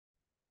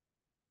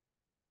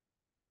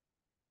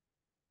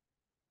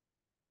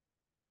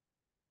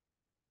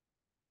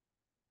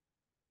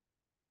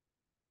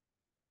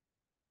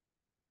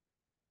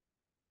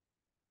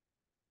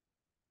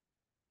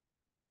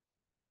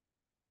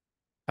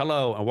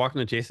Hello and welcome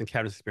to Jason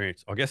Cabin's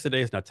Experience. Our guest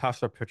today is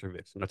Natasha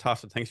Petrovich.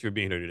 Natasha, thanks for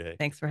being here today.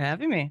 Thanks for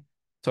having me.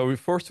 So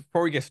before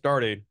we get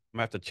started, I'm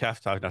gonna have to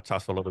chastise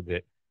Natasha a little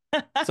bit.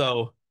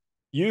 So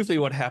usually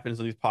what happens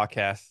in these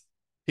podcasts,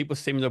 people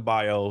send me their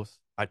bios.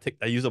 I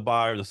use a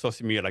bio on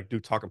social media, like do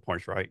talking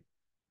points, right?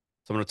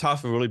 So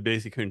Natasha was really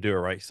busy, couldn't do it,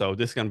 right? So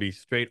this is gonna be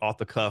straight off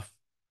the cuff,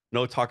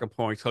 no talking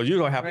points. So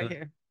usually what Right happens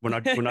here. we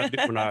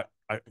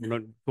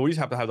just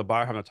have to have the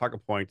bio having the talking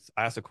points.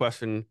 I ask a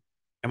question,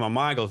 and my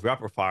mind goes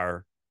rapid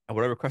fire, and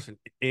whatever question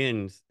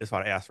ends is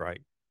what I ask, right?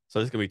 So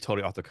this is gonna be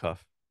totally off the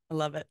cuff. I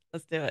love it.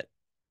 Let's do it.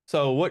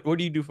 So what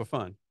do you do for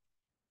fun?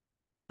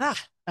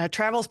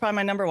 Travel is probably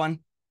my number one.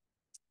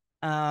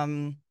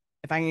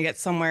 If I can get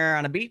somewhere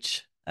on a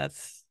beach,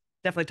 that's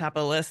definitely top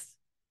of the list.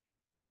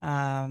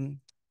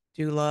 Um,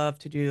 do love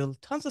to do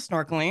tons of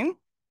snorkeling.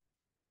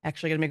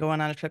 Actually, gonna be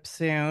going on a trip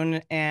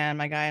soon, and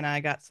my guy and I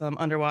got some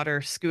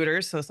underwater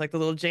scooters. So it's like the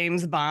little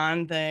James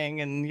Bond thing,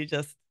 and you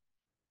just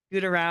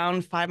scoot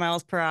around 5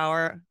 miles per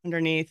hour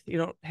underneath. You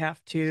don't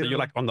have So you're to.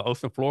 like on the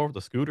ocean floor with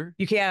the scooter?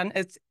 You can.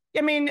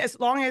 I mean, as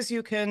long as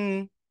you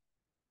can.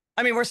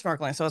 I mean, we're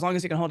snorkeling, so as long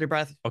as you can hold your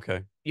breath,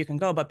 Okay. you can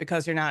go. But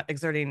because you're not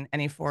exerting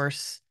any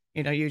force,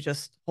 you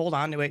just hold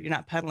on to it. You're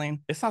not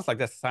pedaling. It sounds like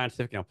that's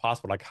scientific and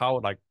impossible. How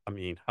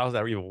does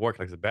that even work?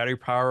 Like, is it battery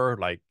power,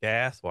 like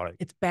gas, or like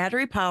It's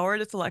battery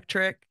powered. It's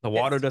electric. the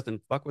water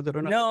doesn't fuck with it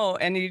or not? No,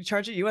 and you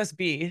charge it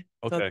USB.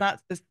 So Okay. it's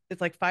not.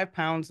 It's like 5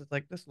 pounds. It's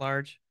like this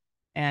large,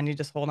 and you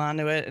just hold on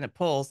to it, and it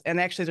pulls. And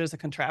actually, there's a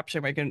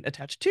contraption where you can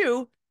attach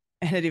two,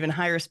 and at even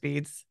higher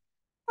speeds.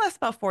 Lasts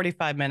about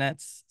 45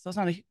 minutes, so it's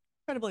not an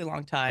incredibly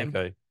long time.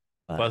 Okay.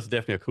 But But it's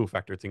definitely a cool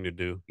factor thing to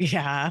do.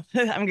 yeah,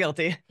 I'm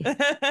guilty.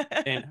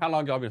 And how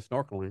long y'all been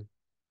snorkeling?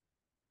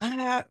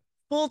 Uh,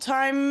 Full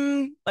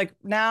time, like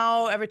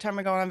now, every time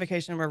we go on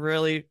vacation, we're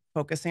really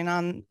focusing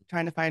on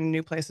trying to find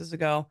new places to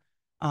go.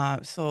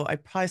 So I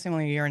probably say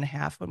only a year and a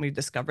half when we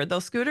discovered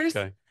those scooters.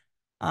 Okay.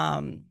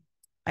 Um,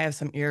 I have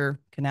some ear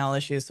canal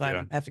issues, so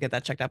Yeah. I have to get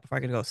that checked out before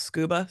I can go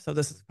scuba. So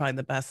this is probably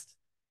the best,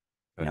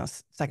 Okay.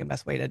 second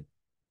best way to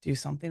do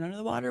something under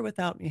the water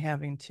without me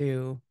having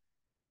to,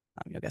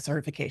 get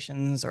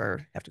certifications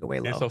or have to go way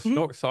And low.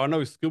 so so I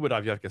know scuba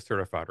dive you have to get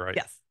certified, right?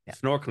 Yes. Yeah.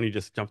 Snorkeling, you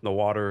just jump in the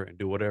water and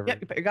do whatever.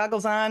 Yep. You put your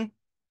goggles on, put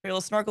your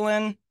little snorkel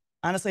in.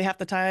 Honestly, half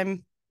the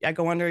time I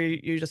go under,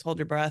 you just hold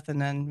your breath, and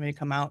then when you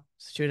come out,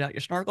 shoot out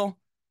your snorkel,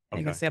 and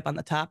you can Okay. stay up on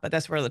the top. But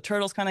that's where the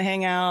turtles kind of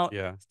hang out,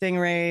 Yeah.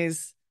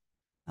 stingrays,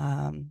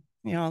 a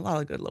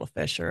lot of good little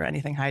fish or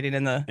anything hiding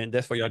in the. And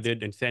that's what y'all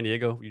did in San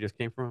Diego, you just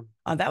came from?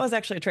 That was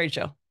actually a trade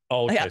show.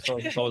 Oh, okay. Yeah. So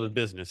it was a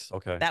business.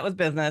 Okay. That was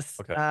business.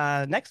 Okay.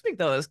 Next week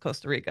though is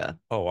Costa Rica,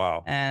 Oh,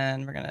 wow.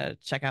 and we're gonna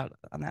check out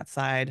on that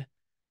side.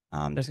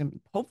 There's gonna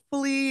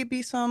hopefully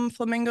be some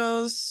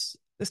flamingos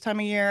this time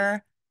of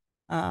year.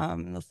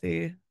 We'll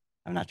see.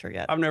 I'm not sure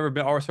yet. I've never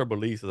been. I always heard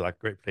Belize is like a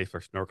great place for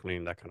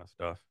snorkeling, that kind of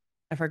stuff.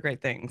 I've heard great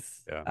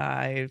things. Yeah.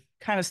 I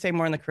kind of stay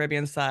more on the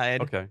Caribbean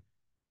side, Okay.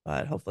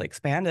 but hopefully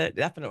expand it.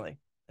 Definitely.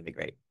 That'd be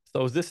great.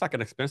 So is this like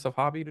an expensive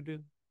hobby to do?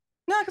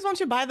 No, because once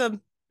you buy the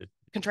It-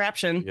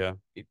 contraption, Yeah.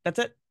 that's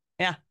it.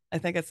 Yeah. I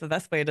think it's the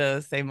best way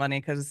to save money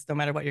because no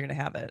matter what, you're going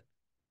to have it.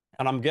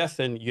 And I'm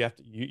guessing you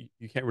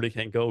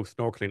can't go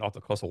snorkeling off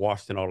the coast of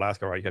Washington or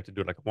Alaska, right? You have to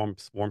do like a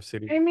warm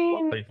city, I warm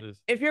mean,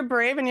 places. if you're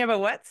brave and you have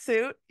a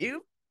wetsuit,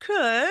 you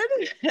could.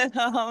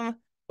 Well,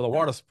 the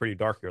water's pretty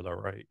dark here, though,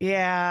 right?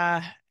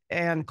 Yeah.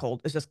 And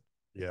cold. It's just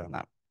Yeah.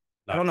 not,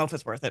 I don't know if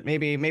it's worth it.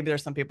 Maybe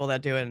there's some people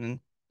that do it and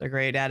they're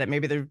great at it.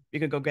 Maybe you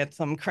could go get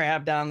some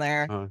crab down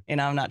there.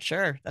 I'm not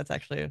sure. That's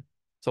actually.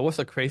 So what's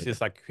the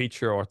craziest like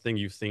creature or thing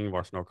you've seen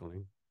while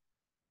snorkeling?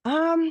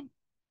 Um,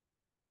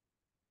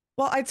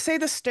 well, I'd say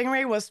the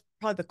stingray was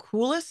probably the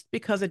coolest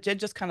because it did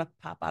just kind of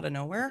pop out of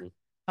nowhere.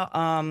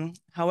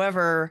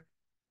 However,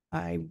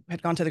 I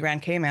had gone to the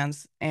Grand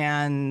Caymans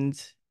and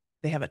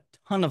they have a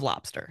ton of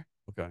lobster.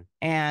 Okay.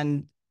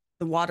 And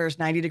the water is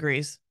 90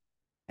 degrees.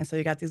 And so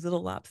you got these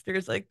little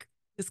lobsters like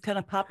just kind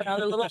of popping out of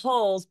their little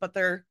holes, but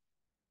they're,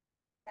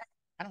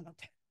 I don't know,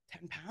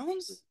 10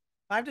 pounds,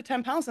 5 to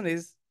 10 pounds in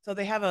these. So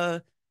they have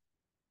a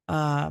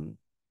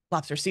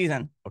lobster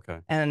season. Okay.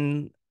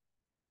 And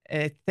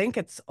I think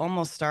it's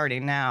almost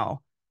starting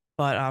now.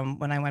 But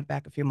when I went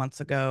back a few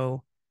months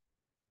ago,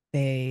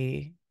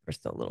 they were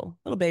still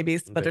little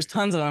babies, but there's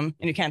tons of them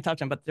and you can't touch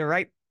them, but they're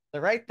right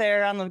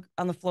there on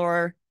the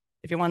floor.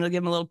 If you wanted to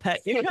give them a little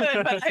pet, you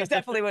could, but I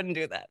definitely wouldn't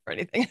do that for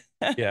anything.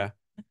 Yeah.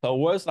 So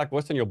what's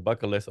on your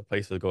bucket list of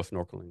places to go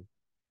snorkeling?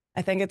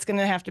 I think it's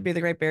gonna have to be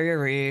the Great Barrier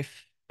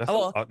Reef.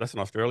 That's in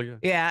Australia.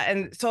 Yeah,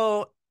 and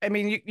so I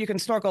mean, you can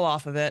snorkel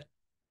off of it,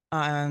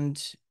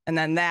 and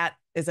then that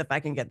is if I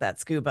can get that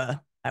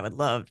scuba. I would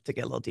love to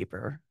get a little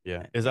deeper.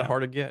 Yeah. Is that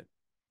hard to get?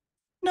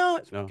 No,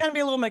 it's gonna be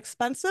a little more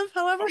expensive.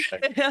 However,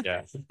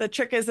 Yeah. The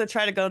trick is to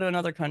try to go to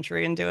another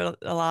country and do it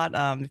a lot.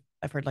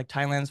 I've heard like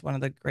Thailand's one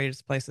of the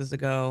greatest places to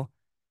go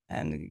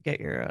and get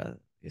your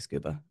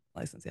scuba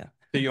license. Yeah.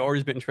 So you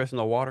always been interested in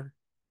the water?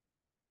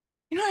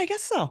 I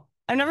guess so.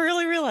 I've never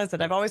really realized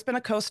it. I've always been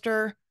a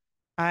coaster.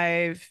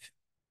 I've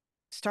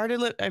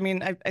started, I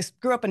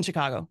grew up in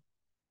Chicago,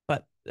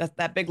 but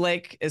that big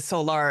lake is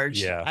so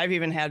large. Yeah. I've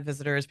even had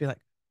visitors be like,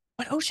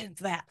 "What ocean's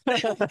that?" And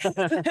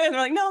they're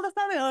like, "No, that's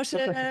not the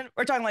ocean."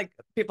 We're talking like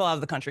people out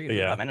of the country who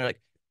Yeah. come in. They're like,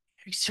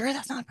 "Are you sure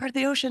that's not part of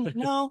the ocean?" Like,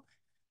 no.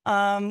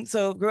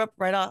 So grew up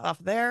right off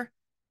there.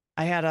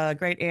 I had a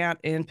great aunt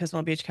in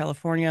Pismo Beach,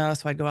 California.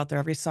 So I'd go out there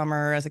every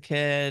summer as a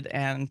kid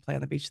and play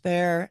on the beach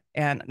there.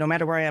 And no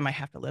matter where I am, I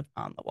have to live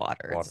on the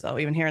water. Water. So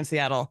even here in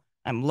Seattle,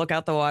 I'm look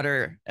out the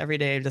water every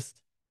day, just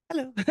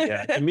hello.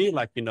 Yeah. To me,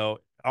 like, I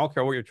don't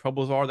care what your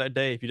troubles are that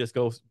day. If you just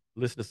go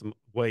listen to some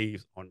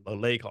waves on a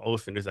lake or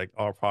ocean, there's like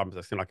all problems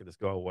that seem like it just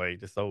go away.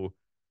 Just so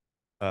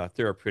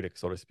therapeutic,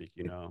 so to speak.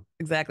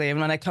 Exactly.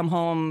 And when I come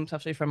home,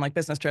 especially from like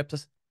business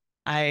trips,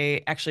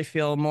 I actually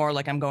feel more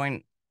like I'm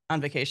going on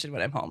vacation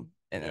when I'm home,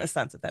 in Yeah. a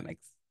sense, if that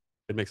makes.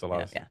 It makes a lot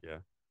Yeah, of sense. yeah. Yeah.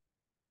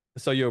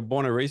 So you're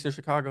born and raised in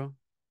Chicago?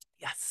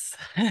 Yes.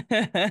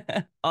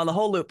 On the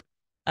whole loop.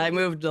 I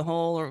moved the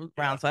whole around.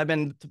 Yeah. So I've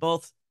been to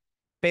both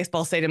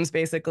baseball stadiums,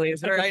 basically,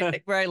 is where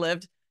I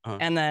lived. Uh-huh.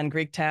 And then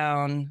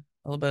Greektown,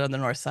 a little bit on the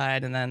north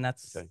side. And then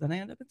Okay. then I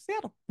ended up in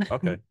Seattle.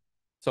 Okay.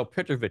 So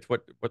Petrovich,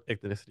 what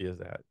ethnicity is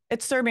that?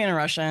 It's Serbian and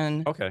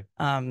Russian. Okay.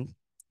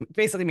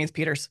 Basically means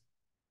Peters.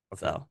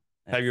 Okay. So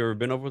Have you ever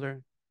been over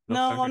there?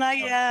 no, not Oh,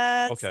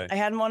 yet. okay. I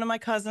had one of my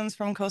cousins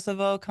from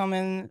Kosovo come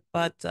in,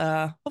 but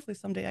hopefully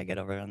someday I get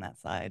over on that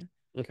side.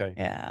 Okay.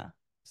 Yeah.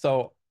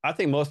 So I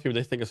think most people,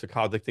 they think of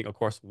Chicago, they think, of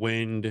course,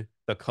 wind,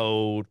 the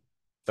cold,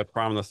 the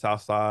crime on the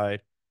south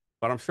side.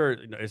 But I'm sure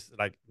it's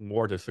like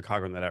more to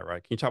Chicago than that,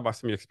 right? Can you talk about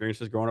some of your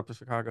experiences growing up in I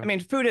Chicago? mean,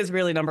 food is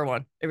really number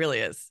one. It really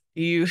is.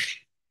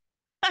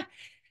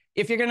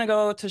 If you're gonna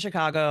go to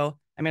Chicago,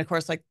 I mean, of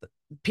course, like the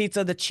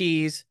pizza, the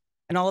cheese,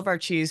 and all of our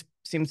cheese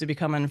seems to be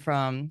coming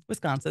from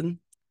Wisconsin.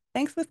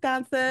 Thanks,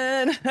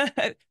 Wisconsin.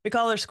 We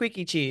call her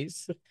squeaky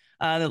cheese.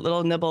 The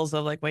little nibbles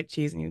of like white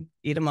cheese, and you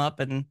eat them up,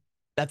 and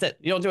that's it.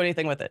 You don't do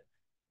anything with it.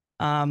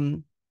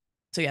 Um,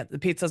 so yeah, the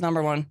pizza's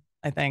number one,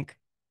 I think.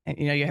 And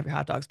you have your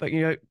hot dogs, but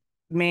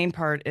main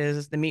part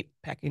is the meat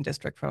packing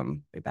district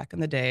from way back in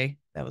the day.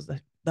 That was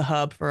the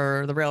hub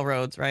for the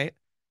railroads, right?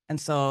 And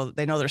so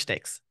they know their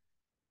steaks.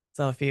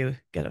 So if you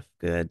get a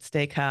good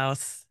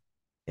steakhouse,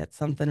 get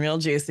something real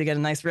juicy, get a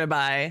nice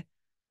ribeye,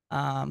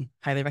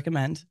 highly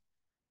recommend.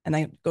 And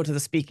then go to the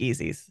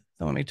speakeasies.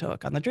 So when we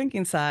took on the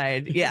drinking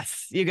side,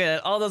 yes, you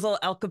get all those little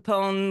Al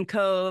Capone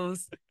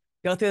coves,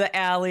 go through the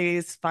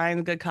alleys, find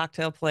a good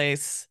cocktail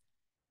place,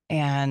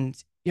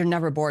 and you're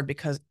never bored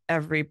because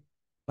every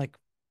like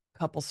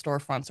couple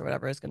storefronts or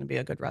whatever is going to be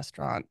a good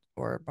restaurant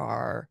or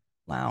bar,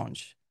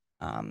 lounge.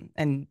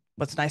 And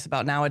what's nice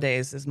about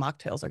nowadays is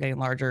mocktails are getting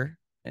larger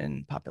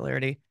in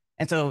popularity.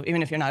 And so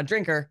even if you're not a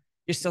drinker,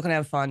 you're still going to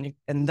have fun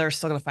and they're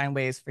still going to find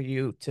ways for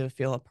you to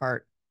feel a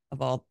part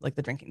of all like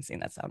the drinking scene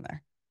that's down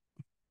there.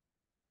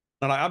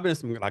 Now, like, I've been to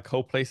some like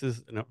cold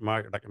places in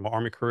my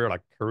Army career,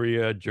 like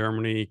Korea,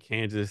 Germany,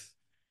 Kansas.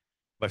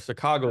 But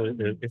Chicago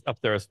is up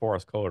there as far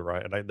as cold,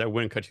 right? Like that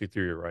wind cuts you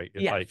through, right?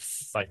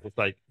 Yes.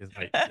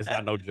 It's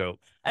not no joke.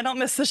 I don't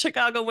miss the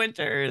Chicago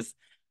winters.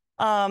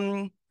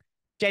 Um,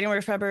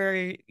 January,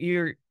 February,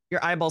 your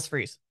eyeballs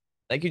freeze.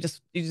 Like you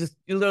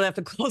literally have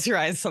to close your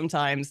eyes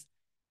sometimes.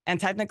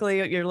 And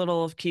technically, your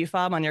little key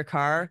fob on your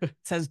car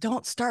says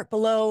don't start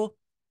below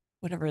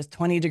whatever is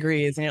 20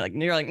 degrees, and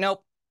you're like,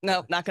 nope,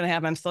 nope, not gonna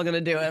happen. I'm still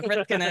gonna do it,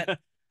 risking it.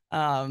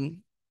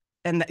 Um,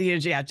 and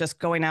yeah, just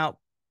going out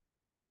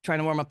trying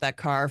to warm up that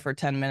car for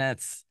 10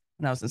 minutes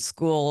when I was in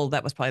school,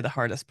 that was probably the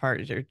hardest part.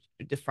 You're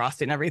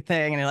defrosting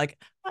everything, and you're like,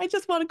 I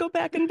just want to go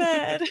back in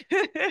bed.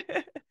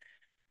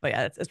 But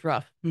yeah, it's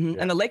rough. Yeah.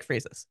 And the lake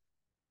freezes.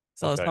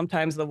 So Okay.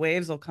 sometimes the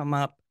waves will come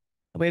up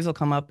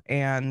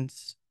and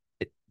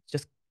it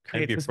just And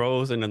creates get this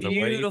frozen in the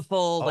wave.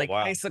 beautiful Oh like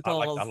wow.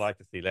 icicles. I like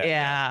to see that.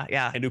 Yeah,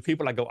 yeah. And do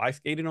people like go ice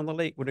skating on the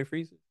lake when they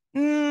freeze?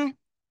 Mm,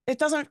 it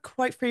doesn't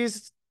quite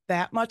freeze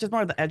that much. It's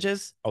more of the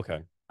edges.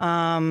 Okay.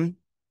 Um,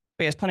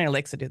 but yeah, there's plenty of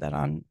lakes to do that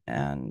on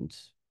and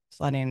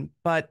sledding.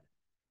 But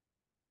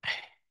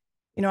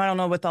I don't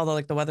know with all the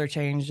like the weather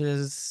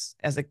changes.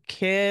 As a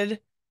kid,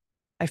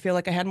 I feel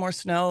like I had more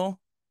snow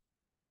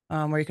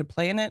where you could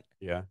play in it.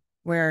 Yeah.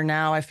 Where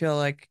now I feel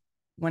like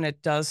when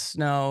it does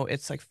snow,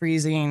 it's like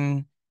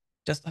freezing,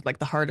 just like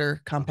the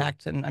harder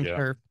compact. And I'm Yeah.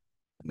 sure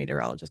the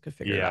meteorologist could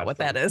figure Yeah. out what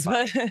that is.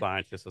 But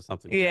Scientist or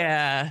something.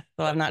 yeah,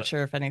 so I'm not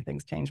sure if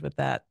anything's changed with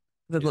that.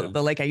 Yeah.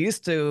 The lake I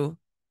used to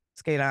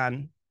skate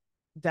on,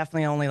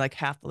 definitely only like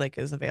half the lake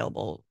is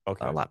available.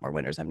 Okay. A lot more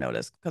winters I've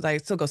noticed because I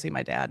still go see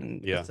my dad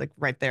and Yeah. it's like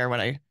right there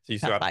when I So you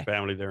still pass have by.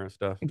 family there and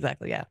stuff?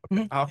 Exactly, yeah.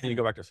 Okay. How often you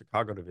go back to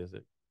Chicago to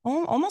visit?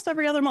 Almost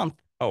every other month.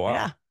 Oh wow.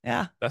 Yeah,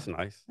 yeah. That's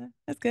nice.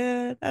 That's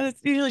good. And it's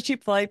usually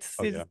cheap flights.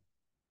 Oh You yeah. just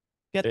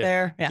get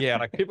there. Yeah. Yeah,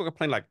 like people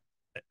complain like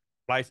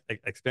flights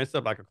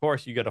expensive. Like of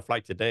course you get a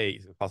flight today,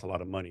 it's gonna cost a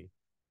lot of money.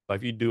 But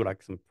if you do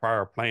like some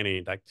prior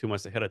planning, like 2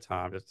 months ahead of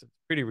time, it's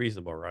pretty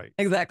reasonable, right?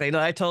 Exactly. No,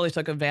 I totally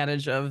took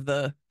advantage of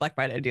the Black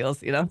Friday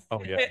deals,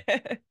 Oh yeah.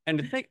 And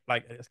to think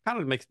like it's kind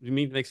of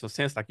makes some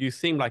sense. Like you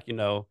seem like, if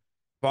I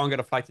want to get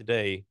a flight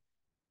today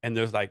and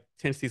there's like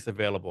 10 seats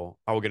available,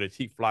 I will get a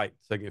cheap flight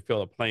so I can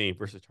fill a plane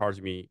versus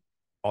charging me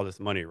all this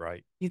money,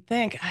 right? You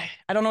think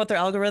I don't know what their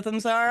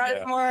algorithms are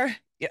anymore.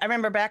 I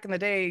remember back in the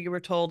day, you were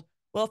told,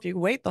 well, if you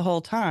wait the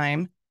whole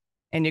time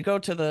and you go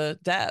to the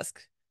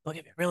desk, they'll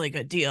give you a really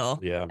good deal.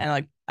 Yeah. And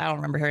like, I don't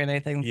remember hearing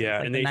anything since Yeah.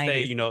 like And the they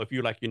say, 90s. you know, if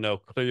you like, you know,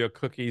 clear your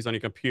cookies on your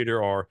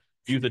computer or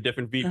use a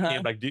different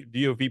VPN, like do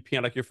you a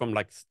VPN like you're from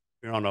like,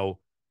 I don't know,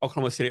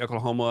 Oklahoma City,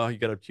 Oklahoma, you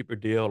get a cheaper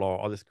deal or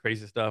all this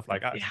crazy stuff.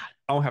 Like Yeah,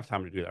 I don't have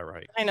time to do that,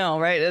 right? I know,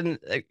 right? And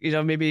you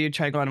know, maybe you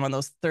try going on one of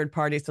those third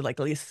parties to like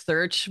at least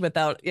search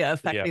without Yeah.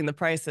 affecting the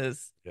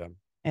prices. Yeah.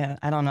 Yeah,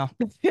 I don't know.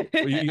 Well, I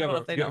you don't have know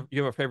if they know.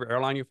 you have a favorite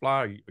airline you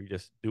fly, or you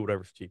just do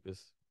whatever's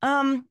cheapest?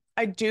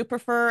 I do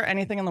prefer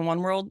anything in the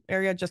one world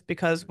area just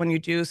because when you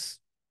do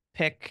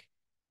pick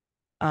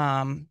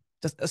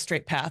just a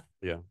straight path,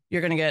 Yeah.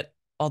 you're gonna get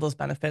all those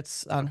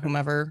benefits on Okay.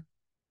 whomever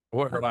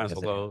What airlines are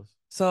visit. those?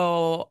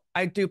 So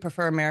I do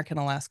prefer American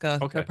Alaska.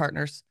 They're Okay.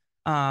 partners.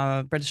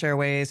 British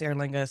Airways, Aer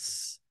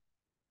Lingus.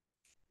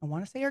 I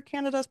want to say Air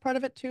Canada is part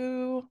of it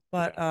too,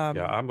 but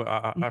Yeah,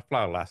 I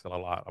fly Alaska a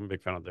lot. I'm a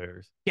big fan of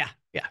theirs. yeah,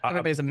 I,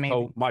 everybody's so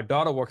amazing. my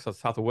daughter works at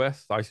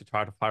Southwest. So I used to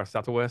try to fly to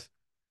Southwest,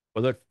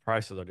 but their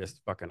prices are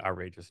just fucking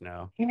outrageous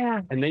now.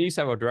 Yeah. And they used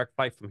to have a direct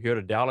flight from here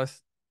to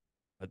Dallas,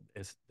 but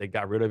they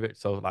got rid of it.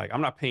 So like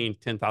I'm not paying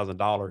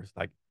 $10,000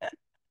 like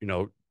you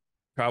know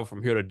travel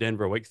from here to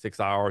Denver, wait 6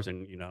 hours,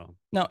 and you know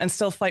No, and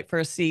still fight for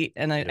a seat.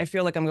 And I yeah,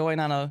 feel like I'm going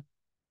on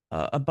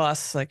a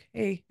bus. Like,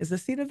 hey, is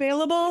this seat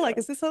available? Like,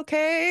 is this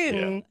okay? yeah,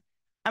 And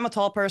I'm a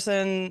tall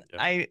person.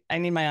 yeah, I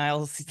need my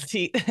aisle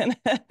seat. And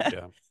I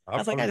yeah.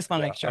 was like, I just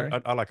want to Yeah, make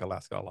sure. I like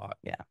Alaska a lot.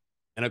 Yeah.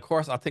 And of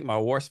course, I think my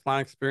worst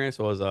flying experience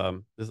was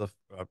this is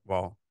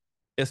well,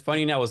 it's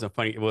funny now. It wasn't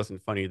funny. It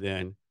wasn't funny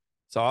then.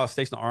 So I was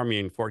stationed in the Army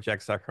in Fort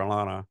Jackson, South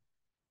Carolina.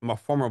 My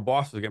former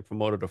boss was getting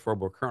promoted to full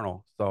board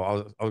colonel. So I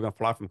was going to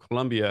fly from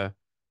Columbia to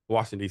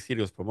Washington D.C.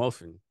 to his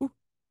promotion,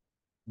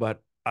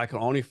 but I could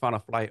only find a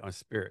flight on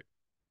Spirit.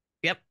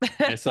 Yep.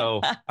 And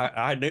so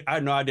I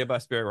had no idea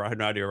about Spirit. Right? I had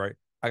no idea. Right?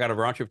 I got a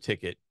round trip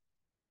ticket.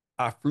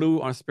 I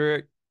flew on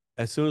Spirit.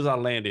 As soon as I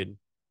landed,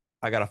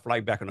 I got a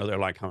flight back, another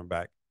airline coming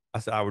back. I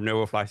said I would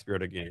never fly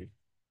Spirit again.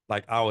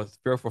 Like I was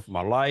fearful for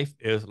my life.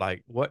 It was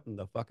like, what in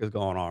the fuck is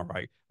going on,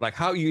 right? Like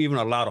how are you even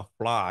allowed to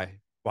fly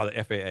by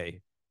the FAA?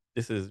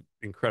 This is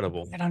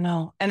incredible. I don't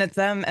know. And it's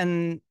them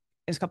and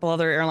there's a couple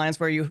other airlines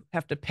where you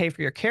have to pay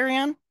for your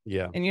carry-on.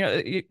 Yeah, And you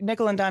know,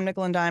 nickel and dime,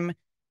 nickel and dime.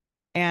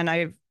 And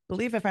I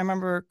believe if I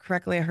remember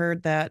correctly, I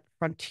heard that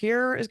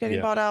Frontier is getting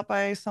yeah, bought out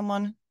by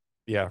someone.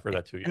 yeah. I've heard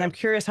that too. And Yeah. I'm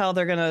curious how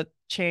they're gonna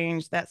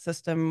change that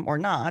system or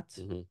not.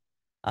 Hmm.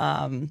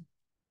 Um,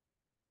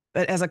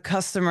 but as a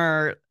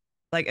customer,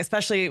 like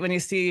especially when you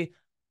see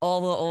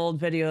all the old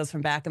videos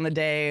from back in the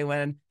day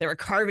when they were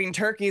carving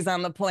turkeys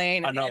on the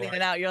plane I and know, handing right?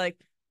 it out, you're like,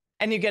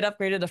 and you get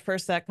upgraded the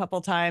first that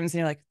couple times, and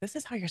you're like, this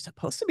is how you're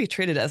supposed to be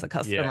treated as a Yeah,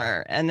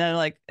 customer. And then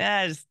like,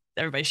 just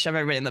everybody shove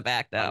everybody in the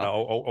back I now.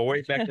 know.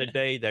 Way back in the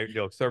day, they're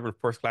serving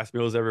first class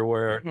meals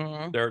everywhere.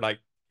 Mhm. They're like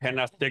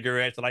handing out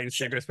cigarettes, lighting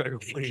cigarettes.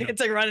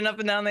 Kids are running up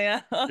and down the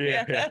aisle.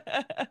 Yeah, yeah.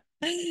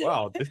 Yeah.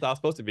 Wow, this is not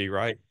supposed to be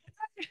right.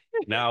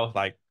 Now it's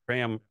like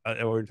cram.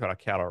 We're trying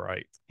to cattle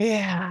right.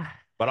 Yeah.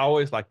 But I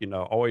always like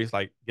always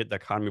like get the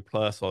economy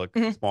plus or a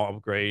Mhm. small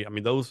upgrade. I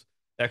mean those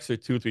extra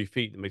 2 3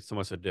 feet makes so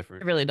much a It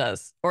difference. really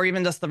does. Or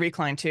even just the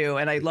recline too.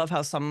 And I love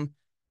how some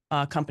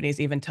companies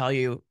even tell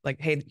you like,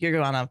 hey, you're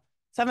on a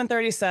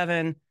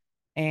 737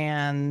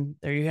 and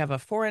there you have a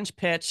 4-inch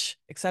pitch,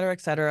 et cetera,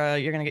 et cetera.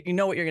 You're going to get, you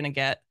know what you're going to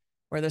get.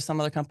 Where there's some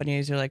other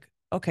companies, you're like,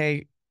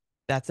 okay,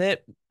 that's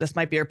it. This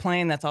might be your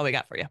plane. That's all we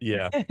got for you.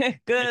 Yeah.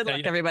 Good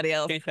luck, everybody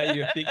else. Can't tell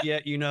you a seat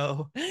yet.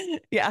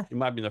 Yeah. You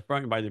might be in the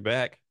front, you might be in the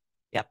back.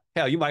 Yep.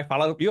 Hell, you might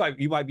follow.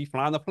 You might be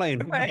flying the plane.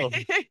 Right.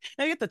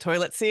 Now you get the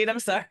toilet seat. I'm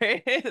sorry.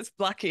 It's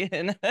blocking.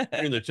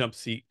 You're in the jump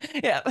seat.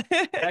 Yeah.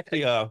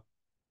 Actually,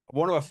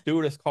 one of our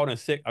stewardess called in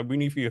sick. We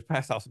need for you to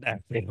pass out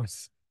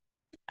snacks.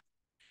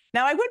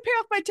 Now I would pay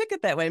off my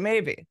ticket that way,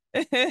 maybe.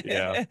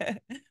 Yeah.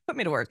 Put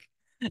me to work.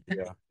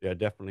 Yeah,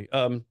 definitely.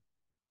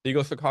 You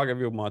go to Chicago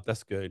every month.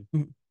 That's good.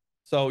 Mhm.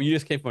 So you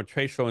just came from a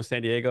trade show in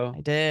San Diego.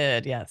 I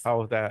did, yes. How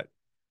was that?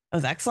 It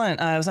was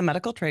excellent. It was a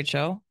medical trade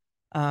show.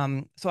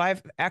 So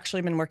I've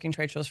actually been working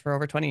trade shows for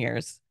over 20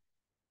 years.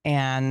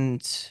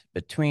 And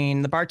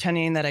between the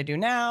bartending that I do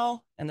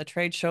now and the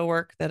trade show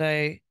work that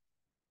I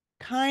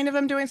kind of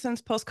am doing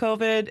since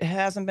post-COVID, it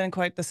hasn't been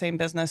quite the same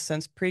business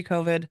since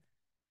pre-COVID.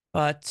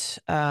 But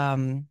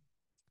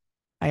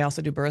I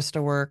also do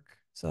barista work.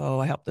 So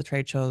I help the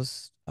trade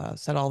shows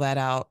set all that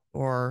out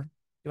or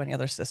do any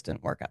other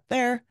assistant work up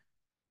there.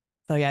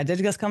 So yeah, I did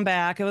just come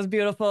back. It was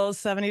beautiful,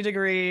 70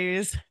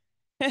 degrees.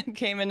 It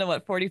came into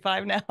what,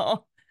 45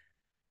 now,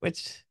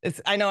 which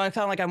is, I know I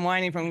sound like I'm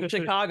whining from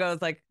Chicago.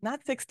 It's like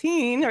not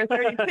 16 or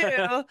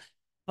 32,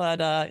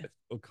 but It's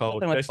so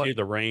cold, especially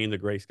the rain, the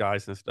gray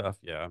skies and stuff.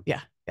 Yeah.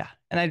 Yeah.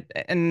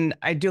 And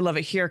I do love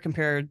it here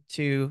compared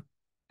to,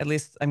 at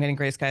least I'm getting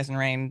gray skies and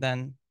rain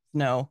than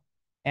snow.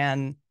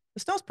 And the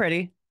snow's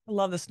pretty. I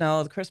love the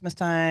snow. The Christmas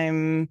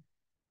time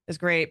is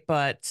great,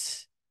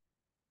 but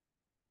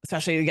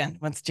especially again,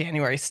 once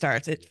January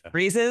starts, it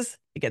freezes,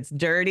 it gets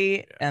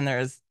dirty, and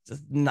there's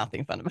just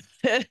nothing fun about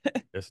it.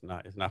 It's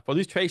not. It's not. For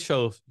these trade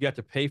shows, you have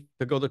to pay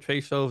to go to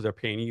trade shows. They're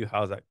paying you.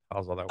 How's that?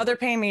 How's all that Oh, they're work?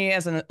 paying me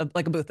as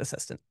like a booth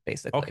assistant,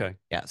 basically. Okay.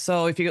 Yeah.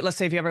 So if you let's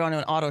say if you ever go to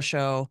an auto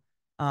show,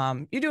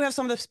 you do have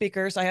some of the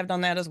speakers. I have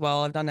done that as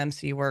well. I've done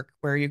MC work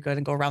where you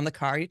go around the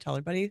car. You tell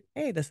everybody,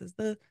 hey, this is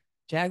the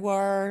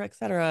Jaguar,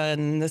 etc.,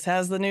 and this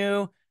has the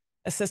new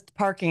assist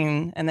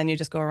parking, and then you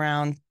just go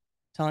around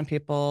telling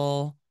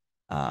people,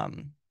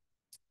 um,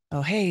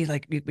 oh, hey,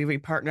 like we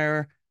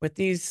partner with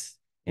these,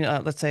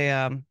 let's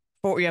say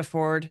Ford, you have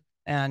Ford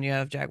and you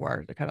have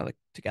Jaguar. They're kind of like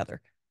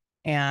together.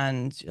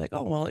 And you're like,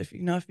 oh, well, if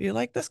you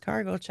like this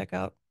car, go check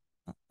out,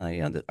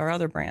 our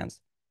other brands.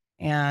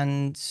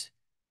 And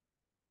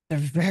they're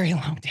very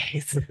long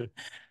days.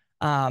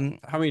 How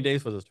many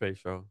days was this trade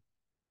show?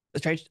 The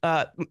trade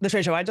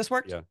show I just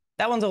worked, Yeah,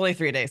 that one's only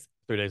 3 days.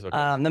 3 days.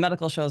 Okay. The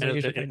medical shows are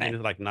usually pretty And nice.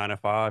 it's like 9 to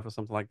 5 or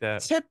something like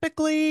that.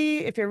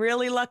 Typically, if you're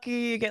really lucky,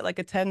 you get like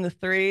a 10 to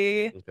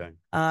 3.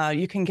 Okay.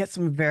 You can get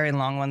some very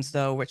long ones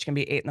though, which can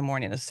be 8 in the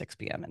morning to 6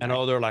 p.m. And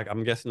all they're like,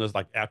 I'm guessing there's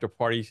like after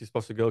parties you're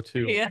supposed to go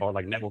to, Yeah. or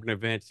like networking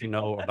events,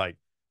 or like,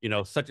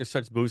 such and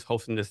such booths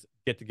hosting this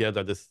get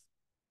together, this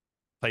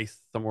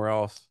place somewhere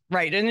else.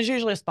 Right. And there's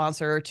usually a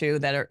sponsor or two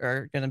that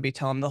are going to be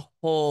telling the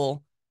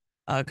whole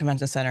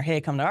convention center,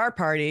 hey, come to our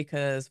party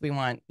because we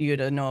want you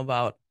to know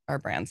about our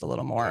brands a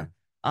little more.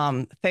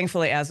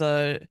 Thankfully, as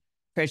a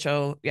trade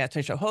show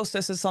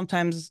hostess is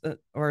sometimes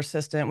or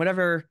assistant,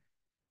 whatever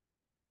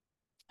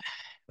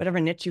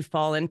niche you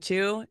fall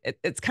into,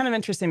 it's kind of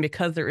interesting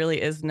because there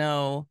really is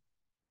no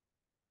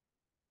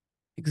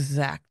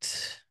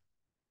exact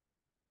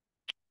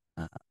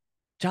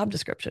job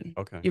description.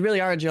 Okay. You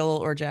really are a Jill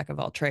or Jack of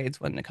all trades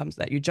when it comes to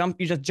that. You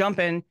just jump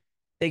in,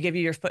 they give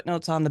you your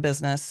footnotes on the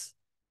business,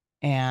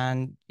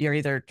 and you're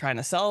either trying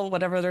to sell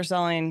whatever they're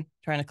selling,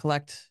 trying to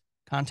collect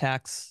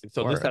contacts.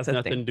 So this has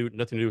nothing to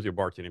do with your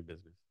bartending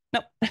business.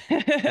 Nope.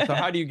 So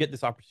how do you get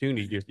this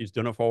opportunity? You're just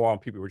doing it for a while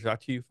and people reach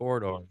out to you for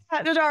it, or?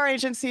 There are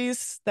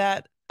agencies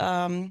that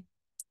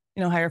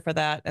hire for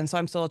that. And so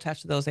I'm still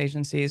attached to those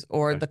agencies,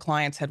 or the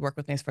clients had worked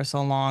with me for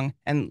so long.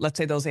 And let's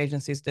say those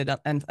agencies did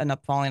end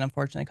up falling,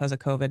 unfortunately, because of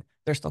COVID,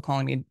 they're still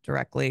calling me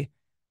directly.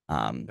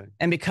 And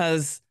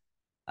because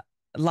a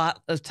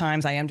lot of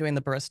times I am doing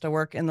the barista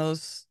work in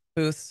those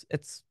booths,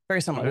 it's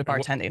very similar to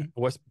bartending.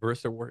 What's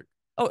barista work?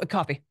 Oh,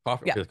 coffee.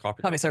 Coffee. Yeah. Okay,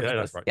 Coffee services. Yeah,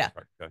 that's right. Yeah. That's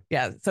right. Okay.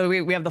 Yeah. So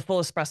we have the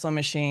full espresso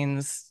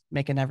machines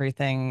making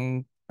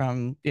everything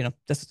from,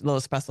 just little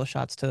espresso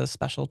shots to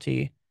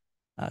specialty,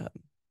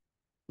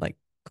 like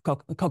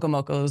cocoa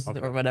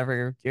mochas or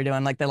whatever you're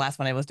doing. Like the last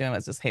one I was doing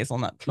was just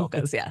hazelnut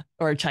mochas. Yeah.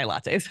 Or chai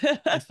lattes.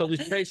 And so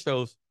these trade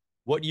shows,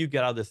 what do you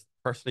get out of this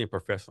personally and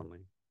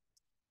professionally?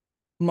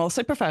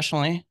 Mostly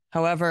professionally.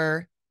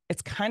 However,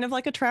 it's kind of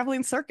like a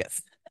traveling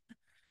circus.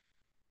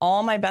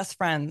 All my best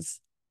friends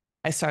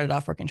I started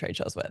off working trade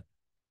shows with.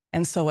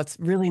 And so what's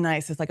really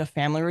nice is like a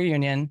family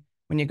reunion.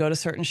 When you go to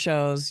certain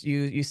shows,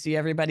 you see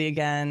everybody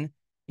again.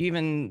 You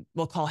even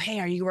will call, hey,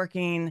 are you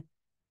working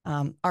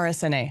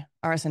RSNA?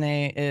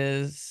 RSNA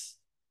is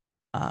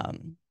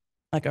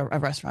like a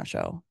restaurant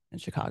show in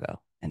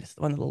Chicago. And it's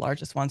one of the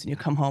largest ones. And you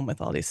come home with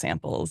all these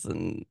samples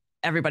and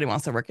everybody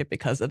wants to work it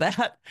because of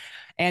that.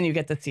 And you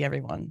get to see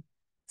everyone.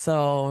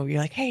 So you're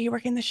like, hey, you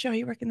work in this show,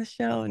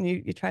 and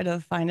you try to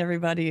find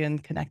everybody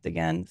and connect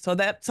again. So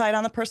that side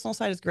on the personal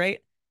side is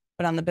great,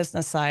 but on the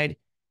business side,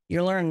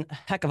 you learn a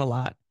heck of a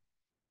lot.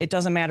 It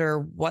doesn't matter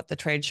what the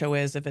trade show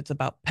is, if it's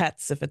about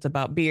pets, if it's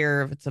about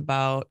beer, if it's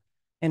about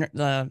we've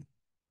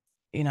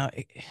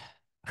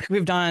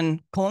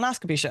done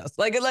colonoscopy shows.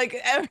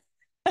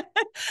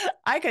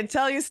 I could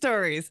tell you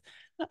stories.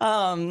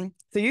 So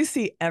you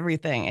see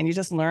everything and you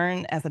just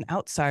learn as an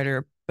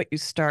outsider, but you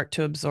start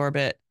to absorb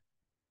it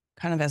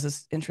kind of as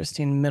this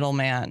interesting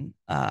middleman.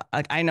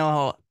 I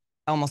know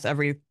almost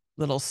every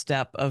little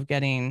step of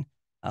getting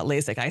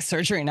LASIK eye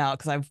surgery now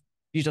because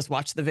you just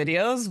watch the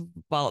videos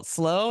while it's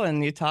slow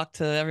and you talk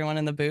to everyone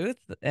in the booth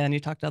and you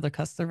talk to other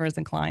customers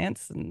and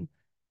clients. And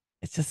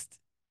it's just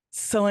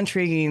so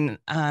intriguing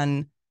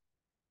on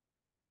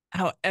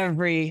how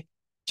every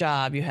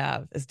job you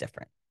have is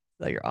different.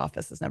 So your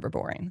office is never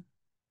boring.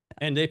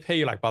 And they pay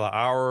you like by the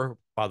hour,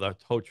 by the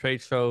whole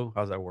trade show?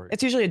 How's that work?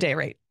 It's usually a day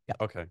rate. Yeah.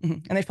 Okay.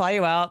 And they fly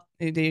you out.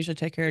 They usually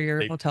take care of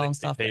your hotel and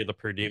stuff. They pay the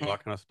per diem, all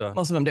that kind of stuff?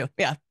 Most of them do.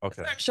 Yeah.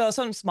 Okay. So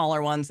some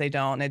smaller ones, they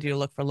don't. They do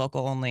look for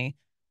local only.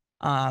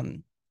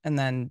 And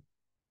then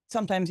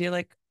sometimes you're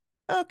like,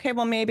 okay,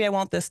 well, maybe I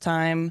won't this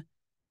time.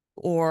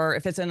 Or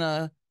if it's in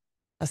a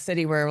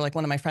city where like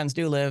one of my friends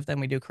do live, then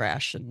we do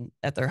crash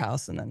at their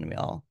house and then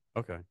we'll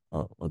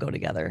go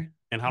together.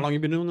 And how long you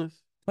been doing this?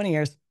 20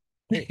 years.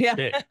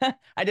 Yeah.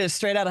 I did it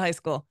straight out of high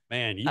school.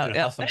 Man, you've been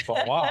hustling for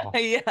a while.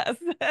 Yes.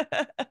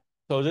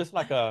 So is this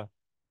like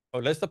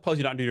let's suppose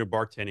you're not doing your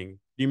bartending. Do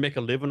you make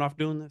a living off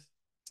doing this?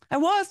 I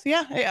was,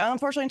 yeah.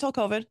 Unfortunately, until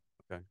COVID.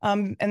 Okay.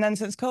 And then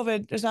since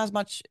COVID, there's not as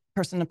much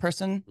person to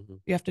person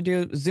you have to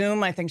do.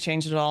 Zoom, I think,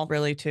 changed it all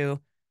really too.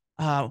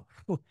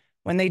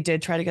 When they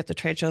did try to get the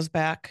trade shows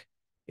back,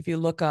 if you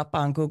look up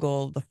on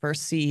Google, the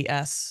first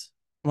CES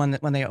when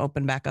they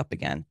opened back up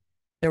again,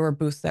 there were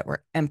booths that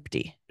were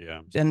empty.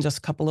 Yeah. And just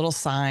a couple little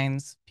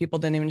signs. People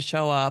didn't even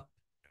show up.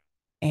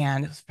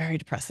 And it was very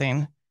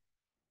depressing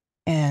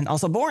and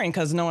also boring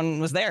because no one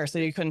was there. So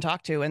you couldn't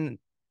talk to. And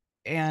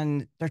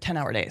they're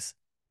 10-hour days.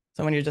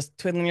 So when you're just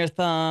twiddling your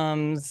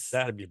thumbs.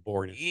 That'd be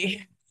boring.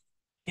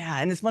 Yeah.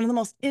 And it's one of the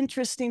most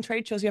interesting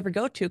trade shows you ever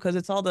go to because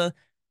it's all the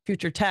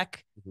future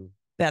tech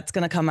that's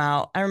going to come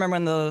out. I remember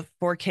when the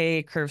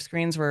 4K curved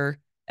screens were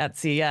at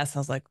CES, I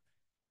was like,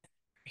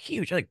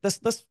 huge. Like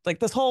this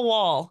whole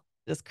wall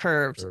just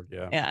curved.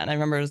 Yeah. And I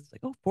remember it was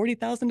like, oh,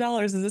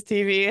 $40,000 is this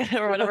TV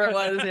or whatever it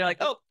was. And you're like,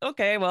 oh,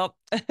 okay, well,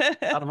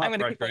 out of my I'm going to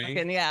price keep range.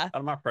 looking. Yeah. Out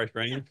of my price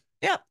range.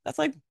 Yeah. That's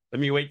like, let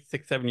me wait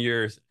 6-7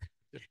 years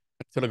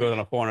until it goes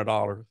down to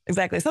 $400.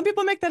 Exactly. Some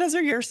people make that as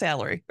their year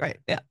salary. Right.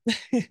 Yeah.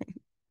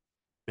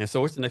 And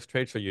so what's the next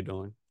trade show you're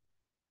doing?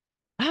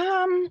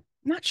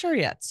 Not sure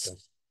yet.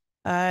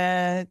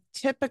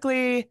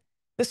 Typically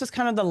this was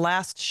kind of the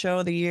last show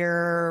of the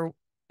year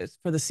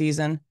for the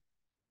season.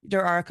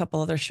 There are a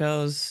couple other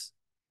shows,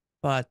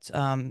 but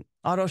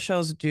auto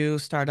shows do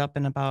start up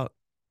in about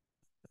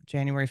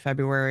January,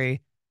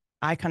 February.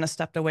 I kind of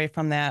stepped away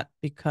from that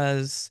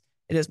because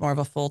it is more of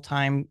a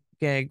full-time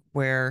gig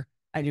where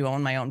I do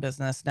own my own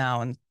business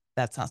now, and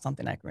that's not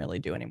something I can really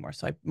do anymore.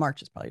 So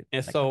March is probably.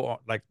 And so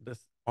like this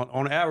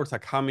on average,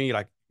 like how many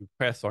like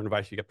requests or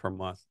invites you get per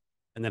month,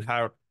 and then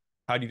how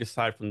do you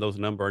decide from those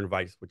number of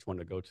invites which one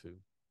to go to?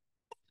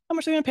 How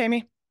much are they going to pay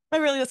me? It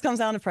really just comes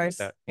down to price.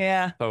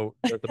 Yeah. So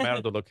does it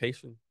matter the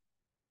location?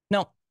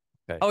 No.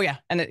 Okay. Oh yeah,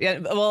 and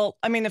well,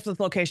 I mean, if the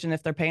location,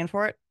 if they're paying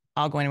for it,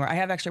 I'll go anywhere. I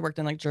have actually worked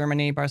in like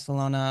Germany,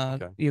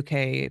 Barcelona,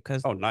 UK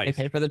because they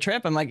pay for the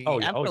trip. I'm like,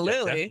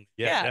 absolutely,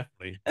 yeah,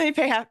 definitely. And you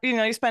pay half,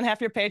 you spend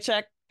half your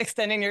paycheck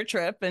extending your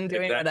trip and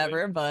doing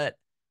whatever. But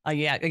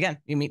yeah, again,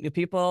 you meet new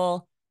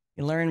people,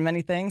 you learn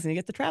many things, and you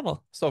get to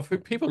travel. So for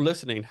people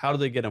listening, how do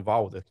they get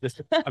involved with this?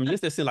 I mean,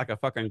 this seems like a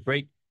fucking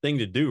great thing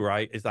to do,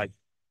 right? It's like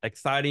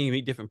exciting, you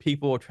meet different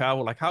people,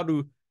 travel. Like how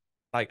do,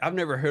 like I've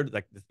never heard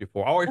like this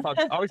before. I always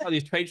thought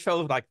these trade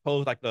shows like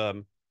suppose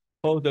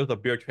there was a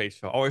beer trade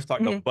show. I always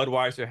thought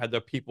Budweiser had their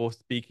people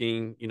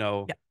speaking,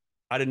 I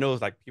didn't know it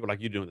was like people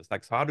like you doing this.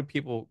 Like, so how do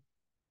people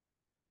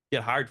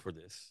get hired for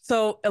this?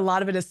 So a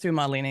lot of it is through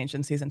modeling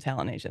agencies and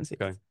talent agencies.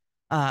 Okay.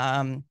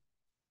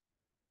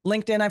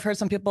 LinkedIn, I've heard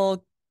some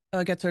people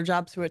get their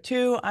jobs through it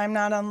too. I'm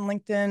not on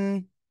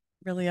LinkedIn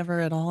really ever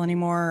at all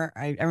anymore.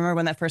 I remember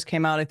when that first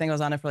came out, I think I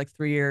was on it for like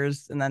 3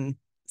 years, and then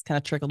it's kind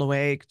of trickled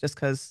away just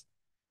because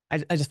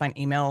I just find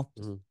email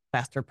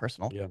faster,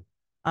 personal. Yeah.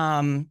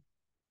 I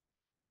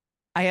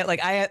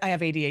have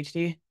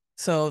ADHD,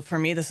 so for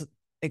me, this is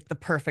like the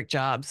perfect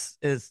jobs.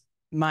 Is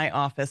my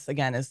office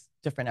again is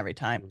different every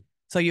time,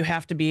 so you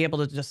have to be able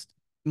to just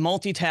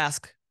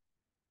multitask,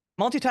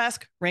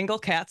 wrangle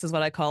cats is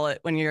what I call it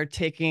when you're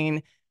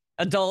taking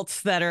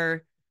adults that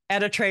are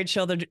at a trade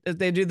show.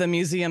 They do the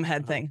museum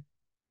head thing.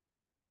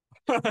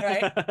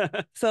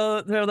 Right.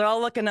 So they're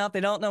all looking up. They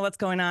don't know what's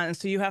going on. And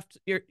so you have to,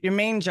 your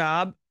main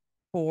job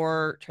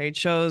for trade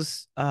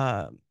shows,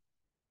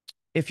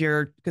 if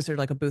you're considered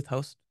like a booth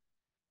host,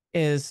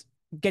 is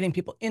getting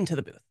people into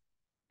the booth.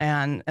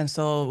 And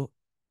so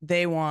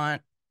they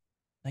want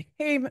like,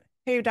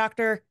 hey,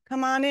 doctor,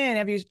 come on in.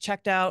 Have you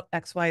checked out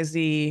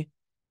XYZ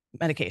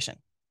medication?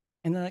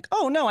 And they're like,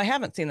 oh, no, I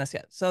haven't seen this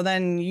yet. So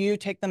then you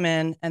take them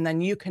in and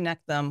then you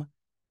connect them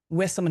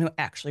with someone who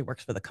actually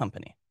works for the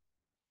company.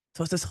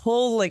 So it's this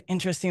whole like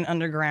interesting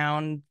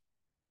underground,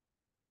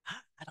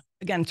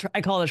 again,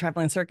 I call it a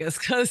traveling circus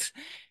because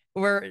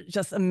we're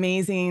just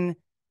amazing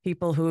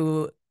people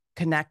who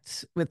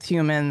connect with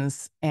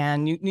humans,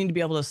 and you need to be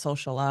able to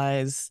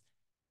socialize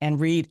and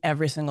read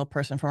every single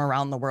person from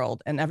around the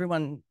world. And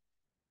everyone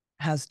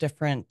has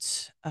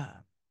different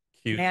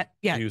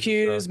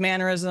cues,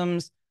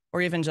 mannerisms,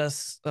 or even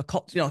just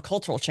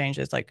cultural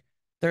changes. Like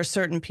there are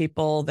certain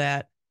people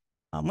that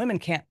women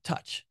can't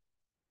touch.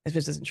 It's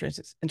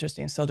just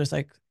interesting. So there's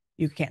like,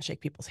 you can't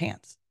shake people's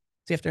hands.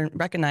 So you have to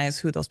recognize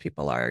who those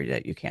people are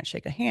that you can't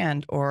shake a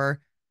hand, or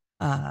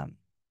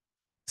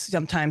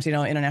sometimes,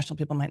 international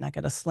people might not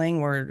get a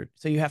slang word.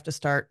 So you have to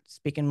start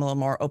speaking a little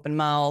more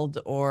open-mouthed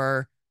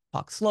or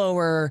talk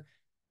slower,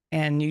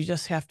 and you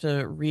just have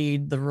to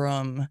read the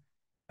room.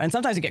 And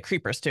sometimes you get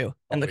creepers too.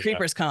 And the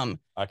creepers come.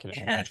 I can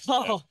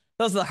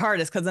those are the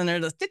hardest because then they're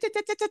just,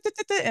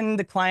 and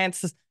the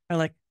clients are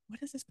like,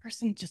 what is this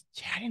person just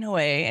chatting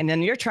away? And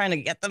then you're trying to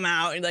get them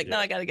out. You're like, no,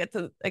 I got to get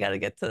to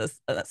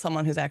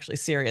someone who's actually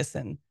serious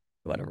and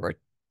whatever.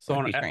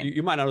 So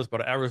you might notice,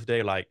 but an average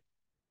day, like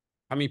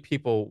how many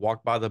people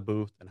walk by the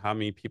booth and how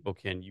many people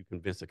can you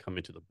convince to come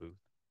into the booth?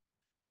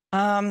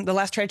 The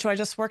last trade show I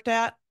just worked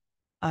at,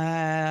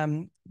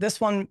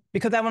 this one,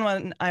 because that one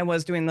when I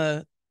was doing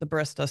the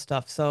barista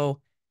stuff. So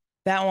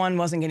that one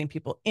wasn't getting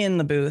people in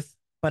the booth,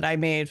 but I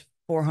made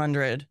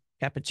 400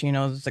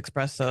 cappuccinos,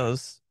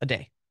 espressos a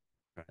day.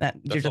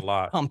 That's a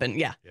lot. Pumping,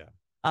 yeah.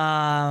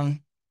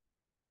 On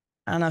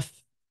a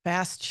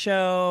fast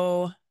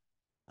show,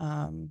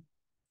 I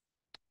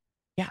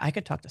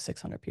could talk to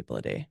 600 people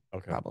a day.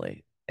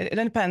 Probably. It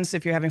depends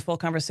if you're having full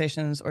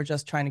conversations or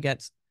just trying to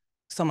get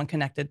someone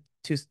connected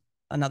to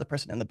another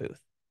person in the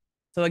booth.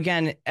 So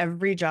again,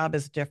 every job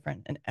is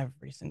different in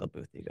every single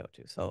booth you go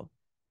to. So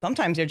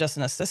sometimes you're just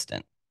an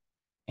assistant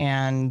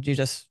and you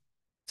just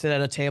sit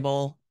at a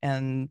table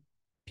and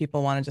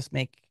people want to just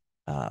make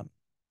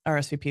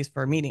RSVPs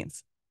for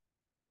meetings.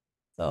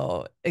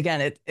 So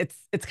again,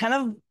 it's kind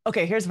of,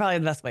 okay, here's probably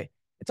the best way.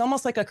 It's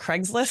almost like a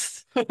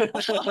Craigslist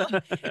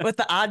with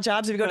the odd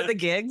jobs. If you go to the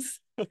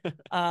gigs,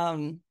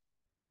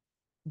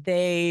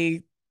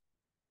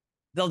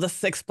 they'll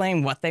just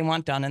explain what they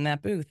want done in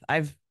that booth.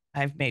 I've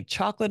made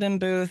chocolate in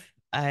booth.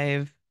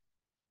 I've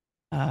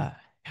done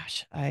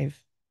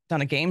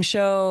a game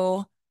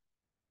show.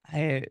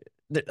 The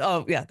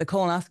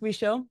colonoscopy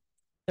show.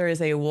 There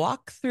is a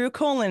walk through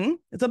colon.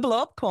 It's a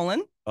blow up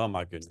colon. Oh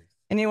my goodness.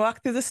 And you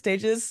walk through the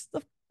stages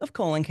of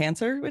colon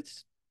cancer,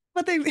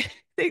 but they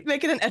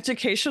make it an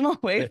educational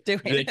way of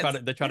doing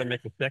it. They try to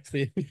make it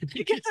sexy.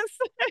 Yes.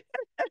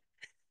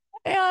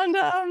 And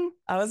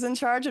I was in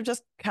charge of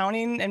just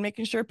counting and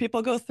making sure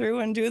people go through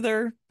and do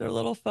their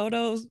little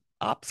photos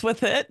ops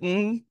with it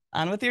and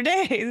on with your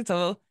day.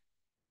 So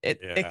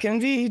it can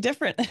be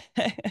different.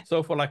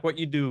 So for like what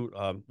you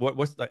do,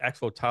 what's the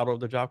actual title of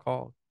the job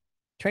called?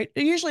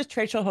 Usually it's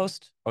trade show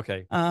host.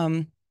 Okay.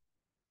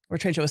 Or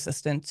trade show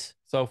assistant.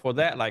 So for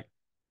that, like,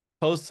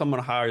 suppose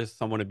someone hires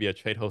someone to be a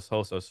trade host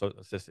or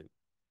assistant.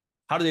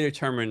 How do they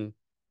determine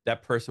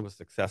that person was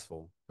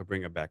successful to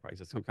bring it back? Right?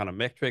 Is it some kind of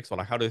metrics, or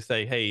like how do they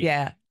say,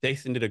 hey,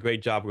 Jason did a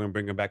great job, we're gonna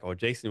bring him back, or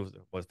Jason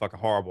was fucking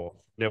horrible,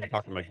 never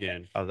talk to him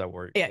again? How does that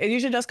work? Yeah, it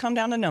usually does come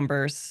down to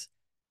numbers.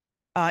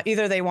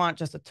 Either they want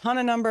just a ton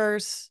of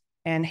numbers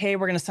and hey,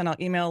 we're gonna send out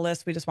email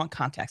lists. We just want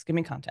contacts. Give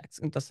me contacts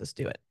and let's just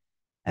do it.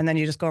 And then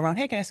you just go around,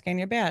 hey, can I scan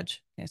your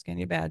badge? Can I scan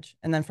your badge?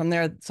 And then from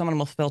there, someone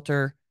will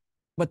filter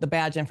what the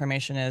badge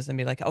information is and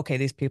be like, okay,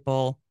 these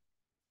people,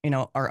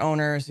 are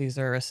owners, these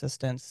are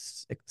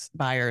assistants,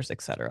 buyers,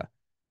 etc.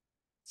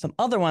 Some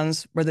other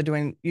ones where they're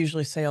doing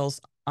usually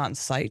sales on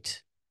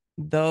site.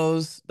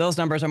 Those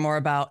numbers are more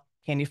about,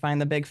 can you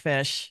find the big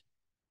fish?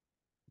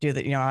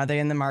 Are they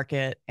in the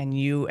market? And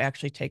you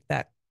actually take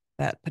that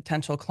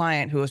potential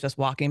client who was just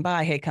walking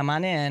by, hey, come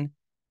on in.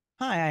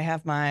 Hi, I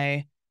have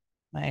my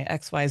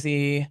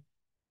XYZ,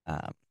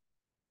 what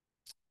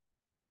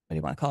do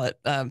you want to call it?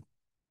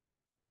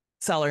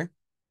 Seller.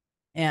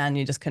 And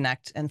you just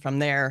connect. And from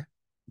there,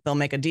 they'll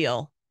make a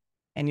deal.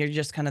 And you're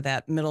just kind of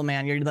that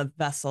middleman. You're the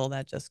vessel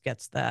that just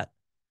gets that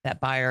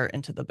buyer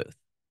into the booth.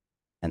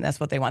 And that's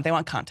what they want. They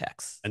want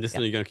contacts. And this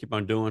is you're going to keep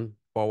on doing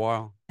for a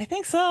while? I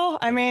think so.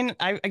 I mean,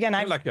 I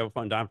like you have a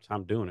fun time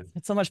doing it.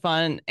 It's so much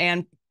fun.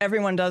 And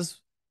everyone does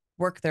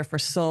work there for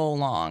so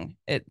long.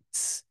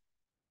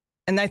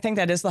 And I think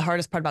that is the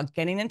hardest part about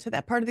getting into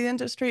that part of the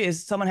industry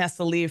is someone has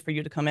to leave for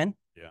you to come in.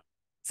 Yeah.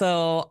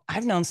 So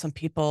I've known some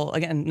people,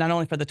 again, not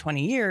only for the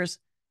 20 years,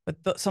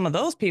 but some of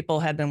those people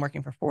had been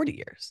working for 40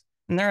 years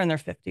and they're in their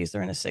 50s,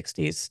 they're in their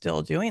 60s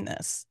still doing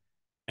this.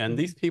 And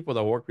these people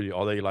that work with you,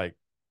 are they like,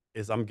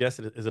 I'm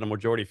guessing, is it a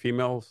majority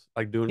females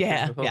like doing?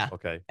 Yeah.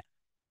 Okay.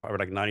 Probably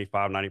like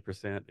 95,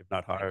 90%, if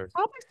not higher.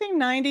 Probably saying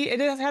 90. It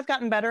has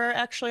gotten better,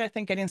 actually. I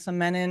think getting some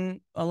men in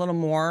a little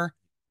more.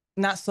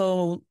 Not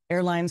so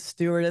airline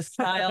stewardess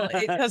style,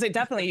 because it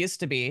definitely used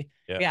to be.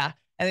 Yeah.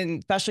 And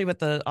especially with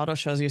the auto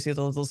shows, you see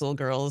those little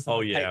girls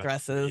in tight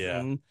dresses. Yeah.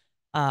 And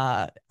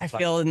I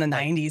feel in the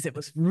 90s, it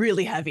was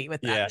really heavy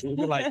with that. Yeah.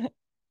 You're like,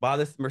 buy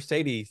this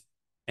Mercedes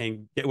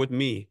and get with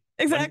me.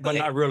 Exactly. But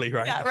not really,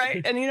 right? Yeah,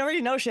 right. And you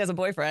already know she has a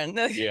boyfriend.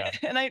 Yeah.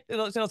 And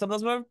some of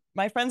those were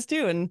my friends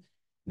too. And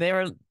they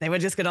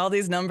would just get all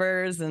these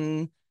numbers,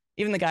 and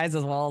even the guys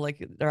as well.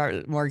 Like there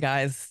are more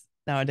guys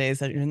nowadays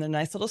that are in their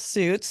nice little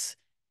suits.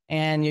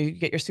 And you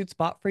get your suits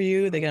bought for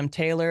you. They get them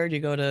tailored. You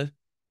go to,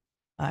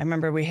 I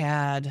remember we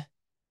had,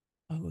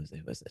 who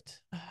was it?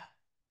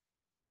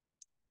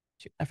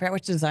 I forgot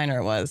which designer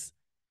it was,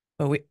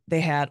 but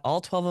they had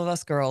all 12 of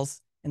us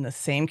girls in the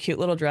same cute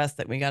little dress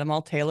that we got them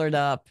all tailored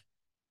up.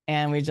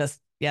 And we just,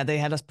 they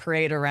had us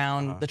parade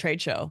around the trade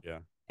show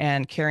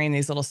and carrying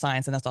these little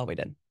signs. And that's all we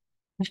did.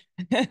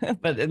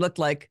 But it looked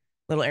like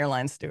little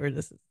airline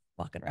stewardesses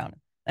walking around.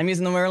 I'm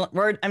using the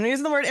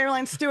word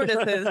airline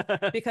stewardesses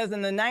because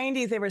in the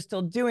 90s they were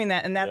still doing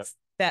that, and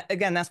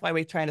that's why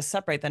we try to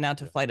separate that now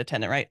to flight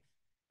attendant, right?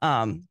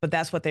 But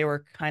that's what they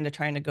were kind of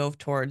trying to go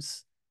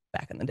towards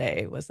back in the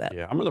day, was that.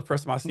 Yeah, I remember the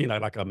first time I seen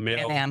like a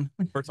male.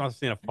 First time I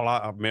seen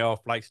a male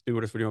flight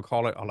stewardess, what do you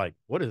call it? I'm like,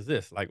 what is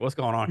this? Like, what's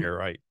going on here,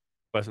 right?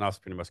 But now it's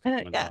pretty much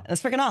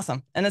it's freaking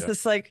awesome, and it's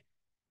just like,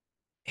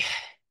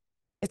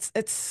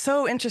 it's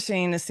so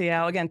interesting to see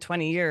how, again,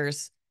 20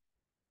 years.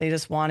 They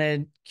just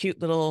wanted cute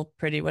little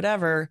pretty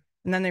whatever.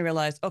 And then they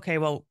realized, okay,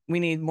 well, we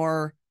need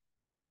more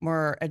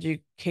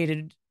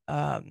educated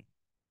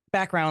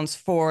backgrounds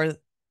for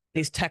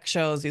these tech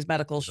shows, these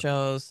medical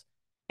shows.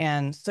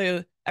 And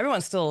so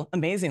everyone's still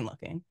amazing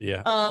looking.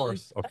 Yeah, of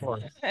course.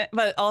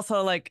 But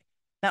also, like,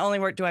 not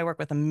only do I work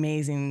with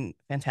amazing,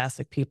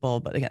 fantastic people,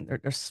 but again,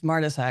 they're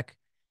smart as heck.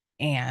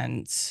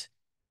 And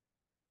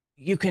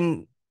you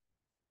can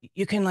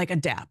like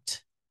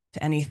adapt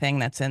to anything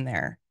that's in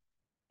there.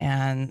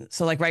 And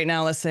so like right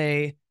now, let's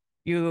say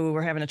you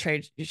were having a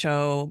trade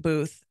show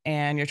booth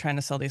and you're trying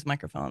to sell these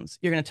microphones.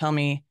 You're going to tell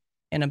me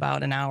in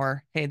about an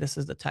hour, hey, this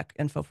is the tech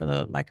info for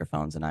the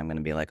microphones. And I'm going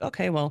to be like,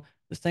 okay, well,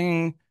 this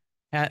thing,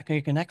 can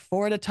you connect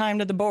 4 at a time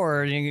to the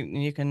board?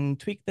 You can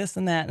tweak this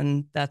and that.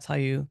 And that's how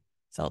you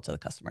sell it to the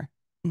customer.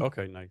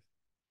 Okay, nice.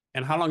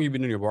 And how long have you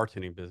been in your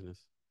bartending business?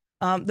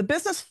 The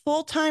business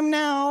full time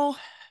now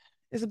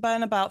has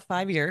been about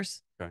 5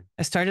 years. Okay.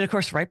 I started, of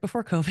course, right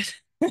before COVID.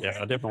 Yeah,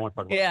 I definitely want to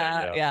talk about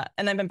Yeah, that. yeah.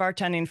 And I've been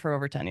bartending for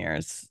over 10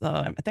 years. So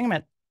I think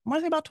I want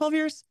to say about 12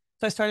 years.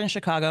 So I started in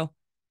Chicago.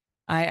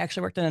 I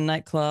actually worked in a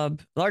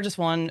nightclub. The largest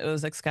one, it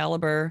was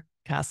Excalibur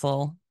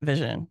Castle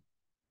Vision.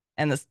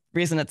 And the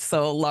reason it's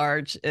so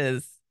large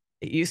is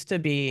it used to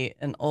be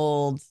an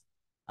old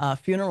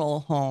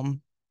funeral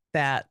home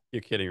that.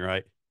 You're kidding,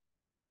 right?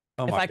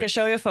 Oh if my I could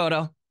show you a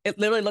photo, it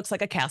literally looks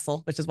like a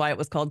castle, which is why it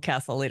was called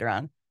Castle later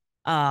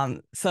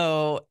on.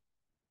 So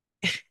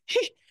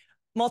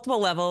multiple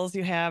levels.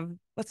 You have,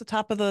 what's the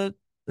top of the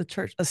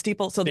church? A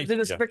steeple. So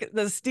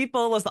the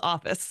steeple was the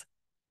office,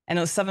 and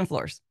it was 7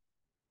 floors,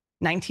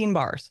 19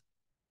 bars.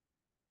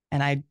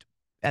 And I,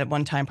 at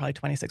one time, probably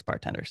 26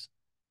 bartenders.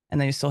 And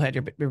then you still had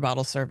your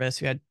bottle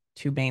service. You had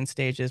 2 main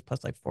stages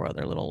plus like 4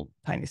 other little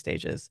tiny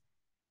stages.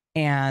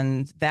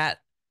 And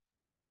that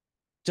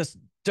just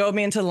dove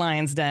me into the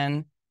lion's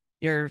den.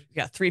 You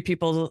got 3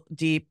 people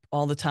deep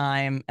all the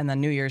time. And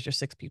then New Year's, you're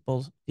 6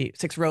 people deep.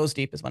 6 rows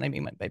deep is what I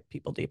mean by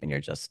people deep. And you're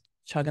just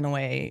chugging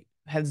away,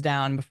 heads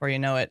down, before you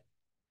know it.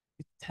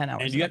 10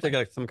 hours. And do you have to get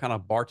like some kind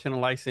of bartender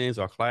license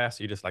or class?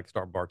 Or you just like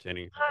start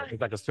bartending?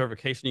 It's like a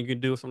certification you can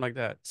do or something like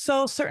that?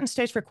 So certain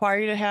states require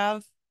you to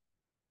have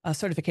a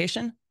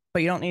certification,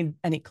 but you don't need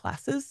any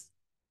classes.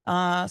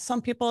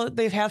 Some people,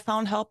 they have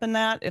found help in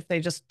that if they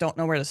just don't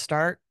know where to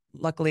start.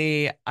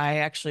 Luckily, I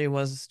actually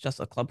was just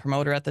a club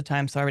promoter at the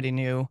time, so I already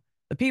knew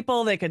the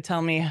people. They could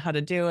tell me how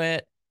to do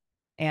it,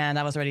 and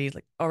I was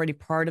already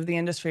part of the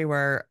industry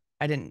where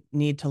I didn't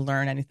need to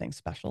learn anything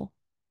special.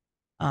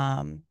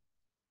 With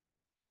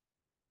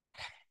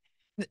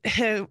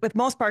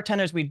most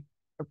bartenders, we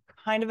are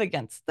kind of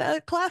against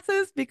the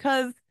classes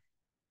because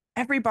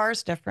every bar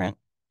is different,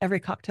 every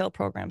cocktail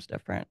program is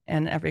different,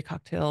 and every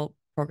cocktail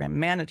program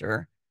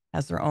manager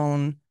has their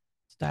own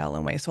style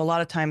and way. So a lot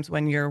of times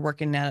when you're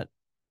working at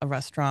a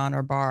restaurant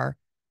or bar,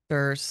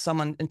 there's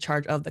someone in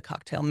charge of the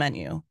cocktail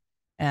menu.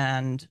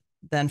 And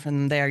then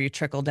from there, you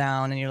trickle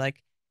down and you're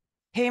like,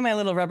 hey, my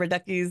little rubber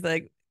duckies,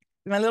 like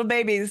my little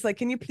babies, like,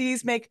 can you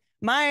please make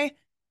my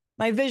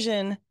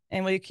vision,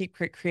 and will you keep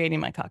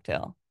creating my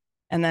cocktail?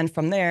 And then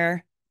from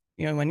there,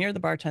 when you're the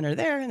bartender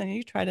there, and then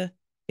you try to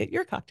get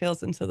your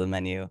cocktails into the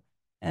menu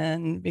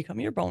and become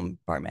your own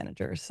bar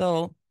manager.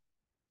 So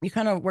you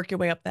kind of work your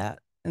way up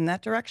in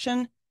that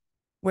direction,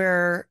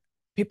 where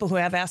people who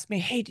have asked me,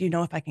 hey, do you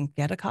know if I can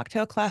get a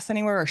cocktail class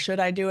anywhere, or should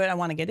I do it? I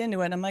want to get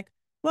into it. And I'm like,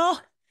 well,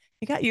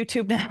 you got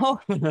YouTube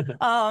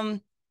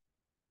now.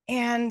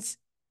 And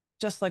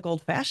just like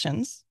old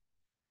fashions,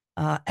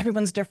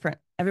 everyone's different.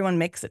 Everyone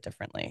makes it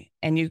differently.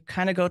 And you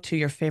kind of go to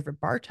your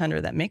favorite bartender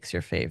that makes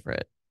your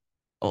favorite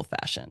old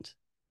fashioned,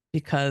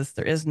 because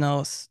there is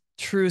no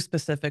true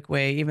specific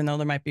way, even though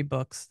there might be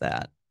books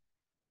that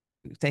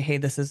say, hey,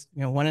 this is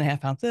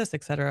 1.5 ounce this,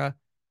 etc.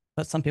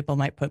 But some people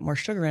might put more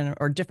sugar in,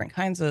 or different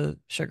kinds of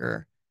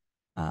sugar.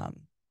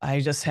 I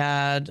just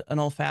had an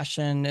old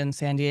fashioned in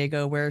San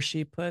Diego where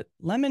she put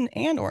lemon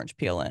and orange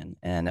peel in,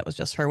 and it was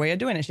just her way of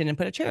doing it. She didn't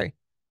put a cherry.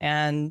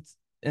 And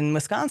in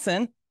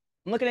Wisconsin,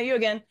 I'm looking at you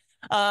again.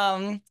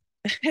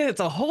 It's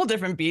a whole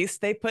different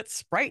beast. They put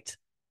Sprite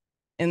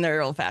in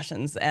their old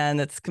fashions, and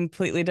it's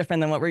completely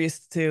different than what we're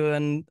used to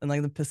in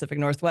like the Pacific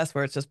Northwest,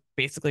 where it's just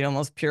basically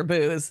almost pure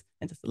booze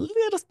and just a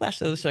little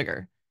splash of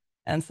sugar.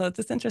 And so it's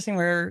just interesting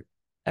where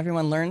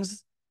everyone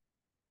learns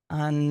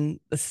on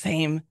the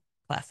same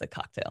classic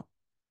cocktail.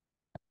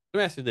 Let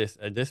me ask you this.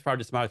 This is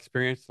probably just my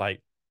experience.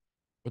 Like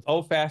with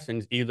old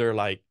fashions, either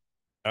like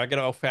I get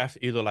an old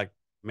fashioned, either like,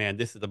 man,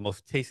 this is the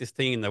most tastiest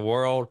thing in the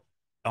world.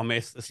 I mean,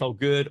 it's so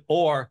good.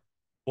 Or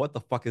what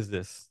the fuck is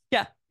this?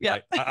 Yeah, yeah.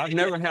 Like, I've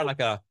never had like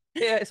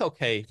yeah, it's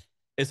okay.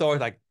 It's always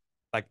like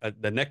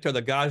the nectar of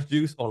the God's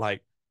juice, or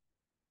like,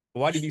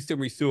 why did you send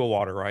me sewer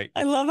water, right?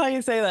 I love how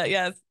you say that.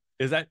 Yes.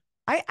 Is that?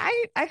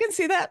 I can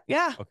see that.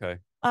 Yeah. Okay.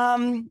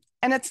 And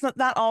it's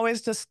not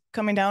always just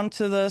coming down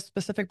to the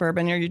specific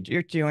bourbon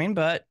you're doing,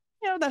 but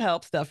that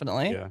helps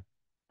definitely.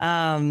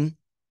 Yeah.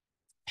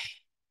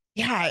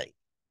 Yeah.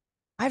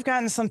 I've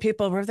gotten some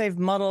people where they've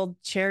muddled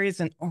cherries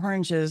and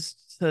oranges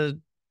to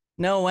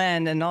no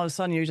end, and all of a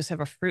sudden you just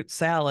have a fruit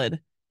salad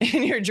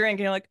in your drink,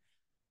 and you're like,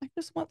 I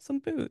just want some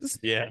booze.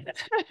 Yeah.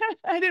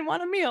 I didn't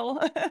want a meal.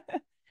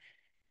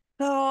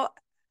 So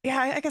yeah,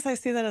 I guess I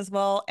see that as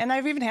well. And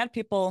I've even had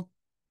people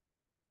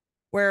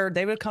where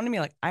they would come to me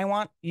like, I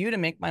want you to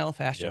make my old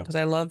fashioned because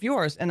I love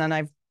yours. And then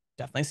I've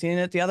definitely seen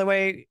it the other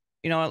way.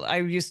 I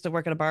used to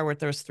work at a bar where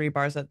there was 3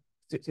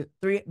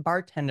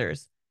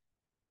 bartenders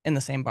in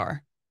the same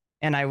bar.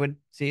 And I would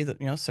see that,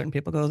 certain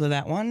people go to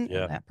that one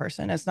and that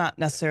person. It's not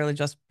necessarily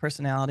just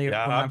personality.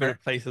 Yeah, I've been in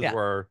places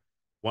where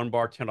one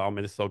bartender, I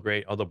mean, it's so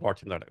great. Other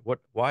bartender, like, what?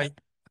 Why?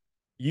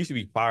 you used to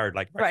be fired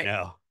like right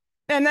now.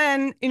 And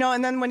then,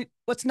 and then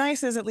what's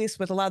nice is at least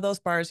with a lot of those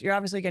bars, you're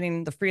obviously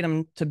getting the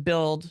freedom to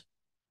build,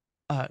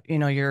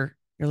 your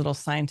little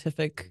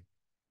scientific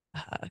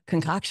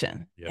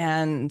concoction. Yep.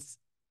 And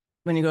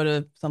when you go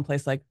to some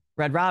place like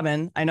Red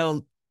Robin, I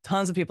know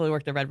tons of people who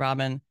worked at Red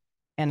Robin.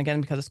 And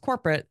again, because it's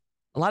corporate,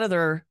 a lot of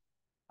their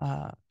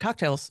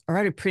cocktails are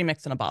already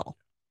pre-mixed in a bottle.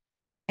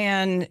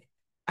 And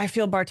I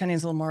feel bartending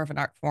is a little more of an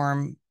art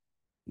form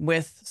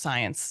with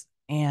science.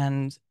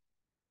 And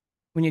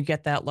when you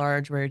get that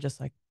large where you're just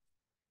like,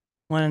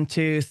 1,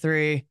 2,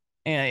 3,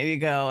 and you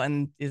go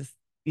and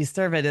you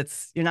serve it,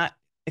 you're not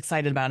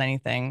excited about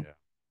anything. Yeah.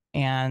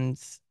 And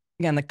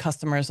again, the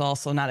customer is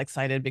also not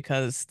excited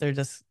because they're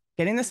just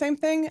getting the same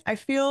thing, I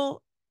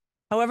feel.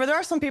 However, there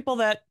are some people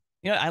that,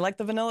 I like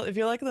the vanilla. If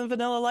you like the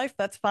vanilla life,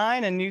 that's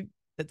fine. And you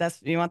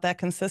want that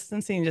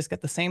consistency and you just get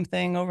the same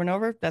thing over and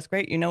over. That's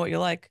great. You know what you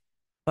like.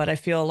 But I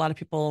feel a lot of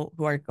people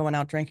who are going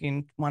out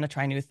drinking want to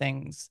try new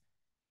things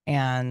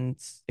and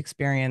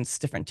experience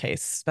different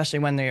tastes, especially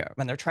when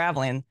they're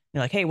traveling.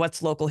 You're like, hey,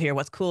 what's local here?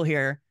 What's cool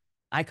here?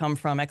 I come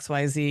from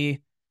XYZ,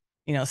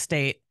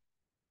 state.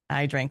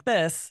 I drink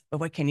this, but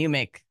what can you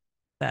make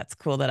that's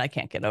cool that I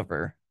can't get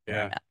over?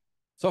 Yeah.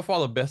 So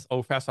far, the best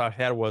old fashioned I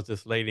had was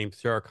this lady named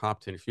Sarah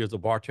Compton. She was a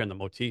bartender in the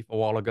Motif a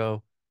while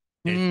ago.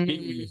 And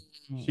she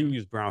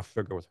used brown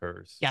sugar with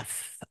hers. Yes.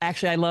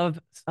 Actually,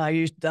 I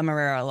use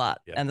Demerara a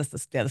lot. Yeah. And this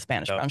is the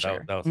Spanish brown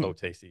sugar. That was so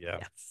tasty. Yeah.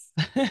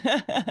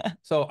 Yes.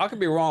 So I could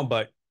be wrong,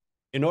 but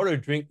in order to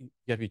drink, you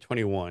have to be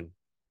 21.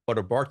 But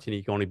a bartender,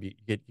 you can only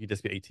you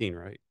just be 18,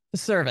 right? To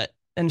serve it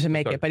and to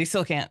make it, but you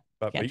still can't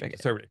drink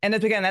it. Serve it. And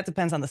again, that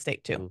depends on the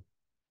state too. Mm-hmm.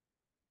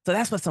 So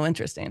that's what's so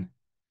interesting.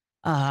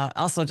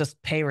 Also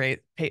just pay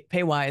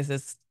wise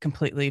is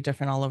completely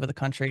different all over the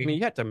country. I mean,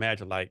 you have to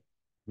imagine, like,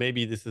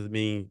 maybe this is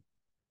me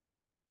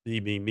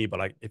being me, but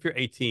like if you're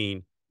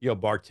 18, you're a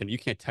bartender, you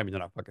can't tell me they're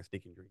not fucking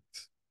sneaking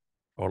drinks.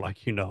 Or like,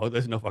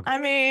 there's no fucking. I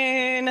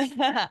mean,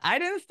 I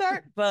didn't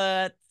start,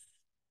 but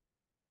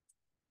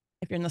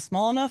if you're in the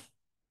small enough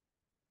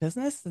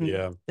business and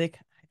I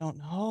don't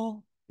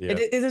know. Yeah.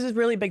 It is a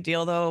really big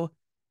deal though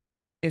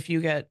if you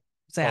get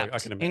zapped, I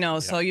can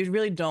imagine, so you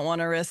really don't want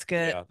to risk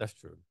it. Yeah, that's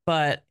true.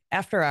 But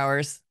after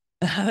hours,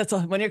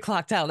 when you're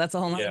clocked out, that's a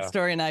whole nother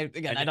story. And I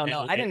don't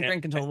know. I didn't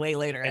drink until way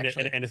later,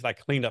 actually. And it's like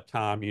cleanup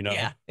time,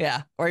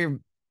 Yeah. Or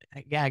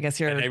I guess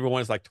you're. And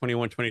everyone's like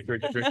 21, 23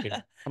 drinking.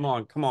 Come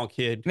on,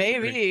 kid.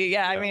 Maybe.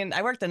 Yeah. I mean,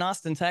 I worked in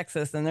Austin,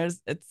 Texas, and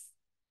it's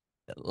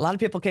a lot of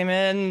people came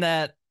in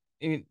that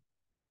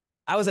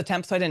I was a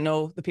temp, so I didn't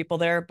know the people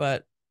there,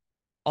 but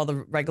all the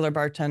regular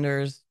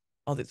bartenders,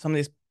 some of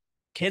these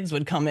kids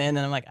would come in, and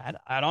I'm like,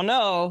 I don't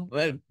know,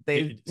 but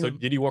So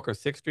did you work on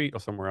 6th Street or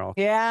somewhere else?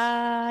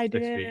 Yeah, I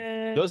did.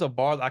 There was a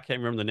bar, I can't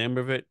remember the name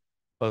of it,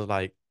 but it was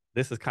like,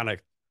 this is kind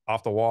of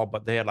off the wall,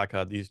 but they had like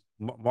these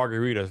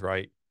margaritas,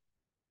 right?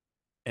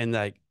 And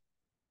like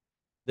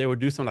they would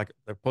do some like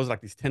they post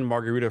like these 10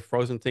 margarita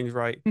frozen things,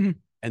 right? Mm-hmm.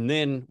 And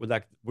then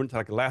went to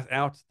like the last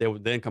ounce, they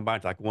would then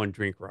combine to like one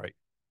drink, right?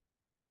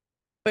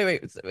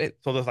 Wait.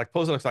 So there's like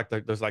looks like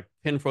there's like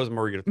 10 frozen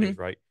margarita things,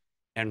 right?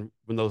 And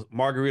when those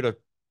margarita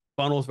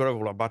funnels, whatever,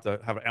 were about to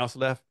have an ounce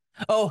left,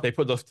 they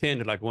put those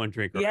 10 in like one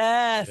drink. Right?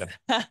 Yes.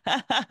 Yeah.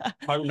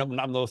 Probably not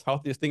the most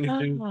healthiest thing to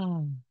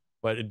do,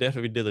 but it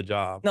definitely did the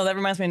job. No, that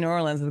reminds me of New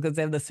Orleans because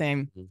they have the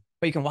same,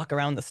 but you can walk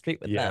around the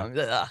street with them.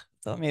 Ugh,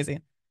 so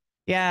amazing.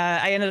 Yeah,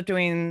 I ended up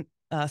doing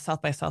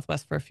South by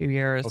Southwest for a few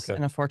years,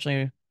 and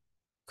unfortunately,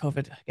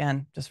 COVID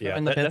again just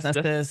ruined the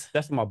businesses.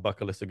 That's my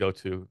bucket list to go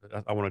to.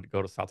 I wanted to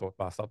go to South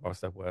by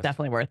Southwest.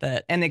 Definitely worth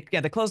it. And they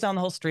closed down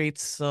the whole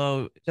streets,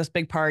 so just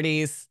big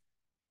parties.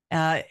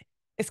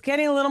 It's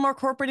getting a little more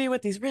corporate-y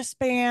with these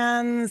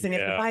wristbands, and you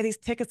have to buy these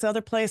tickets to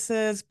other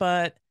places.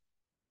 But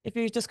if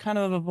you just kind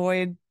of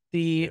avoid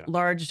the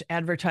large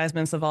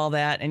advertisements of all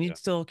that, and you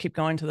still keep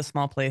going to the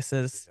small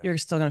places, you're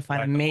still going to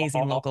find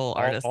amazing local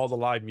artists. All the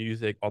live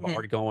music, all the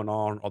art going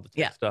on, all the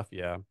tech stuff.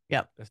 Yeah.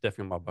 Yep. That's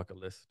definitely on my bucket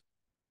list.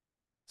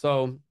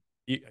 So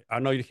I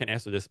know you can't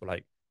answer this, but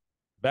like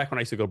back when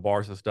I used to go to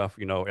bars and stuff,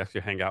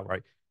 actually hang out,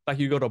 right? Like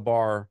you go to a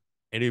bar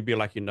and it'd be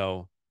like,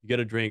 you get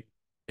a drink,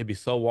 it'd be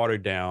so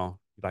watered down.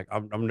 Like,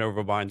 I'm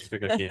never buying this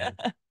drink again.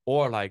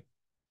 or like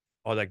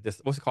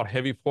this, what's it called?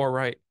 Heavy pour,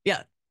 right?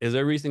 Yeah. Is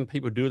there a reason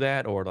people do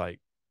that or like?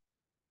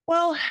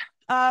 Well,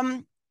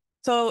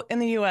 so in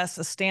the US,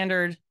 a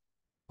standard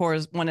pour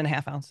is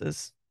 1.5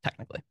 ounces,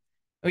 technically.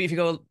 If you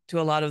go to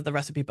a lot of the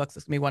recipe books,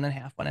 it's going to be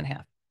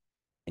 1.5.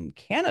 In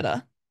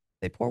Canada,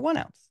 they pour 1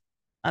 ounce.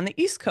 On the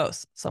East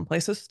Coast, some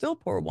places still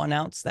pour 1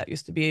 ounce. That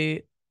used to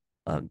be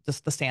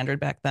just the standard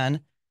back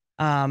then.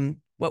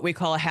 What we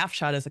call a half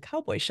shot is a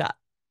cowboy shot.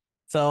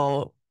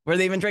 So were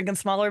they even drinking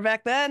smaller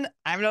back then?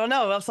 I don't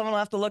know. Well, someone will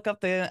have to look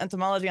up the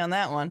etymology on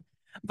that one.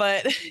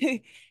 But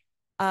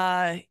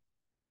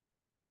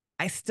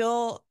I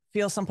still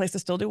feel some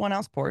places still do 1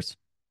 ounce pours.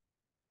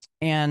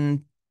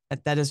 And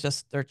that is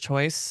just their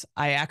choice.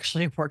 I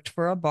actually worked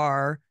for a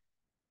bar.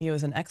 He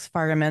was an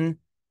ex-fireman,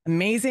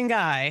 amazing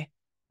guy,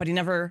 but he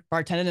never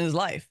bartended in his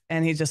life.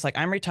 And he's just like,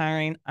 I'm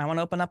retiring. I want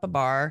to open up a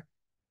bar.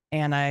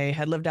 and I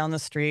had lived down the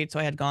street, so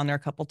I had gone there a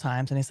couple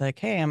times. And he's like,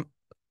 "Hey,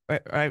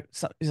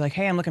 he's like,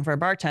 hey, I'm looking for a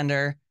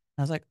bartender."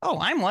 I was like, "Oh,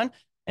 I'm one." And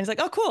he's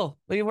like, "Oh, cool.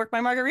 Will you work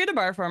my margarita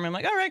bar for me?" I'm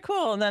like, "All right,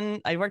 cool." And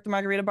then I worked the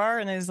margarita bar,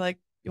 and he's like,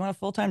 "You want a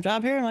full-time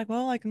job here?" I'm like,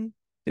 "Well, I can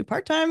do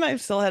part-time." I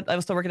was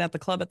still working at the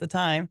club at the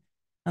time.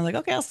 I was like,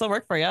 "Okay, I'll still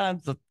work for you."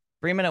 It's a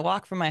 3-minute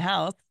walk from my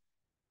house,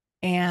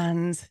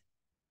 and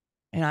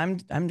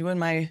I'm doing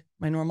my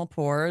normal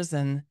pours,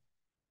 and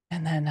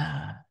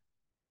then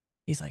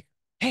he's like,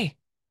 "Hey,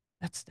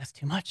 that's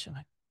too much." I'm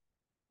like,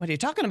 "What are you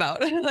talking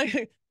about?"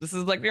 Like, this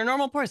is like your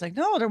normal pour. He's like,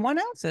 "No, they're 1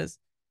 ounces."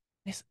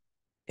 He's,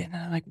 and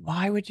I'm like,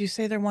 "Why would you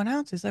say they're 1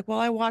 ounce?" He's like, "Well,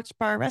 I watched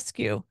Bar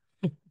Rescue."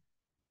 I'm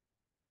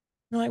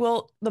like,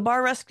 "Well, the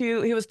Bar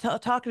Rescue he was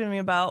talking to me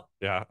about,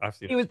 Yeah, I've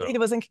seen he that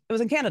was show. it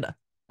was in Canada."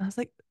 I was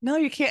like, "No,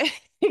 you can't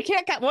you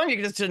can't one,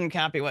 you just shouldn't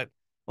copy what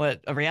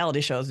a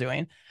reality show is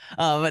doing,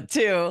 but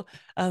two,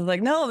 I was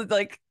like, no,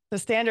 like the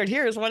standard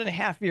here is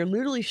 1.5. You're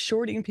literally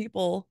shorting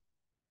people.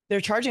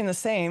 They're charging the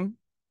same."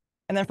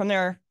 And then from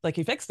there, like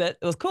he fixed it.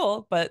 It was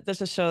cool, but this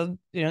just showed,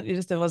 you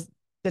just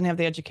didn't have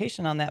the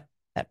education on that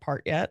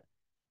part yet.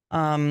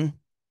 Um,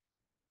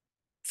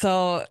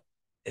 so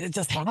it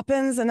just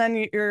happens, and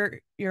then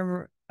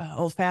your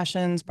old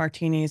fashions,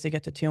 martinis, they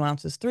get to 2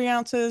 ounces, 3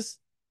 ounces,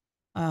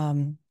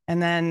 and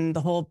then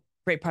the whole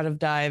great part of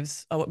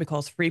dives, what we call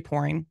is free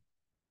pouring,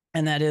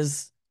 and that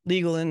is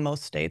legal in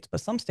most states, but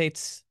some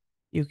states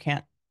you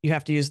can't. You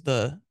have to use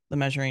the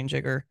measuring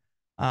jigger,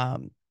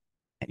 um,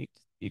 and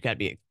you got to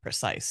be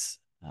precise.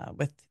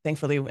 With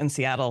thankfully in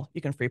Seattle,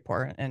 you can free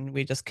pour, and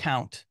we just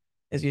count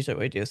is usually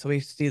what we do. So we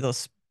see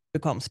those, we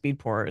call them speed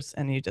pourers,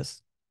 and you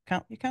just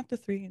count. You count to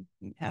 3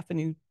 and half, and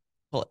you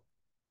pull it.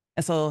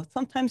 And so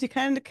sometimes you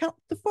kind of count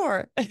to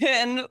 4.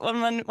 And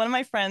one of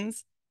my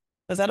friends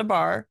was at a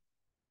bar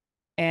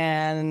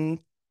and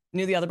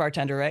knew the other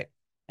bartender, right?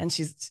 And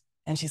she's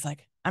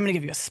like, "I'm gonna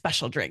give you a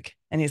special drink."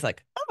 And he's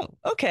like, "Oh,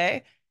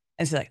 okay."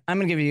 And she's like, "I'm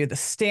gonna give you the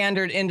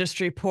standard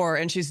industry pour."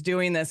 And she's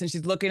doing this, and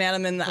she's looking at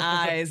him in the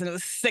eyes, and it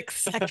was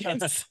 6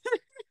 seconds.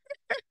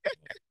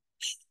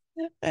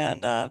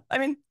 And I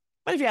mean,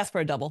 but if you ask for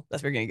a double,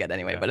 that's what you're gonna get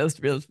anyway. Yeah. But it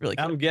was really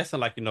I'm cute. guessing,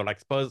 like, like,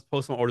 suppose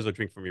someone orders a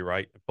drink from you,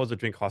 right? Suppose the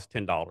drink costs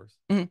 $10,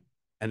 Mhm.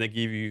 and they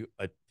give you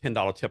a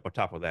 $10 tip on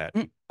top of that.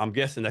 Mhm. I'm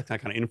guessing that's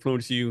kind of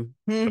influence you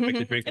to make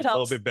the drink a It little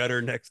helps, bit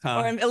better next or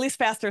time. at least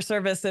faster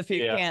service if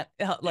you Yeah, can't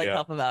yeah,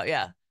 help them out.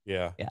 Yeah,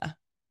 yeah, yeah.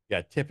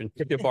 yeah. Tip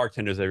your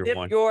bartenders, Tip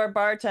everyone. your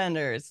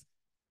bartenders.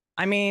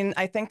 I mean,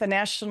 I think the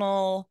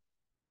national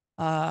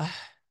uh,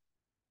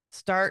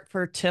 start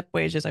for tip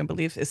wages, I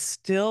believe, is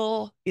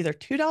still either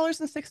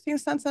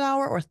 $2.16 an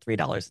hour or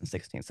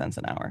 $3.16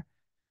 an hour.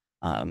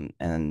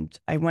 And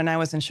when I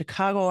was in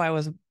Chicago, I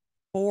was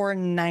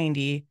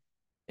 490.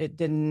 It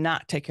did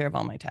not take care of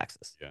all my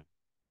taxes, Yeah.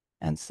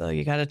 and so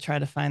you got to try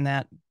to find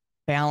that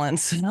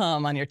balance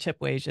on your tip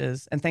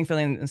wages. And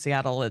thankfully, in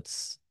Seattle,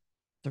 it's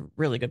a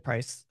really good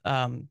price.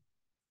 But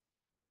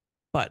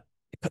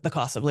the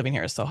cost of living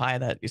here is so high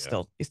that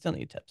Yeah. you still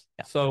need tips.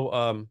 Yeah.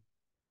 So,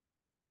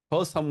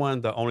 suppose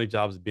someone the only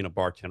job is being a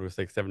bartender, it's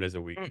like 7 days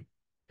a week. Mm.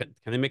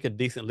 Can they make a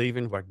decent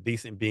living? Where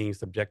decent being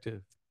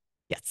subjective?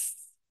 Yes.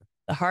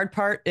 The hard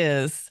part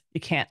is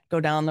you can't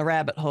go down the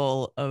rabbit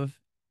hole of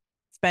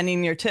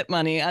spending your tip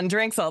money on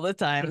drinks all the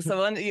time.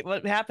 So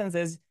what happens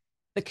is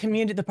the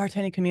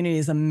bartending community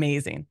is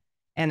amazing,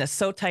 and it's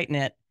so tight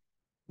knit.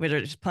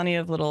 There's plenty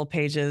of little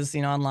pages,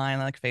 online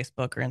like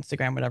Facebook or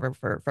Instagram, whatever,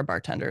 for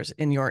bartenders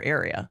in your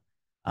area.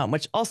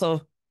 Which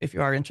also, if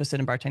you are interested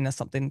in bartending, that's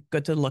something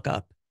good to look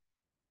up.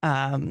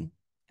 And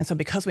so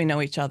because we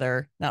know each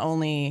other, not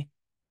only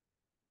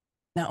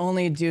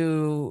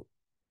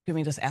can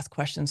we just ask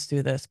questions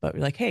through this, but we're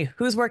like, "Hey,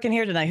 who's working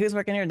here tonight? Who's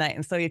working here tonight?"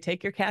 And so you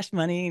take your cash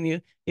money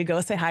and you go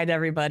say hi to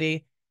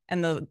everybody.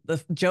 And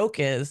the joke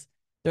is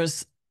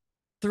there's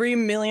 $3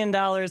 million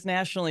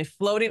nationally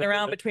floating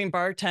around between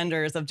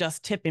bartenders of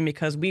just tipping,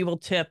 because we will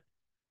tip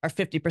our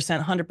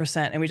 50%,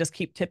 100%, and we just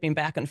keep tipping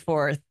back and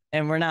forth.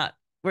 And we're not,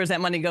 where's that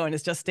money going?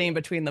 It's just staying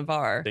between the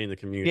bar. Stay in the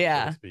community, so to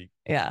Yeah. speak.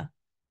 Yeah.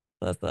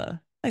 So that's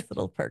a nice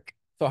little perk.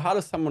 So, how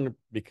does someone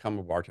become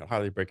a bartender? How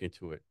do they break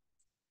into it?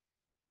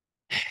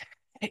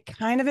 It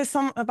kind of is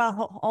some about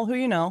all who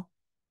you know.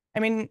 I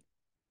mean,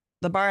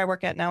 the bar I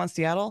work at now in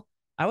Seattle,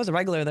 I was a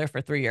regular there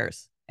for 3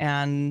 years,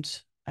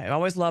 and I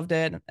always loved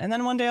it. And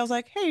then one day I was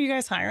like, "Hey, you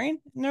guys hiring?"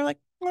 And they're like,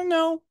 "Well,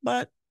 no,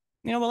 but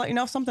we'll let you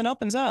know if something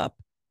opens up."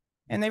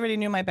 And they already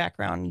knew my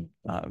background,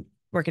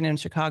 working in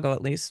Chicago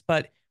at least.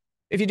 But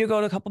if you do go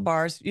to a couple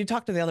bars, you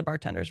talk to the other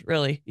bartenders.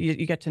 Really,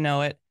 you get to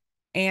know it.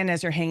 And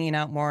as you're hanging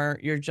out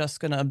more, you're just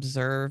going to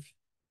observe,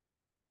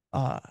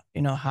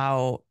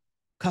 how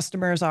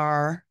customers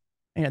are.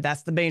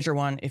 That's the major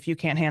one. If you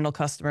can't handle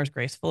customers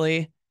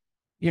gracefully,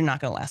 you're not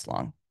going to last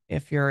long.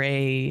 If you're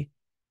a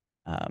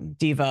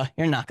diva,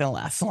 you're not going to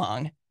last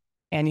long.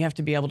 And you have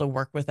to be able to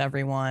work with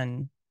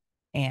everyone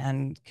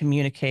and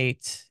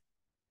communicate,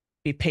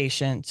 be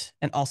patient,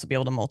 and also be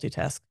able to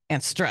multitask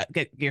and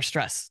get your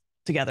stress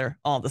together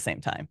all at the same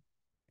time.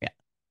 Yeah.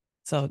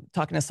 So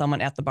talking to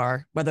someone at the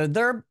bar, whether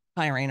they're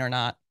hiring or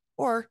not,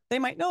 or they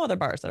might know other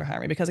bars that are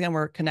hiring because again,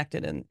 we're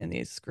connected in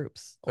these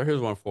groups. So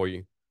here's one for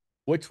you.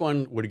 Which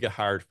one would get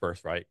hired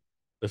first, right?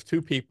 There's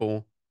two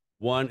people.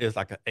 One is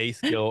like an A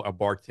skill of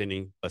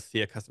bartending, a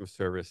C at customer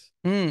service.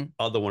 Mm.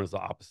 Other one is the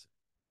opposite.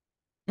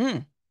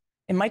 Mm.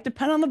 It might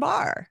depend on the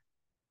bar.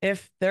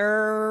 If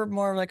they're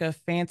more like a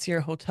fancier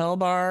hotel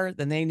bar,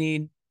 then they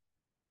need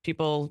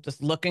people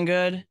just looking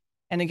good.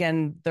 And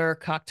again, their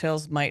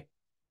cocktails might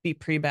be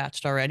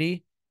pre-batched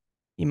already.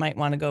 You might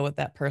want to go with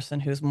that person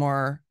who's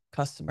more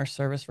customer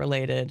service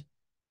related.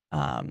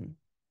 And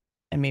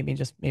maybe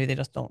they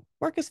just don't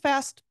work as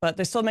fast, but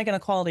they're still making a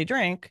quality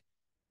drink.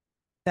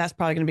 That's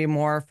probably going to be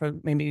more for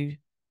maybe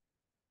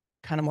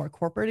kind of more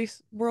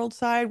corporate world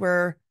side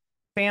where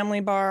family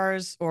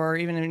bars or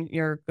even in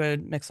your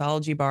good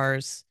mixology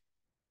bars,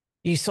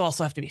 you still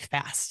also have to be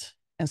fast.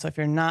 And so if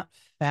you're not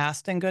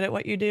fast and good at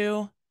what you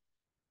do,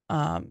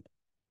 I'm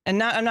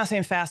not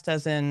saying fast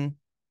as in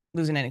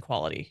losing any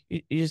quality.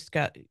 You just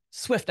got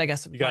swift, I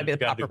guess would probably be the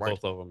proper word.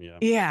 Both of them, yeah.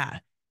 Yeah.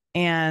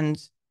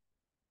 And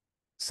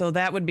so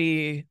that would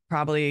be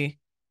probably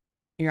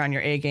you're on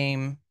your A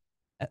game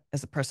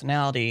as a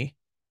personality.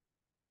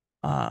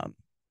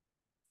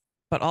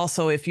 But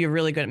also if you're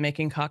really good at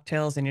making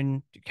cocktails and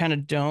you kind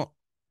of don't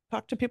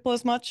talk to people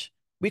as much,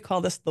 we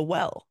call this the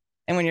well.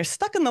 And when you're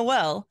stuck in the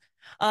well,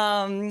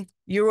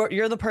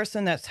 you're the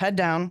person that's head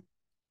down.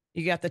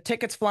 You got the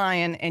tickets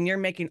flying and you're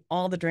making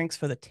all the drinks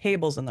for the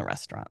tables in the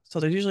restaurant. So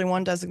there's usually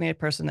one designated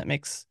person that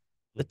makes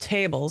the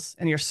tables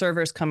and your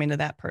server's coming to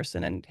that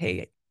person and,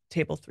 hey,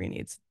 table 3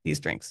 needs these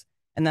drinks.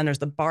 And then there's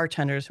the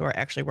bartenders who are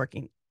actually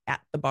working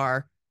at the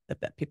bar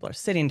that people are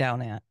sitting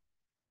down at.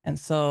 And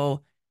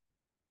so,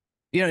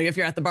 if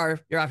you're at the bar,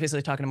 you're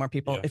obviously talking to more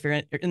people. Yeah. If you're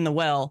in the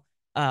well,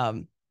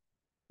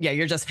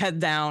 you're just head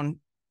down,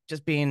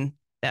 just being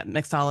that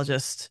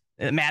mixologist,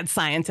 mad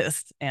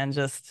scientist, and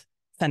just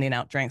sending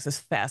out drinks as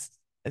fast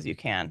as you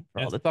can.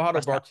 For all the how do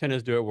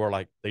bartenders do it where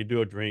like they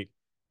do a drink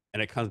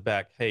and it comes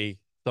back, hey,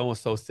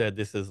 so-and-so said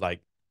this is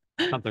like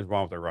something's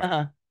wrong with it, right?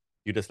 Uh-huh.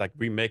 You just like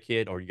remake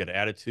it or you get an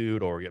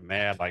attitude or you get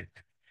mad. Like,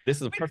 this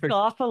is a perfect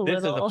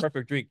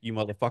drink, you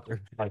motherfucker.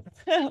 Like,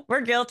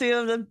 we're guilty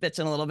of the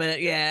bitching a little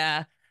bit.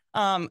 Yeah.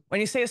 When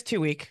you say it's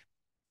too weak,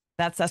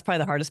 that's probably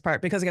the hardest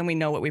part because again, we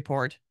know what we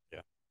poured.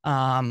 Yeah.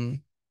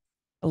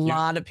 A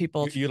lot of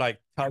people. You like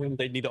tell them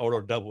they need to order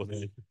a double.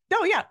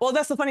 No, yeah. Well,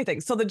 that's the funny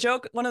thing. So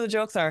one of the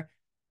jokes are,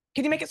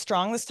 can you make it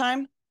strong this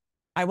time?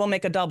 I will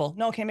make a double.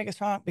 No, can't make it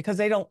strong because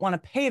they don't want to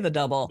pay the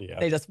double. Yeah.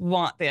 They just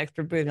want the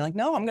extra booze. You're like,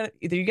 no,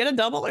 either you get a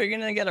double or you're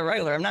gonna get a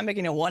regular. I'm not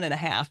making a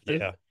 1.5.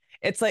 Yeah.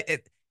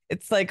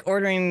 It's like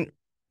ordering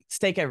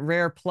steak at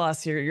Rare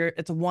Plus.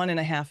 It's a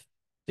 1.5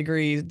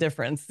 degrees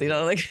difference.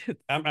 Like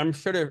I'm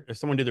sure that if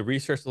someone did the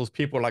research, those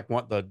people like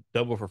want the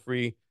double for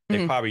free.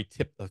 They probably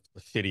tip the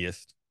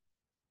shittiest.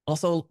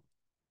 Also,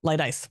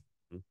 light ice.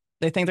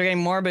 They think they're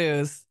getting more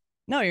booze.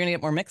 No, you're gonna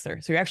get more mixer.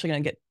 So you're actually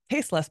gonna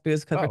taste less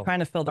booze because we're trying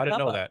to fill the cup up. I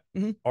didn't know that.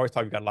 Mm-hmm. Always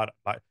thought you got a lot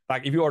of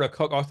like if you order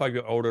Coke, I always thought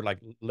you order like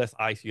less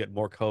ice, you get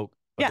more Coke.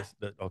 Yeah.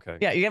 Okay.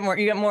 Yeah, you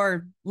get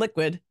more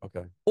liquid.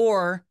 Okay.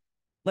 Or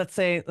let's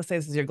say this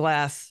is your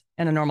glass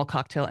and a normal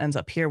cocktail ends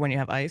up here when you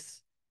have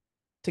ice.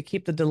 To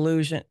keep the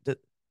delusion.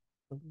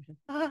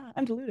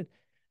 I'm deluded.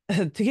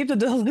 To keep the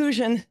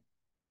delusion.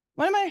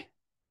 What am I?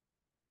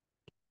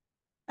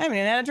 I haven't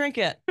even had a drink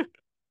yet.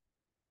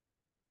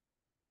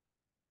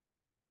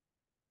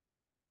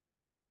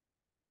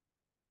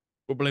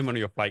 We'll blame on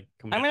your flight.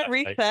 I'm going to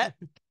reset.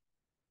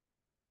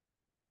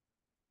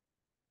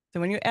 So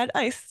when you add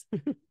ice,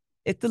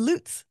 it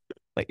dilutes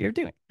what you're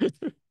doing.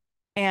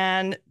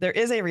 And there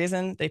is a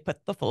reason they put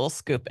the full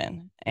scoop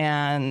in.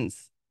 And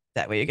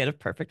that way you get a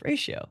perfect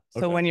ratio.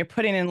 So when you're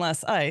putting in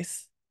less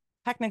ice,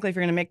 technically if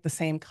you're going to make the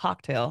same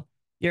cocktail,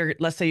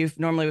 let's say you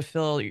normally would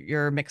fill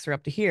your mixer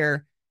up to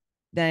here,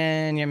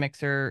 then your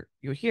mixer,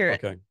 you would hear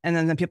it. And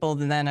then the people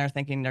then are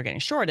thinking they're getting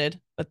shorted,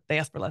 but they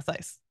ask for less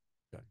ice.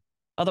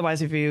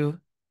 Otherwise, if you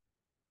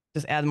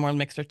just add more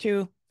mixer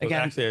too, so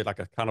again, it's actually like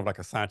a kind of like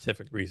a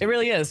scientific reason. It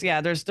really is.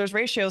 Yeah. There's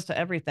ratios to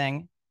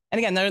everything. And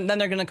again, then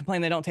they're going to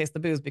complain they don't taste the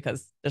booze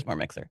because there's more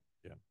mixer.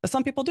 Yeah. But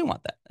some people do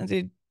want that. And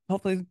so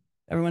hopefully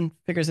everyone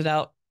figures it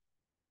out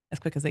as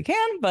quick as they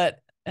can,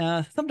 but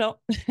some don't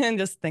and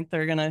just think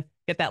they're going to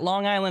get that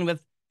Long Island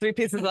with 3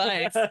 pieces of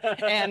ice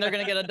and they're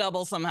going to get a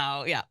double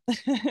somehow. Yeah.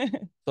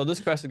 So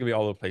this question could be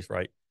all over the place,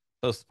 right?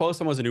 So suppose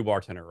someone's a new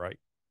bartender, right?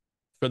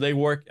 So they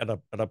work at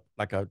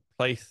a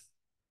place,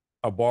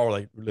 a bar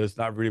like there's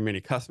not really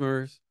many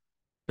customers.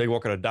 They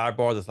work at a dive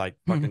bar that's like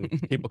fucking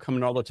people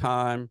coming all the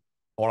time,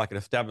 or like an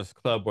established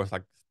club where it's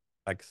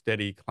like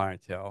steady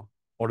clientele.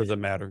 Or does it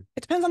matter?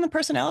 It depends on the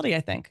personality,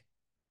 I think.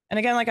 And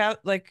again,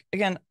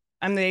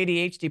 I'm the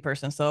ADHD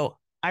person, so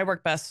I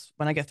work best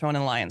when I get thrown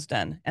in a lion's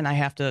den and I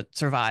have to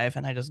survive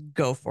and I just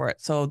go for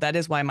it. So that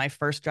is why my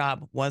first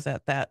job was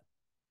at that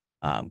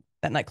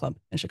nightclub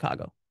in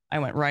Chicago. I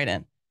went right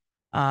in.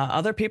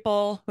 Other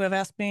people who have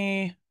asked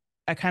me,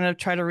 I kind of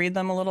try to read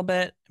them a little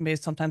bit. Maybe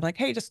sometimes like,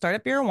 hey, just start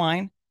at beer and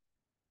wine,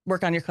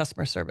 work on your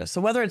customer service.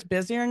 So whether it's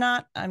busy or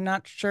not, I'm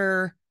not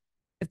sure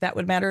if that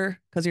would matter,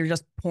 because you're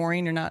just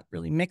pouring, you're not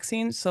really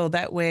mixing. So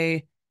that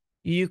way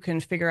you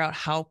can figure out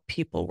how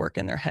people work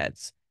in their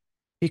heads.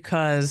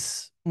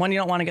 Because one, you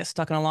don't want to get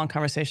stuck in a long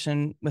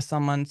conversation with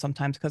someone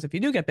sometimes, because if you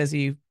do get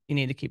busy, you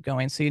need to keep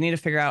going. So you need to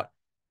figure out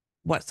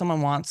what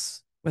someone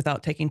wants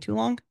without taking too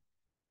long.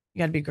 You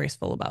got to be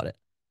graceful about it.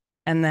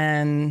 And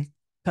then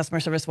customer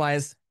service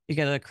wise, you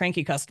get a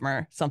cranky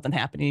customer, something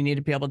happened, you need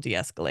to be able to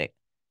de-escalate.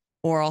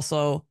 Or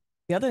also,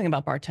 the other thing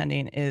about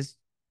bartending is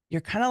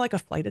you're kind of like a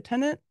flight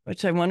attendant,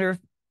 which I wonder if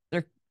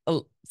they're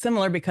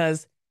similar,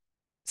 because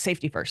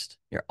safety first.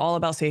 You're all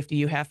about safety.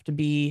 You have to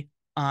be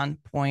on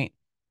point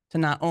to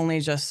not only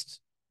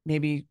just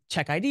maybe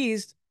check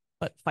IDs,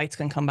 but fights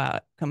can come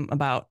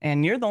about,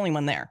 and you're the only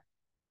one there.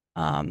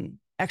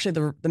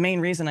 Actually, the main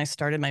reason I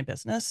started my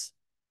business,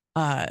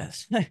 uh,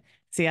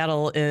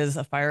 Seattle is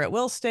a fire at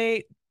will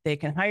state. They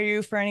can hire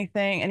you for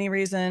anything, any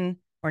reason,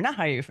 or not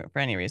hire you for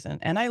any reason.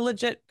 And I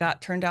legit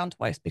got turned down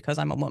twice because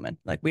I'm a woman.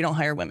 Like, we don't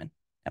hire women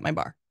at my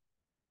bar,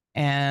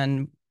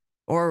 and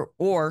or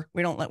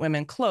we don't let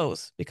women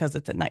close because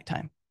it's at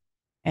nighttime.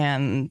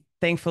 And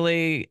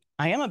thankfully,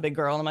 I am a big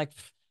girl, and I'm like,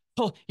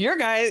 well, your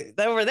guy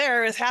over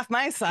there is half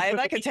my size.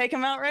 I could take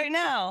him out right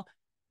now.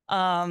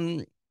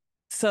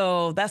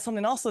 So that's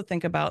something also to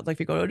think about. Like, if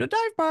you go to a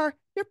dive bar,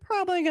 you're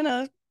probably going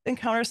to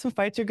encounter some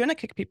fights. You're going to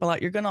kick people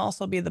out. You're going to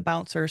also be the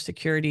bouncer,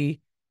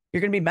 security. You're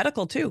going to be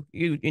medical too.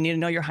 You need to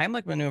know your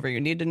Heimlich maneuver. You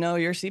need to know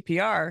your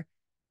CPR.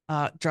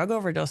 Drug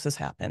overdoses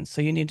happen.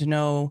 So you need to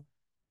know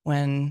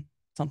when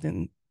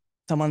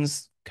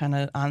someone's kind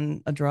of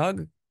on a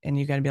drug, and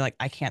you got to be like,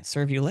 I can't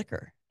serve you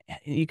liquor.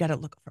 You got to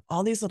look for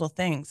all these little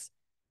things.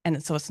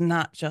 And so it's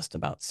not just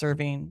about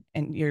serving,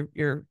 and you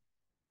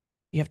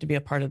have to be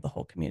a part of the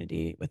whole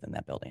community within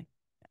that building.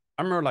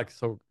 I remember like,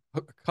 so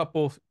a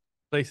couple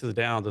places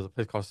down, there's a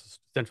place called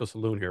Central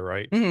Saloon here,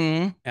 right?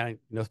 Mm-hmm. And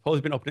it's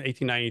supposed to be open in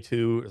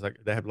 1892. It's like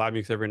they have live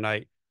music every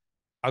night.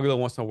 I'll go there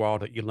once in a while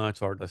to eat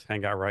lunch or just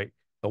hang out, right?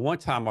 The one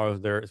time I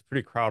was there, it's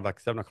pretty crowded, like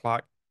 7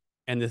 o'clock.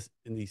 And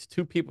these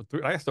two people,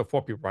 I guess there were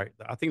four people, right?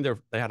 I think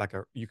they had like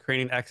a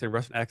Ukrainian accent,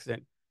 Russian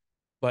accent,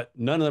 but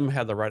none of them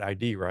had the right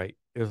ID, right?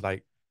 It was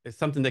like, it's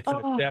something they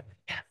couldn't accept.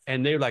 Yes.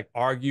 And they would like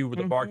argue with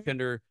the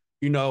bartender,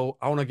 I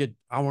want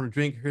to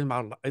drink. Here's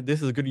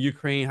this is good in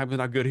Ukraine. How is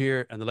not good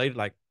here? And the lady,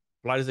 like,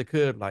 polite as it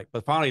could, like,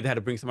 but finally they had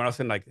to bring someone else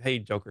in, like, hey,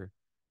 Joker,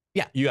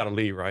 yeah, you got to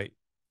leave, right?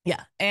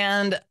 Yeah.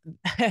 And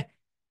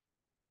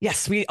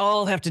yes, we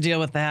all have to deal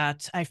with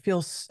that. I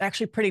feel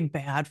actually pretty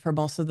bad for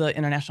most of the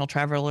international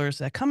travelers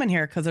that come in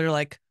here, because they're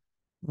like,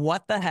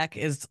 what the heck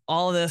is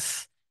all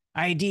this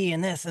ID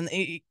and this? And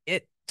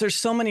there's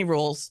so many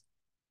rules.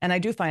 And I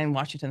do find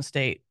Washington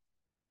State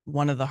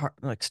one of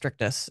the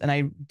strictest. And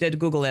I did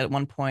Google it at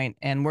one point,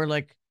 and we're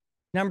like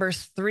number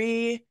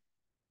 3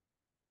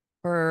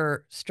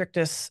 for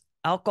strictest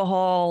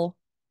alcohol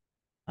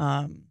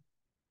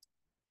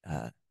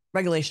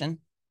regulation.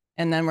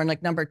 And then we're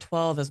like number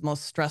 12 is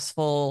most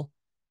stressful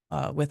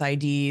with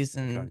IDs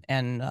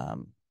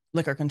and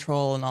liquor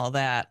control and all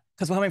that.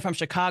 Because coming from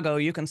Chicago,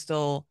 you can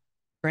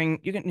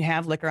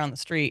have liquor on the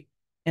street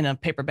in a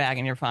paper bag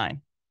and you're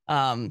fine.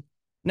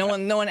 No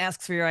one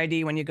asks for your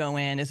ID when you go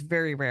in. It's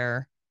very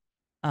rare.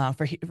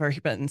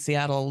 But in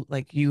Seattle,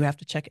 like, you have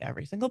to check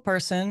every single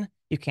person.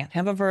 You can't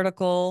have a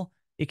vertical.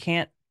 You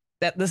can't.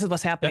 This is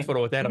what's happening. That's what it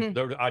was.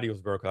 The ID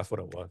was vertical. That's what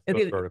it was. It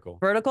was vertical.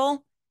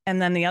 Vertical,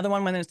 and then the other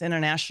one, when it's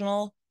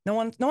international, no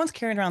one's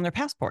carrying around their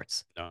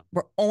passports. No.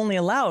 We're only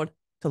allowed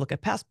to look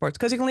at passports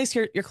because at least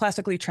you're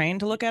classically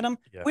trained to look at them.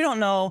 Yeah. We don't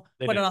know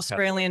what an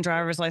Australian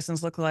driver's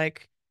license look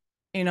like,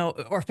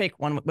 or fake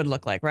one would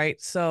look like,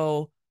 right?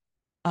 So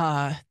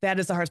that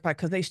is the hardest part,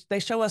 because they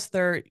show us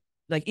their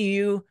like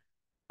EU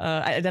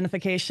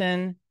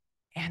identification,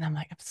 and I'm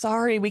like, I'm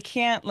sorry, we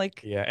can't,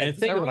 like. Yeah, and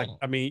think of, like,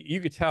 I mean, you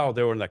could tell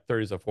they were in like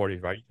 30s or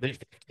 40s, right? They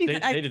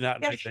did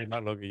not, yeah, they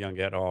not look young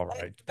at all,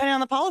 right? Depending on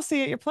the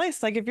policy at your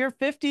place, like if you're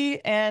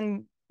 50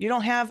 and you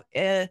don't have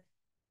a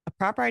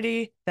proper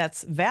ID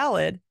that's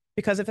valid,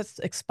 because if it's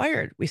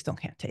expired, we still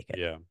can't take it.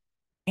 Yeah.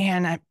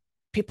 And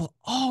people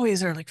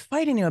always are like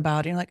fighting you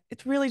about it. You're like,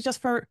 it's really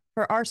just for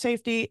our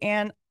safety,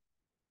 and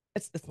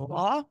it's the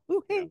law.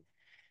 Ooh, hey.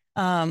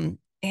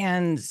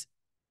 And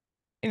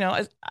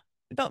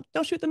don't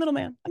shoot the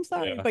middleman. I'm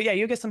sorry. Yeah. But yeah,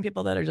 you get some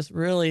people that are just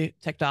really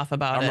ticked off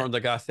about it. I remember the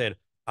guy said,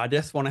 I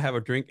just want to have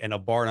a drink in a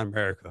bar in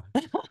America.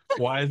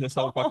 Why is it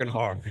so fucking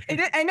hard?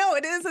 I know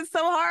it is. It's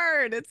so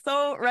hard. It's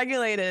so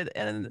regulated.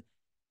 And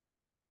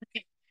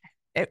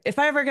if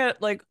I ever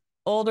get like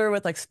older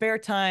with like spare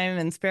time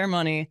and spare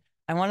money,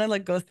 I want to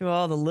like go through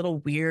all the little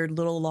weird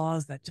little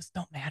laws that just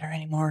don't matter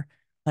anymore.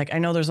 Like, I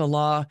know there's a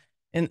law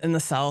in the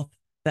South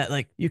that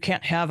like you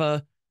can't have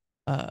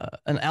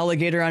an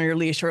alligator on your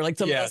leash, or like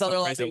some of those other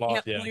laws. You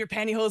can't pull your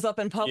pantyhose up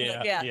in public.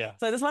 Yeah.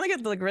 So I just want to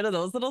get like rid of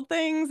those little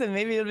things, and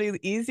maybe it'll be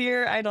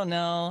easier. I don't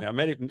know. Yeah,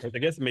 I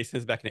guess it made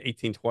sense back in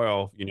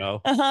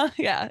 1812,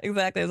 Yeah,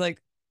 exactly. It's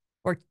like,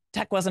 or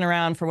tech wasn't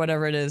around for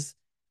whatever it is.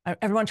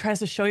 Everyone tries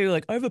to show you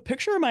like, I have a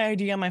picture of my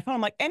ID on my phone.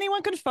 I'm like,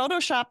 anyone could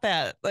Photoshop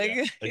that.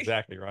 Like,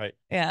 exactly right.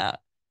 Yeah.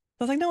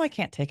 I was like, no, I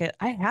can't take it.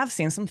 I have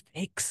seen some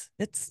fakes.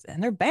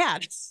 And they're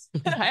bad.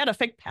 I had a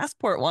fake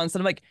passport once,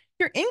 and I'm like,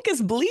 your ink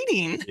is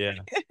bleeding. Yeah.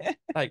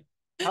 Like,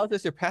 how's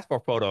this your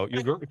passport photo?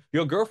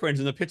 Your girlfriend's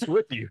in the picture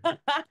with you.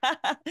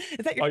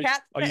 Is that your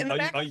cat in the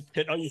back? Are you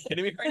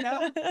kidding me right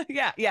now?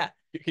 Yeah, yeah.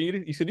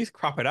 You should at least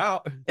crop it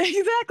out.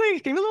 Exactly.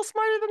 Can you be a little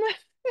smarter than that?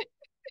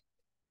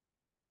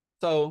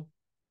 So,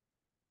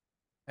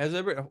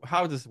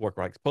 how does this work?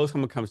 Like, suppose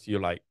someone comes to you,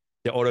 like,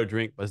 they order a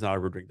drink, but it's not a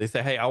real drink. They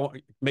say, hey, I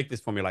want make this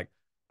for me. Like,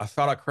 a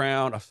shot of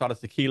Crown, a shot of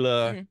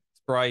tequila, Mhm.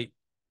 Sprite.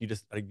 You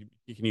just, like,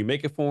 can you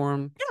make it for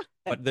them?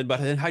 Yeah. But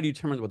then how do you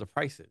determine what the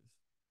price is?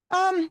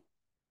 Um,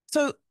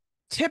 so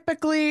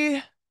typically,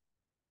 it's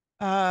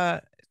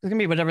gonna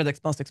be whatever the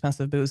most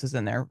expensive booze is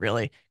in there,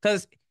 really.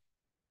 Because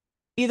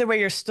either way,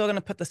 you're still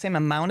gonna put the same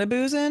amount of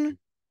booze in.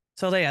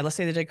 So yeah, let's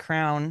say they did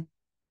Crown,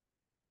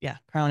 yeah,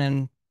 Crown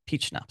and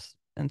peach schnapps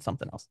and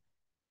something else.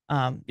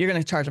 You're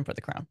gonna charge them for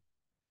the Crown,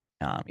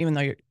 even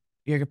though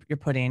you're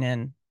putting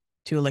in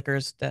two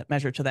liquors that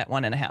measure to that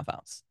 1.5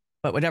 ounce.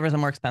 But whatever's the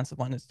more expensive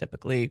one is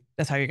typically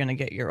that's how you're gonna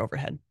get your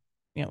overhead,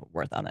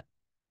 worth on it.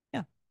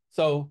 Yeah.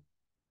 So,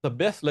 the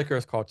best liquor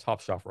is called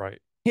Top Shelf, right?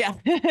 Yeah.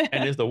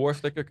 And is the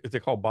worst liquor, is it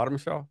called Bottom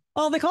Shelf?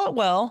 Oh, they call it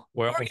well.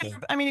 Well, Or, okay.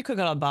 I mean, you could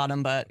call it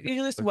bottom, but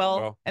usually it's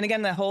well. And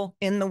again, that whole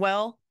in the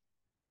well,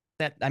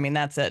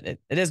 that's it.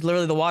 It is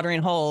literally the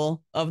watering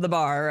hole of the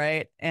bar,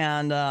 right?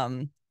 And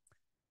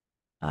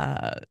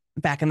uh,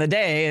 back in the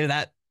day,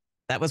 that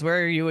was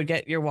where you would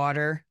get your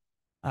water.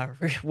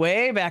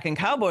 Way back in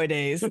cowboy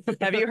days.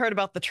 Have you heard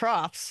about the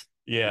troughs?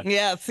 Yeah.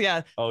 Yes,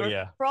 yeah. Oh,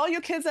 yeah. For all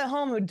you kids at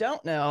home who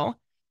don't know,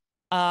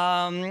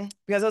 because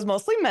it was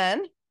mostly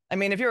men. I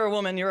mean, if you're a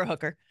woman, you're a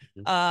hooker.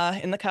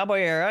 In the cowboy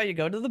era, you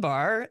go to the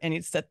bar and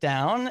you'd sit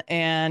down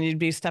and you'd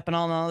be stepping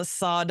on all the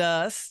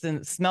sawdust and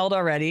it smelled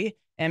already.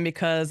 And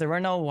because there were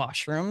no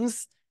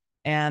washrooms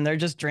and they're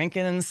just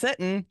drinking and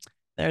sitting,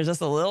 there's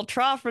just a little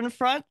trough in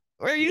front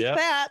where you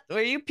sat,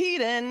 where you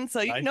peed in.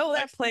 So you know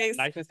that place.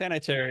 Nice and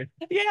sanitary.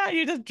 Yeah,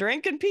 you just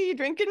drink and pee,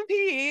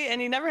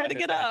 and you never had to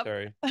get up.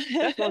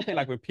 That's one thing,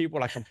 like when people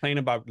like complain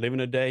about living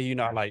a day,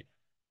 like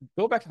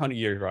go back 100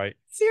 years, right?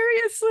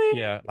 Seriously?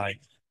 Yeah,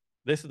 like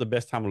this is the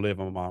best time to live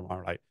on my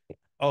mind. Like,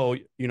 oh,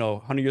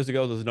 100 years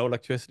ago, there's no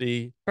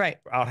electricity, right?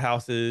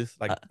 Outhouses,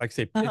 like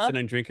say, pissing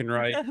and drinking,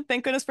 right?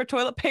 Thank goodness for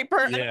toilet paper.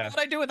 Yeah. I don't know what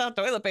I do without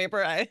toilet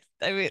paper. I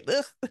mean,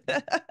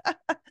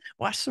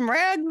 wash some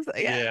rags.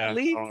 Yeah,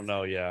 I don't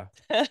know. Yeah,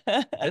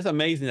 it's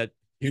amazing that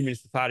human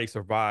society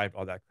survived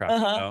all that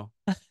crap.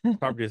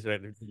 Probably just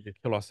to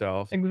kill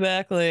ourselves.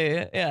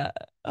 Exactly. Yeah.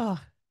 Oh,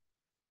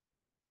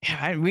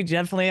 yeah. We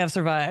definitely have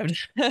survived.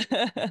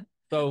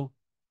 So,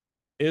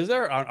 is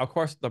there? Of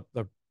course,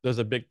 there's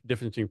a big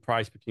difference between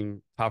price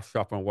between Top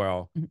Shelf and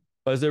Well.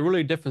 But is there really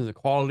a difference in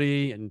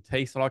quality and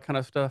taste, all that kind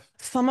of stuff?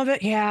 Some of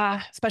it,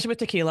 yeah, especially with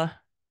tequila.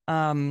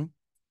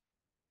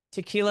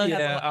 Tequila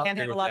can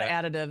have a lot of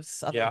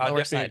additives. Yeah, I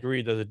definitely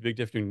agree. There's a big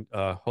difference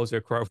between Jose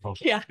Cuervo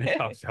and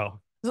Top Shelf.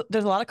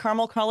 There's a lot of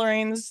caramel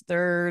colorings.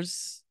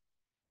 There's,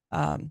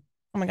 oh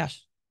my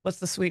gosh, what's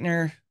the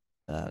sweetener?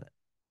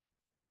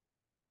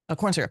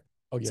 Corn syrup.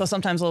 Oh, yeah. So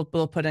sometimes we'll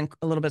put in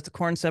a little bit of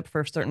corn syrup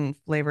for certain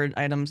flavored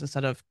items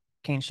instead of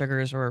cane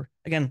sugars, or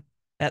again,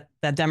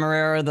 that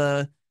Demerara,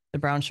 the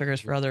brown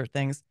sugars for other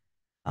things.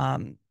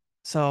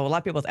 So a lot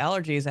of people with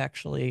allergies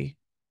actually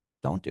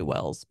don't do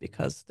wells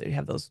because they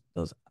have those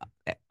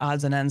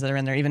odds and ends that are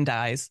in there, even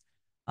dyes.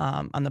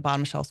 On the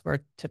bottom shelves,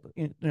 where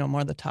typically,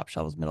 more of the top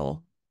shelves,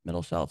 middle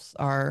shelves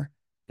are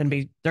going to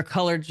be, they're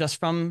colored just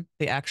from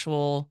the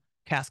actual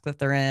cask that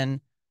they're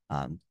in.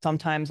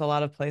 Sometimes a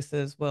lot of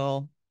places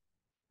will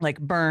like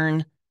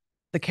burn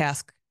the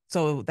cask,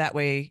 so that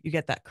way you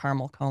get that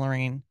caramel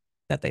coloring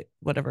that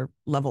whatever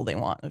level they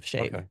want of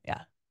shade. Okay.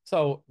 Yeah.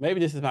 So maybe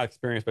this is my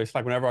experience, but it's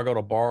like whenever I go to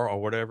a bar or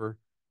whatever,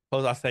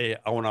 suppose I say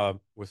I want to,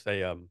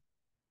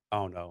 I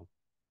don't know,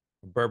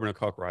 bourbon and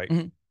Coke, right?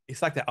 Mm-hmm.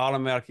 It's like they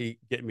automatically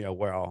get me a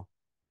well.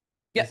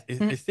 Yeah.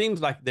 It seems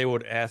like they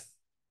would ask.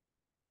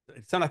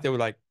 It sounds like they would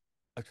like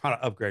trying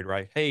to upgrade,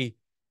 right? Hey,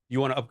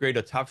 you want to upgrade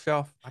to Top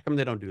Shelf? How come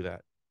they don't do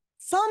that?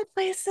 Some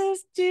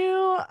places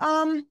do.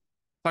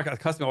 Like a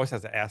customer always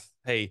has to ask,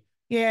 hey,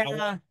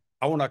 yeah,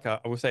 I want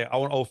I would say I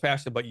want old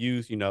fashioned, but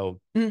use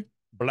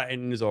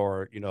Blanton's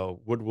or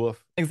Wood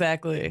Wolf.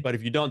 Exactly. But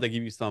if you don't, they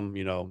give you some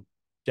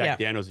Jack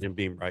Daniels and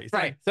Beam, right? It's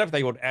right. Like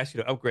they would ask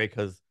you to upgrade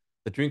because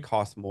the drink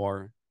costs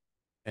more,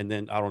 and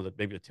then I don't know,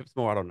 maybe the tips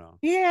more. I don't know.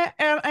 Yeah,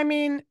 I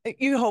mean,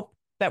 you hope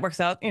that works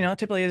out.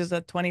 Typically it is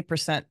a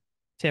 20%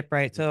 tip,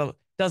 right? So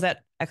does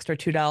that extra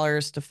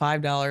 $2 to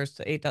 $5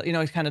 to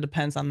 $8? It kind of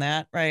depends on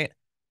that, right?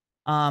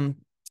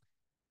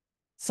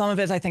 Some of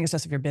it, I think, is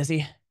just if you're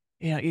busy,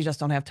 you just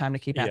don't have time to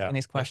keep asking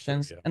these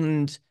questions. True, yeah.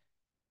 And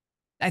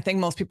I think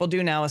most people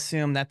do now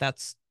assume that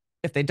that's,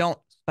 if they don't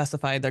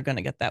specify, they're going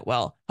to get that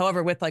well.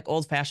 However, with like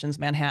old fashions,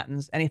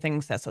 Manhattans,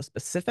 anything that's a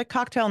specific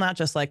cocktail, not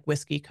just like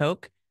whiskey,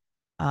 Coke,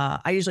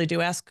 I usually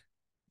do ask,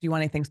 do you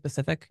want anything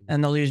specific?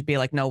 And they'll usually be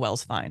like, no,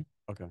 well's fine.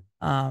 Okay.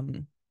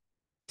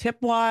 Tip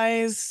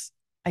wise,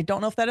 I don't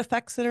know if that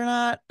affects it or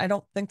not. I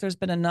don't think there's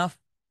been enough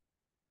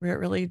where it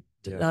really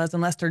Yeah. does,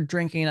 unless they're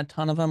drinking a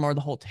ton of them or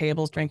the whole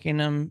table's drinking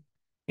them.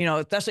 You know,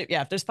 especially,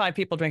 yeah, if there's 5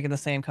 people drinking the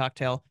same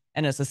cocktail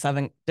and it's a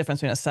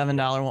difference between a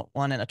 $7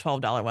 one and a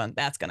 $12 one,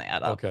 that's going to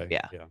add up. Okay.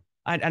 Yeah. Yeah.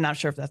 I'm not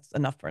sure if that's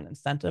enough for an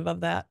incentive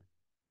of that.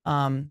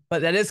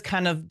 But that is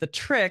kind of the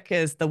trick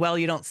is the well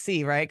you don't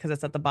see, right? Because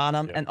it's at the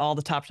bottom Yeah. and all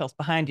the top shelves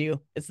behind you.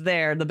 It's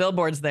there. The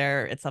billboard's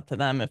there. It's up to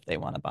them if they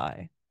want to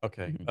buy.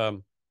 Okay.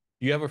 Mhm.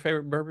 Do you have a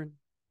favorite bourbon?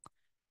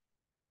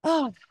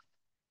 Oh,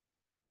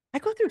 I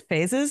go through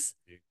phases.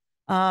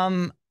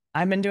 Um,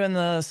 I've been doing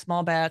the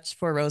small batch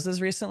Four Roses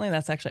recently.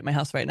 That's actually at my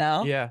house right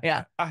now. Yeah.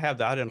 Yeah. I have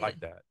that. I didn't like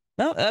that.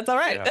 No, that's all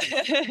right.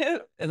 Yeah.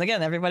 And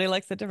again, everybody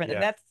likes it different.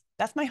 And Yeah.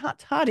 that's my hot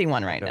toddy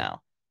one right Okay.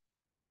 now.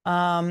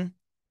 Um,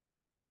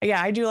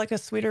 yeah, I do like a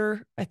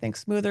sweeter, I think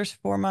smoother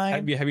for Have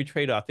mine. you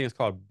traded? I think it's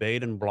called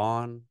Baden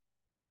Blonde.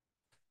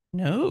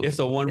 No. It's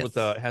the one with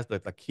Yes. it has the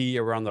key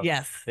around the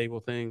Yes. table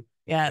thing.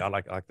 Yeah. Yeah, I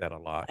like that a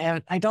lot.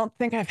 I don't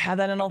think I've had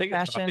that in old I think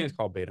it's fashioned.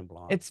 called Baden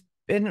Blonde. It's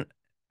been,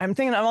 I'm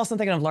also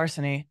thinking of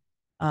Larceny.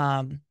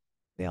 Um,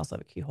 they also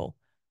have a keyhole.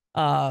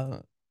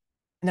 And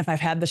if I've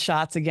had the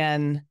shots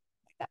again,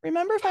 I can't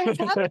remember if I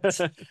had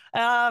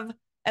it.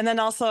 And then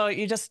also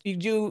you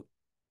do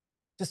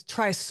just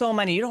try so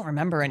many, you don't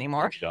remember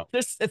anymore. Yeah.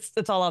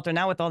 It's all out there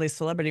now with all these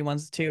celebrity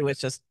ones too. It's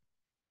just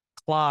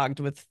clogged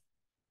with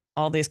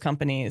all these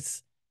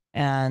companies.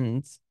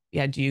 And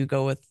yeah, do you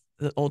go with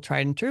the old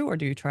tried and true or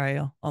do you try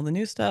all the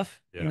new stuff?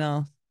 Yeah. You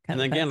know, And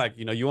then again, like,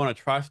 you want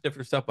to try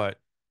different stuff, but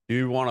do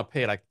you want to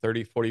pay like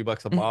 30,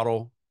 $40 a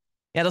bottle?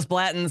 Yeah, those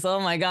Blattons. Oh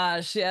my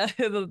gosh. Yeah,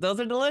 those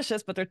are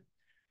delicious, but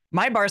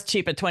my bar's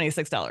cheap at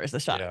 $26 a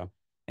shot. Yeah.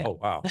 Yeah. Oh,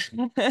 wow.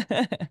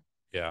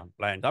 Yeah.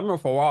 Blanton's. I remember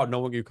for a while, no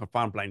one you can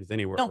find Blanton's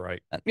anywhere, No.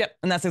 right? Yep.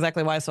 And that's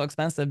exactly why it's so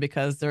expensive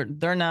because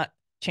they're not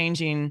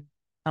changing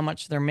how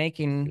much they're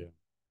making,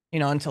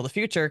 until the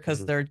future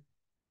because they're,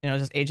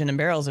 just aging in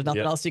barrels. There's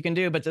nothing else you can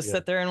do but just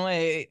sit there and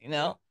wait.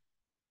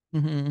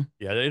 Mm-hmm.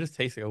 Yeah, they just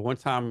taste it. One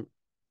time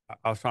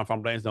I was trying to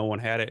find Blanton's, no one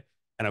had it.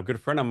 And a good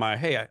friend of mine,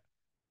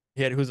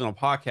 who's on a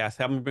podcast,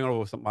 have him bring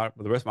over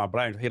the rest of my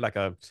Blanton's. He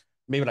had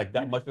maybe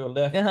that much of it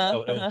left. It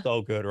was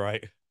so good,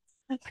 right?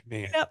 Like,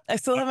 man. Yep. I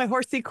still have my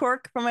horsey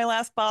cork from my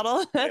last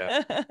bottle.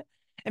 Yeah.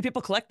 And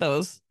people collect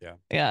those. Yeah.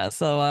 Yeah.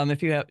 So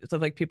if you have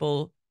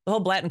people, the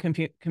whole Blatton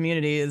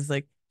community is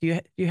like, do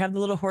you have the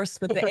little horse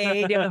with the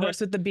A? Do you have the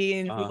horse with the B?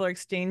 And people are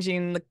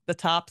exchanging the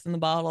tops and the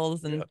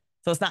bottles. And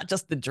so it's not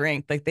just the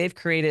drink. Like they've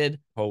created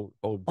whole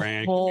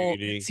brand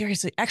community.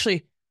 Seriously.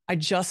 Actually, I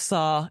just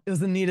saw, it was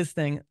the neatest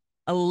thing,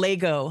 a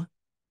Lego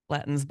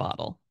Blatton's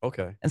bottle.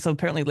 Okay. And so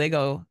apparently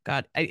Lego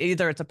got,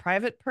 either it's a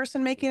private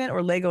person making it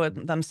or Lego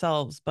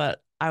themselves,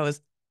 but I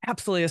was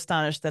absolutely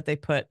astonished that they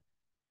put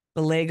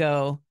the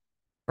Lego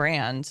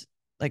brand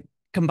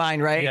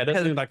combined, right? Yeah,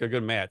 that seems like a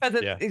good match.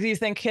 Yeah. You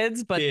think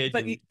kids, but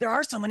there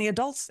are so many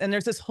adults and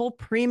there's this whole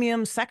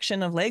premium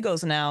section of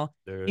Legos now.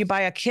 You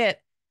buy a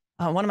kit.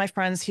 One of my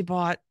friends, he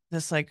bought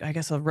this, I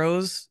guess a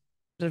rose.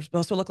 They're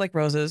supposed to look like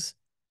roses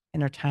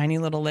and they're tiny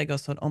little Legos.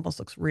 So it almost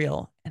looks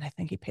real. And I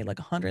think he paid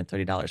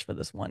 $130 for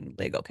this one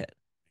Lego kit.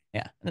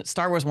 Yeah. And it's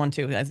Star Wars one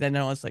too. As I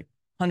know, it's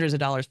hundreds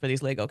of dollars for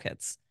these Lego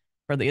kits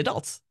for the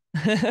adults.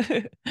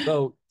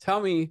 So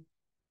tell me,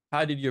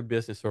 how did your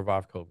business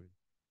survive COVID?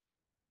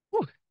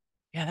 Whew.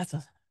 Yeah,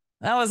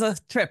 that was a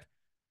trip.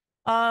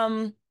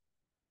 I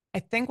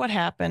think what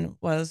happened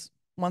was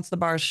once the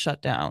bars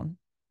shut down,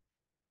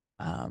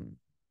 all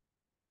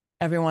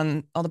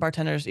the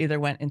bartenders either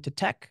went into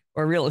tech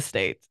or real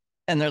estate,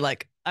 and they're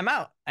like, "I'm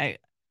out. I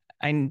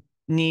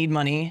need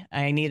money.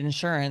 I need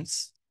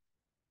insurance,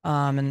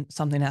 and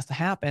something has to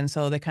happen."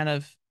 So they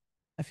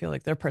I feel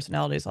like their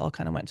personalities all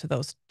kind of went to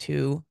those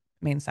two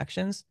main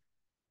sections.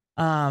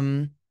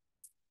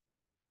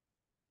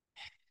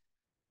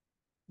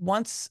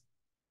 Once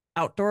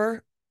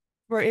outdoor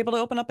were able to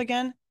open up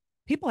again,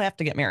 people have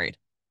to get married.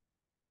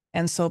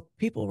 And so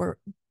people were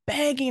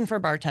begging for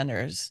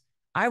bartenders.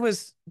 I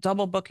was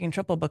double booking,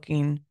 triple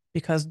booking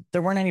because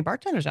there weren't any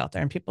bartenders out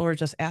there and people were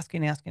just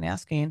asking.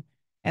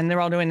 And they're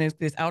all doing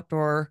these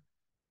outdoor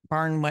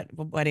barn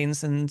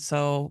weddings. And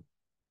so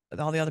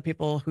all the other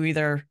people who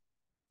either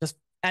just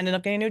ended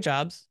up getting new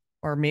jobs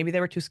or maybe they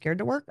were too scared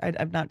to work.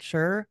 I'm not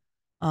sure.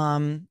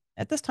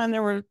 At this time,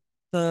 there were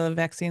the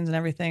vaccines and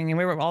everything, and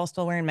we were all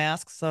still wearing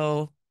masks.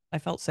 So I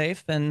felt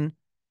safe and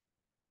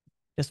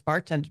just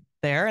bartended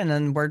there. And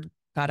then word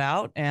got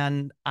out.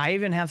 And I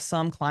even have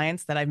some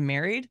clients that I've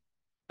married.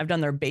 I've done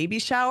their baby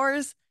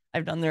showers.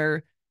 I've done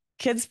their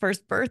kids'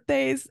 first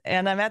birthdays.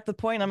 And I'm at the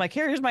point, I'm like,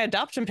 here's my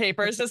adoption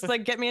papers. Just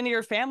get me into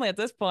your family at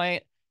this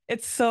point.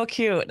 It's so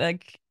cute.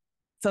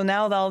 So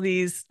now with all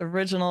these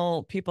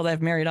original people that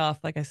I've married off,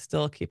 I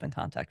still keep in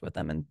contact with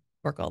them and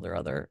work all their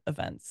other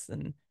events.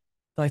 And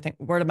so I think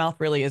word of mouth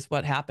really is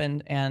what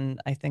happened.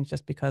 And I think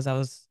just because I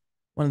was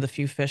one of the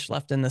few fish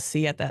left in the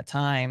sea at that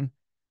time,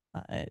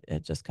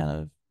 it just kind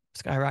of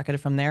skyrocketed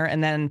from there.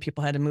 And then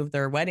people had to move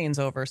their weddings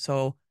over.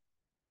 So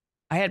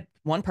I had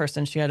one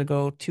person, she had to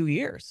go 2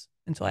 years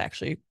until I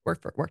actually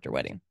worked her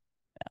wedding.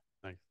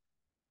 Yeah. Nice.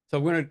 So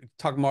we're gonna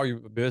talk more your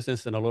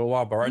business in a little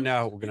while, but right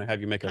now we're gonna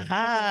have you make a fashion.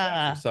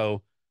 Ah,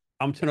 So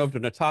I'm turning over to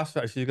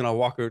Natasha. She's gonna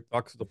walk through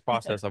the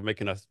process of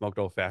making a smoked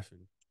old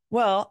fashioned.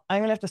 well,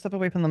 I'm gonna have to step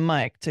away from the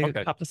mic to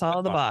Okay, pop this out that's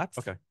of the fine. box.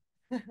 Okay.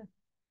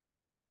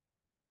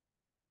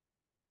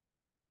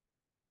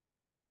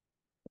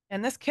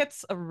 And this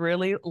kit's a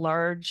really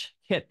large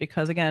kit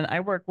because, again,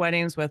 I work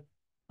weddings with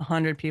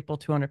 100 people,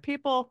 200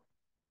 people.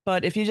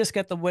 But if you just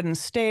get the wooden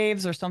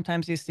staves, or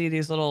sometimes you see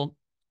these little,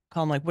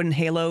 call them like wooden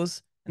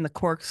halos and the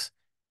corks.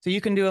 So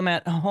you can do them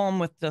at home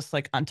with just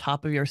like on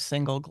top of your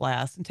single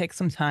glass and take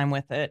some time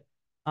with it.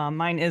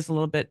 Mine is a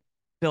little bit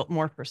built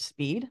more for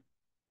speed.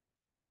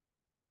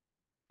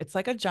 It's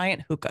like a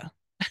giant hookah,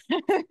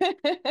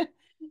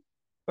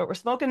 but we're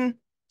smoking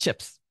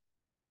chips.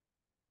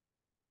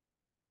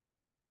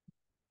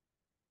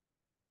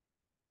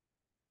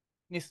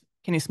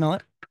 Can you smell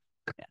it?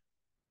 Yeah.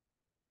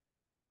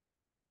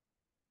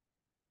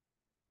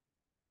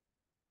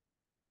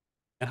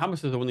 And how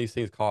much does one of these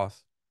things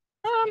cost?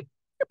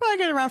 You're probably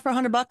get around for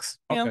 $100,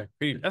 you know?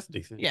 Okay, that's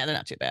decent. Yeah, they're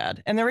not too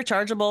bad. And they're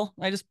rechargeable.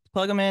 I just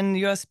plug them in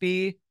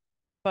USB,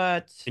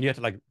 but And you have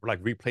to like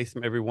replace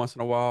them every once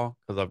in a while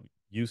because of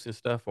use and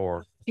stuff,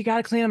 or you got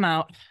to clean them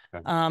out.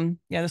 okay.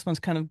 Yeah, this one's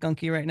kind of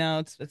gunky right now.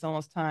 It's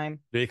almost time.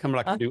 Do they come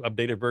like Uh, new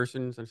updated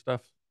versions and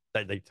stuff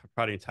that they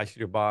probably entice you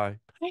to buy?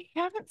 I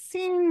haven't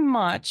seen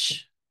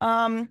much.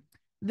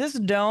 This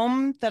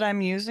dome that I'm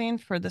using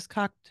for this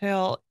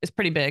cocktail is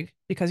pretty big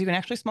because you can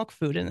actually smoke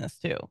food in this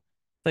too.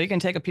 So you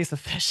can take a piece of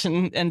fish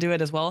and do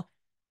it as well.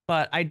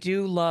 But I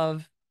do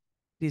love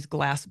these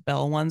glass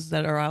bell ones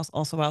that are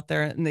also out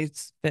there, and they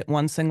fit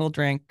one single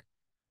drink.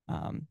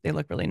 They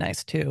look really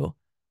nice too.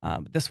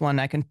 This one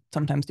I can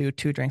sometimes do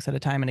 2 drinks at a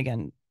time, and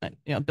again,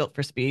 built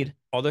for speed.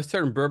 Are there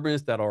certain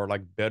bourbons that are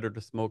like better to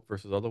smoke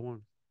versus other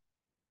ones?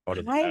 Or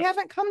does it I matter?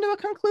 haven't come to a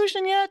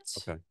conclusion yet.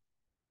 Okay.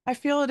 I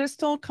feel it is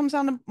still comes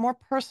down to more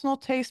personal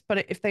taste,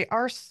 but if they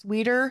are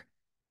sweeter,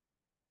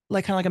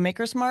 like kind of like a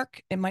maker's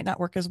mark, it might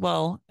not work as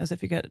well as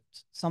if you get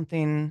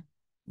something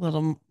a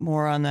little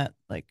more on that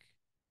like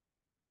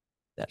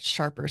that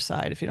sharper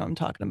side, if you know what I'm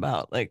talking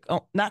about. Like,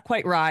 oh, not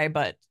quite rye,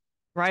 but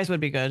rye would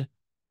be good.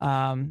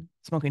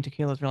 Smoking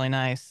tequila is really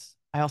nice.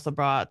 I also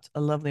brought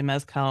a lovely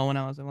mezcal when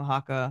I was in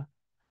Oaxaca.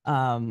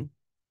 Um,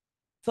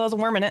 so I was a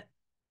worm in it.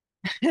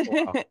 Oh,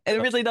 wow.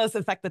 It really does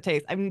affect the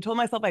taste. I've told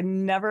myself I'd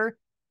never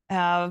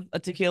have a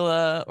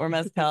tequila or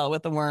mezcal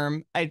with a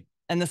worm. And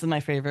this is my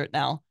favorite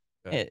now.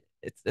 Okay.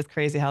 It's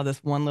crazy how this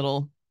one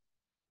little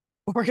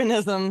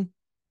organism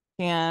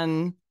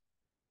can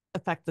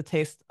affect the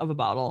taste of a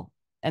bottle,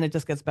 and it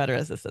just gets better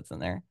as it sits in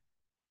there.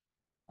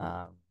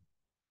 Um,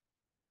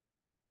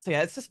 so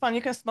yeah, it's just fun.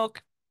 You can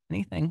smoke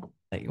anything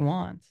that you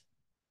want.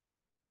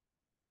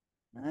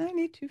 I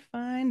need to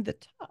find the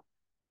top.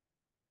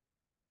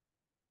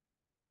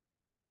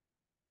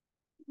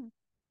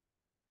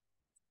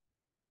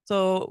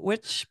 So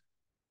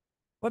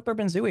what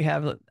bourbons do we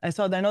have? I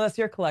know that's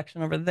your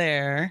collection over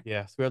there.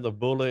 Yeah, so we have the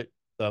Bullet,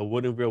 the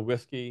Wooden Real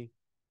Whiskey.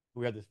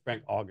 We have this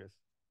Frank August.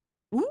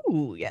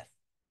 Ooh, yes.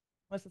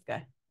 What's this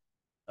guy?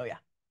 Oh yeah.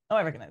 Oh,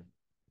 I recognize.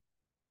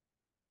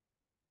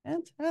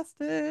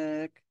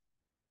 Fantastic.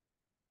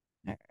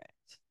 All right.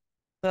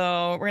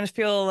 So we're gonna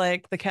feel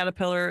like the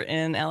caterpillar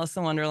in Alice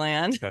in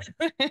Wonderland.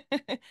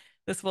 Okay.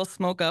 This will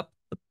smoke up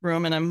the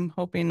room, and I'm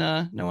hoping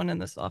no one in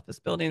this office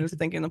building is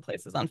thinking the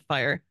place is on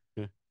fire.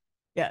 Yeah.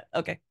 Yeah.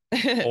 Okay.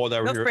 Or that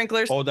we're No here,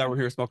 sprinklers. or that we're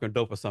here smoking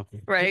dope or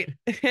something. Right.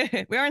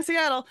 We are in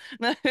Seattle.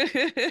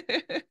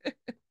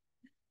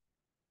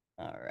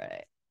 All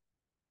right.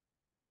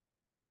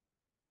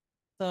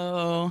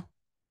 So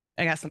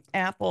I got some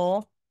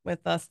apple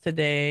with us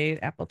today,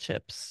 apple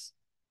chips.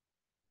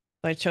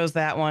 So I chose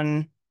that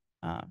one.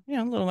 A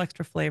little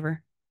extra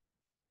flavor.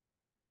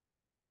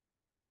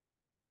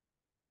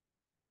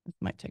 This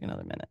might take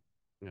another minute.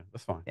 Yeah,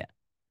 that's fine. Yeah.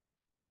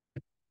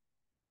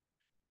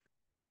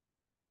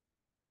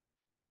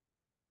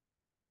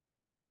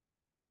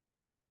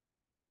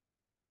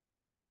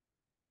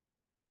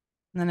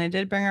 And then I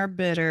did bring our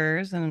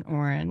bitters and an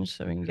orange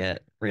so we can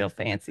get real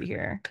fancy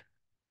here.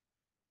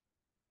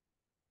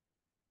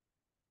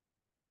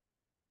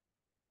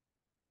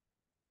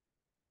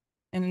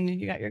 And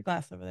you got your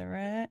glass over there,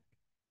 right?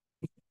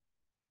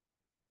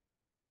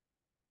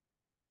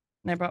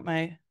 And I brought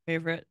my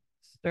favorite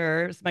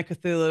stir. It's my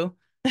Cthulhu.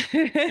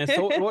 And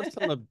so, what's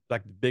some of the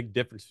like the big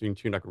difference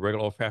between like a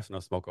regular old fashioned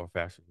and a smoke old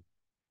fashioned?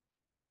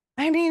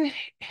 I mean,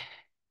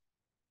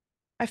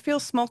 I feel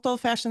smoked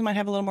old fashions might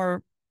have a little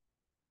more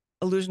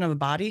illusion of a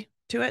body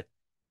to it.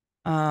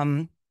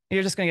 Um,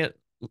 you're just gonna get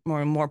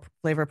more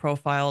flavor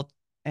profile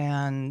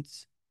and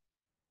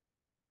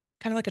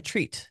kind of like a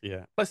treat.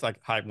 Yeah, plus like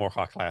more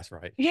high class,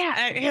 right?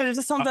 Yeah, there's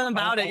just something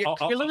about it. You're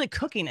literally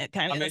cooking it,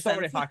 kind I of mean, in a it's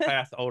already sense. high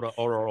class,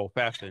 older old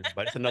fashioned,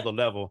 but it's another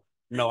level.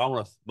 No, I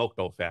want to smoke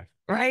old fashioned.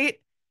 Right?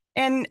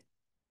 And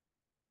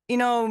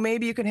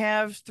maybe you could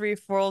have 3,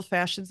 4 old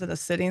fashions in a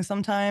sitting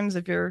sometimes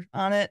if you're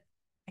on it.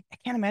 I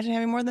can't imagine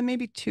having more than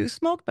maybe 2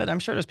 smoke, but I'm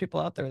sure there's people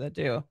out there that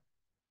do.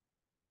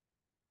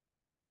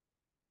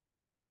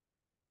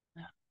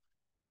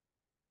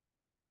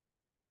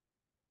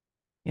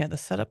 Yeah, the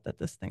setup that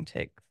this thing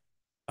takes.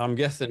 I'm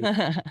guessing.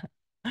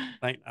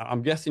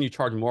 I'm guessing you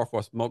charge more for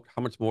a smoke.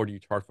 How much more do you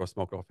charge for a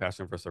smoked old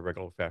fashioned versus a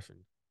regular old fashioned?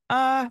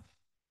 uh,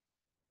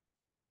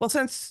 well,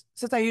 since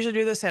I usually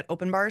do this at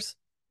open bars,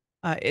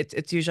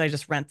 it's usually I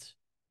just rent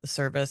the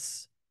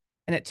service,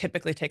 and it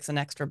typically takes an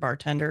extra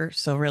bartender.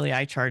 So really,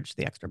 I charge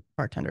the extra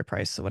bartender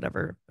price, so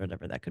whatever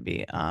that could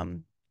be.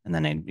 And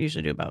then I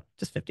usually do about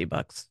just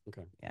 $50.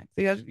 Okay.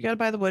 Yeah, so you got to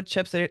buy the wood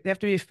chips. They have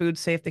to be food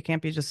safe. They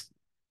can't be just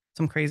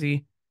some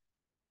crazy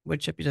wood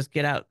chip you just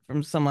get out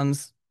from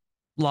someone's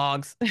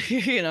logs,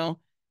 you know.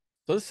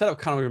 So this setup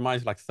kind of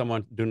reminds you like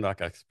someone doing like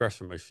an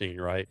espresso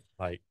machine, right?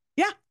 Like,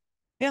 Yeah,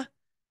 yeah,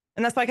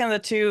 and that's why kind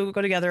of the two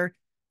go together.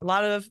 A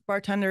lot of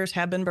bartenders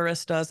have been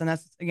baristas, and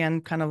that's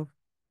again kind of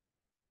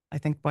I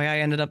think why I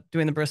ended up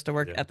doing the barista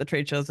work yeah. at the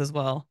trade shows as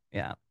well.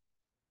 Yeah.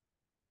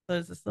 So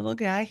there's this little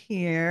guy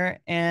here,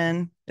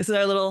 and this is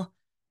our little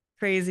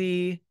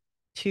crazy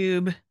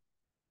tube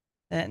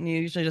that you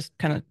usually just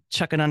kind of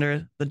chuck it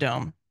under the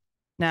dome.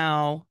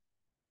 Now,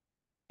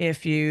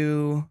 if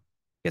you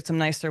get some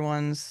nicer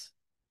ones,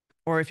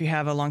 or if you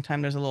have a long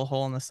time, there's a little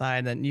hole in the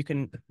side, then you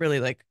can really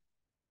like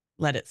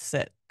let it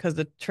sit. Because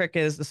the trick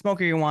is the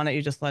smoker you want it,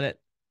 you just let it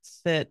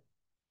sit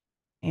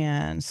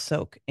and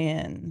soak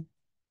in.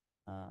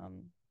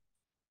 Um,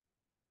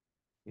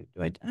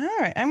 all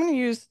right, I'm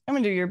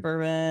gonna do your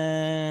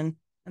bourbon,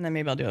 and then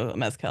maybe I'll do a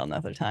mezcal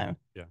another time.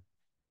 Yeah.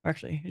 Or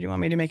actually, do you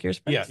want me to make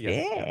yours Yeah. first? Yeah.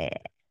 Yeah. Yeah.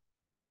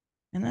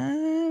 And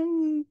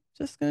I'm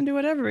just gonna do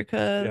whatever Yeah.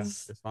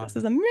 because It's fine. this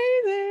is Yep.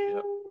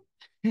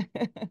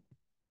 amazing.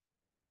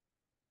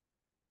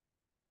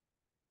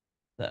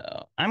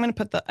 So I'm gonna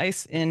put the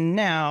ice in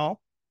now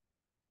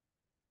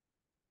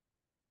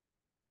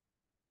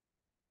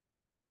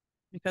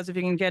because if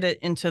you can get it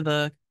into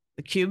the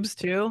cubes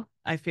too,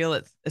 I feel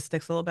it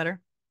sticks a little better.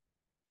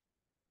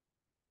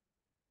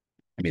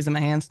 I'm using my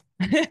hands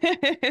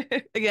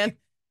again.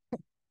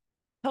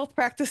 Health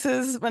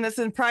practices when it's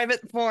in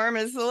private form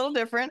is a little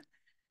different.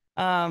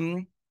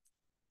 Um,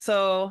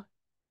 so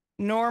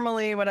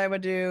normally what I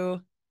would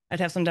do, I'd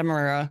have some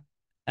Demerara,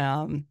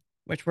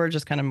 which we're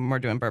just kind of more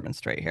doing bourbon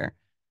straight here.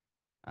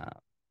 Uh,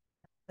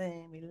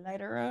 then we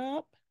light her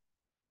up.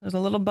 There's a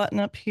little button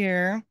up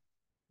here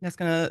that's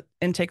gonna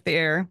intake the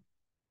air.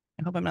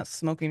 I hope I'm not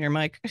smoking your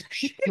mic.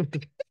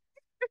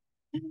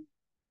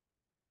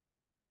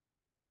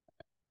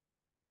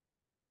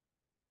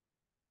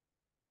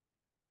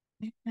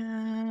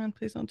 And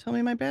please don't tell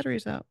me my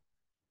battery's out.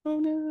 Oh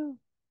no.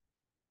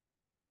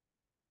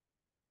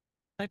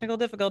 Technical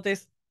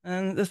difficulties.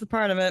 And this is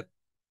part of it.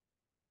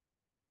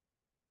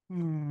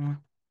 Hmm.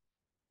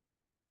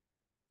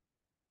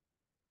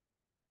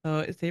 So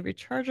it's a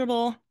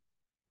rechargeable.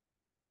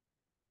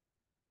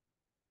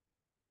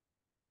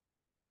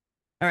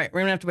 All right,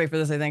 we're gonna have to wait for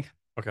this, I think.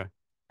 Okay.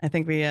 I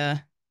think we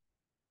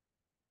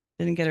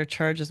didn't get her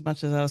charged as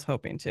much as I was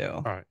hoping to.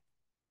 All right.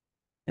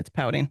 It's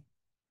pouting.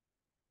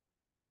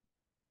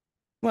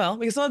 Well,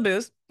 we can still have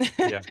booze.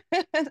 Yeah.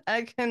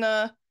 I can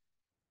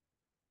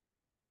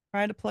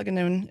try to plug it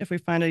in if we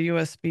find a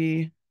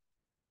USB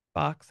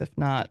box. If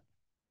not,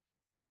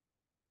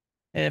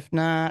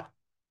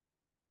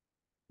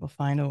 we'll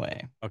find a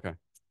way. Okay.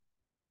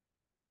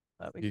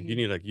 But we You can,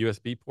 need like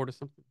USB port or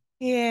something?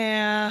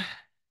 yeah,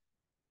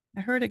 I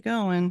heard it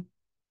going,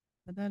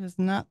 but that is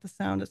not the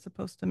sound it's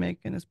supposed to make,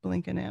 and it's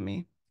blinking at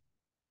me.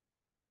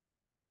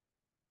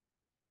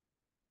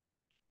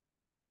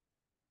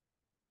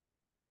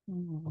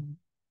 Hmm.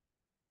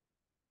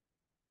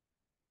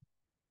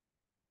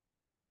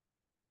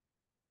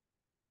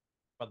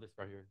 About this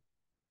right here.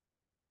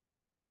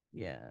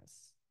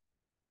 Yes.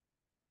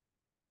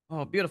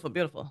 Oh, beautiful,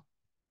 beautiful.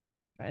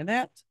 Try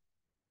that.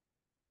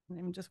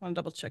 I just want to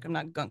double check I'm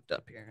not gunked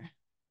up here.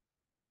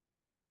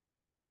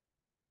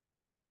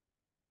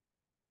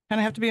 Kind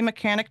of have to be a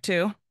mechanic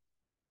too.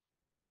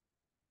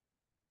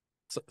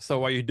 So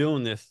while you're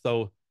doing this,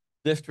 so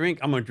this drink,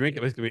 I'm gonna drink it,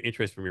 but it's gonna be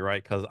interesting for me,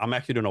 right? Because I'm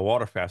actually doing a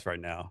water fast right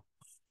now.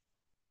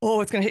 Oh,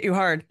 it's gonna hit you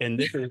hard. And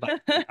this is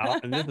like,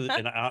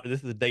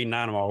 this is day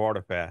 9 of my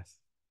water fast.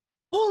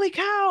 Holy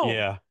cow!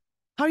 Yeah,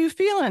 How you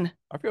feeling?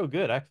 I feel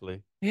good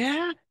actually.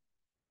 Yeah.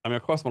 I mean,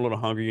 of course, I'm a little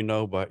hungry,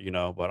 but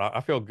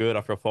I feel good.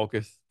 I feel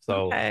focused.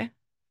 So Okay. I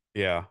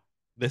yeah,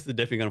 this is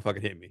definitely gonna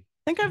fucking hit me.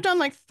 think I've done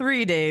like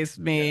 3 days,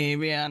 Yeah,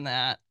 maybe on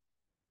that.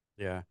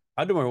 yeah.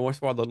 I do my once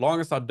while the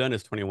longest I've done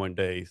is 21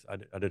 days. I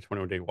did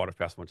 21-day water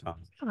fast one time.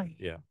 Really?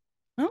 Yeah,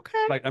 Okay.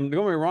 like I'm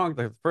don't get me wrong.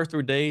 The first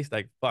 3 days,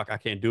 like fuck, I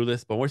can't do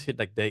this. But once you hit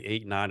like day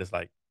 8, 9, it's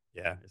like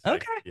yeah, it's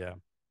like Okay. yeah,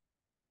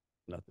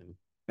 nothing.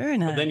 Very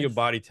But then your nice.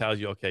 body tells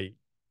you, okay,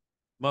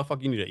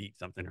 motherfucker, you need to eat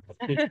something.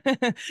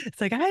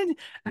 It's like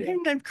Yeah.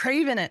 I'm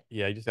craving it.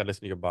 Yeah, you just gotta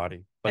listen to your body.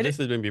 I But did this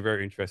is gonna be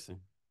very interesting.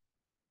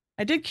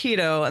 I did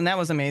keto and that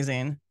was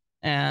amazing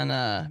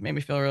and made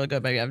me feel really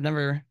good. But yeah, I've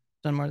never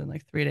done more than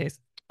like 3 days.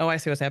 Oh, I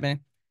see what's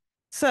happening.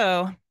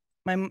 So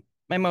my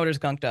motor's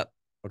gunked up.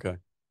 Okay.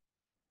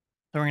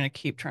 So we're gonna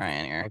keep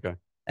trying here. Okay.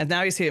 And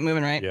now you see it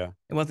moving, right? Yeah.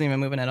 It wasn't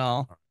even moving at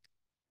all.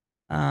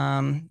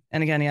 And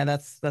again, yeah,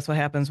 that's what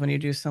happens when you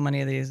do so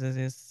many of these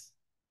is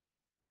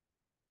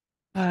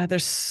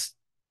There's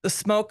the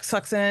smoke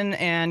sucks in,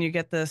 and you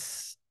get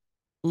this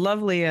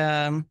lovely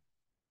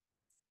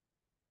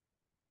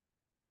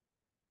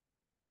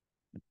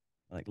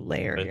like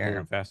layer It's moving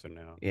here. faster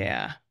now.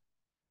 Yeah.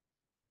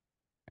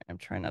 I'm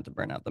trying not to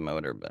burn out the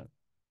motor, but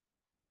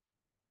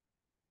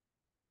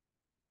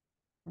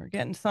we're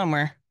getting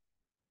somewhere.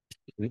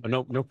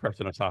 No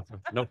pressure on top.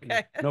 No,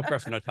 Okay. no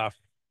pressure on top.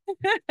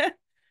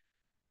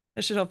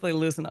 It should hopefully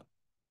loosen up.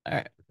 All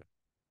right.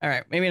 All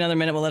right. Maybe another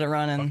minute. We'll let it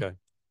run and Okay.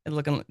 it's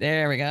looking.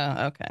 There we go.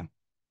 Okay.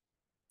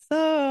 So,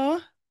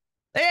 All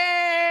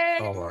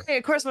right. hey,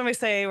 of course, when we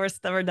say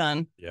we're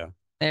done, Yeah.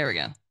 there we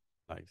go.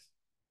 Nice.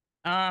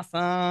 Awesome.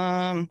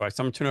 All right.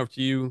 So I'm gonna turn it over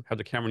to you. Have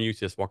the camera and you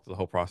just walk through the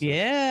whole process.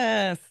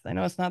 Yes. I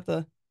know it's not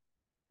the,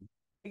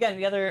 again,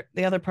 the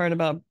other part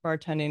about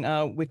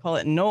bartending, we call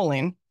it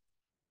knolling.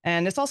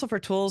 And it's also for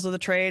tools of the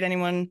trade.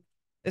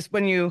 It's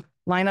when you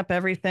line up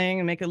everything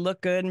and make it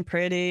look good and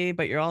pretty,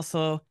 but you're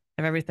also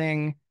have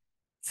everything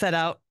set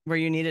out where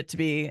you need it to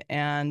be.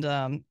 And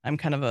I'm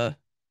kind of a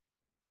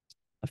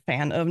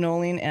fan of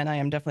knolling, and I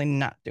am definitely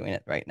not doing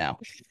it right now.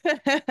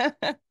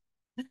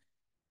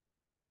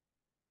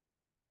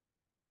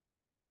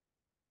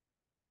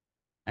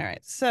 All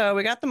right, so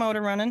we got the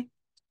motor running.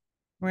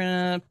 We're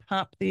gonna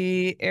pop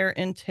the air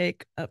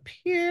intake up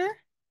here.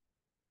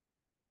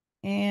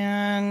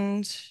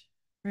 And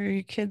for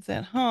you kids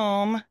at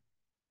home,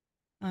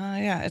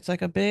 yeah, it's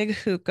like a big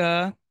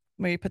hookah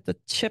where you put the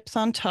chips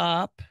on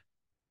top,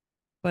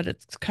 but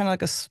it's kind of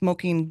like a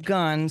smoking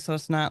gun, so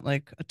it's not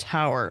like a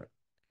tower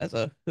as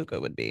a hookah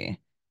would be.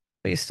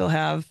 But you still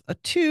have a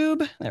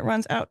tube that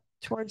runs out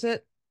towards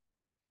it,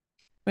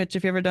 which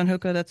if you've ever done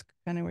hookah, that's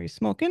kind of where you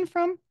smoke in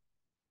from.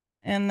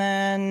 And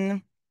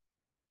then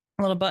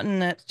a little button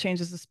that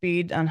changes the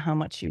speed on how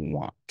much you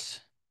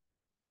want.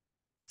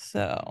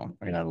 So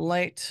we're gonna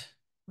light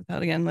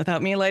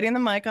without me lighting the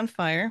mic on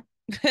fire.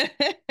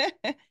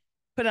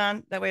 Put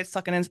on that way it's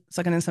sucking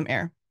in some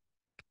air.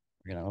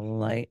 We're gonna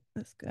light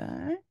this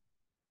guy.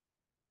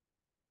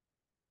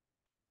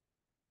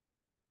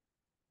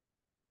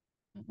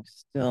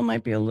 Still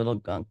might be a little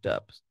gunked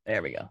up.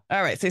 There we go.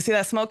 All right, so you see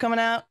that smoke coming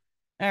out?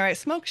 All right,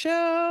 smoke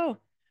show.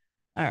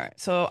 All right,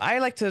 so I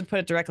like to put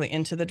it directly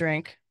into the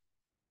drink.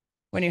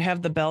 When you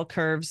have the bell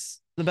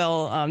curves, the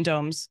bell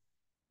domes,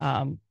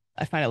 I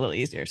find it a little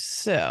easier.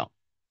 So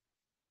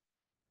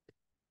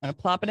I'm gonna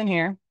plop it in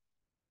here,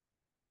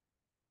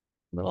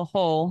 little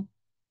hole.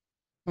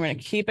 We're gonna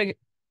keep it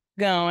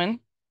going.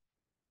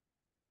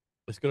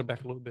 Let's go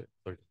back a little bit.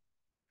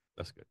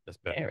 That's good. That's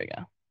better. There we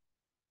go.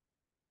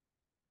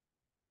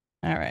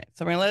 All right,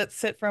 so we're gonna let it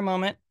sit for a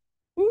moment.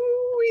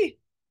 Woo-wee.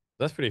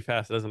 That's pretty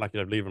fast. It doesn't like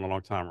you're leaving a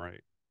long time,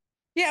 right?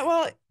 Yeah,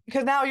 well,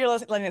 because now you're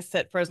letting it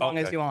sit for as long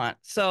as you want.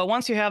 So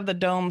once you have the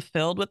dome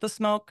filled with the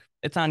smoke,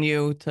 it's on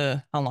you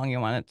to how long you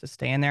want it to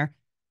stay in there.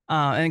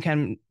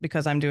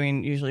 Because I'm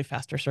doing usually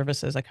faster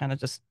services, I kind of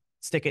just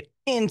stick it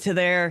into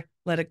there,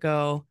 let it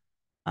go.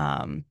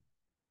 And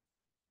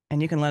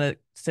you can let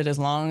it sit as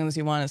long as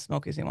you want, as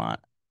smoky as you want.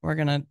 We're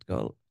gonna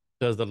go.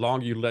 Does the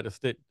longer you let it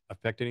sit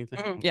affect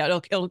anything? Yeah,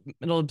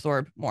 it'll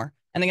absorb more.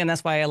 And again,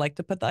 that's why I like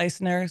to put the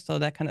ice in there so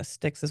that kind of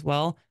sticks as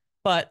well.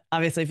 But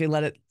obviously, if you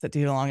let it sit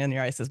too long, then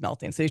your ice is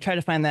melting. So you try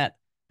to find that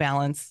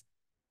balance.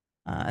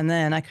 And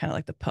then I kind of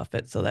like to puff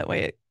it so that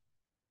way it,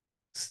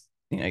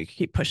 you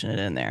keep pushing it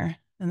in there.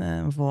 And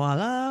then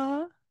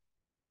voila.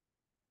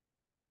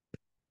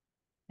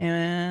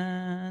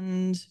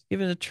 And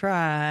give it a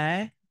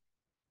try.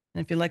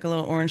 And if you like a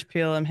little orange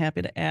peel, I'm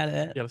happy to add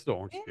it. Yeah, let's do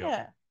orange peel.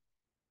 Yeah.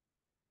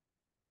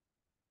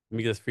 Let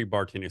me get this free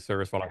bartending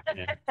service while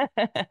I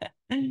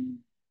can.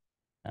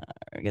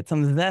 Get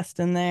some zest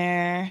in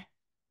there.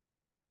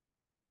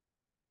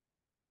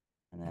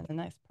 And then the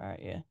nice part,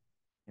 you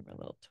give it a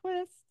little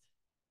twist.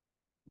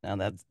 Now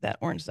that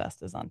orange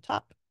zest is on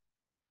top.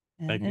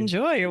 And Thank you.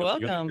 enjoy. You're You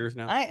welcome. yours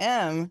now? I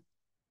am.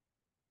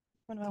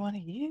 What do I want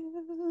to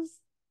use?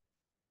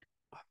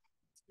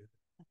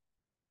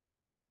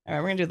 All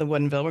right, we're gonna do the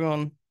Woodenville.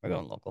 We're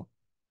going local.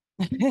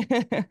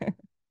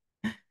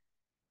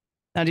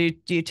 Now, do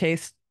you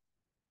taste?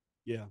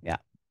 Yeah. Yeah.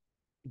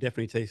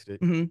 Definitely taste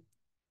it. Mm-hmm.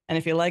 And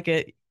if you like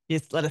it, you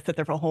just let it sit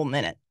there for a whole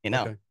minute,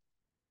 Okay.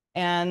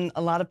 And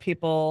a lot of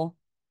people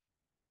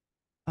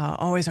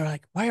always are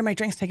like, why are my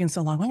drinks taking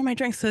so long? Why are my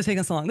drinks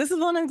taking so long? This is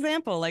one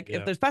example, like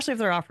especially if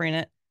they're offering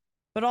it.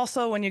 But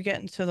also when you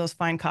get into those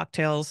fine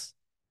cocktails,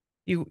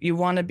 you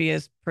want to be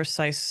as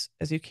precise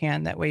as you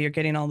can. That way you're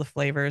getting all the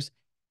flavors.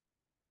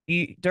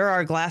 There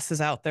are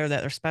glasses out there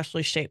that are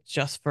specially shaped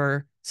just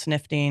for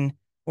snifting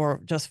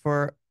or just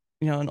for,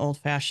 an old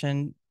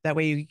fashioned. That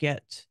way you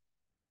get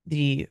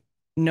the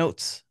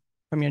notes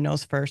from your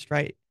nose first,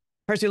 right?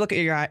 First you look at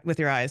your eye with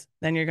your eyes,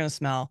 then you're going to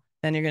smell,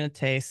 then you're going to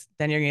taste,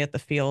 then you're going to get the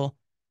feel,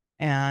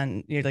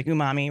 and you're like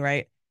umami,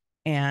 right?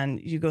 And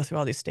you go through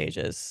all these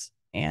stages,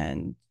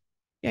 and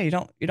yeah, you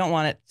don't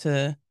want it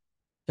to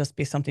just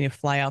be something you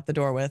fly out the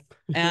door with.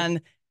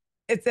 And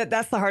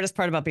that's the hardest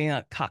part about being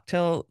a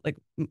cocktail like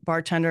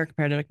bartender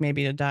compared to like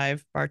maybe a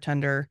dive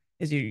bartender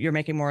is you're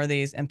making more of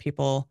these, and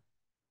people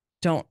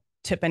don't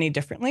tip any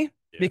differently.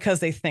 because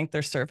they think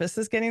their service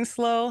is getting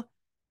slow,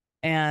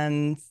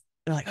 and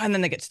they're like, oh, and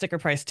then they get sticker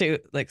price too,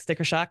 like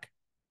sticker shock.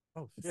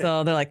 Oh, shit.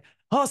 So they're like,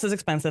 oh, this is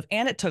expensive,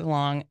 and it took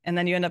long, and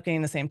then you end up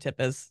getting the same tip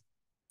as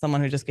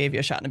someone who just gave you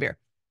a shot in a beer.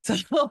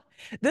 So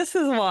this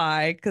is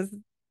why, because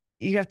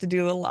you have to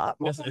do a lot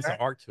more. It's an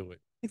art to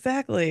it.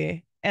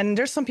 Exactly. And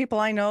there's some people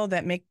I know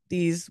that make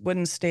these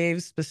wooden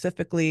staves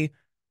specifically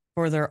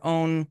for their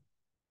own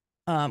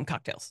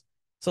cocktails.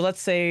 So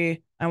let's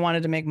say I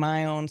wanted to make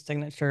my own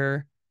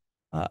signature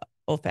uh,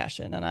 old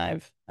fashioned, and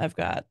I've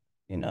got,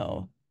 you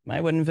know, my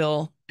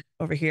Woodenville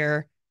over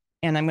here,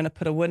 and I'm going to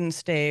put a wooden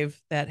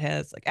stave that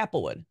has like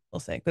applewood, we'll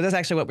say, because that's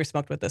actually what we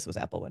smoked with. This was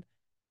applewood,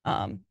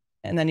 and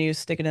then you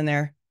stick it in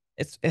there.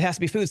 It has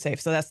to be food safe,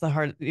 so that's the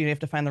hard. You have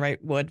to find the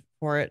right wood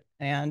for it,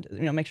 and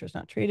make sure it's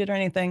not treated or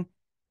anything,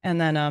 and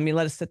then you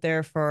let it sit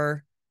there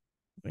for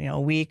a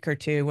week or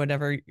two,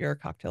 whatever your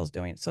cocktail's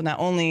doing. So not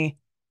only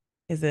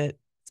is it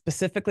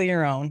specifically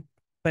your own,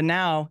 but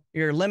now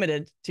you're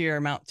limited to your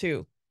amount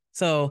too.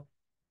 So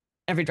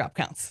every drop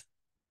counts.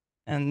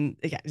 And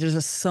yeah, there's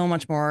just so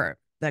much more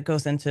that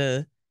goes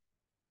into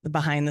the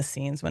behind the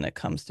scenes when it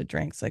comes to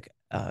drinks. Like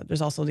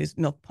there's also these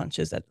milk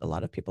punches that a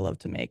lot of people love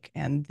to make,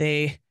 and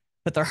they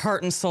put their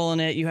heart and soul in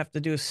it. You have to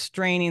do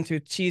straining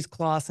through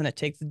cheesecloths, and it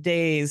takes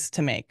days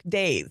to make,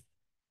 days.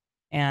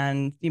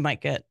 And you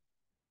might get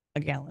a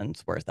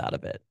gallon's worth out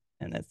of it.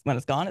 And when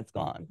it's gone, it's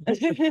gone.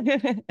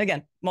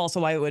 Again, also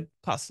why it would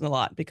cost a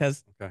lot,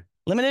 because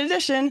limited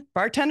edition,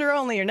 bartender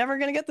only. You're never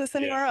going to get this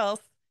anywhere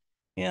else.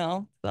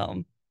 So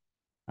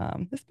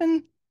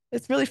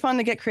it's really fun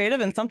to get creative.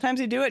 And sometimes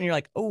you do it and you're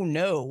like, oh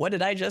no, what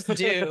did I just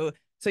do?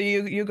 So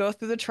you go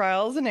through the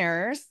trials and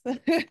errors. You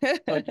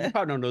probably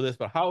don't know this,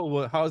 but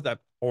how is that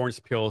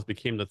orange peels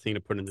became the thing to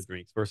put in the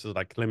drinks versus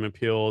like lemon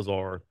peels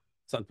or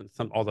some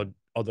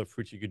other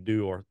fruits you could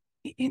do? Or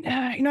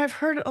I've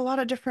heard a lot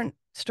of different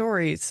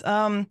stories.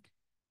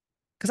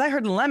 Because I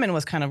heard lemon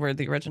was kind of where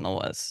the original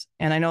was,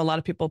 and I know a lot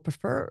of people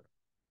prefer,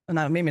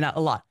 maybe not a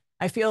lot.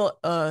 I feel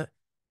the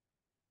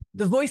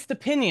voiced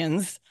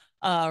opinions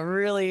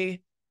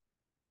really,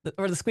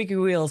 or the squeaky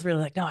wheels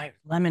really like, no,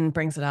 lemon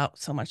brings it out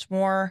so much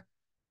more.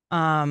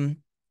 I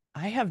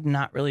have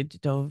not really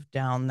dove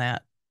down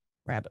that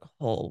rabbit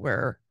hole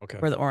where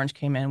the orange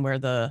came in, where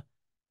the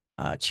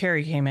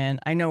cherry came in.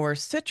 I know where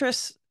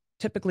citrus,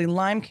 typically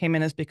lime, came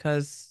in is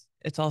because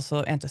it's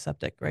also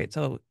antiseptic, right?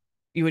 So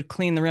you would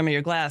clean the rim of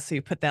your glass, so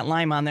you put that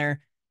lime on there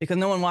because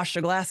no one washed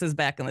their glasses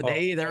back in the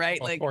day either, right?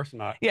 Of course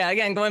not. Yeah,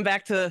 again, going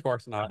back to of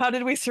course not. How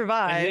did we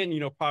survive? And then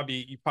you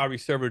probably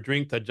serve a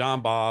drink to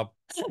John Bob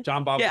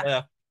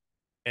left,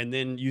 and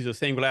then use the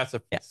same glass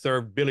to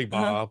serve Billy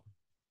Bob.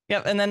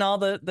 Yep, and then all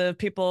the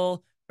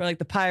people were like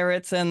the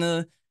pirates and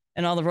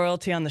all the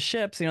royalty on the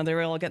ships. They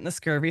were all getting the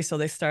scurvy, so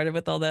they started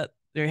with all that.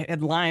 They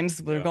had limes.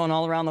 They were going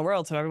all around the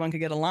world, so everyone could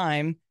get a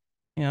lime.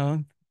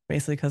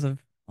 Basically because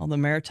of all the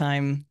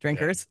maritime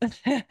drinkers.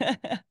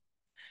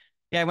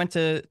 I went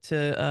to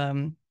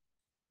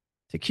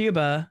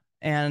Cuba,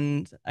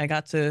 and I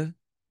got to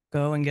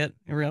go and get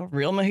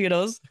real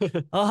mojitos.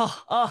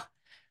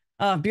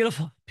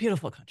 Beautiful,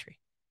 beautiful country,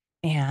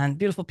 and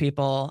beautiful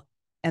people.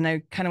 And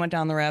I kind of went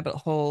down the rabbit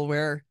hole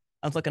where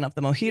I was looking up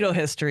the mojito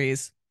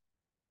histories,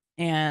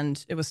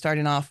 and it was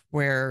starting off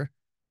where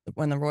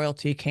when the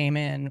royalty came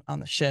in on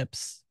the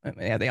ships,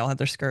 they all had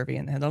their scurvy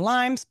and they had their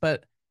limes,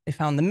 but they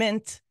found the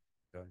mint,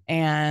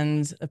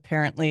 and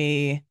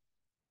apparently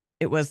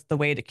it was the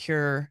way to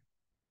cure,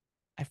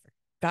 I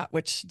forgot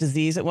which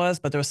disease it was,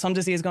 but there was some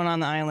disease going on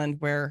the island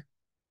where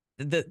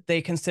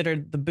they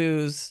considered the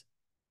booze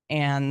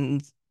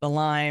and the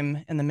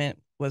lime and the mint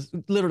was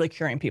literally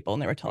curing people,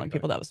 and they were telling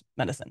people that was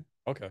medicine.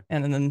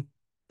 And then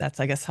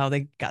that's, I guess, how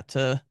they got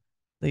to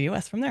the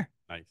US from there.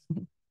 Nice.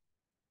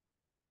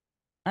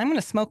 I'm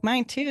gonna smoke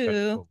mine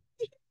too. Cool.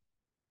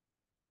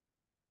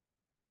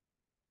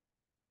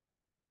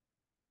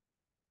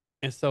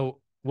 And so,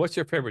 what's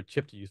your favorite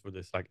chip to use for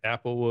this? Like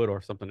applewood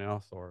or something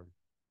else? Or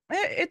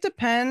it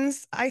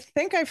depends. I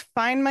think I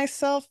find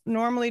myself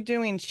normally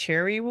doing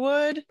cherry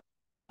wood,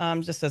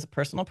 just as a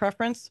personal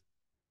preference.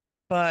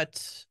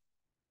 But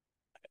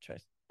I try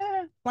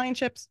flying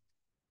chips.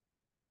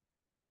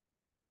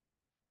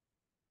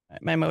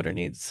 My motor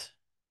needs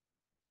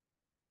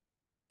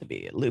to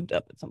be lubed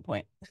up at some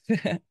point.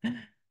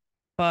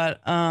 But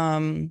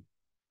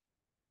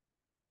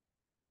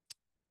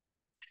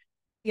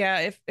yeah,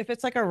 if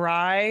it's like a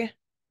rye,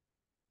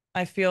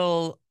 I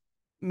feel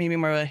maybe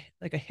more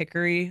like a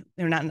hickory,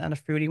 not a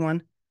fruity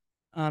one,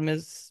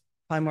 is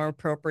probably more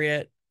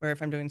appropriate. Where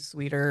if I'm doing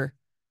sweeter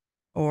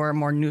or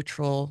more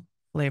neutral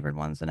flavored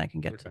ones, then I can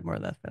get to more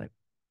of that like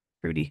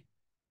fruity.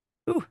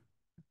 Ooh,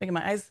 making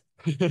my eyes.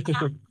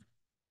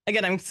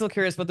 Again, I'm still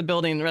curious what the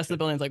rest of the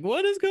building is like.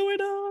 What is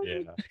going on?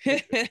 Yeah.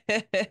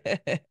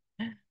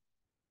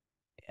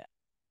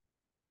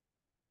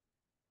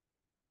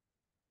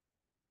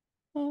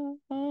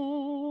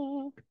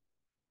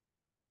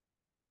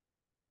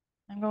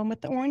 I'm going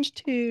with the orange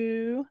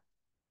too.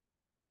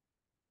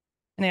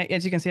 And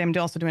as you can see, I'm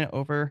also doing it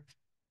over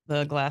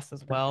the glass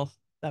as well.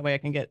 That way I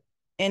can get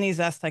any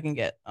zest I can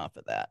get off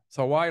of that.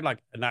 So why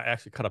like not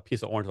actually cut a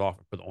piece of orange off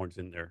and put the orange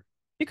in there?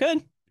 You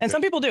could, and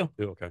some people do.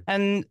 Okay.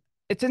 And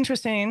it's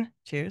interesting.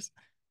 Cheers.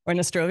 Or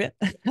Nostrovia.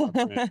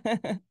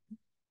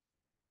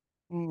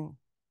 Mm.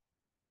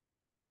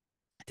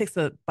 It takes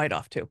the bite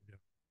off too. Yeah.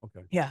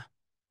 Okay. Yeah.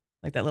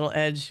 Like that little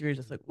edge. You're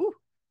just like, ooh.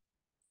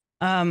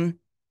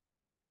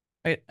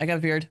 Wait, I got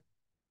veered.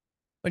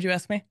 What'd you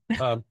ask me?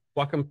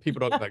 Why come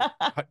people don't like,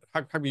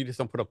 how come you just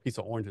don't put a piece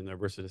of orange in there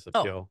versus just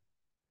a peel?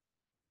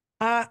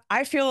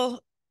 I feel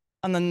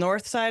on the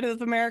north side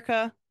of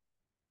America,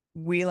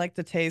 we like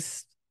to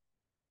taste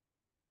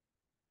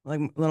like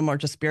a little more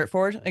just spirit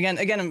forward. Again,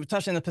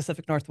 especially in the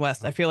Pacific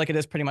Northwest, I feel like it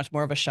is pretty much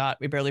more of a shot.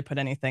 We barely put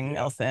anything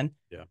else in.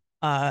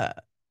 Yeah.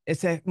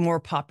 It's more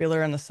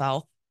popular in the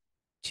South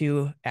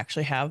to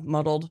actually have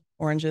muddled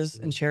oranges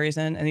and cherries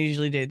in, and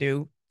usually they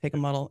do take a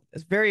muddle.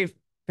 It's very,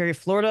 very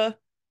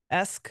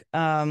Florida-esque.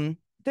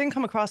 Didn't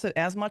come across it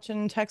as much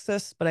in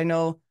Texas, but I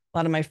know a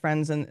lot of my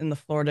friends in the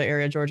Florida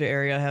area, Georgia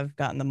area have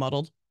gotten the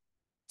muddled.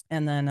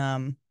 And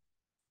then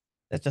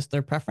that's just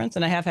their preference.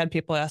 And I have had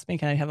people ask me,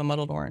 can I have a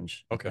muddled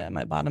orange? Okay. At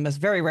my bottom. It's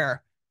very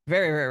rare,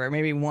 very rare,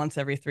 maybe once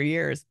every 3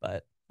 years.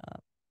 But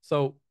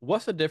so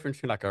what's the difference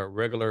between like a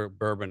regular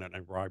bourbon and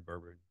a rye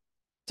bourbon?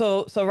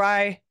 So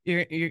rye,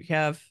 you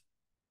have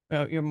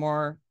you're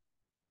more.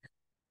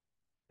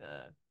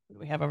 What do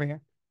we have over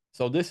here?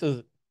 So this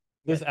is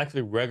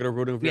actually regular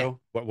Rudenville,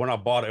 but when I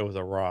bought it, it was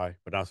a rye,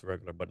 but that's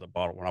regular. But the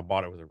bottle when I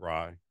bought it, it was a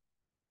rye.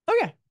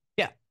 Okay,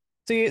 yeah.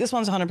 So this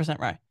one's 100%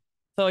 rye.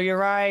 So your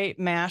rye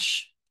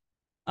mash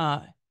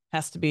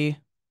has to be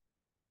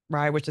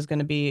rye, which is going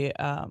to be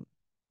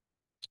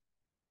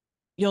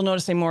you'll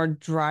notice a more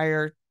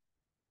drier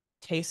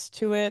taste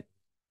to it.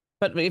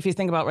 But if you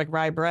think about like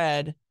rye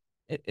bread,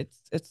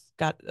 it's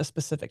got a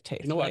specific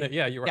taste. You know what? Right?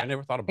 Yeah, you're right. I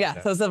never thought about that.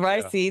 Yeah, so it's the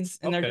rye seeds,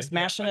 and they're just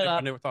mashing it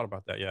up. I never thought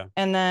about that. Yeah.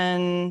 And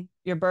then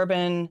your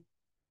bourbon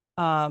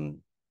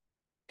can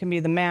be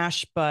the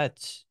mash,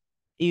 but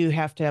you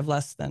have to have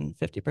less than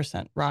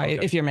 50% rye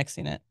if you're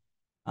mixing it.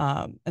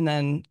 And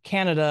then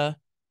Canada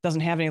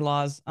doesn't have any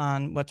laws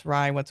on what's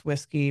rye, what's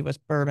whiskey, what's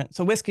bourbon.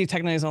 So whiskey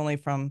technically is only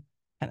from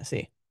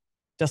Tennessee,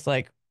 just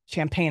like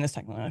champagne is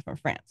technically only from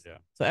France. Yeah.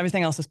 So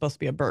everything else is supposed to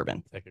be a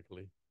bourbon.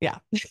 Technically. Yeah.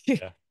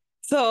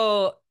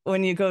 So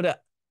when you go to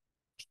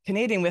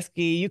Canadian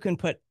whiskey, you can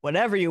put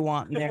whatever you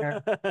want in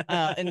there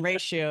in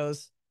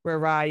ratios. Where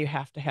rye, it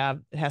has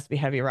to be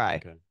heavy rye.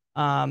 Okay.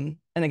 And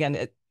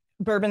again,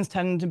 bourbons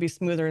tend to be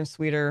smoother and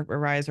sweeter, where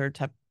ryes are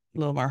a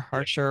little more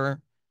harsher.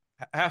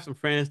 I have some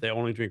friends that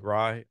only drink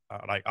rye.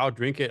 Like I'll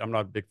drink it. I'm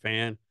not a big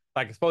fan.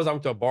 Like suppose I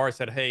went to a bar and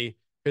said, "Hey,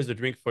 here's a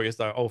drink for you." It's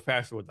like old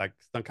fashioned with like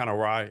some kind of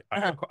rye.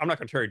 I'm not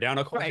gonna tear it down,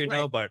 of course,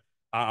 but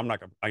I'm not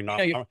gonna. I'm not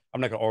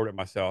gonna order it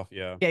myself.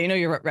 Yeah. Yeah, you know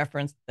your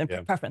reference and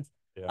preference.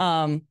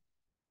 Yeah.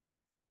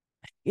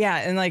 Yeah,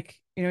 and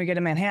like you get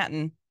a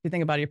Manhattan. If you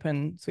think about it, you're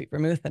putting sweet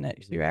vermouth in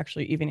it, so you're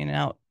actually evening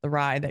out the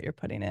rye that you're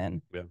putting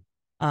in. Yeah.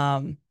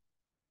 I'm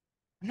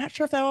not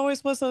sure if that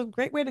always was a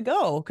great way to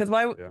go, because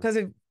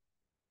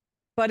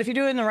but if you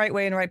do it in the right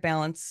way, in the right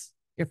balance,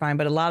 you're fine.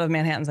 But a lot of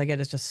Manhattans I get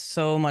is just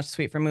so much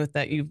sweet vermouth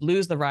that you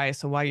lose the rye.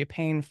 So why are you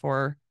paying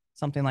for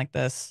something like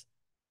this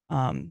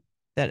that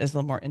is a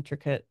little more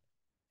intricate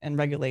and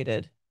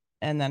regulated?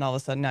 And then all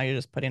of a sudden now you're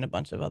just putting a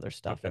bunch of other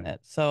stuff in it.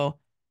 So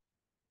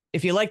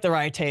if you like the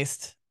rye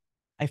taste,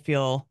 I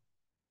feel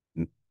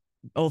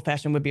old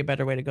fashioned would be a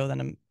better way to go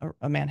than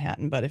a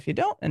Manhattan. But if you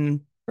don't,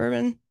 and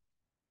bourbon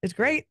is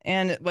great.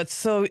 And what's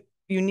so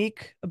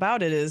unique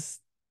about it is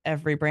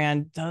every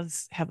brand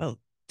does have a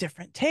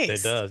different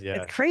taste. It does,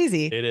 yeah. It's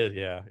crazy. It is,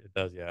 yeah. It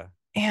does, yeah.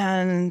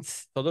 And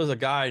so there's a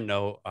guy I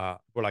know,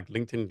 we're like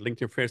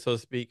LinkedIn friends, so to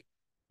speak.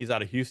 He's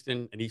out of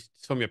Houston, and he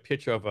showed me a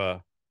picture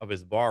of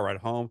his bar right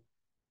home.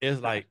 It's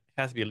like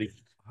has to be at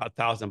least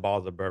 1,000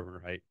 bottles of bourbon,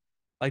 right?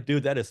 Like,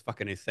 dude, that is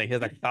fucking insane. He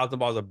has like 1,000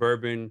 bottles of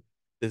bourbon.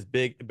 This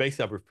big,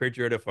 basically a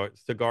refrigerator for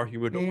cigar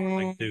humidor.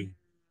 Like, dude,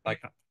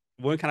 like,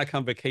 when can I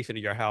come vacation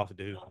to your house,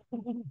 dude?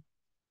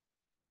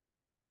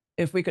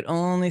 If we could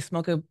only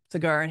smoke a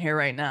cigar in here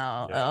right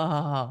now. Yeah.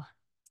 Oh.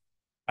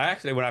 I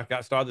actually, when I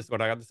got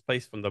this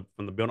place from the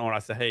building owner, I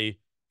said, "Hey,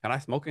 can I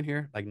smoke in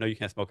here?" Like, no, you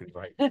can't smoke in here,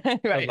 right?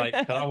 Right. Like,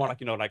 cause I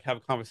want like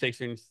have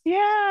conversations.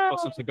 Yeah. Smoke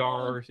some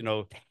cigars,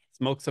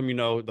 smoke some,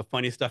 the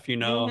funny stuff,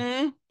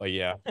 But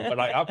yeah, but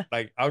I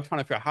was trying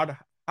to figure out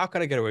how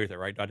could I get away with it,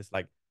 right? Do I just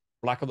like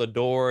block all the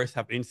doors,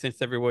 have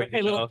incense everywhere,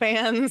 little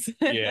fans.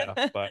 Yeah,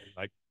 but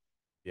like,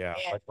 yeah.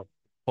 Like the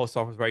post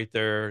office right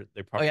there.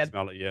 They probably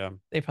smell it. Yeah,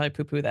 they probably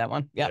poo-poo that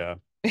one. Yeah.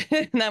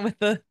 Not with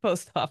the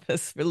post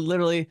office. We're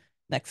literally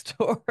next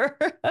door.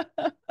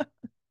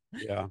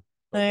 Yeah.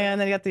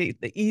 And then you got the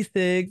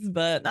e-cigs,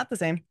 but not the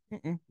same.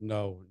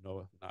 No,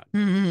 it's not.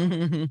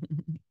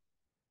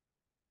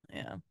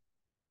 Yeah.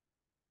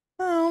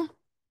 Oh.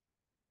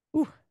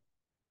 Ooh.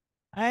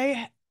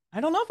 I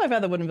don't know if I've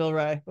had the Woodinville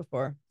rye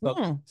before.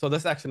 So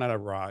that's actually not a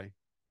rye.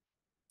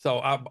 So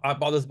I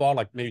bought this bottle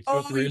like maybe 2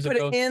 or 3 years ago.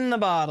 You put it in the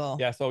bottle.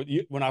 Yeah. So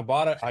when I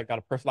bought it, I got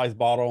a personalized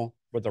bottle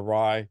with the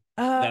rye.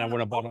 Then I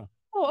went and bought it.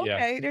 Oh,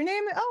 okay. Your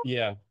name? Oh.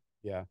 Yeah.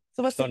 Yeah.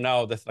 So what's So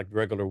now that's like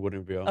regular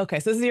Woodinville. okay,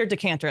 so this is your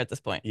decanter at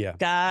this point. Yeah.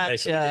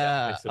 Gotcha.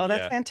 Yeah. Oh,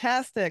 that's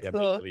fantastic. Yeah,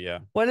 So yeah.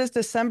 what is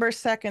December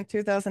 2nd,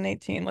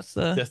 2018? What's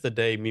the That's the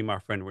day me and my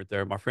friend were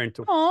there. My friend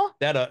took Oh,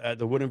 that at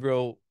the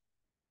Woodinville,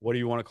 what do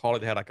you want to call it?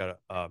 They had like a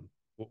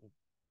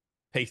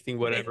tasting,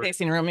 whatever.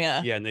 tasting room,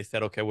 yeah. Yeah, and they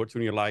said, okay, which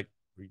one you like?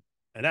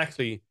 And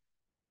actually,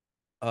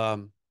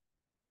 um,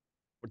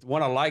 the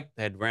one I liked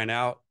had ran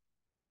out,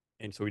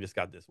 and so we just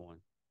got this one.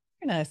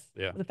 Very nice.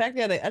 Yeah. The fact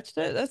that they etched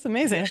it, that's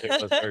amazing.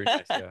 It was very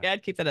nice. Yeah. Yeah,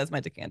 I'd keep that as my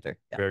decanter.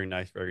 Yeah. Very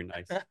nice. Very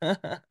nice.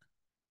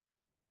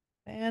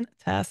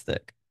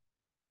 Fantastic.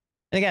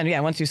 And again, yeah,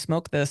 once you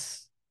smoke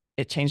this,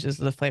 it changes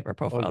the flavor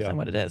profile yeah. and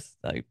what it is.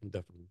 So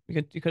Definitely.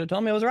 you could have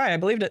told me it was right. I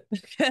believed it.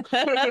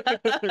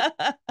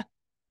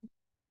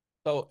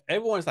 So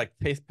everyone's like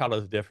taste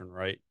palette is different,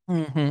 right?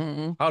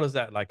 Mm-hmm. How does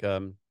that like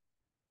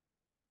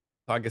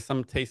I guess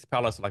some taste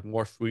palettes are like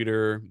more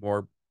sweeter,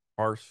 more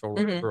harsh or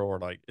whatever, or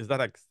like is that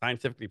like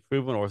scientifically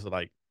proven or is it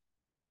like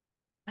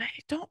I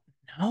don't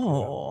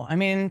know. I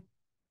mean,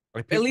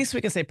 like at least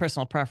we can say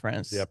personal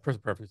preference. Yeah,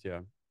 personal preference, yeah.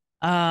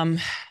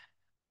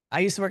 I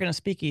used to work in a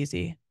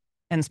speakeasy,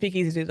 and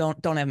speakeasies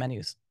don't have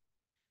menus.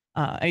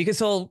 And you can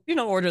still,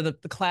 order the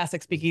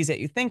classic speakeasy that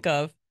you think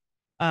of,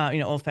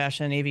 old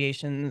fashioned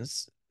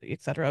aviations,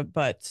 etc.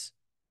 But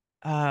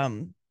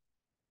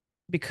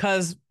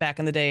because back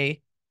in the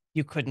day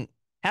you couldn't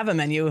have a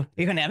menu,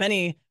 you couldn't have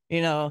any,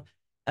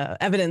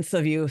 evidence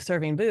of you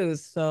serving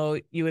booze. So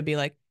you would be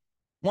like,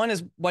 one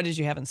is what did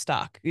you have in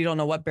stock? You don't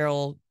know what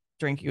barrel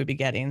drink you would be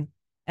getting,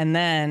 and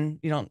then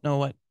you don't know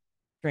what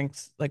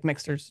drinks like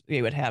mixers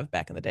you would have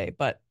back in the day.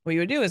 But what you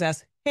would do is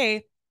ask, hey,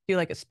 do you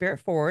like a spirit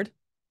forward,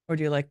 or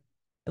do you like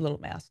a little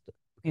masked?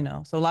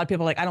 So a lot of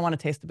people are like, I don't want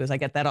to taste the booze. I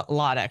get that a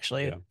lot,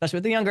 actually, especially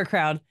with the younger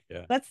crowd.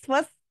 Yeah.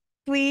 What's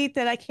sweet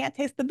that I can't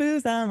taste the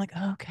booze on? I'm like,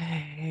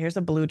 okay, here's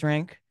a blue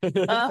drink.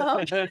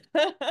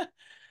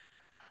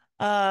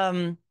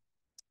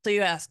 So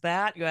you ask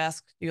that. You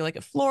ask, do you like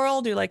it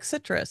floral? Do you like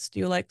citrus? Do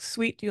you like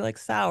sweet? Do you like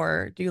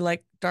sour? Do you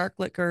like dark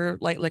liquor,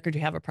 light liquor? Do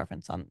you have a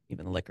preference on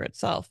even the liquor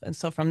itself? And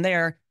so from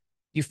there,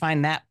 you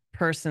find that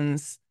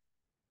person's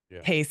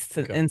tastes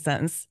and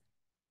sense.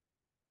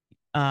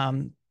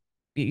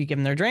 You give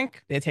them their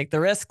drink. They take the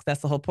risk.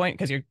 That's the whole point,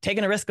 because you're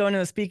taking a risk going to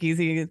a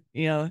speakeasy,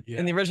 in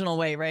the original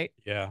way, right?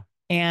 Yeah.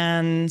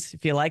 And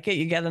if you like it,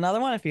 you get another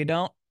one. If you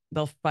don't,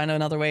 they'll find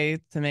another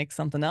way to make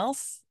something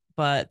else.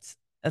 But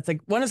that's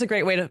one is a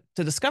great way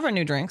to discover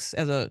new drinks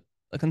as a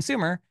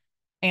consumer.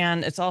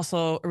 And it's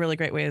also a really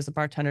great way as a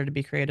bartender to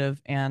be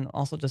creative and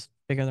also just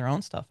figure their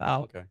own stuff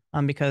out. Okay.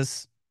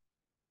 Because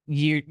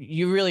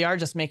you really are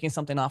just making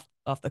something off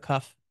the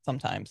cuff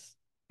sometimes.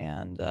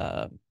 And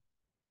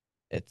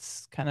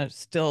it's kind of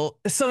it's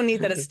so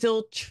neat that it's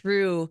still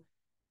true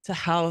to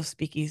how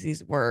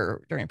speakeasies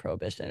were during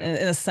Prohibition.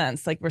 In a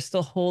sense, like we're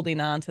still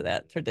holding on to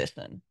that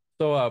tradition.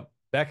 So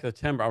back in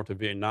September, I went to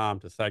Vietnam,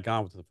 to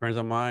Saigon with some friends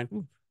of mine.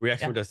 We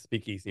actually went to a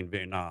speakeasy in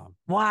Vietnam.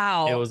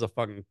 Wow. It was the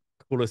fucking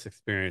coolest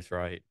experience,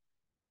 right?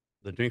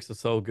 The drinks are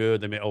so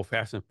good. They made old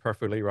fashioned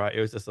perfectly, right?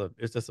 It's just a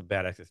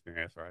badass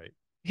experience, right?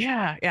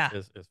 Yeah, yeah.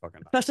 It's fucking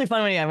nice. Especially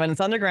fun when it's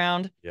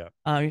underground. Yeah.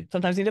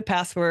 Sometimes you need a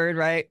password,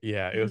 right?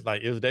 Yeah, it was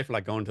definitely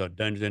like going to a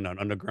dungeon, an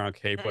underground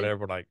cave,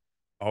 whatever. Like,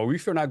 are we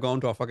sure not going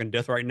to a fucking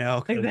death right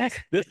now?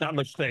 Exactly. This not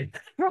looks safe.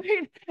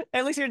 Right.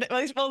 At least you're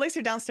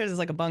downstairs is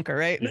like a bunker,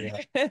 right?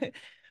 Yeah.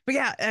 But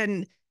yeah,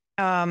 and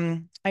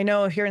I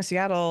know here in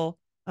Seattle,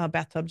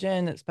 Bathtub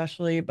Gin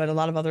especially, but a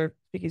lot of other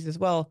speakeasies as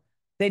well,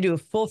 they do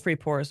full free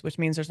pours, which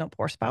means there's no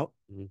pour spout,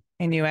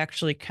 and you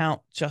actually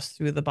count just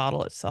through the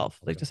bottle itself,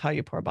 like just how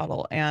you pour a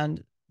bottle.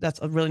 And that's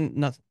a really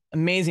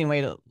amazing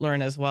way to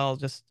learn as well,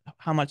 just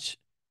how much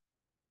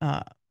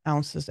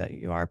ounces that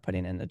you are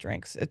putting in the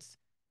drinks. It's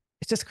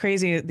just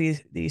crazy,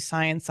 the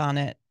science on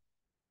it,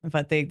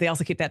 but they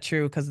also keep that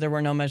true because there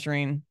were no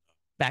measuring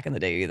back in the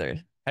day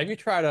either. Have you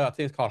tried I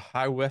think it's called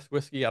High West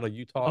whiskey out of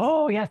Utah?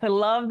 Oh yes, I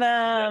love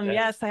them.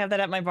 Yes, I have that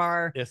at my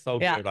bar. It's so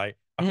good. Like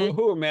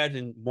who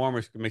imagined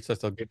Mormons could make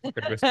such a good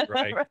whiskey,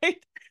 right?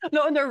 Right.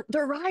 No, and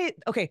their rye.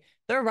 Okay,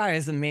 their rye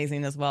is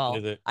amazing as well.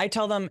 Is it? I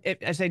tell them,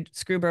 I say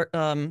screw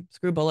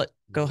bullet,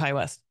 go High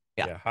West.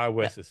 Yeah, High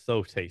West is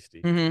so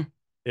tasty.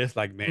 It's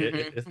like, man,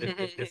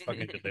 it's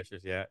fucking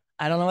delicious. Yeah.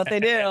 I don't know what they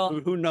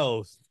do. Who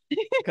knows?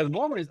 Because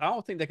Mormons, I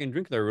don't think they can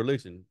drink their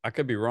religion. I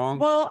could be wrong.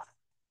 Well,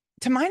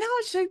 to my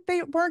knowledge,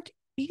 they weren't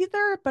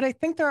either, but I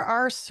think there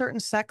are certain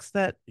sects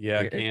that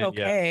it's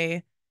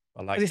okay.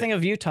 Yeah. Like you think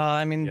of Utah,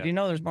 I mean,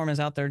 there's Mormons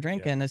out there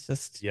drinking. It's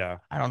just,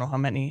 I don't know how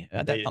many.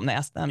 That's something to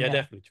ask them. Yeah,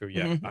 definitely true.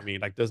 Yeah. I mean,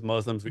 like there's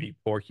Muslims who eat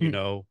pork,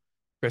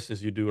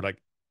 Christians, you do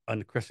like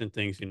unchristian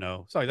things,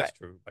 Sorry, that's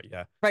true. But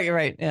yeah. Right, you're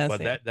right. Yeah.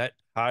 But that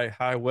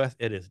High West,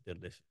 it is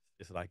delicious.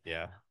 It's like,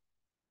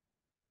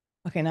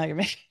 Okay, now you're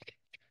making.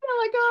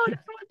 Oh my God,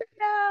 I want it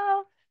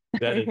now.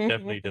 That is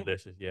definitely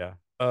delicious. Yeah.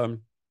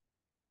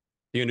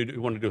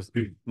 You want to do a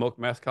smoked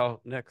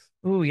mezcal next?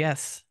 Ooh,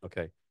 yes.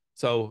 Okay.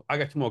 So I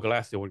got 2 more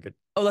glasses. I want to get.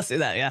 Oh, let's do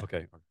that. Yeah.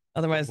 Okay.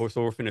 Otherwise, so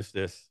we'll finish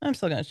this. I'm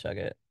still gonna chug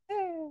it.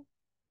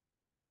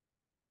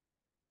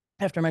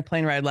 After my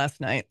plane ride last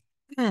night.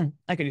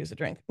 I could use a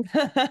drink.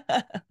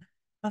 I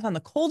was on the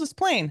coldest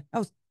plane. I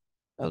was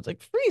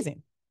like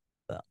freezing.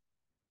 So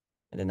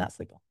I did not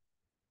sleep well.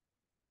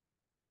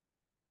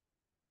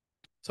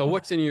 So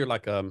what's in your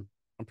like I'm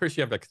pretty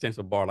sure you have an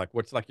extensive bar. Like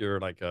what's like your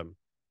like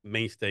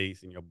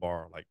mainstays in your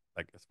bar, like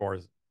as far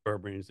as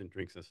bourbons and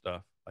drinks and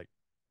stuff? Like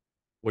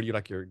what do you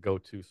like your go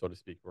to, so to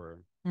speak, for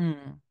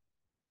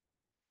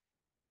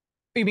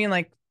You mean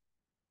like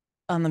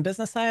on the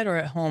business side or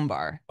at home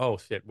bar? oh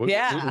shit. We'll, we'll,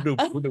 Yeah. do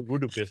we'll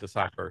do business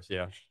side first,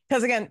 yeah.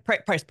 Because again,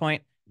 price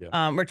point.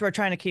 Yeah. We're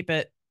trying to keep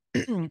it,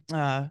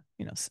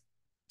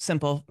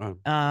 simple.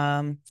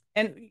 And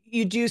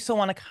you do still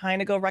want to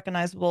kind of go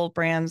recognizable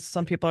brands.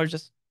 Some people are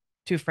just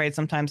too afraid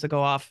sometimes to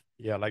go off.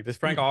 Yeah, like this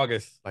Frank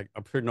August, like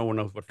I'm sure no one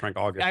knows what Frank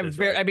August is.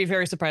 Right? I'd be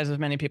very surprised if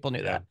many people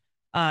knew that.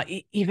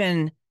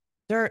 Even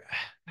there,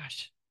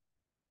 gosh,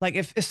 like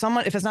if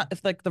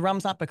like the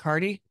rum's not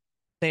Bacardi,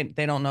 they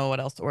don't know what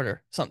else to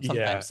order.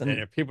 Sometimes, and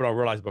if people don't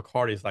realize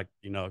Bacardi is like,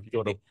 if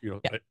you go to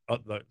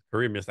the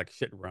Caribbean, it's like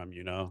shit rum,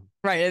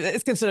 Right,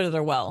 it's considered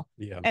their well.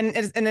 Yeah, and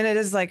then it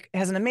is like, it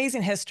has an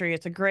amazing history.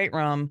 It's a great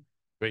rum.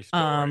 Great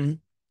story.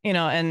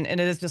 And it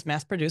is just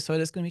mass produced, so it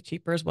is going to be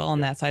cheaper as well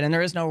on that side. And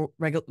there is no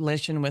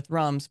regulation with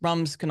rums.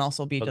 Rums can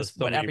also be just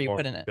whatever you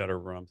put in it. Better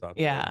rums out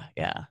there.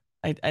 Yeah.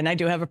 I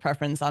do have a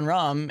preference on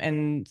rum,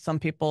 and some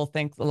people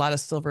think a lot of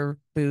silver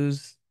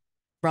booze,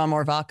 rum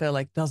or vodka,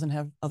 like doesn't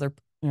have other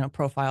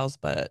profiles,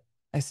 but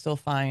I still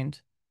find.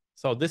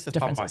 So this is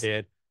top of my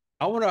head.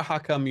 I wonder how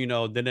come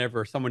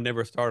someone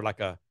never started like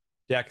a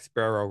Jack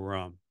Sparrow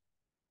rum.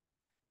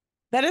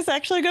 That is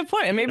actually a good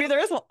point, and maybe there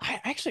is one.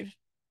 I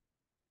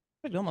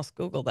could almost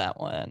Google that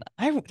one.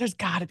 There's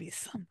got to be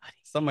somebody.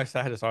 Somebody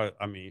had to start.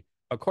 I mean,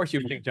 of course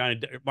you think Johnny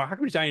Depp. Well, how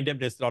come Johnny Depp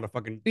didn't start a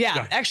fucking?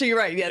 Yeah, actually, you're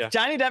right. Yeah,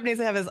 Johnny Depp needs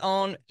to have his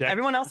own.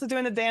 Everyone else is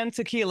doing the damn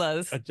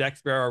tequilas. A Jack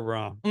Sparrow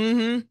rum.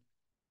 Mm-hmm.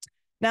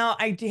 Now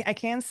I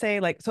can say,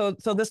 like, so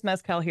this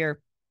mezcal here,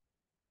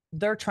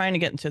 they're trying to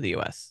get into the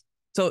U.S.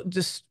 So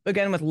just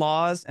again with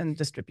laws and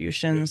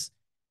distributions,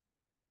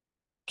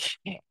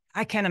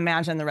 I can't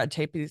imagine the red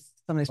tape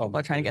some of these people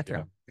are trying to get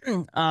through.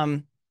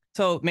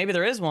 So maybe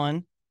there is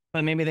one,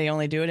 but maybe they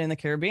only do it in the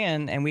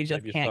Caribbean, and we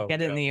just can't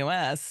get it in the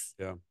U.S.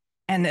 Yeah,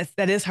 and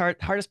that is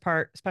hardest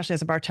part, especially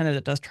as a bartender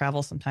that does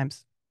travel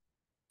sometimes.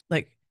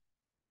 Like,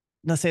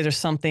 let's say there's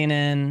something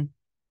in,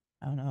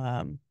 I don't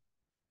know,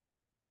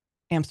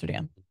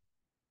 Amsterdam.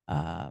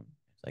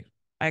 Like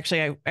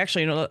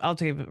I'll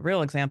take a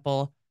real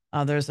example.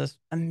 There's this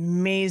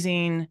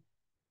amazing,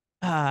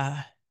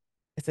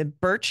 it's a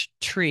birch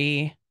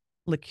tree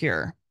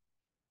liqueur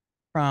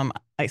from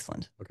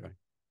Iceland. Okay.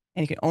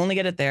 And you can only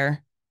get it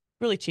there.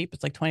 Really cheap.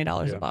 It's like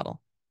 $20 a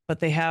bottle. But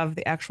they have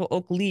the actual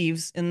oak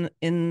leaves in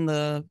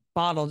the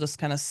bottle just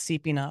kind of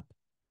seeping up.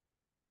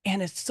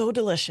 And it's so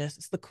delicious.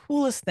 It's the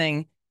coolest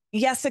thing.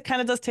 Yes, it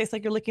kind of does taste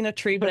like you're licking a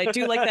tree, but I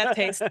do like that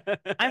taste.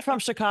 I'm from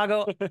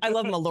Chicago. I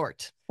love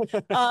Malort.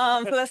 So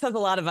that says a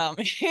lot about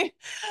me.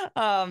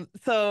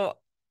 So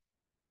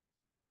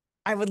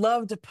I would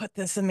love to put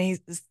this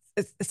amazing,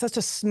 it's such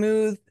a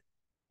smooth,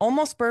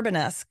 almost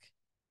bourbon-esque,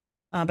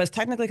 but it's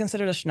technically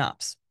considered a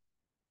schnapps.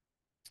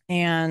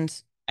 And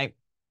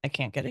I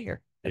can't get it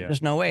here. Yeah.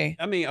 There's no way.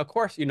 I mean, of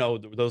course,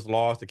 those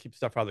laws to keep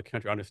stuff out of the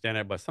country, I understand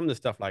that. But some of the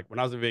stuff, like when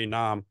I was in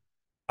Vietnam,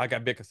 I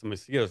got bit of some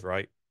mosquitoes,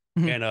 right?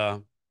 Mm-hmm.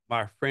 And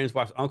my friend's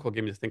wife's uncle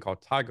gave me this thing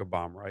called Tiger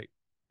Balm, right?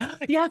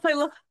 Yes, I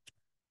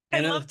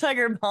love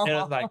Tiger Balm. And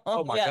I was like,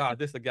 oh my God,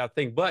 this is a god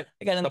thing. But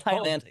I got in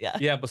Thailand,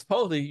 yeah, but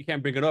supposedly you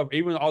can't bring it over.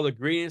 Even all the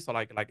ingredients are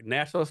like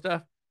natural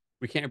stuff.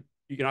 You're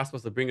not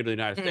supposed to bring it to the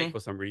United States for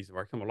some reason.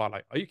 Right? Come along,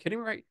 like, are you kidding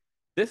me? Right?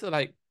 This is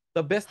like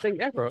the best thing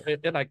ever.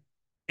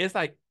 It's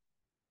like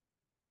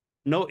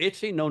no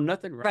itchy, no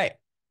nothing. Right.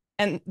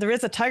 And there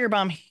is a Tiger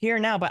Balm here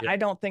now, but I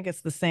don't think it's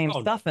the same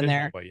stuff in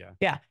there.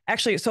 Yeah.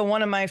 Actually, so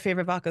one of my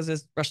favorite vodkas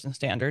is Russian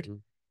Standard. Mm-hmm.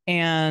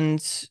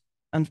 And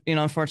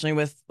unfortunately,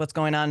 with what's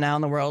going on now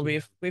in the world,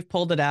 we've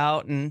pulled it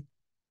out, and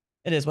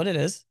it is what it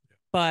is.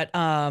 But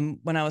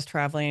when I was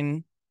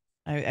traveling,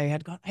 I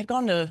had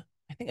gone to,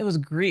 I think it was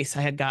Greece.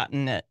 I had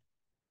gotten it,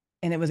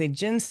 and it was a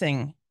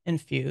ginseng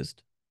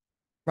infused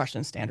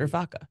Russian Standard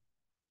vodka.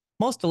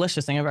 Most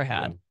delicious thing I've ever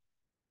had. Yeah.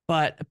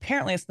 But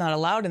apparently it's not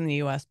allowed in the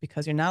US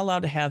because you're not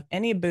allowed to have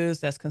any booze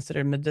that's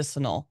considered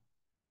medicinal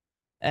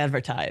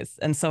advertised.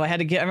 And so I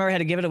remember I had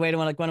to give it away to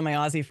one of my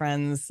Aussie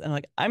friends. And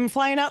like, I'm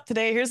flying out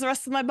today. Here's the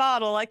rest of my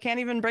bottle. I can't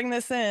even bring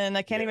this in.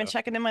 I can't even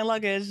check it in my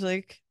luggage.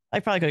 Like,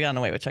 I probably could have gotten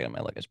away with checking my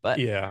luggage, but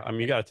yeah, I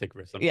mean, you got to take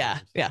risks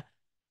sometimes. Yeah.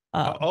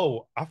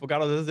 I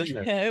forgot all this in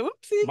there.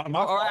 Whoopsie.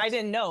 Or I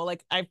didn't know.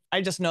 Like,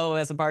 I just know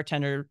as a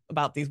bartender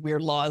about these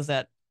weird laws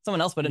that someone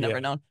else would have never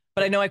known.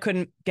 But I know I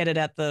couldn't get it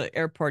at the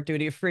airport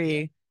duty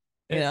free.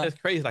 It's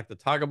crazy. Like the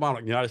Tiger Balm,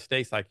 like the United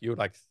States, like you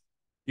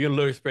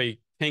literally spray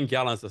 10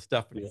 gallons of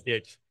stuff in your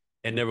itch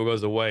and never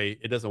goes away.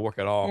 It doesn't work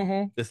at all.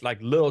 Mm-hmm. It's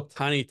like little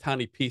tiny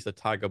piece of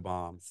Tiger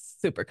Balm.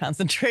 Super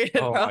concentrated.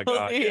 Oh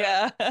probably.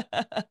 My God.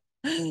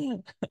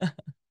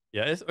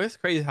 Yeah. It's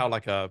crazy how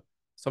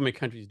so many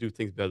countries do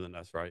things better than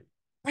us, right?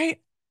 Right.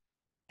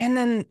 And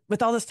then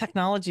with all this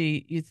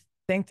technology, you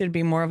think there'd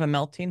be more of a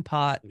melting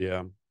pot.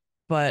 Yeah.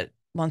 But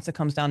once it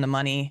comes down to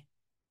money,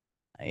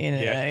 you know,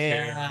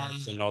 yeah.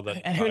 And all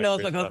that. And who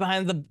knows what goes stuff.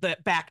 behind the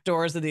back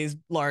doors of these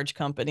large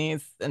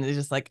companies, and it's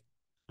just like,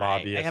 I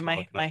have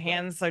my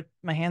hands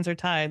are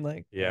tied.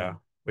 Like, yeah,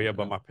 way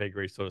above my pay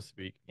grade, so to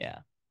speak. Yeah.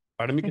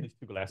 All right, let me get these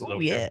 2 glasses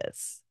over here.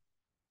 Yes.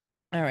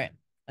 All right,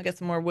 I'll get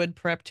some more wood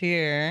prepped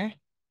here.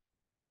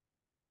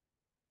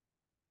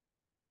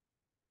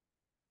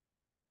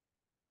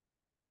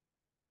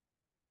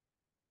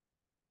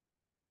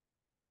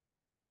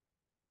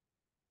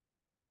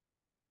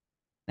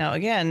 Now,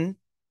 again,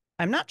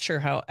 I'm not sure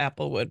how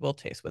applewood will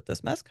taste with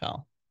this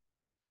mezcal.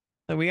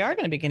 So we are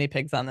going to be guinea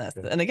pigs on this.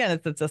 And again,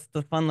 it's just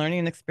the fun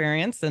learning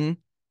experience. And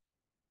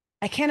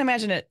I can't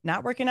imagine it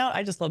not working out.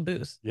 I just love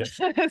booze. Yeah.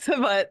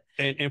 But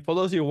and for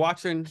those of you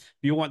watching, if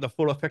you want the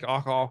full effect of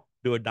alcohol,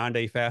 do a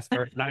 9-day fast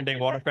first, 9-day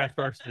water fast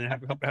first, and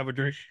have a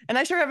drink. And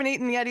I sure haven't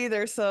eaten yet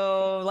either.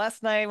 So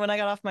last night when I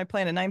got off my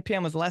plane at 9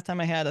 p.m. was the last time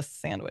I had a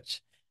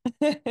sandwich.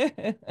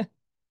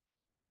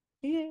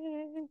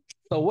 Yeah.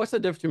 So what's the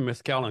difference between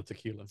mezcal and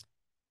tequila?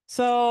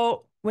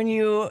 So when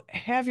you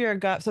have your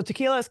gut, so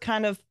tequila is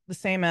kind of the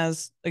same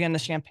as, again, the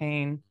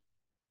champagne.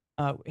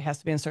 It has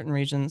to be in certain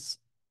regions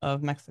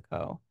of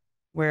Mexico,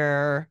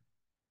 where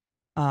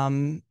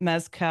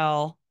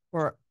mezcal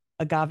or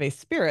agave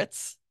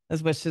spirits,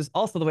 which is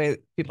also the way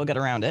people get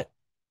around it.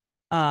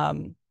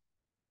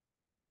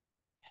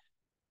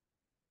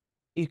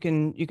 You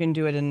can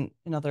do it in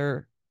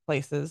other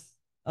places,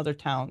 other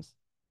towns,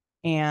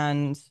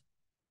 and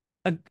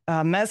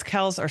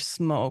mezcals are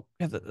smoked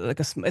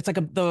it's like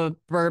the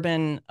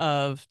bourbon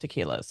of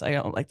tequilas, I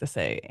don't like to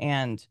say.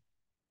 And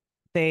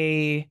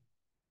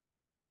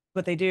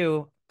what they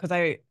do, because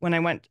I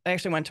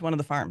actually went to one of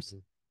the farms,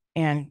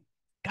 and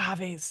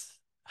agaves,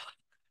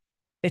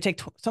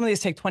 some of these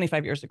take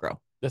 25 years to grow.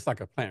 That's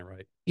like a plant,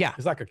 right? Yeah,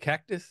 it's like a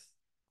cactus.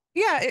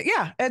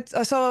 Yeah. It's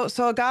so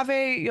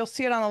agave, you'll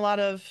see it on a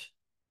lot of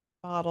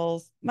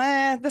bottles.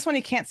 This one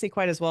you can't see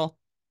quite as well.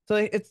 So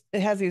it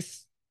has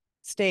these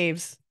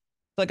staves,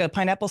 like a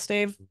pineapple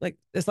stave. Like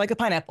it's like a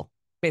pineapple,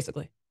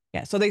 basically.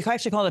 Yeah. So they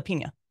actually call it a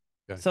piña.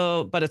 Okay.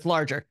 So, but it's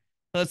larger.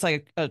 So it's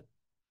like a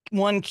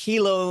 1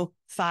 kilo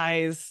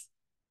size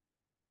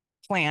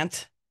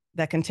plant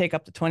that can take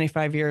up to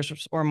 25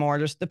 years or more.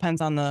 Just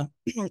depends on the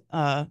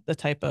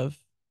type of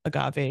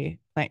agave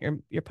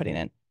plant you're putting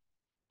in.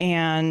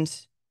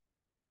 And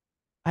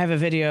I have a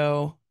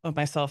video of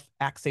myself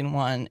axing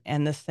one,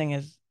 and this thing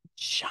is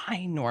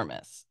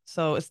ginormous.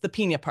 So it's the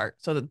piña part.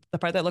 So the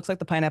part that looks like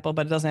the pineapple,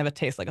 but it doesn't have a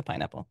taste like a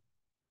pineapple.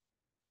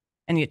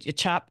 And you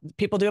chop,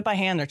 people do it by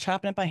hand. They're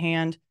chopping it by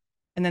hand.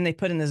 And then they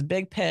put in this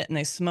big pit and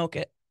they smoke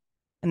it.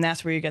 And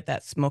that's where you get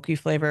that smoky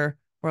flavor,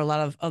 where a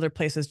lot of other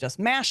places just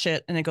mash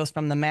it. And it goes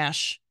from the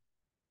mash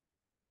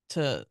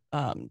to,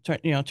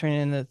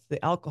 turning into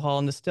the alcohol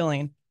and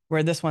distilling,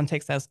 where this one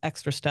takes those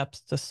extra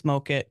steps to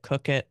smoke it,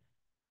 cook it.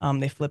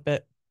 They flip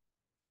it.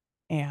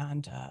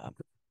 And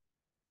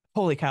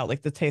holy cow,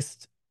 like the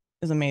taste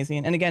is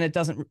amazing. And again, it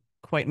doesn't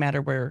quite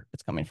matter where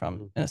it's coming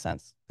from in a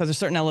sense, because there's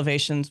certain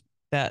elevations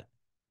that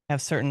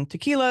have certain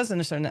tequilas and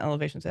there's certain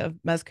elevations that have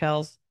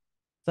mezcals.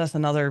 So that's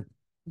another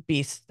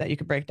beast that you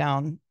could break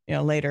down,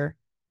 later.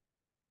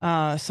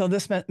 So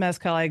this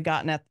mezcal I had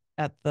gotten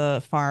at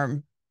the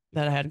farm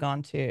that I had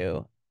gone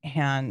to,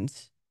 and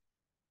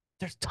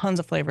there's tons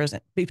of flavors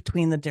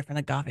between the different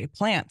agave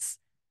plants.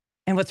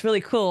 And what's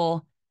really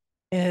cool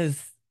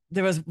is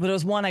there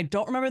was one, I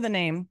don't remember the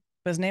name,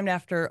 but it was named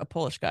after a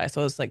Polish guy.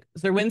 So it's like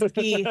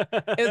Zerwinski.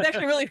 It was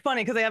actually really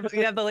funny because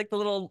you have the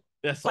little.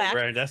 That's so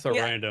random. That's so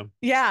random.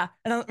 Yeah,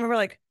 and I remember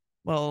like,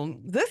 well,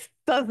 this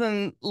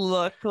doesn't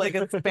look like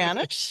it's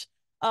Spanish.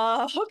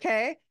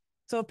 Okay.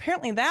 So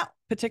apparently that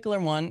particular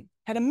one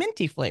had a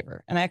minty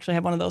flavor, and I actually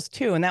have one of those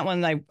too. And that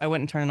one I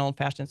wouldn't turn an old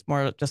fashioned. It's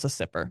more just a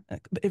sipper.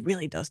 But it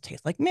really does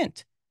taste like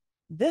mint.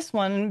 This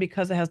one,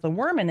 because it has the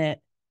worm in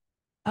it,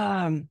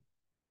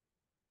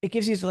 it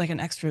gives you like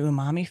an extra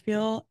umami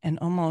feel, and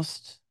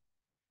almost,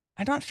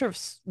 I'm not sure if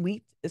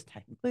sweet is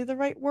technically the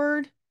right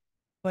word,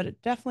 but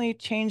it definitely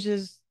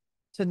changes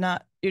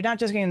to you're not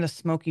just getting the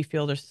smoky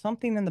feel. There's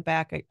something in the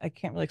back. I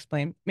can't really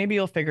explain. Maybe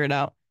you'll figure it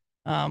out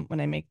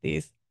when I make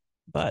these.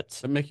 But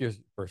so make yours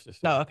first.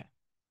 Oh, okay.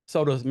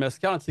 So does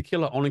mezcal and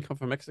tequila only come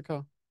from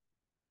Mexico?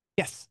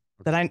 Yes,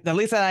 okay. At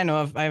least that I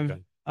know of. I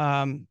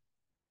don't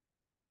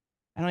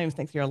even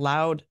think you're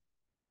allowed.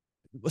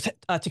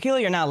 Tequila,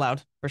 you're not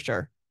allowed for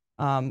sure.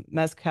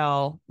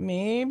 Mezcal,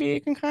 maybe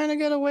you can kind of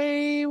get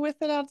away with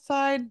it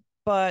outside,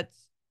 but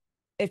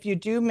if you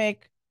do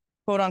make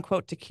quote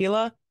unquote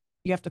tequila,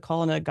 you have to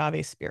call it an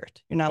agave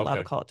spirit. You're not allowed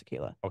to call it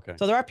tequila. Okay.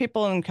 So there are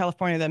people in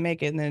California that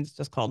make it, and then it's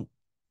just called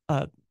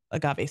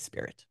agave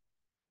spirit.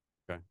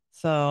 Okay.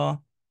 So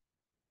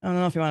I don't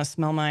know if you want to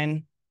smell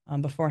mine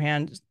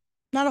beforehand.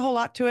 Not a whole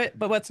lot to it,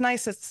 but what's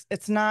nice,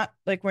 it's not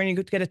like when you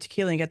get a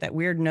tequila and you get that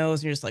weird nose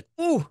and you're just like,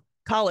 ooh,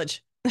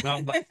 college.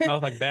 Smells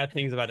like bad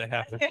things about to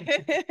happen.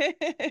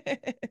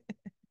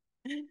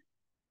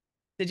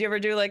 Did you ever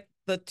do like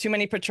the too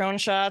many Patron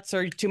shots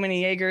or too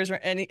many Jaegers or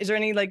any? Is there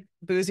any like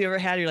booze you ever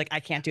had? You're like, I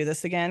can't do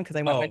this again because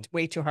I went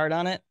way too hard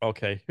on it.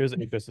 Okay. Here's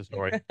an interesting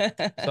story.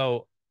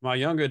 So my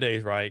younger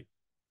days, right?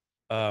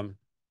 Um,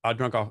 I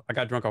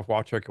got drunk off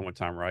wild turkey one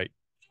time, right?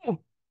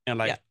 And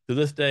like Yeah. to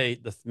this day,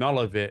 the smell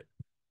of it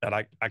that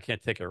I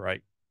can't take it,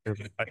 right?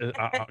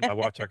 I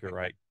wild turkey,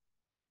 right?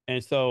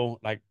 And so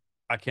like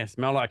I can't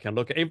smell it, I can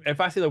look at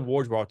if I see the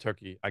wards wild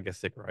turkey, I get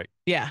sick, right?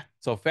 Yeah.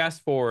 So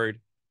fast forward.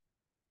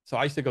 So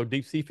I used to go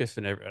deep sea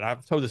fishing and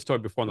I've told this story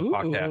before in the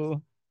podcast.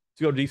 Ooh.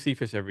 To go deep sea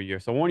fish every year.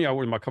 So one year I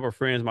went with my couple of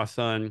friends, my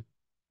son,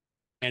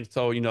 and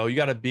so you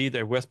got to be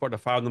there Westport at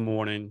 5 in the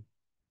morning,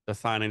 the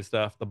signing and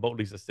stuff. The boat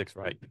leaves at 6,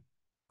 right?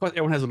 Of course,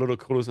 everyone has a little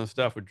coolers and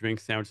stuff with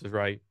drinks, sandwiches,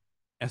 right?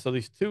 And so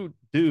these two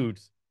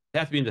dudes, they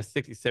have to be in the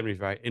 60s,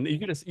 70s, right? And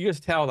you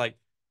just tell like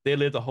they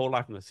lived a whole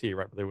life in the sea,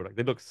 right? But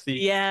they look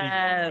sea,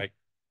 Yeah. right?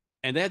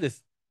 And they had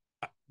this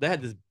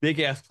big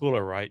ass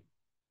cooler, right?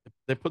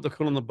 They put the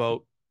cooler on the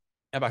boat.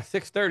 And by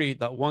 6:30,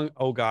 the one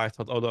old guy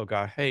told the other old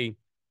guy, "Hey,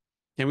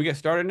 can we get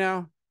started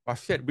now?" Oh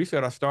shit, we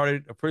should have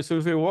started pretty soon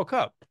as we woke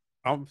up.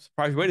 I'm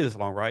surprised we waited this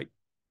long, right?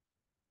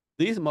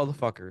 These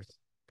motherfuckers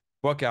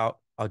broke out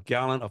a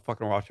gallon of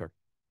fucking raw turkey.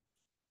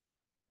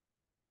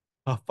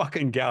 A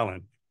fucking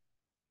gallon.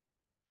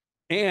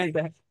 And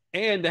they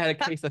had a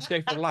case of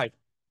Schaefer Light.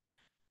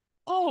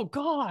 Oh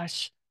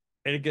gosh.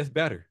 And it gets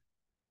better.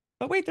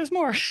 But wait, there's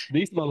more.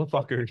 These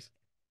motherfuckers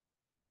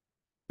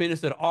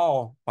finished it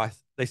all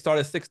they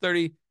started at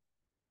 6:30,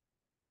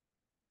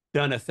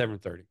 done at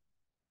 7:30.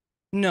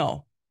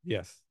 No.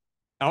 Yes.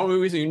 The only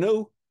reason you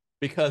knew,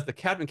 because the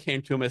captain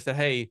came to him and said,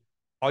 "Hey,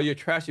 all your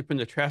trash you put in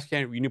the trash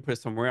can, you need to put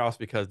it somewhere else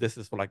because this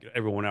is for like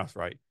everyone else,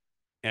 right?"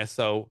 And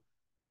so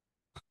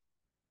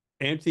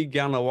empty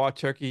gallon of wild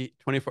turkey,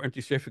 24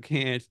 empty Schaefer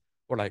cans.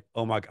 We're like,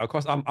 oh my God. Of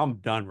course, I'm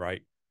done,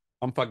 right?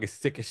 I'm fucking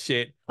sick as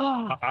shit.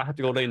 Oh. I have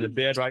to go lay in the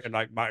bed, right? And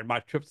like my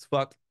trip's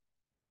fucked.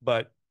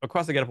 But of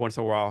course, I get up once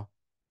in a while.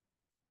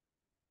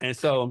 And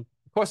so,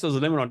 of course, there's a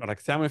limit on like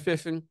salmon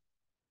fishing.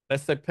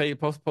 Let's say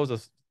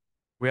suppose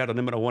we had a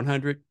limit of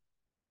 100.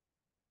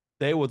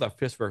 They were the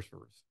fish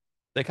versus.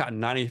 They caught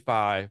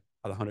 95 out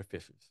of 100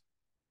 fishes.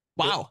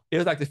 Wow. It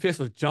was like the fish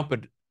was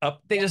jumping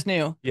up. They just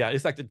knew. Yeah,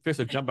 it's like the fish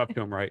would jump up to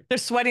them, right? They're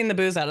sweating the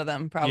booze out of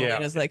them, probably. Yeah.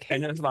 And it's like, hey,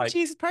 and it's like,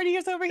 Jesus, party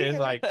is over here. It's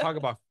like, talk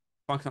about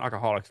functional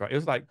alcoholics, right? It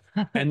was like,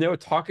 and they were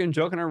talking,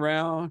 joking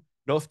around,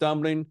 no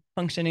stumbling.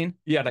 Functioning.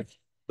 Yeah, like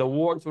the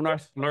words were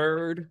not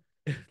slurred.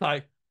 It's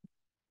like,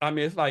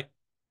 it's like,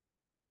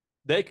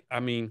 I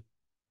mean,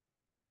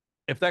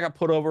 if they got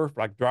put over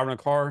for like driving a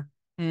car,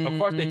 of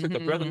course they took the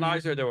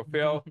breathalyzer, they would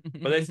fail,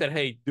 but they said,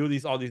 hey, do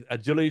all these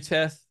agility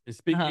tests and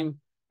speaking,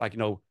 like,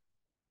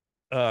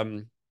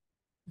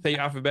 say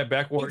alphabet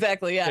backwards.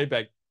 Exactly, yeah. Say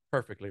back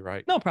perfectly,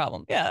 right? No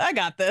problem. Yeah, I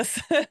got this.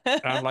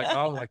 I'm like,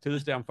 oh, like to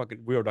this day, I'm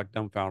fucking weird, like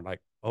dumbfounded,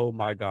 like, oh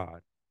my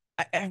God.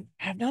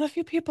 I've known a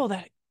few people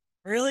that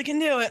really can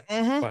do it.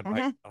 But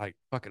like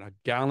fucking a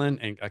gallon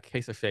and a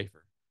case of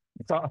Schaefer.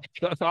 So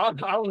I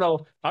don't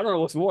know. I don't know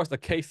what's worse, the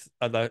case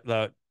of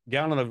the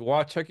gallon of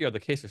wild turkey or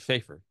the case of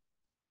Schaefer.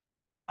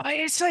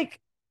 It's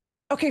like,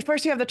 okay,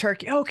 first you have the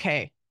turkey.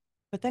 Okay.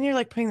 But then you're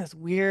like putting this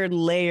weird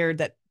layer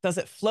that does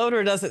it float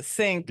or does it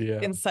sink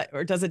inside,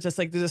 or does it just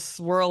like do this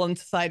swirl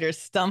inside your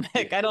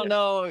stomach? I don't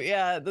know.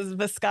 Yeah, there's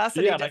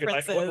viscosity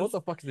differences. Like what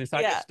the fuck is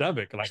inside your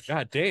stomach? Like,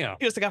 God damn.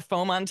 You just got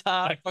foam on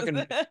top. Like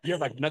fucking, you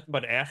have like nothing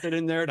but acid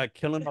in there, like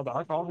killing all the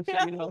alcohol and shit,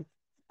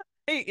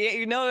 Hey,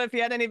 if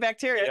you had any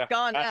bacteria, it's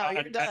gone now.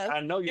 You're done.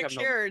 I know you have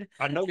cured.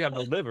 I know you have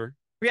no liver.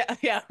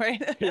 Yeah,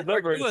 right. Your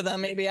liver, 2 of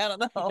them, maybe. I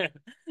don't know.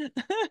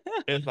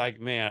 It's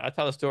like, man, I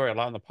tell the story a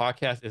lot on the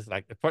podcast. It's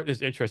like the part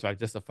is interesting, like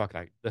just the fuck,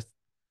 like this,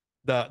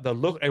 the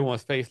look on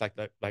everyone's face, like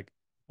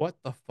what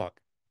the fuck?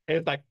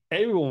 It's like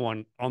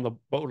everyone on the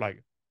boat,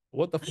 like,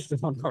 what the fuck is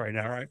going on right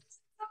now, right?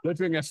 They're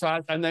drinking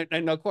shots, and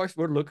of course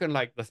we're looking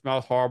like the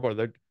smell's horrible.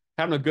 They're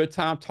having a good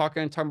time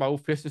talking about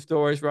old fishing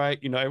stories, right?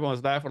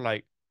 Everyone's laughing,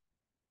 like,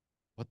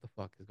 what the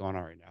fuck is going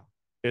on right now?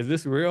 Is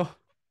this real?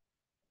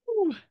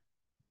 Ooh.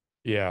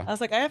 Yeah. I was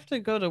like, I have to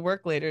go to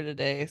work later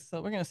today,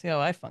 so we're gonna see how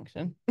I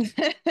function.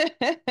 I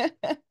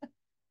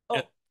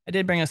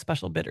did bring a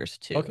special bitters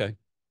too. Okay.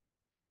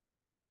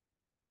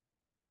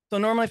 So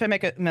normally if I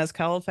make a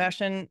mezcal old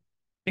fashioned,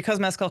 because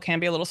mezcal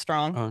can be a little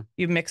strong,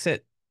 you mix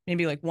it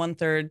maybe like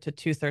 1/3 to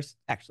 2/3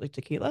 actually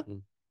tequila.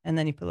 And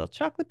then you put a little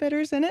chocolate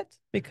bitters in it,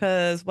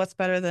 because what's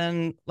better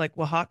than like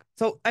Oaxaca?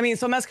 So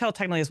mezcal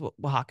technically is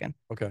Oaxacan.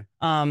 Okay.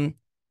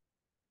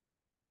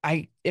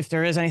 If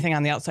there is anything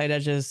on the outside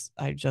edges,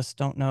 I just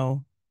don't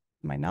know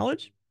my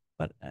knowledge,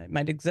 but it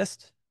might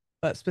exist.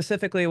 But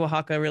specifically,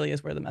 Oaxaca really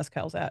is where the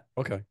mezcal's at.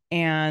 Okay.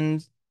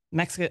 And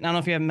Mexican, I don't know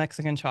if you have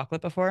Mexican chocolate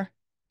before.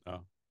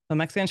 No. So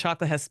Mexican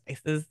chocolate has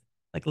spices,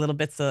 like little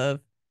bits of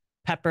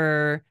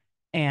pepper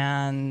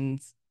and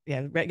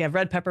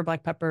red pepper,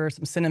 black pepper,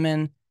 some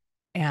cinnamon.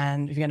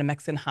 And if you get a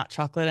Mexican hot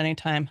chocolate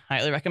anytime,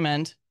 highly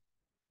recommend.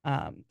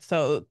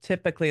 So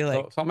typically,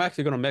 like, so I'm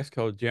actually going to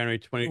Mexico January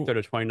 23rd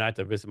or 29th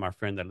to visit my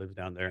friend that lives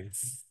down there.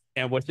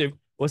 And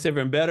what's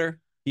even better,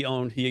 he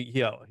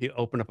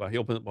opened up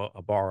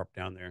a bar up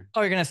down there.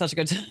 Oh, you're gonna have such a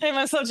good time.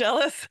 I'm so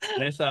jealous.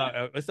 And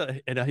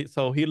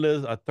so he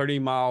lives 30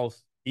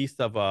 miles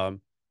east of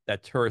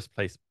that tourist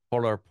place,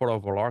 Puerto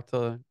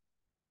Vallarta.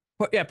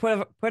 Yeah,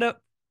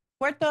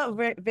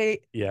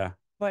 Yeah,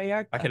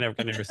 Vallarta.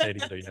 can never say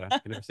it either. Yeah, I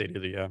can never say it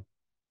either. Yeah.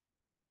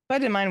 I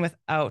did mine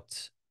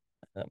without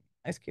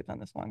ice cube on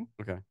this one.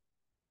 Okay.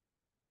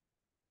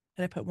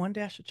 And I put one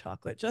dash of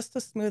chocolate just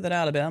to smooth it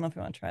out a bit. I don't know if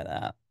you want to try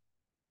that,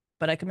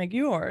 but I can make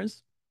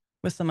yours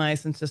with some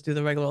ice and just do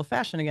the regular old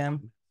fashioned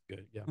again.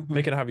 Good. Yeah. Mm-hmm.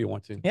 Make it however you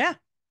want to. Yeah.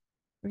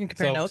 We can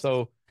compare notes.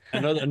 So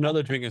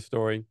another drinking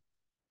story.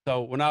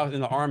 So when I was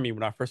in the army,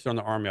 when I first started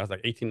in the army, I was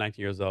like 18,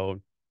 19 years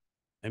old.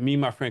 And me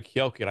and my friend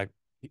Kyoki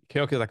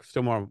is like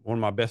still one of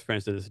my best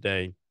friends to this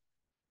day.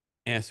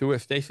 And so we were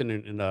stationed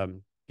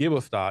in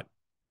Gibbelstadt.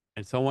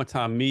 And so one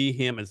time, me,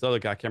 him, and this other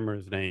guy, I can't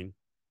remember his name,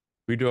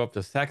 we drove up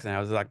to Saxon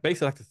House. It's like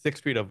basically like the 6th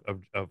Street of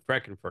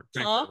Frankfurt,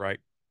 right?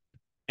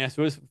 And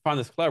so we found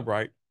this club,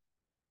 right?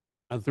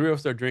 And three of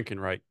us are drinking,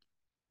 right?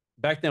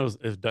 Back then it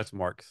was Dutch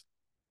marks.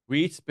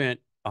 We each spent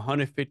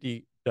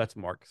 150 Dutch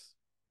marks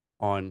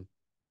on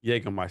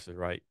Jägermeister,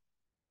 right?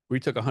 We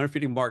took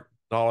 150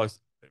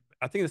 dollars.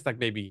 I think it's like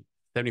maybe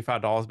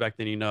 $75 back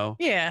then,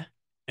 Yeah.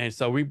 And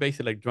so we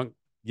basically like drunk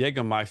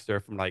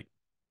Jägermeister from like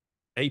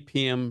 8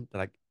 p.m. to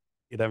like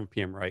 11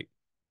 p.m., right?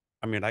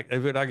 I mean, like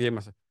if I gave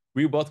myself,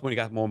 we both went and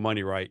got more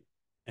money, right?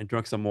 And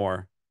drunk some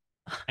more.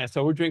 And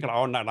so we're drinking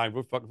all night. Like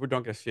we're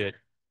drunk as shit.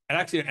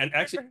 Actually,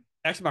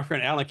 my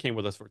friend Alan came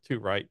with us for two,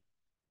 right?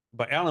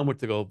 But Alan went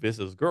to go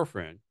visit his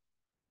girlfriend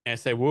and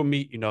said, we'll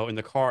meet, in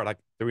the car at like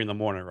 3 in the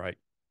morning, right?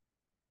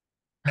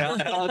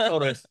 Alan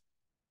told us,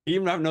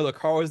 even though I know the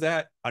car was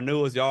that, I knew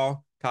it was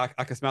y'all. I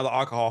could smell the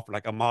alcohol from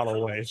like a mile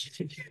away.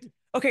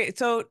 Okay,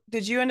 so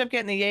did you end up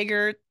getting the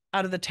Jaeger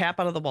out of the tap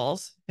out of the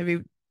walls? Have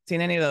you seen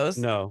any of those?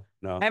 No.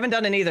 I haven't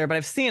done it either, but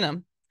I've seen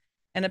them.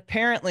 And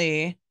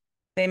apparently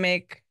they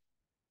make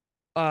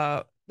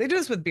they do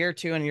this with beer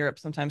too in Europe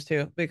sometimes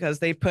too, because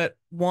they put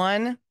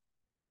one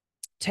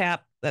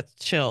tap that's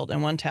chilled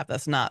and one tap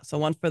that's not. So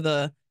one for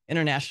the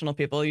international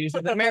people,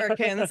 usually the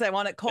Americans that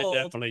want it cold.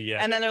 Definitely, yeah.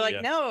 And then they're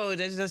like, no,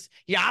 there's just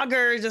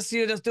Jager, you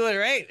just do it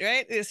right?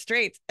 It's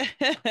straight.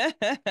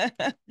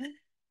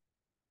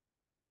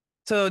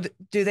 So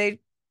do they?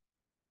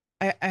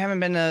 I haven't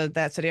been to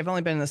that city. I've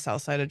only been in the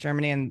south side of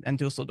Germany and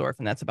Dusseldorf,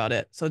 and that's about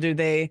it. So do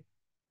they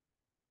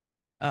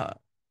uh,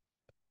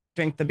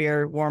 drink the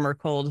beer warm or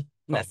cold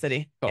in that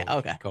city? Cold, yeah.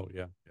 Okay. Cold.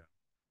 Yeah.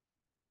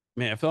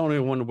 Man, if only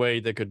one way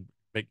they could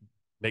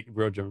make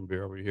real German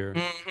beer over here.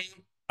 Mm-hmm.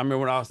 I remember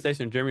when I was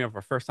stationed in Germany for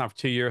the first time for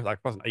 2 years, like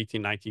I was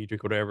 18, 19,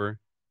 drink whatever.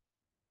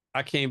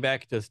 I came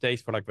back to the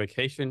States for like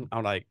vacation.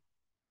 I'm like,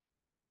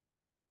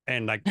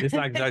 and like, it's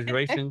not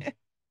exaggeration.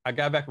 I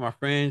got back with my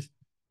friends.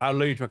 I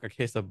literally drank a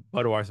case of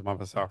Budweiser by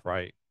myself,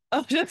 right?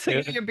 Oh, just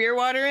to get your beer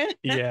water in?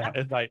 Yeah.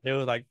 It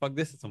was like, fuck,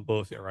 this is some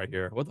bullshit right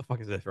here. What the fuck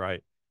is this,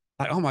 right?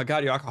 Like, oh my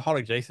God, you're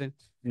alcoholic, Jason.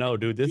 No,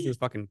 dude, this is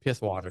fucking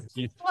piss water.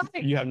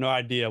 You have no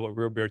idea what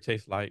real beer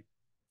tastes like.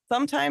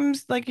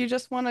 Sometimes, like, you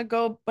just want to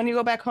go, when you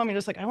go back home, you're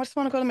just like, I just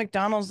want to go to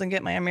McDonald's and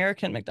get my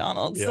American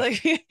McDonald's. Yeah.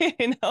 Like,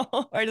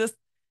 or just,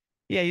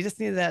 yeah, you just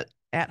need that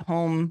at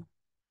home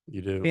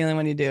feeling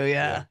when you do.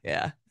 Yeah.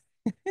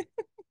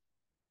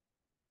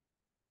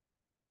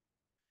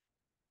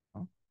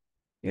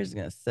 You're just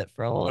going to sit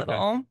for a little.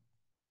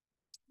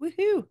 Okay.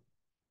 Woohoo.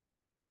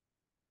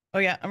 Oh,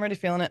 yeah, I'm already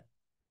feeling it.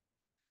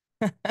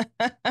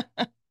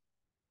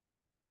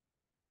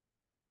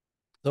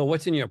 So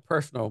what's in your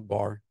personal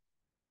bar?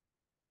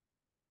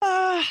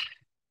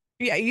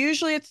 Yeah,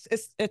 usually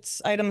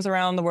it's items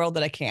around the world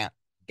that I can't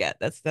get.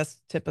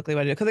 That's typically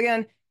what I do. Because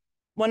again,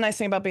 one nice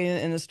thing about being in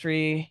the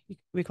industry,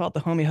 we call it the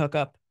homie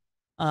hookup.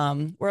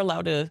 We're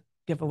allowed to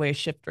give away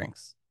shift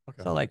drinks.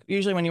 Okay. So like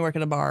usually when you work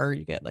at a bar,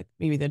 you get like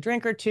maybe the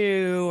drink or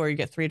two, or you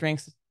get 3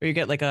 drinks, or you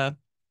get like hey,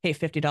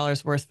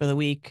 $50 worth for the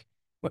week.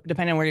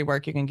 Depending on where you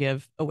work, you can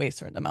give away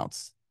certain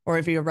amounts. Or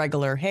if you're a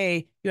regular,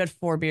 hey, you had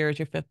 4 beers,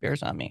 your 5th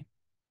beer's on me.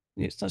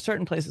 So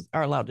certain places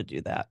are allowed to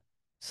do that.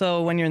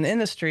 So when you're in the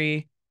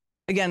industry,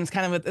 again, it's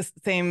kind of with this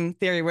same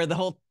theory where the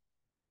whole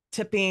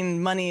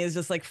tipping money is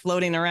just like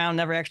floating around,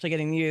 never actually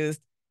getting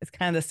used. It's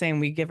kind of the same.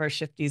 We give our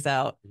shifties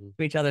out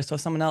to each other. So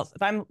someone else,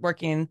 if I'm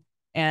working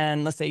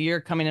and let's say you're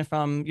coming in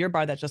from your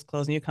bar that just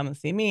closed and you come and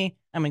see me,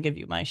 I'm going to give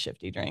you my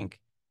shifty drink.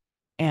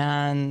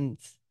 And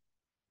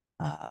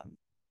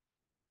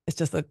it's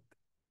just a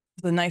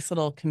nice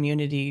little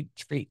community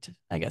treat,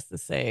 I guess to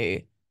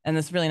say. And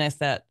it's really nice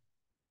that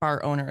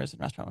bar owners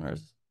and restaurant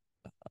owners,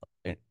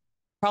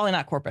 probably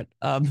not corporate.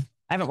 I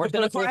haven't worked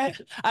in a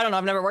corporate. I don't know.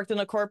 I've never worked in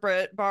a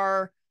corporate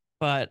bar,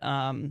 but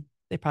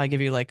they probably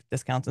give you like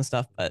discounts and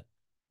stuff. But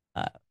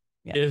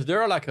yeah. Is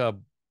there like a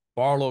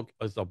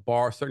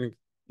certain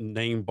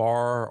name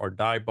bar or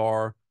dive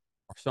bar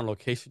or some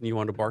location you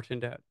want to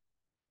bartend at?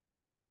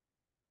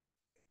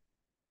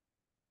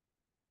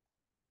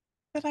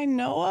 That I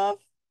know of.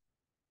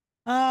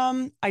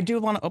 I do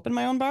want to open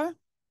my own bar.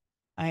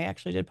 I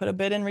actually did put a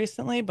bid in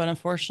recently, but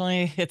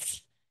unfortunately,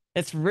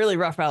 it's really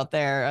rough out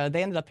there.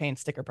 They ended up paying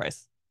sticker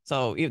price.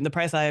 So even the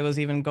price I was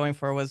even going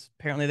for was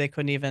apparently they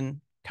couldn't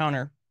even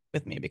counter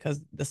with me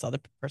because this other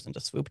person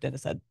just swooped in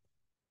and said,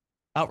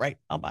 outright,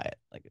 I'll buy it.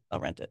 Like I'll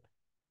rent it.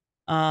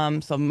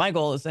 So my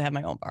goal is to have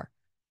my own bar.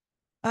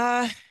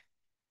 Uh,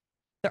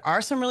 there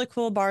are some really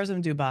cool bars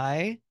in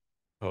Dubai,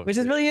 Oh which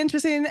is shit. really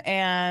interesting,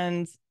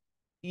 and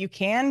you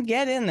can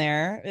get in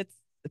there. It's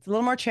a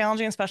little more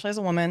challenging, especially as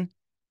a woman.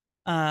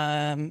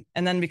 And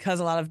then because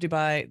a lot of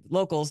Dubai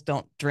locals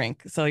don't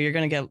drink, so you're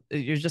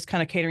just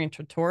kind of catering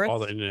to All the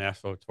tourists.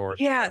 international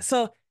tourists. Yeah.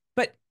 So,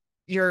 but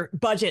your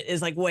budget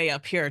is like way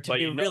up here to But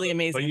do you know, really but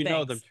amazing you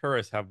know, the things.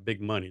 tourists have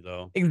big money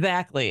though.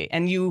 Exactly.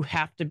 And you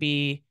have to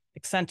be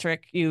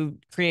eccentric, you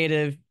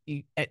creative,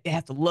 you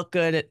have to look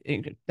good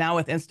now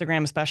with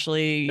Instagram,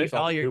 especially There's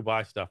all all the your,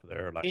 Dubai stuff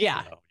there. Like,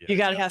 yeah, yeah, you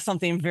got to have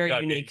something you very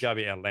gotta be, you unique. gotta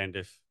be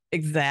outlandish. See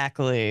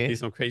Exactly.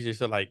 some crazy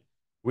shit. Like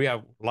we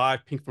have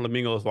live pink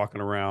flamingos walking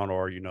around,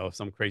 or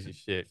some crazy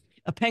shit.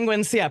 Yeah,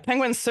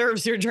 penguin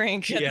serves your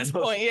drink at Yeah, this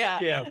point. Yeah,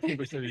 yeah,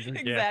 people should be drink.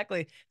 Yeah,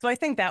 exactly. So I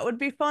think that would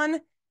be fun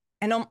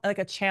and like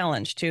a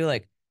challenge too.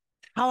 Like,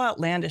 how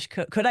outlandish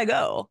could I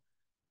go?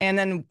 And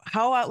then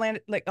how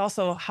outlandish, like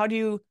also, how do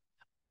you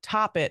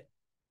top it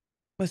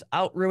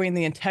without ruining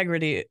the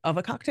integrity of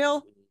a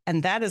cocktail?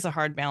 And that is a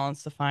hard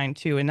balance to find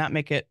too, and not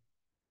make it,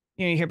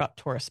 you hear about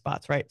tourist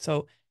spots, right?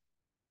 So,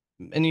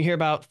 and you hear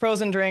about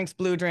frozen drinks,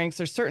 blue drinks.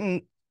 There's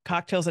certain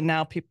cocktails that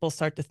now people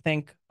start to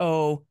think,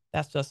 oh,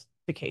 that's just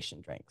vacation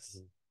drinks.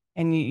 Mhm.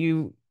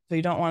 And so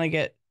you don't want to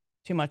get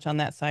too much on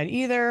that side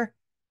either.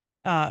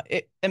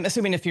 I'm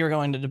assuming if you're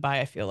going to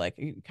Dubai, I feel like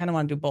you kind of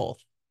want to do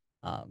both.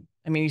 I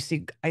mean, you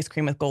see ice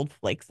cream with gold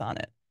flakes on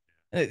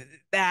it.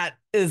 That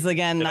is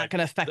again Yeah, not like going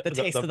to affect the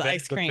taste of the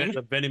ice cream.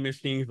 the vending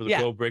machines with the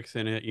Yeah, gold bricks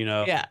in it.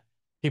 yeah.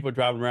 People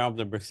driving around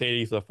with the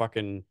Mercedes, the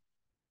fucking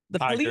The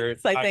police,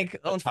 I think,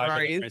 the own Tiger.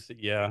 Ferraris.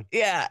 Yeah,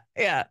 Yeah,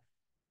 yeah.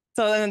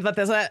 So then, but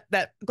there's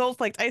that gold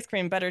flaked ice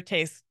cream better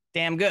taste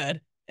damn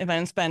good if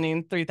I'm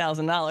spending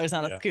 $3,000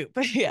 on a yeah. scoop.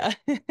 Yeah.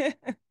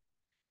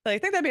 So I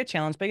think that'd be a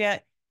challenge. But yeah,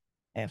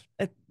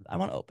 I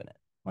want to open it.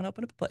 I want to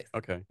open up a place.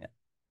 Okay.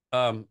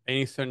 Yeah.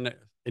 Any certain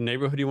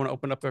neighborhood you want to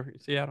open up there in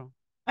Seattle?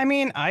 I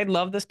mean, I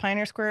love this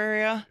Pioneer Square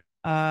area.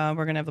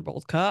 We're gonna have the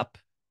World Cup.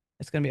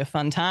 It's gonna be a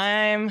fun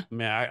time.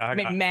 Man,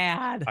 Make me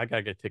mad. I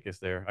gotta get tickets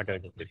there. I gotta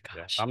get tickets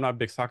there. Gosh, I'm not a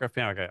big soccer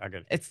fan. I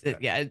got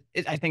yeah.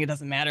 I think it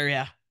doesn't matter.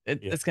 Yeah, yeah.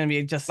 it's gonna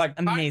be just Like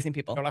amazing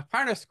people. like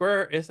Pioneer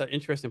Square is an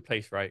interesting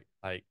place, right?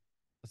 Like,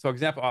 so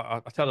example,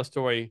 I'll tell a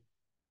story.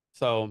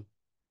 So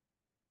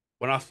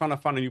when I was trying to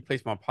find a new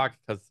place for my podcast,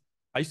 because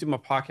I used to do my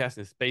podcast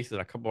in spaces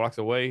a couple blocks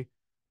away,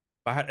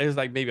 but it was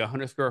like maybe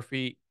 100 square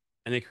feet,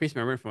 and they increased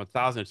my rent from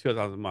 1,000 to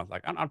 2,000 a month.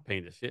 Like, I'm not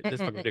paying this shit. This is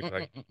fucking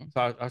ridiculous. Like,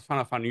 so I was trying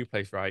to find a new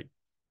place, right?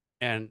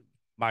 And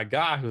my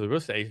guy, who's a real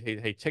estate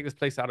agent, hey, check this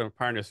place out in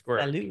Pioneer Square.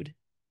 Salud.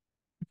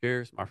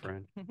 Cheers, my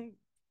friend.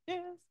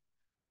 Yes.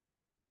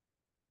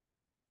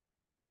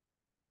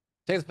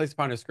 Check this place in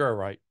Pioneer Square,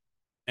 right?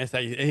 And so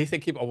he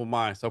said keep open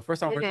mind. So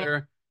first time I went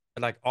there,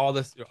 and like all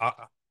this,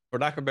 for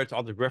lack of better, to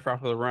all the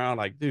riffraff around,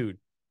 like, dude,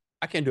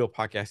 I can't do a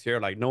podcast here.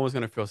 Like, no one's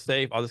gonna feel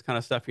safe. All this kind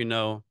of stuff.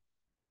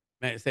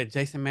 Man, it said,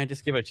 Jason, man,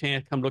 just give it a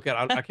chance. Come look at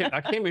it. I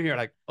came in here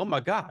like, oh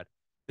my God,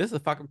 this is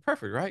fucking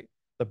perfect, right?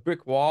 The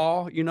brick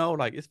wall,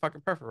 like it's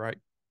fucking perfect, right?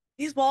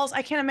 These walls,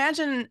 I can't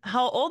imagine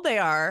how old they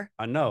are.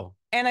 I know.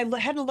 And I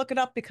had to look it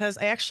up because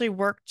I actually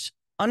worked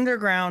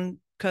underground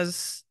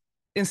because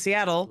in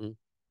Seattle, Mhm.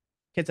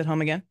 kids at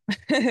home again,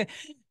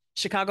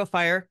 Chicago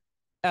fire.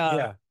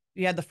 Yeah.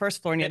 You had the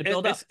first floor and you had to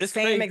build up. It's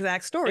Same crazy.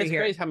 exact story It's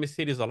here. crazy how many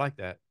cities are like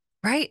that.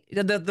 Right?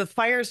 The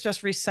fires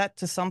just reset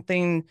to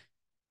something,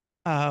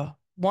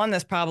 one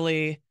that's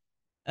probably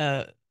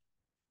uh,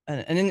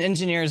 an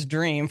engineer's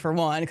dream for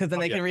one, because then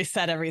they can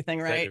reset everything,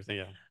 right?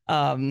 Everything,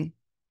 yeah.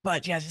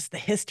 But yeah, just the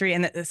history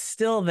and it's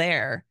still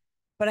there.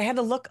 But I had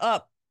to look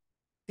up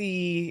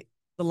the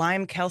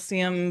lime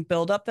calcium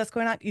buildup that's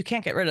going on. You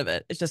can't get rid of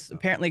it. It just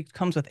apparently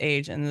comes with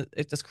age and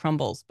it just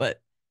crumbles.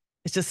 But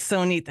it's just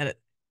so neat that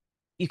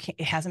it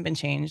hasn't been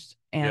changed,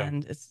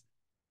 and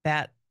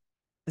that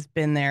has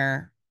been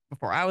there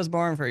before I was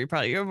born. For you,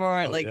 probably you were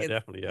born. Oh, Like yeah,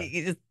 definitely, yeah.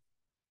 it just,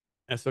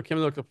 And so Kim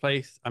looked at the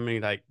place. I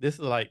mean, like this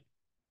is like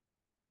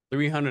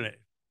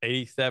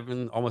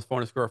 387, almost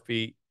 400 square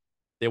feet.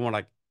 They want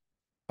like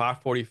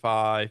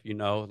 545,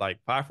 like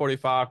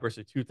 545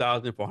 versus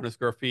 2,000 for 100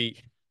 square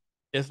feet.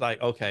 It's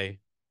like, okay,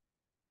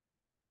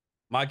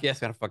 my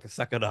guest gotta fucking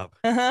suck it up.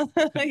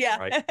 yeah.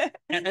 Right.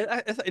 And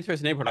it's an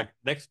interesting neighborhood. Like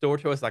next door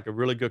to us, like a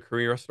really good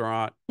Korean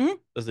restaurant. Mhm.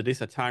 There's a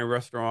decent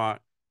Italian.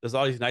 There's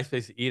all these nice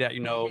places to eat at,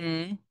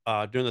 Mhm.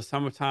 During the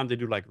summertime, they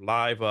do like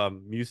live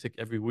music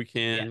every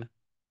weekend.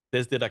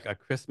 They did like a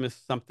Christmas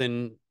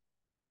something.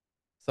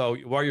 So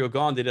while you were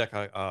gone, they did like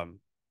a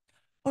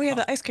Oh yeah,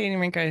 the ice skating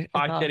rink. I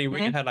pie saw. skating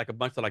rink. It had like a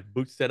bunch of like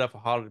booths set up for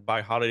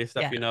holiday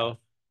stuff. Yeah.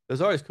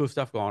 There's always cool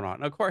stuff going on.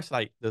 And of course,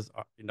 like there's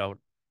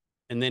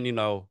and then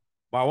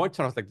well, I went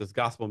to like this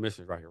gospel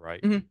missions right here,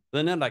 right? Mhm.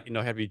 Then like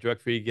have you drug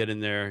free, get in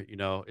there.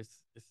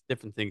 It's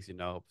different things.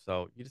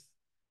 So you just.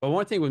 But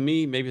one thing with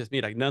me, maybe it's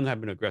me, like none have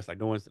been aggressive. Like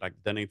no one's like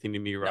done anything to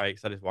me, right?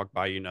 So I just walk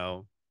by.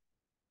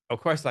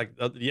 of course, like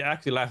yeah,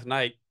 actually last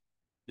night,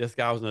 this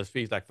guy was in the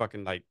streets like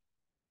fucking like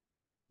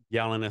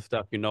yelling and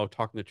stuff, talking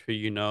to the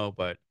tree,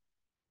 but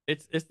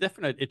it's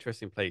definitely an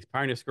interesting place.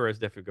 Pioneer Square is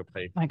definitely a good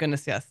place. My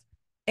goodness, yes.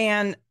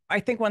 And I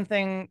think one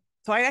thing,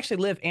 so I actually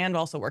live and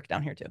also work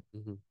down here too.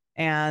 Hmm.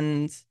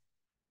 And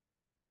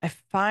I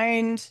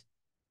find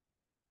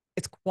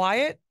it's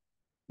quiet.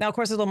 Now, of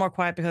course, it's a little more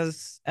quiet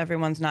because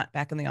everyone's not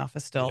back in the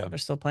office still. Yeah,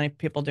 There's still plenty of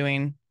people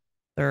doing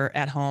their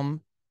at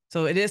home.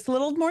 So it is a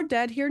little more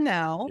dead here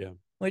now, yeah,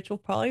 which will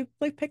probably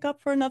like pick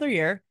up for another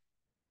year.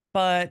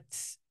 But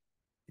it's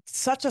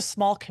such a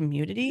small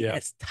community and yeah.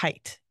 it's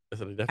tight.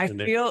 It's a I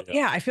definite feel, neighborhood.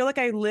 Yeah, yeah, I feel like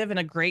I live in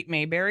a great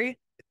Mayberry.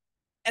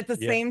 At the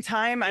yeah, same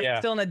time, I'm yeah,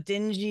 still in a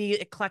dingy, yeah.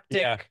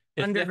 eclectic,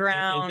 It's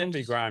underground.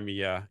 definitely grimy.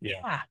 Yeah, yeah,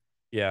 Yeah.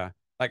 yeah.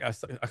 Like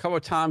a couple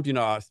of times,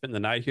 I spent the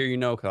night here,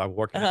 because I'm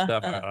working and Uh-huh,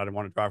 stuff. uh-huh. I didn't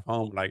want to drive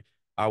home. Like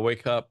I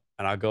wake up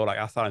and I go like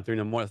outside at 3 in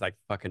the morning. It's like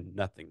fucking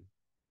nothing.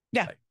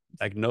 Yeah.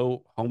 Like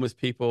no homeless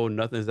people.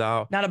 Nothing's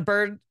out. Not a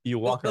bird. You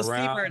walk Those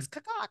around. seabirds.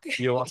 Caw-caw.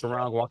 You walk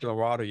around, walk in the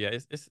water. Yeah,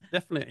 it's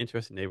definitely an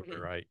interesting neighborhood,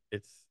 Mhm. right?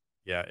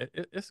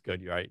 It's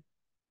good, you're right.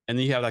 And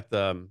then you have like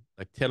the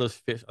like Taylor's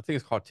Fish. I think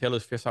it's called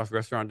Taylor's Fish House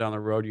Restaurant down the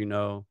road.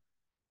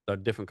 The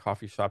different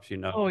coffee shops.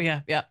 Oh,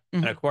 yeah. Yeah.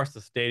 And Mhm. of course the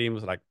stadium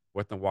is like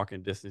within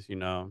walking distance.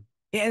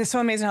 Yeah, and it's so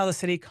amazing how the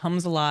city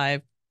comes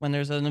alive when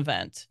there's an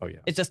event. Oh yeah,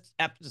 It just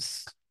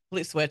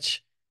complete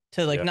switch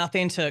to like yeah,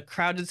 nothing to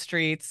crowded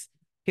streets.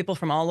 People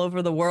from all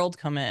over the world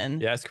come in.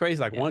 yeah. It's crazy.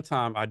 Like Yeah. one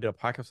time I did a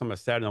podcast on a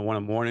Saturday and 1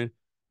 in the morning.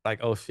 Like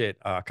oh shit,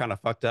 kind of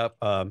fucked up.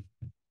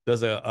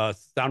 There's a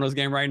Sounders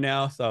game right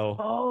now, so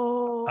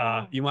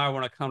Oh. you might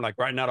want to come like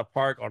right now to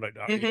park or like,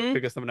 Mm-hmm.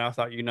 figure something else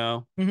out.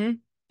 Mm-hmm.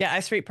 Yeah, I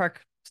street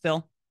park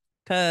still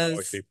Always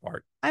because street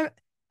park. I'm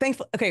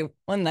thankful. Okay,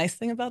 one nice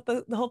thing about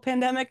the whole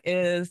pandemic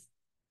is,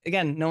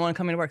 again, no one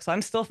coming to work. So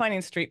I'm still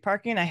finding street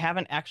parking. I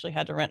haven't actually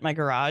had to rent my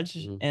garage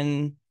Hmm.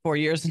 in 4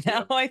 years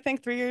now, Yeah. I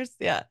think 3 years.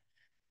 Yeah.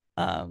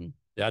 Um,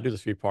 Yeah, I do the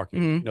street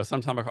parking. mhm.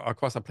 Sometimes of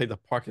course I play the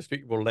parking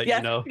street real late.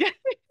 Yeah. Yeah.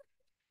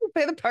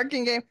 Pay the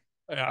parking game.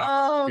 Yeah,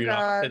 Oh I play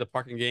God. the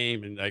parking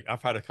game, and like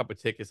I've had a couple of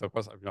tickets. So of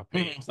course,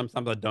 pay. Mhm.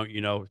 Sometimes I don't.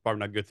 It's probably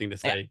not a good thing to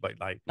Yeah. say, but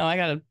like, No, I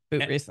got a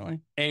boot and, recently.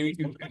 and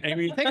when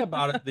you think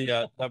about it,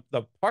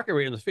 the parking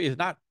rate in the street is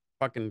not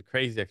fucking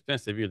crazy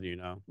expensive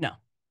either. No,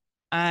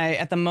 I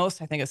at the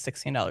most I think it's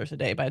 $16 a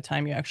day by the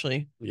time you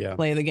actually Yeah,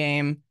 play the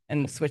game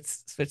and switch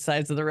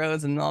sides of the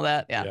roads and all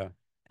that. Yeah. yeah.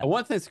 And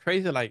one thing's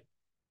crazy, like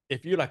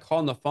if you like call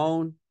on the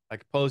phone,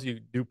 like suppose you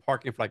do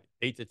parking for like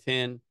 8 to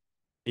 10,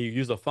 and you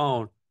use a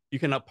phone, you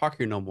cannot park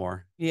here no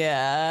more.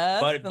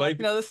 Yes. But Like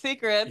you know the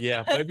secrets.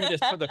 yeah, but if you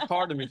just put the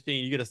card in the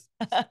machine, you just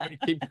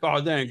keep the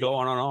card there and go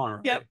on and on,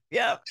 right? Yep.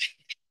 Yep.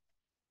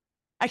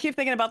 I keep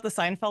thinking about the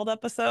Seinfeld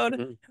episode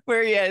Mhm.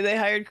 where yeah they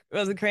hired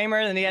was it Kramer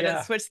and he had to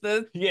Yeah, switch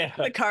the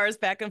yeah, cars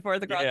back and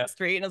forth across yeah, the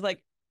street and I was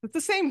like it's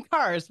the same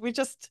cars we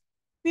just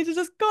need to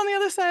just go on the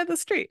other side of the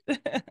street.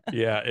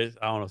 yeah. I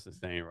don't know, it's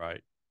insane,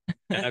 right?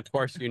 And of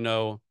course,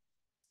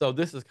 so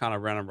this is kind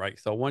of random, right?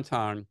 So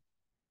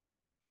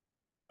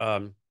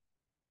um,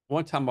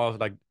 one time I was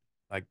like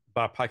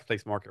by Pike's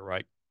Place Market,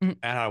 right? Mhm.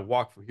 And I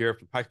walked from here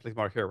from Pike's Place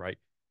Market here, right?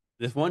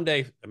 This one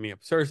day, I mean,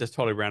 absurd is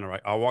totally random,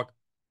 right? I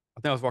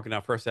think I was walking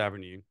down First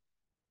Avenue, and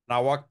I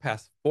walked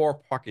past four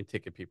parking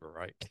ticket people,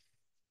 right?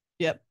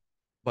 Yep.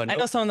 But I know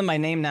no, some of them by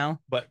name now.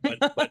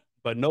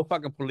 but no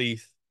fucking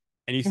police,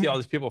 and you see all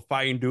these people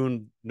fighting,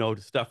 doing the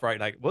stuff, right?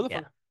 Like, what the Yeah.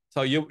 fuck?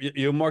 So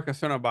you're more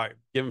concerned about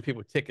giving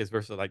people tickets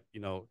versus like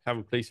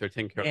having police here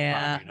taking care of the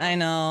Yeah, crime. I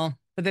know,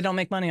 but they don't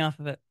make money off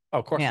of it. Oh,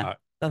 of course Yeah, not.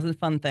 those are the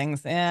fun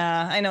things.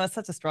 Yeah, I know it's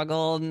such a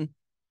struggle. And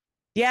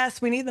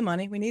yes, we need the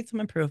money. We need some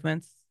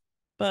improvements,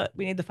 but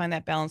we need to find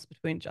that balance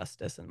between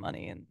justice and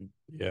money. And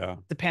Yeah,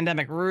 the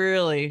pandemic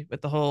really,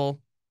 with the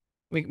whole,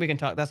 we can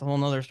talk. That's a whole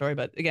nother story.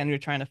 But again, you're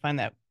trying to find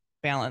that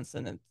balance,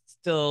 and it's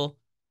still,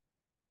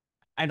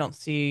 I don't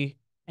see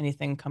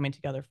anything coming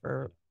together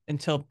for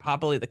until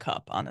probably the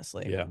cup.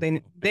 Honestly, yeah.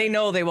 they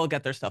know they will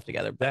get their stuff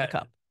together by the That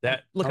cup.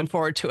 that Looking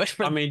forward to it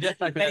for I mean, just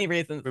like many that.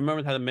 reasons.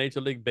 Remember how the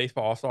Major League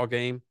Baseball All-Star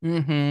game? They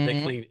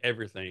Mm-hmm. cleaned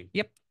everything.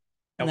 Yep.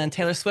 And And then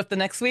Taylor Swift the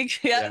next week.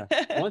 Yeah.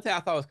 yeah. One thing I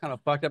thought was kind of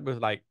fucked up was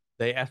like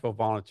they asked for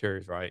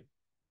volunteers, right?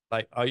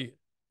 Like,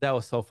 that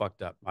was so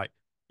fucked up. Like,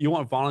 you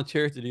want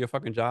volunteers to do your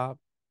fucking job?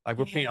 Like,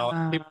 we're paying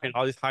Yeah. people paying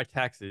all these high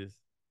taxes.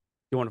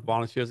 You want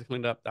volunteers to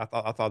clean it up? I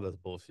thought that was I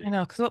bullshit.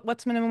 know. Because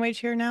what's minimum wage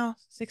here now?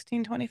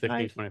 16.25.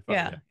 16.25. Yeah.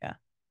 Yeah. Yeah.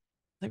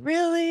 Like,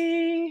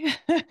 really?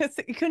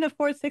 You couldn't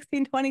afford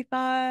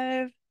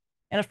 16.25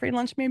 and a free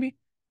lunch, maybe?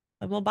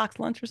 A little box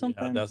lunch or Yeah,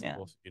 something? that's Yeah.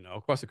 bullshit.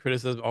 Of course, the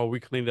criticism, oh, we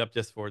cleaned it up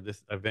just for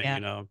this event,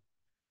 Yeah.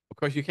 Of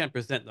course, you can't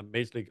present the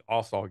Major League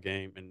All-Star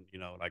game and,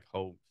 like,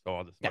 show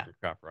all this Yeah. fucking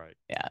crap, right?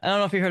 Yeah. I don't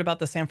know if you heard about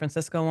the San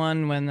Francisco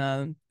one when,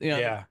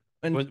 Yeah.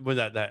 when When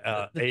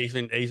that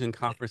Asian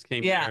conference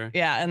came yeah. here.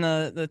 Yeah. And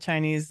the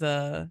Chinese,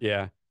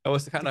 Yeah. It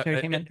was kind of,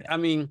 security came in. I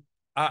mean,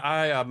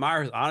 I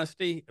admire his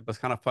honesty. It was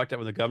kind of fucked up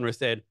when the governor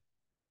said,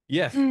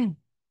 yes, Mm.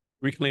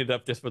 we cleaned it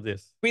up just for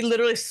this. We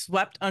literally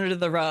swept under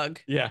the rug.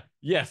 Yeah.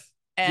 Yes.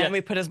 and Yes.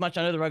 we put as much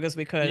under the rug as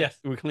we could. Yes,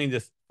 we cleaned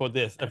this for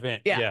this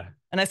event. Yeah. Yeah.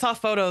 And I saw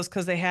photos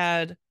because they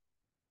had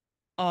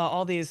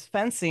all these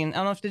fencing. I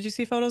don't know if did you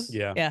see photos?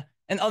 Yeah. Yeah.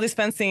 And all these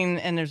fencing,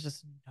 and there's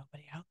just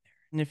nobody out there.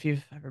 And if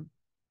you've ever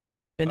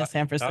been to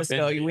San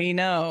Francisco, we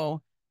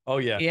know. Oh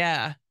yeah.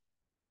 Yeah.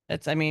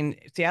 I mean,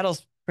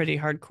 Seattle's pretty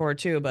hardcore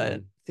too,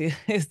 but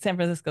San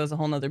Francisco is a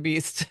whole nother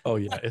beast. Oh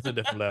yeah, it's a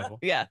different level.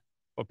 Yeah.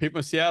 Well, people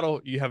in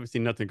Seattle, you haven't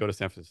seen nothing go to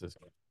San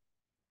Francisco.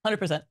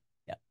 100%.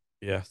 Yeah.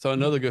 Yeah. So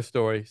another good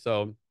story.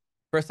 So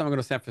first time I go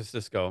to San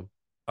Francisco,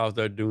 I was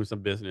there doing some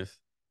business,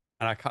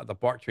 and I caught the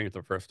BART train for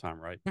the first time,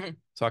 right?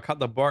 So I caught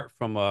the BART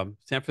from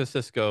San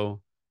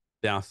Francisco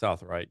down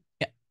south, right?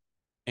 Yeah.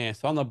 And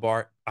so on the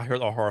BART, I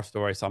heard a horror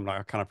story, so I'm like,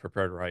 I kind of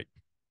prepared, right?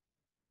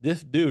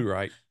 This dude,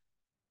 right?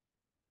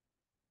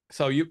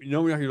 So you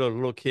know when you're a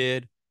little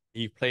kid,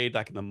 and you played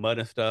like in the mud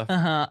and stuff.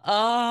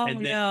 Oh and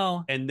then,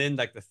 no. And then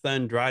like the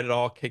sun dried it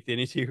all, kicked it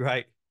into you,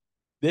 right?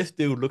 This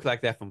dude looked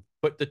like that from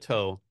foot to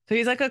toe. So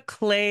he's like a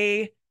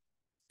clay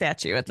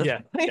statue at this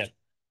point.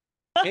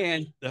 Yeah.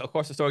 And of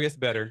course, the story gets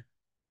better.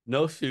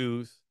 No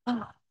shoes.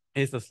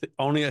 It's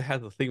only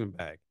has a sleeping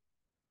bag.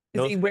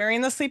 Is he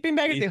wearing the sleeping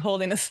bag or is he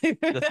holding a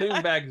sleeping bag? The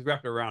sleeping bag is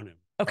wrapped around him.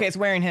 Okay, it's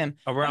wearing him.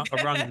 Around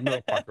the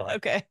middle part, right?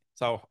 Okay.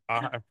 So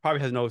I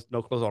probably has no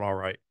clothes on, all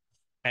right.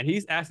 And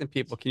he's asking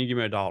people, can you give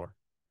me $1?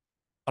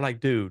 I'm like,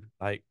 dude,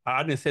 like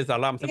I didn't say that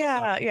a lot.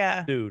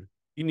 Yeah. Dude,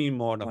 you need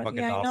more than a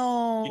fucking dollar.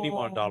 No. You need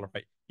more than $1,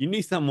 right? You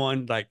need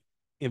someone like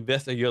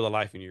invest a year of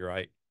life in you,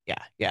 right?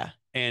 Yeah.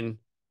 And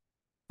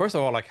first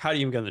of all, like, how do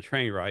you even get on the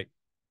train, right?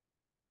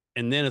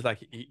 And then it's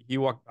like he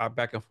walked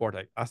back and forth.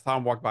 Like I saw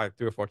him walk by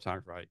 3 or 4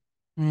 times, right?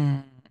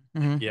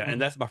 Yeah, and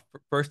that's my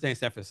first day in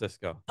San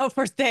Francisco. Oh,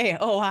 first day.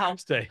 Oh, wow.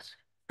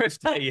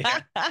 First day,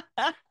 yeah.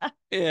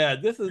 Yeah,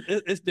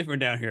 it's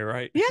different down here,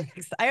 right? Yeah,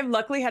 I have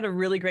luckily had a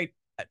really great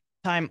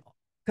time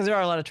because there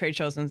are a lot of trade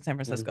shows in San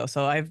Francisco.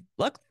 So I've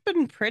luckily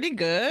been pretty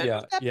good.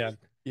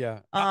 Yeah.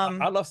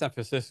 I love San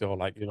Francisco,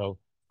 like,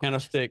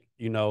 Candlestick,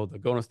 the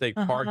Golden State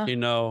Park,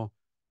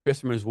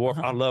 Fisherman's Wharf.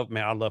 I love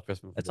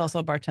Fisherman's Wharf. It's also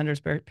a bartender's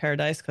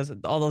paradise because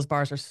all those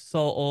bars are so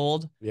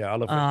old. Yeah, I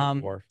love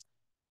Fisherman's Wharf.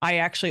 I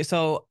actually,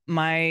 so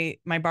my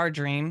bar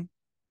dream,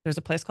 there's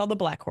a place called the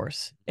Black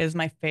Horse. It is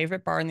my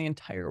favorite bar in the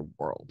entire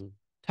world.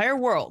 Entire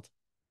world.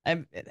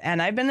 I've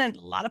been in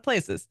a lot of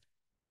places.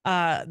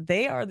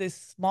 They are the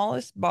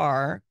smallest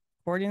bar,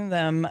 according to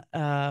them,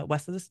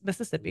 west of the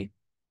Mississippi.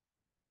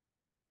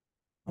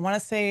 I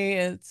want to say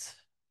it's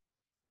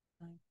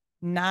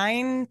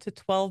 9 to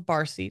 12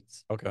 bar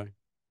seats. Okay.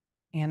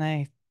 And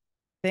I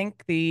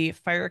think the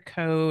fire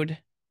code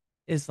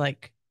is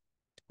like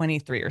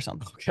 23 or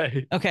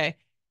something. Okay.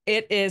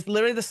 It is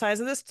literally the size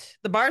of this.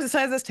 The bar is the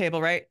size of this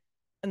table, right?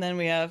 And then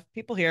we have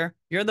people here.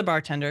 You're the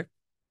bartender.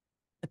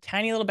 A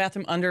tiny little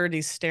bathroom under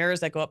these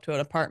stairs that go up to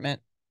an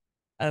apartment.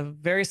 A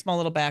very small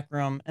little back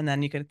room. And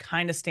then you could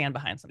kind of stand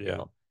behind some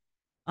people.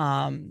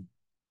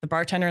 The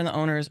bartender and the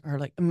owners are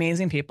like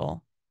amazing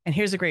people. And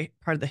here's a great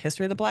part of the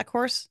history of the Black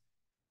Horse.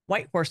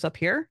 White Horse up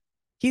here.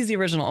 He's the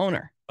original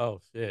owner.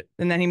 Oh, shit.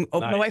 And then he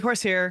opened the White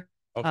Horse here.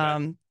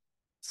 Okay.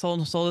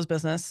 Sold his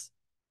business.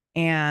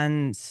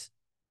 And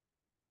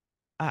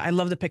I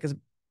love to pick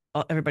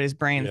everybody's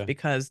brains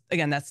because,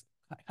 again, that's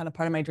kind of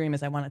part of my dream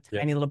is I want a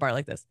tiny little bar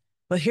like this.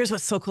 But here's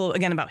what's so cool,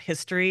 again, about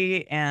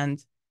history. And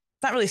it's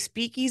not really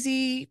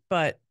speakeasy,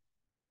 but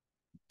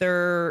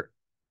there's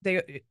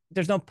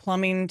no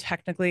plumbing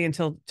technically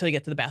until you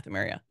get to the bathroom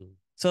area.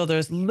 So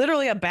there's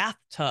literally a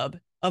bathtub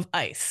of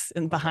ice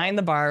behind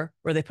the bar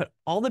where they put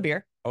all the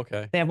beer.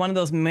 Okay. They have one of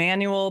those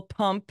manual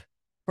pump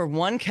for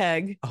one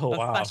keg of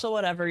special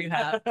whatever you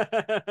have.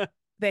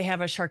 They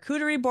have a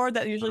charcuterie board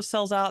that usually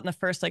sells out in the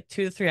first like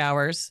 2 to 3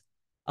 hours.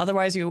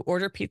 Otherwise, you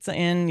order pizza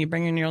in, you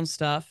bring in your own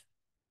stuff,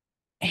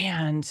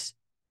 and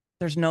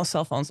there's no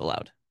cell phones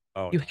allowed.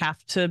 You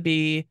have to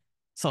be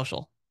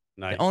social.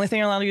 Nice. The only thing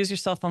you're allowed to use your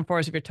cell phone for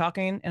is if you're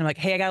talking and I'm like,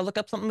 hey, I got to look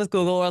up something with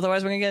Google, or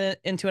otherwise we're going to get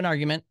into an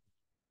argument,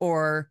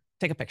 or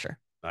take a picture.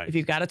 Nice. If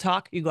you've got to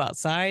talk, you go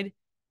outside.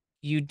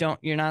 You're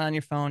not on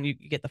your phone. You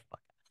get the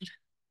fuck out.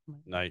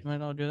 Nice.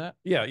 Might all do that?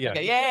 Yeah.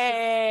 Okay,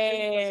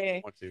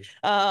 yay. Want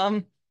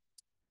to.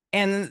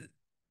 And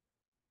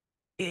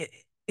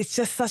it's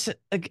just such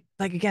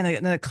again,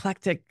 an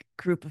eclectic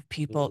group of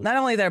people, not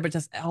only there, but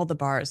just all the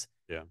bars.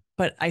 Yeah.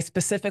 But I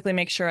specifically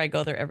make sure I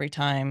go there every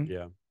time.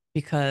 Yeah.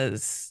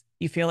 Because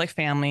you feel like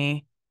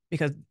family,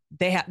 because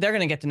they're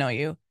going to get to know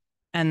you.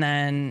 And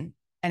then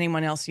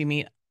anyone else you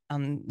meet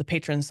on the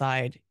patron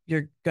side,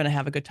 you're going to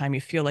have a good time.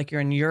 You feel like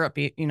you're in Europe,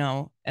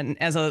 and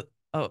as a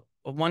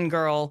one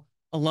girl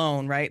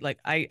alone, right? Like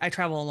I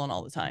travel alone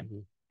all the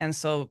time. And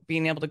so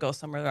being able to go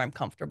somewhere where I'm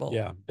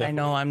comfortable, I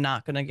know I'm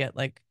not going to get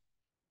like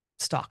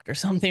stalked or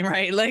something,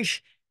 right? Like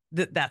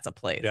that's a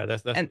place. Yeah,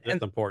 that's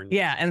important.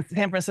 Yeah, and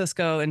San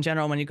Francisco in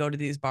general, when you go to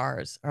these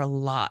bars, are a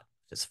lot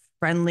just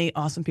friendly,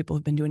 awesome people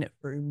who've been doing it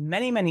for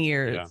many, many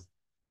years.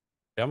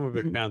 Yeah, I'm a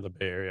big fan of the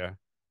Bay Area.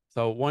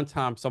 So one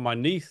time, my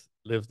niece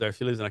lives there.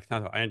 She lives in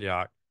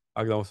Antioch.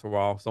 I go for a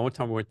while. So one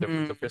time we went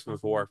there to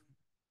Fisherman's Wharf.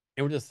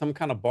 It was just some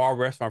kind of bar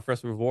restaurant,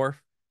 Fisherman's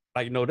Wharf.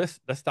 like, no, let's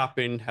stop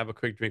in, have a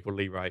quick drink, we'll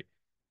leave, right?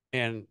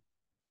 And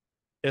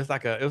it was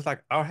like, I don't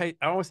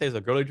want to say it's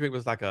a girly drink, but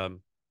it's like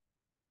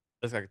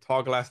a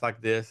tall glass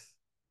like this.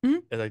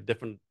 Mhm. It's like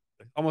different,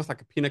 almost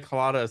like a pina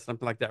colada or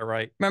something like that,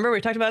 right? Remember,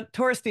 we talked about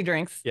touristy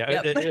drinks. Yeah,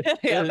 Yep. Yep.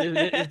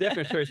 it's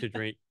definitely a choice to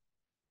drink.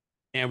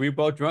 And we were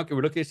both drunk and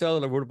we looked at each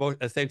other and we were both at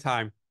the same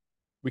time,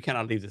 we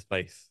cannot leave this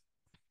place.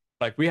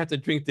 Like we have to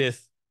drink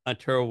this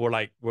until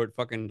we're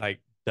fucking like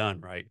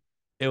done, right?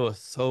 It was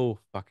so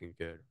fucking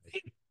good.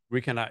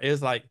 We cannot.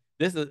 It's like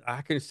this is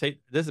I can say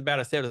this is bad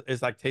to say.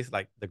 It's like tastes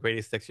like the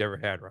greatest sex you ever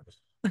had, right?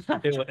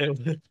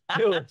 It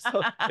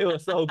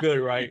was so good,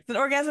 right? It's an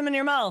orgasm in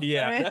your mouth.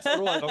 Yeah, that's what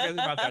it was. Okay,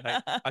 about that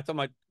night. I told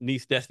my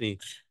niece Destiny,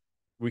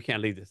 we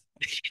can't leave this.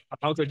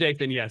 Uncle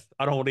Jason, yes,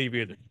 I don't leave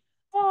either.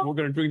 We're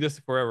gonna drink this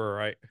forever,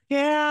 right?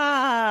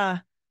 Yeah.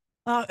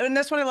 And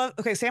that's what I love.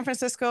 Okay, San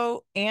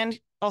Francisco and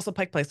also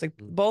Pike Place, like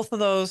both of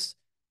those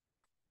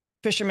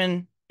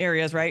fisherman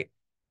areas, right?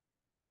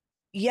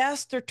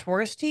 Yes, they're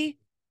touristy,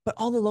 but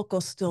all the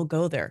locals still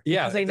go there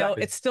Yeah, because they know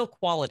exactly. it's still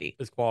quality.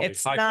 It's quality,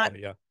 It's high not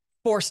quality. Yeah.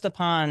 forced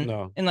upon.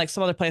 No. In like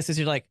some other places,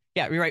 you're like,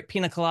 yeah, you're right,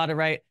 pina colada,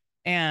 right?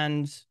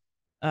 And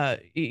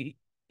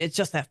it's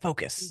just that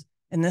focus.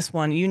 In this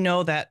one, you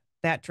know that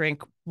that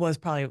drink was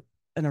probably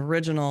an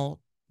original,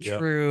 Yep.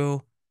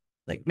 true,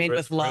 like made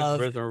with love.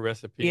 Rhythm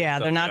recipe. Yeah,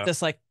 Stuff, they're not yeah.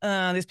 just like,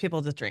 these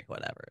people just drink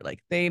whatever.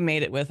 Like they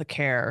made it with a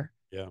care.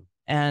 Yeah.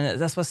 And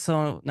that's what's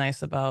so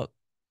nice about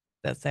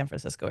that San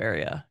Francisco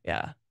area.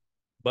 Yeah.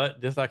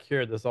 But just like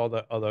here, there's all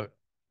the other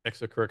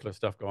extracurricular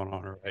stuff going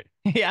on, right?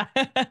 Yeah.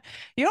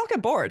 You don't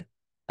get bored.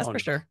 That's Oh, for no.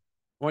 sure.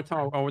 One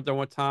time I went there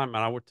one time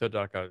and I went to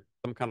like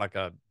some kind of like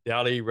a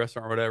deli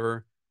restaurant or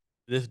whatever.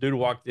 This dude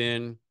walked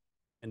in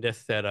and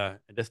just said, and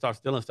just started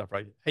stealing stuff,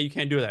 right? Hey, you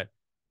can't do that.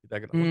 He's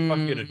like, what the fuck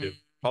you gonna do?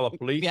 Call the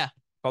police? Yeah.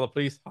 Call the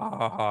police? Ha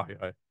ha ha.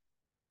 Yeah.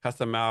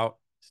 Cussed him out,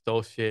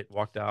 stole shit,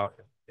 walked out.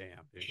 Damn,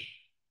 dude.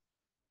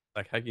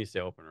 Like, how can you stay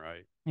open,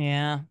 right?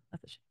 Yeah.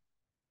 That's a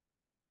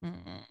shame.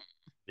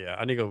 Yeah,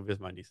 I need to go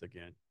visit my niece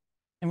again.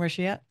 And where's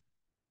she at?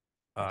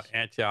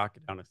 Antioch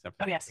down in San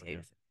Oh, yes.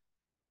 Francisco.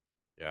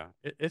 Yes. Yeah,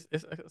 it's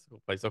a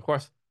cool place. Of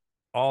course,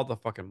 all the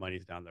fucking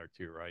money's down there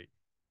too, right?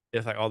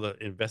 It's like all the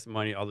investment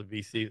money, all the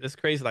VCs. It's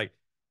crazy. Like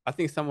I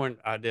think someone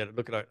I did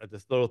look at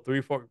this little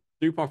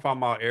 3.5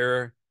 mile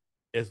area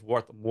is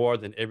worth more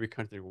than every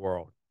country in the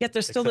world. Yet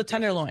there's still the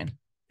except the United States.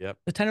 Tenderloin. Yep.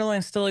 The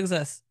Tenderloin still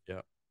exists.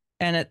 Yep.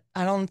 And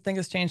I don't think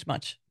it's changed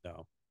much.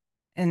 No.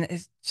 And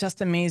it's just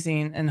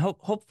amazing. And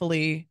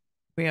hopefully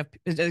we have,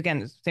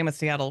 again, same with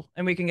Seattle,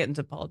 and we can get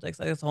into politics.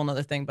 That's a whole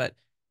nother thing, but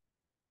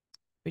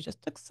we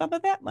just took some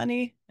of that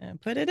money and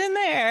put it in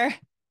there.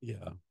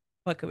 Yeah.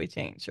 What could we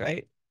change,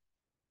 right?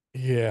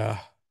 Yeah.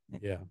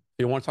 Yeah.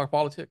 You want to talk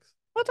politics?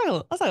 Let's talk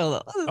a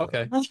little.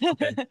 Okay.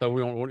 Okay. So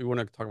what do you want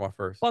to talk about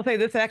first? Well, I'll say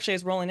this actually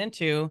is rolling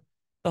into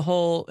the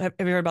whole. Have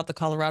you heard about the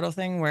Colorado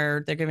thing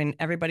where they're giving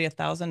everybody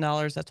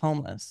 $1,000 that's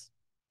homeless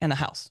and a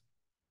house?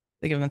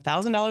 They give them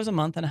 $1,000 a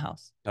month and a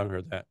house. I haven't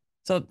heard that.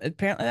 So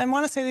apparently, I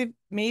want to say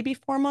maybe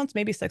 4 months,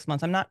 maybe 6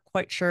 months. I'm not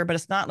quite sure, but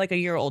it's not like a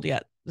year old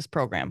yet, this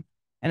program.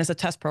 And it's a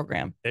test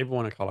program.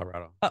 Everyone in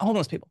Colorado.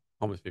 Homeless people.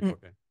 Homeless people.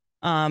 Okay.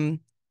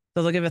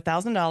 So they'll give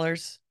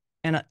 $1,000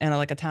 and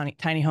like a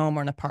tiny home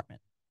or an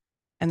apartment.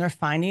 And they're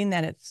finding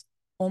that it's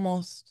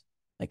almost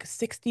like a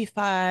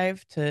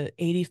 65 to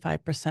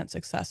 85%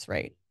 success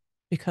rate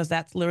because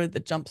that's literally the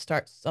jump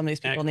start some of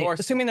these people need,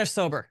 assuming they're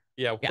sober.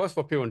 Yeah, of course,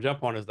 what people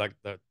jump on is like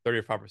the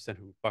 35%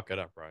 who fuck it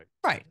up, right?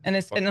 Right. And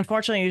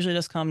unfortunately usually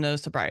just come to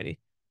sobriety.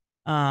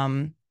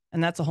 And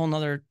that's a whole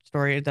nother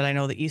story that I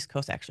know the East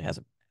Coast actually has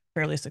a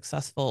fairly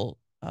successful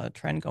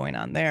trend going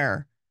on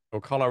there. Well,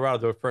 Colorado,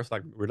 they were first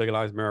like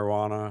legalized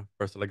marijuana,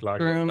 first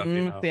legalized stuff,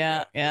 you know?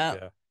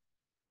 Yeah.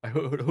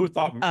 Who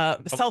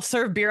thought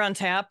self-serve beer on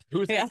tap?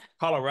 Who's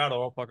Colorado,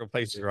 all fucking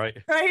places, right?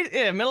 Right.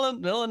 Yeah, middle of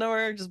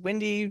nowhere, just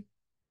windy,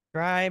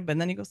 dry, but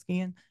then you go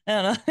skiing.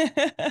 I don't know.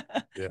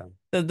 Yeah.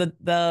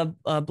 The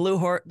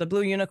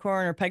blue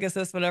unicorn or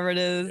Pegasus, whatever it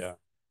is. Yeah.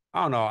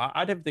 I don't know.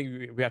 I didn't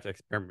think we have to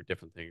experiment with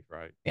different things,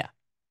 right? Yeah.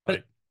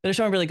 But they're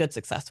showing really good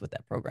success with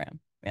that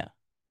program. Yeah.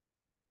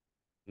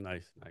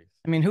 Nice.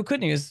 I mean, who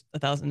couldn't use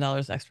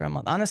 $1,000 extra a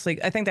month?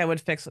 Honestly, I think that would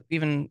fix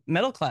even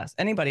middle class.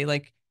 Anybody,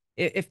 like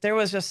if there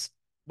was just.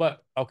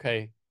 But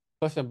okay,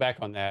 pushing back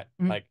on that,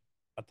 like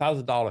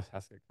 $1,000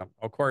 has to come.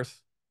 Of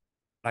course,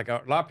 like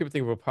a lot of people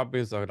think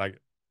Republicans are like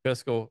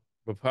fiscal.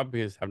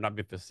 Republicans have not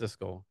been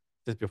fiscal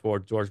since before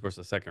George Bush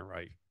II,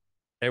 right?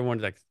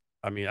 Everyone's like,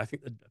 I mean, I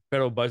think the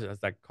federal budget has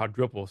like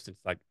quadrupled since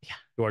like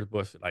George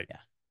Bush. Like,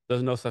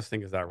 there's no such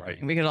thing as that, right?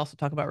 And we could also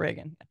talk about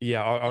Reagan.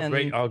 Yeah, our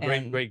great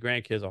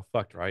grandkids are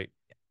fucked, right?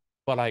 Yeah.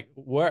 But like,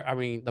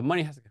 the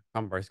money has to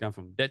come from. It's come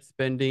from debt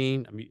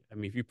spending. I mean,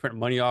 if you print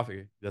money off,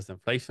 there's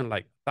inflation.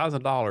 Like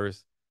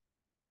 $1,000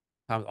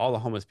 times all the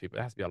homeless people,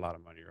 it has to be a lot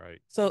of money, right?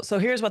 So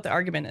here's what the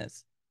argument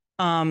is.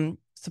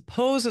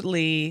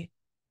 Supposedly,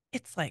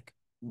 it's like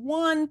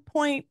 1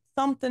 point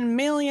something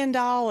million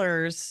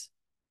to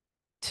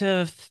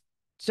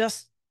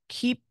just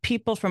keep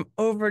people from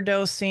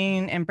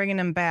overdosing and bringing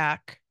them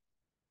back.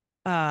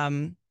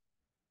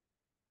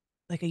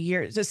 like a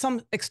year. There's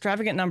some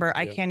extravagant number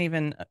I can't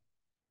even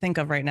think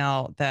of right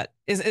now that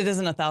it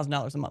isn't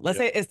 $1,000 a month. Let's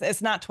say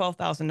it's not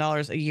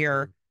 $12,000 a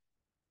year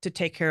to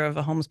take care of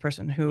a homeless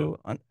person who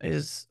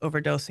is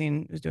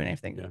overdosing, who's doing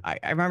anything. Yeah.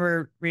 I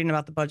remember reading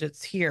about the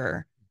budgets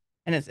here,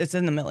 and it's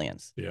in the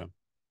millions. Yeah.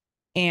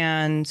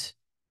 And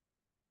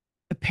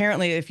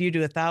apparently, if you do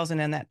 1,000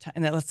 and that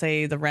let's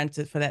say the rent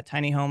for that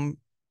tiny home,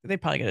 they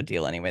probably get a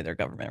deal anyway. They're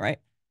government, right?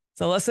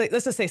 So let's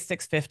just say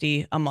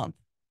 $650 a month,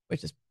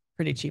 which is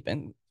pretty cheap,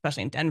 and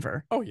especially in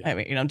Denver. Oh yeah. I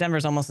mean,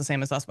 Denver's almost the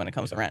same as us when it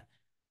comes to rent.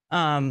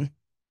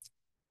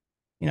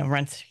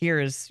 Rent here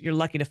is, you're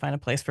lucky to find a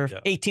place for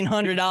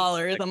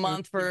 $1,800 a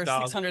month for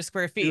 600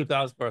 square feet.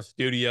 2,000 for a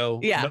studio.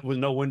 Yeah. With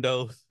no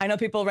windows. I know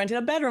people renting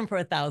a bedroom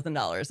for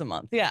 $1,000 a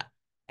month. Yeah.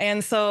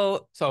 And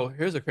so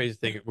here's the crazy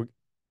thing.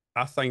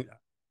 I've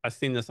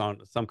seen this on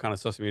some kind of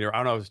social media. I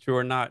don't know if it's true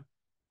or not,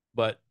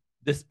 but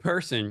this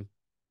person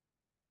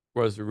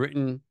was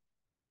renting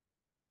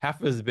half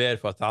of his bed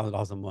for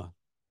 $1,000 a month.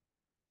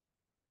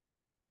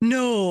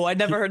 No, I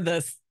never heard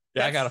this.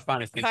 Yeah, I gotta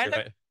find it. Kind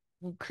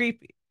of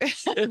creepy.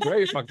 It's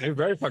very fucking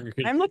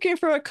creepy. I'm looking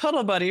for a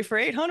cuddle buddy for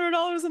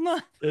 $800 a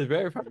month. It's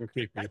very fucking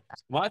creepy.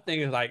 My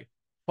thing is like,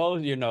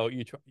 suppose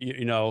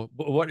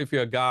what if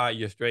you're a guy,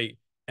 you're straight,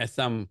 and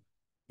some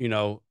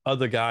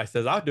other guy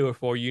says, "I'll do it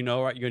for you,"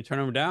 right? You're gonna turn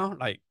him down?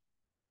 Like,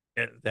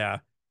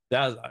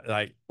 that's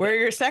like where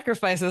your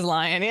sacrifices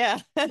lying, yeah.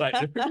 Like,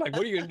 if people like,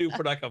 what are you gonna do?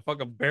 Put like a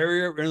fucking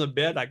barrier in the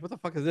bed? Like, what the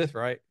fuck is this,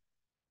 right?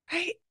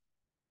 Right.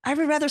 I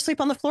would rather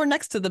sleep on the floor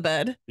next to the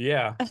bed.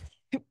 Yeah.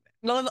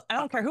 No, I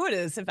don't care who it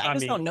is. If I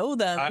just don't know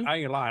them. I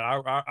ain't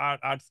lying.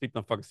 I'd sleep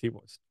on the fucking street.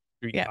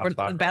 Yeah, or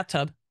the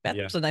bathtub.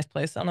 Bathtub's a nice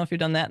place. I don't know if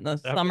you've done that in the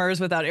summers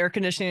without air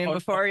conditioning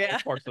before. Yeah.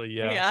 Unfortunately,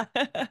 yeah.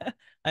 Yeah.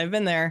 I've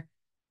been there.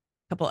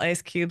 A couple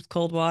ice cubes,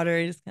 cold water.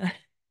 You just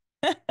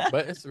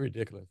But it's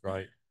ridiculous,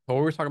 right? So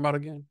what were we talking about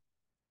again?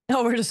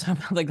 No, we're just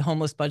talking about like the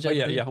homeless budget.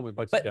 Oh, yeah, homeless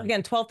budget. But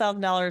again,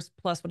 $12,000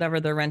 plus whatever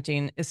they're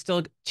renting is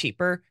still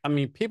cheaper. I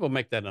mean, people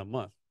make that in a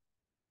month.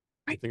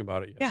 Right. Think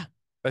about it. Yeah.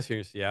 Especially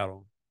in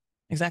Seattle.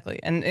 Exactly.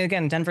 And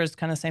again, Denver's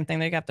kind of the same thing.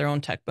 They got their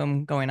own tech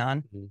boom going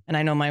on. Mm-hmm. And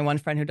I know my one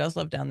friend who does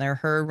live down there,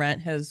 her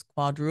rent has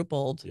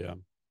quadrupled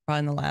probably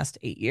in the last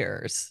 8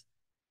 years.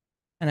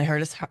 And I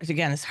heard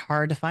it's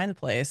hard to find a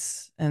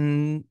place.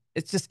 And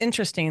it's just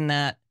interesting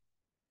that,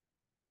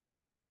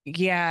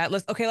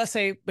 let's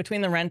say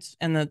between the rent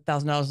and the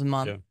 $1,000 a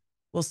month,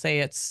 we'll say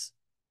it's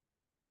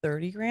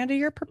 30 grand a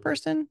year per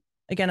person.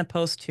 Again,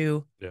 opposed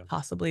to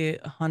possibly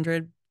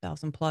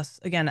 100,000 plus.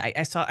 Again, I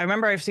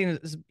remember I've seen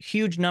this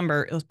huge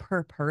number. It was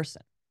per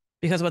person,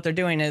 because what they're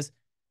doing is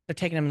they're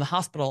taking them to the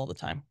hospital all the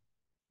time.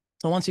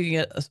 So once you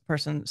get a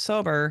person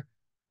sober,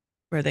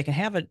 where they can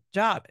have a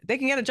job, they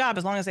can get a job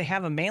as long as they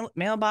have a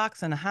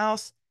mailbox and a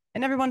house,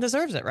 and everyone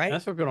deserves it, right? And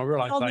that's what people don't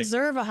realize. They all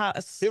deserve a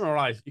house. People don't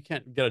realize you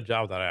can't get a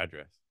job without an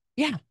address.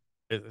 Yeah,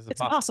 it's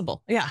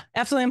impossible. Yeah,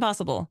 absolutely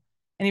impossible.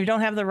 And if you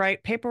don't have the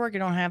right paperwork, you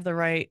don't have the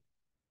right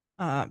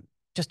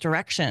just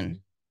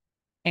direction.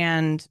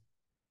 And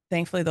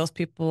thankfully, those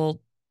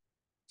people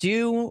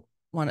do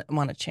want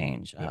to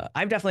change.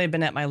 I've definitely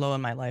been at my low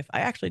in my life. I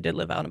actually did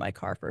live out in my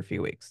car for a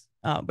few weeks,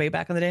 way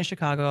back in the day in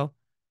Chicago.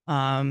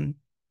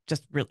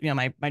 Just really,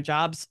 my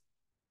jobs,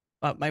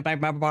 my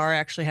bar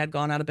actually had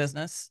gone out of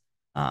business,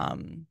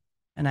 and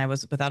I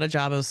was without a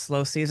job. It was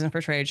slow season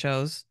for trade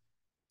shows,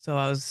 so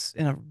I was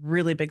in a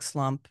really big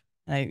slump.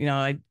 And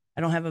I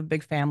don't have a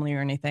big family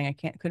or anything.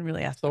 Couldn't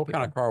really ask. So what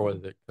kind of car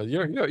was it? Because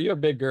you're a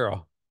big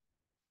girl.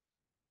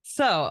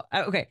 So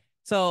okay.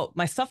 So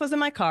my stuff was in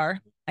my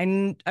car. I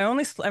remember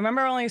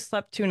I only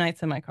slept 2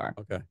 nights in my car.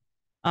 Okay.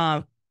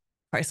 Chrysler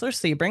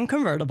Sebring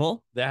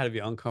convertible. That had to be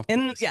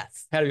uncomfortable.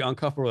 Yes. Had to be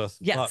uncomfortable.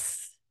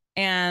 Yes.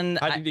 And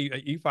how do you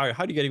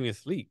get even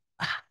sleep?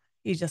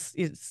 You just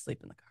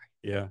sleep in the car.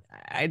 Yeah.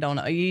 I don't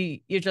know.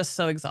 You're just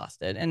so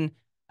exhausted. And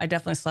I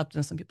definitely slept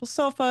in some people's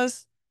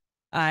sofas.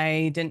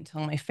 I didn't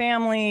tell my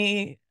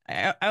family.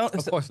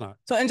 Of course not.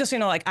 So, and just,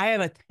 like I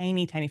have a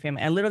tiny, tiny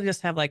family. I literally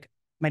just have like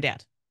my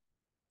dad.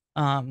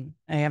 I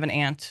have an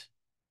aunt,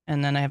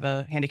 and then I have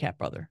a handicapped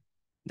brother.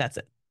 That's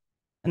it.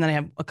 And then I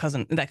have a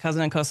cousin. That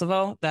cousin in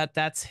Kosovo, that's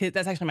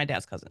actually my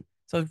dad's cousin.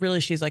 So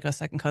really, she's like a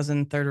second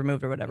cousin, third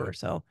removed or whatever. Yeah.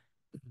 So,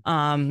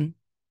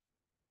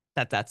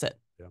 that's it.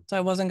 Yeah. So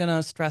I wasn't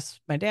gonna stress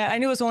my dad. I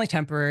knew it was only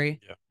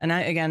temporary. Yeah. And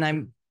I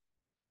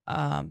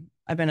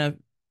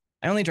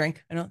only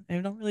drink. I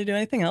don't really do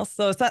anything else.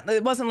 So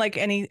it wasn't like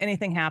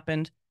anything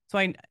happened. So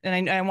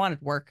I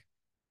wanted work,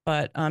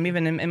 but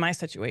even in my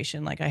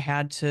situation, like I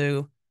had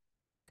to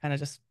kind of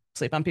just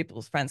sleep on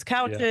people's friends'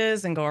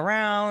 couches and go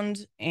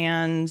around,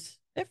 and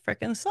it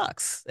freaking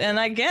sucks. And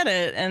I get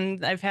it.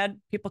 And I've had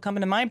people come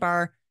into my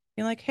bar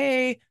being like,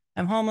 "Hey,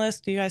 I'm homeless.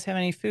 Do you guys have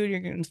any food you're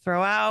going to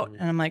throw out?"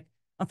 And I'm like,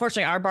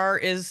 unfortunately, our bar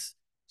is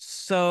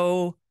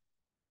so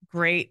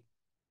great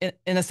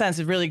in a sense,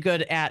 is really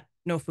good at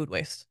no food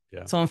waste.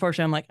 Yeah. So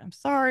unfortunately, I'm like, I'm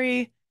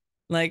sorry.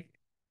 Like,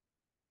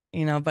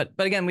 but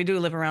again, we do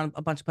live around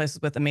a bunch of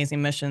places with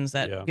amazing missions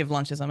that give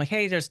lunches. I'm like,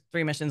 hey, there's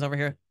 3 missions over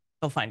here.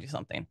 They'll find you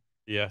something.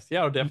 Yeah,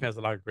 Seattle definitely has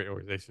a lot of great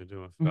organizations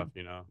doing stuff,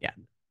 Yeah.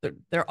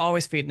 they're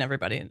always feeding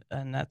everybody,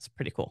 and that's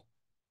pretty cool.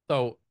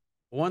 So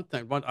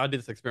I did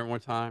this experiment one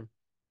time.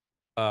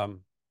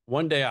 Um,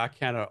 one day I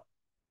kind of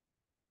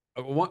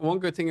one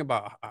good thing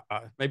about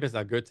maybe it's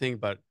not a good thing,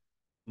 but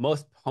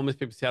most homeless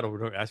people in Seattle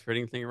don't ask for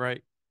anything,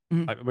 right?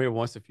 Mhm. Like maybe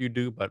once a few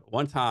do, but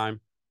one time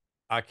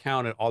I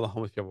counted all the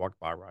homeless people walked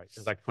by, right?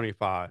 It's like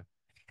 25.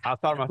 I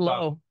thought to myself,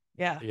 Low.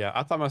 Yeah. yeah,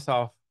 I thought to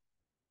myself,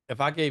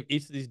 if I gave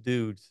each of these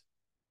dudes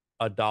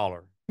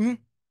 $1 Mhm.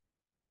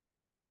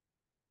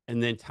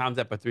 and then times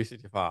that by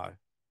 365,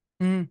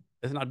 Mhm.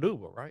 it's not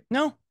doable, right?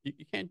 No,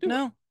 You can't do it.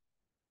 no.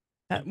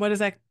 You, What is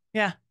that?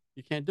 Yeah.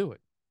 you can't do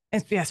it.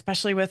 Yeah,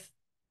 especially with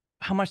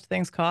how much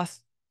things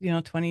cost,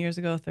 20 years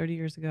ago, 30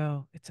 years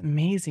ago. It's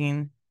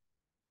amazing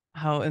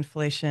how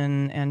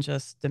inflation and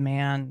just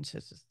demand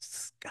just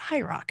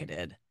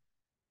skyrocketed.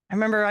 I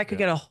remember I could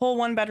Yeah. get a whole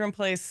 1 bedroom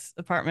place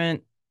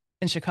apartment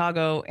in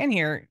Chicago and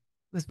here it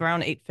was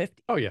around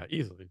 850. Oh yeah,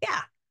 easily.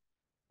 Yeah.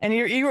 And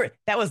you were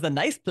that was the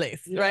nice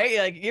place, Yeah. right?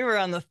 Like you were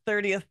on the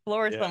 30th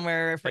floor Yeah.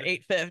 somewhere for Had a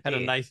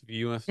 850. nice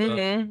view and stuff.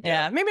 Yeah.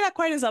 Yeah. Maybe not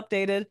quite as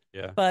updated,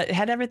 Yeah. but it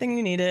had everything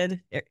you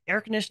needed.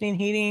 Air conditioning,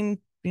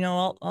 heating,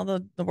 all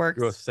the You were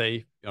works.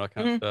 safe, that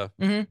kind of stuff.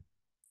 Mm-hmm. Mm-hmm.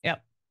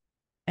 Yep.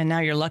 And now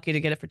you're lucky to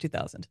get it for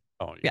 2000.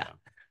 Oh Yeah,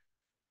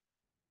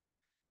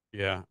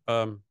 yeah.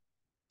 Yeah.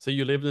 So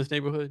you live in this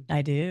neighborhood?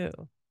 I do.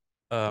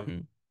 Um,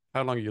 Mhm.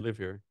 how long you live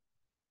here?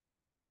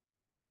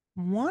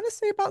 Want to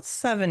say about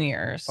 7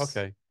 years.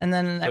 Okay. And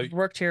then So I've you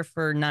worked here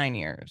for nine have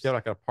years.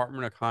 like an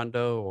apartment, a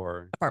condo,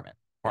 or Apartment.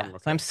 Yeah.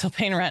 apartment? So I'm Okay. still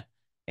paying rent.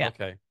 Yeah.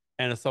 Okay.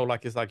 And so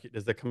like it's like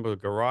does it come with a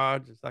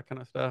garage? Is that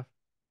kind of stuff?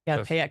 Got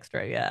to Just pay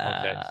extra. okay. So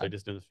Yeah. you're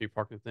just doing the street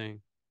parking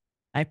thing.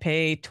 I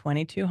pay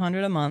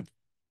 2,200 a month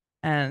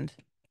and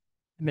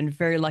I've been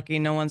very lucky.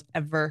 No one's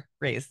ever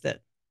raised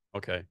it.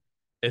 Okay.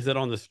 Is it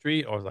on the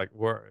street or is like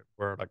where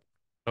like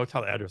no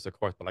tell the address of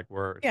course, but like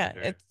where it's Yeah.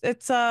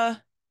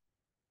 there?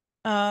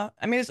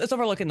 I mean, it's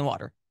overlooking the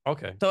water.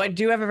 Okay. So I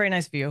do have a very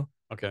nice view.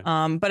 Okay.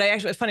 But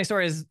a funny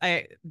story is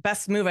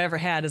best move I ever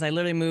had is I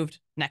literally moved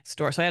next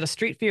door. So I had a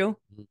street view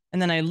Mhm.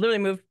 and then I literally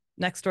moved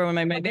next door when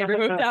my neighbor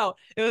moved out.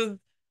 It was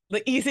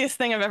the easiest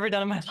thing I've ever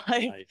done in my life.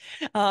 Nice.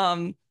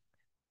 Um,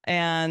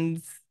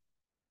 and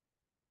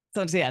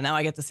so yeah, now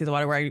I get to see the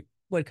water where I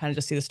would kind of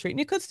just see the street. And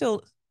you could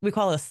still, we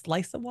call it a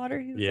slice of water.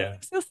 Yeah.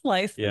 It's a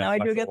slice. And Yeah. now I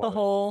Slice do of get the water.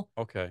 whole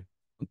Okay.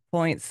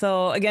 point.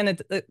 So again,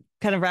 it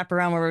kind of wrap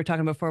around where we were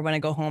talking before. When I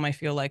go home, I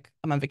feel like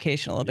I'm on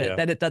vacation a little bit.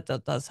 Yeah.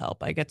 That does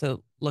help. I get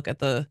to look at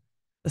the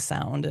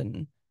sound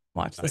and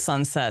watch the Nice.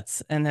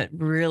 sunsets, and it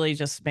really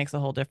just makes a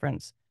whole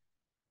difference.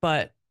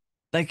 But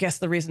I guess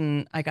the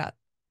reason I got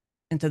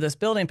into this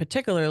building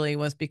particularly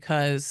was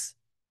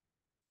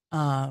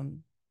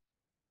um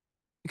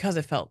because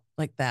it felt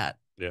like that.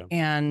 Yeah.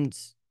 And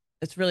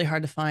it's really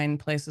hard to find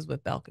places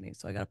with balconies.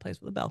 So I got a place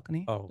with a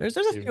balcony. Oh, There's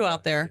a even few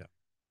out better. there,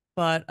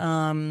 but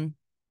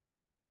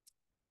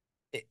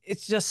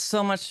it's just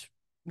so much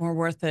more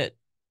worth it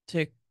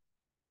to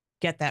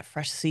get that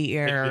fresh sea Yeah.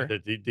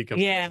 air.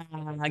 Yeah,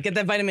 I get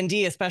that vitamin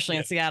D, especially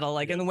Yeah. in Seattle.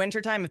 Like Yeah. in the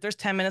wintertime, if there's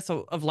 10 minutes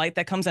of light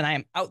that comes in, I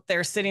am out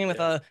there sitting with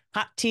Yeah. a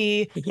hot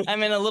tea.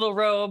 I'm in a little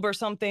robe or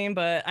something,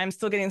 but I'm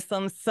still getting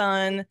some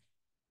sun.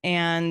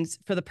 And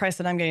for the price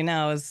that I'm getting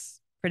now is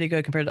pretty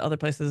good compared to other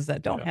places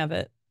that don't Yeah. have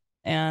it.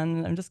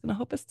 And I'm just going to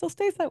hope it still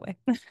stays that way.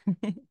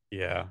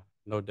 Yeah.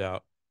 No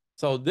doubt.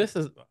 So this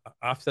is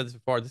I've said this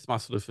before. This is my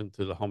solution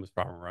to the homeless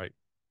problem, right?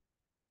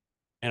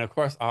 And of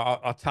course,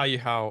 I'll tell you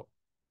how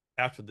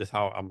after this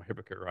how I'm a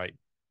hypocrite, right?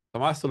 So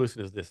my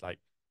solution is this: like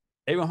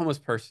every homeless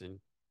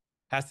person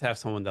has to have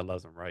someone that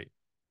loves them, right?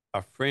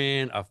 A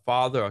friend, a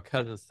father, a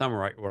cousin, someone,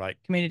 right? Or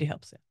like Community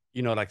helps.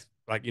 like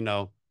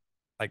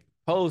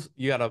suppose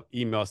you got to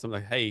email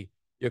something like, hey,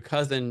 your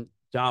cousin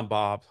John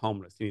Bob's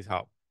homeless, he needs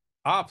help.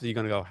 Obviously, you're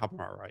gonna go help him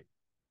out, right?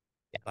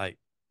 Yeah. Like,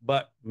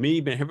 but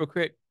me being a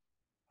hypocrite,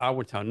 I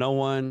would tell no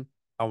one.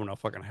 I would not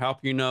fucking help,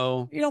 You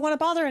don't want to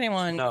bother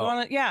anyone. You No,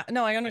 want to, yeah,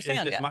 no, I it's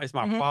understand. it's Yeah. my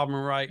Mm-hmm.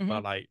 problem, right? Mm-hmm.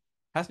 But like,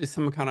 has to be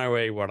some kind of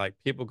way where like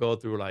people go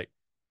through like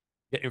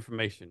get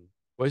information.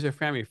 Where's your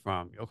family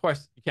from? Of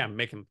course, you can't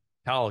make them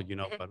tell,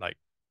 Mm-hmm. but like,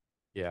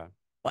 yeah,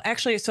 Well,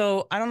 actually,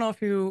 so I don't know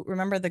if you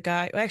remember the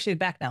guy. Well, actually,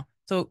 back now.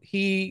 So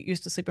he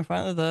used to sleep in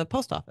front of the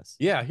post office.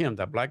 yeah, him,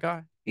 that black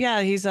guy.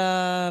 Yeah, he's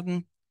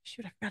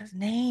shoot, I forgot his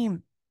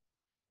name.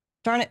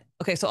 Darn it.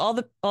 Okay, so all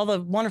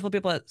the wonderful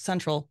people at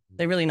Central,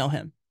 they really know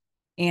him.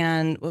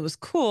 And what was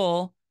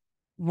cool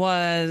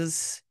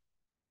was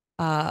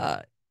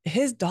uh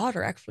his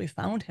daughter actually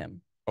found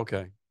him.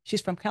 Okay,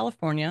 She's from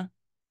California,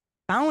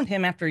 found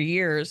him after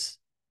years,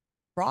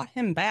 brought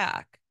him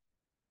back.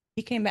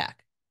 He came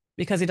back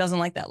because he doesn't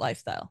like that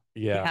lifestyle.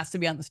 He yeah. has to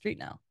be on the street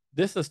now.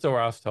 This is the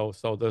story I was told.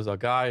 So there's a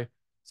guy.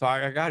 So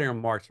I got here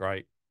in March,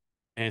 right?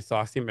 And so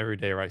I see him every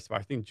day, right? So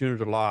I think June or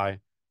July,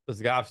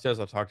 this guy upstairs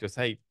I talked to us,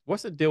 hey,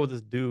 what's the deal with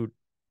this dude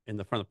in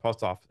the front of the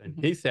post office? And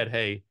Mm-hmm. he said,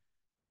 hey,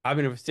 I've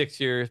been here for 6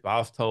 years, but I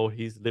was told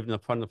he's lived in the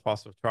front of the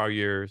post office for 12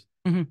 years.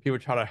 Mm-hmm. People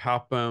try to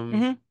help him.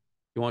 Mm-hmm.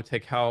 He won't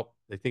take help.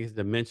 They think it's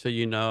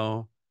dementia.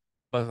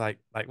 But it's like,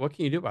 what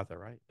can you do about that,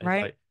 right? It's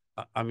Right.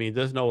 like, I mean,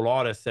 there's no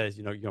law that says,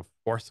 you're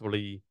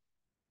forcibly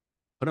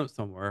put him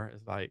somewhere.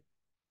 It's like,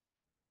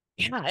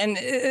 Yeah, and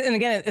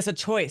again, it's a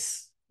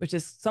choice, which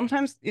is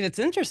sometimes it's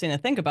interesting to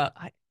think about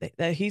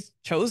that he's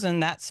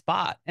chosen that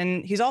spot,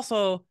 and he's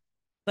also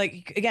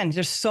like again,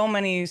 there's so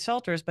many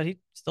shelters, but he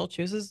still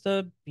chooses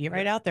to be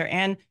right out there,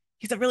 and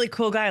he's a really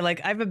cool guy.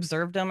 Like I've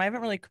observed him, I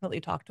haven't really completely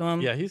talked to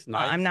him. yeah, he's I'm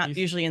nice. not He's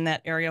usually in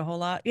that area a whole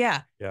lot.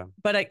 Yeah, yeah,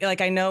 but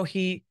I know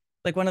he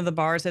like one of the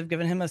bars have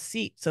given him a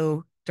seat,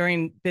 so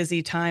during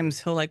busy times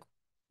he'll like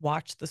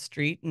watch the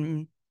street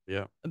and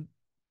yeah. uh,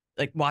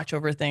 like watch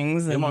over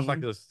things He's almost like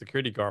and a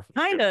security guard for the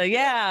strip. kinda,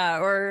 yeah.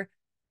 Or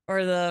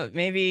the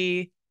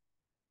maybe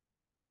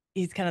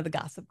he's kind of the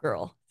gossip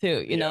girl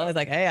too, you know. Yeah. It's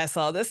like, hey, I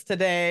saw this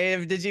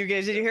today. Did you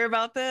hear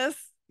about this?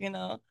 You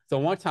know? So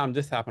one time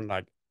this happened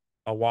like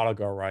a while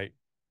ago, right?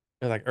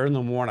 It was like early in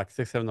the morning, like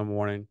 6, 7 in the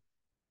morning.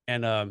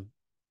 And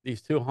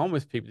these two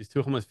homeless people, these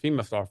two homeless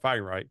females started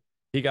fighting, right?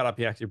 He got up,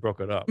 he actually broke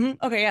it up. Mhm.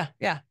 Okay, yeah,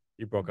 yeah.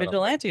 He broke it up, right?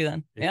 Vigilante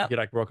then. He Yep.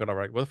 like broke it up,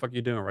 right? What the fuck are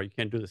you doing, right? You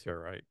can't do this here,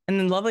 right? And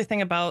the lovely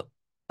thing about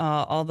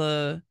all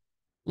the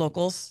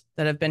locals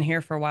that have been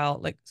here for a while,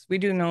 like we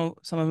do know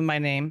some of them by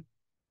name,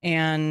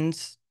 and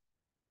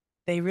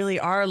they really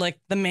are like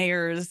the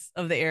mayors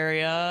of the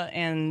area.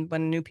 And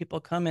when new people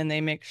come in, they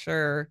make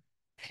sure,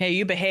 hey,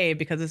 you behave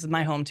because this is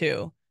my home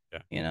too. Yeah.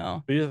 You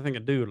know? But here's the thing to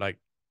do, like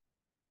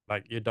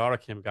your daughter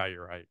Kim got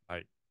you right.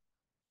 Like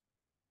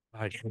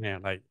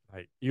man, like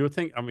you would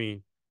think, I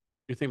mean,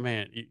 you think,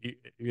 man,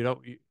 you don't,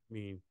 I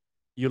mean,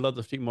 you love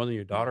the street more than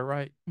your daughter,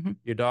 right? Mhm.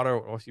 Your daughter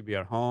will also be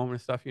at home and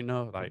stuff,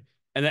 like,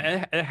 and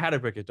it had to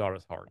break his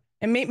daughter's heart.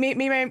 And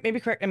maybe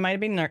correct. It might have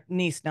been our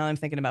niece. Now I'm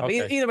thinking about. But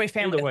Okay. either way,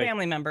 Either way,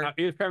 family member,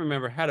 his family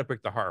member had to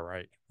break the heart,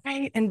 right?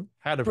 right? And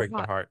Had to break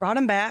the heart. brought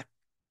him back,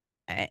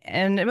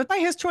 and it was by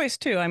his choice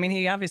too. I mean,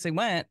 he obviously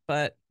went,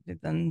 but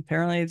then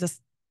apparently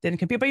just didn't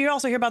compete. But you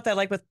also hear about that,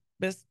 like with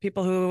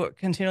people who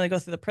continually go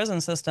through the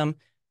prison system,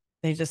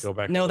 they just Go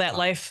back all know the that time.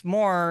 life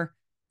more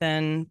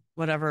than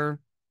whatever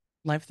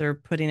life they're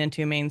putting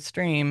into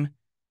mainstream.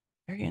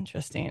 Very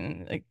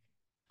interesting, like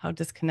how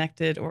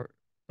disconnected or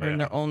in Yeah.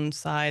 their own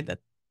side that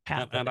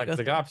path that And they like go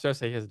the guy through. upstairs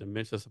say he has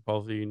dementia,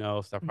 supposedly,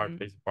 stuff probably Mhm.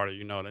 plays a part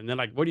of, and then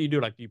like, what do you do?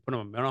 Like, do you put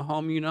him in a mental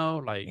home,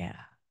 like, Yeah.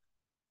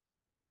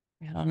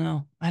 I don't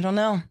know. I don't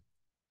know.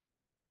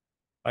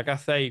 like I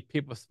say,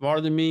 people smarter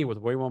than me with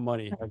way more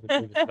money haven't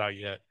figured this out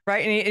yet.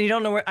 Right. And you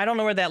don't know where, I don't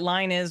know where that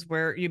line is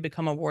where you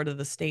become a ward of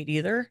the state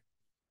either,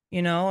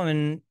 you know,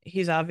 and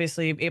he's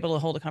obviously able to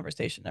hold a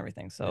conversation and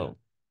everything. Yeah. So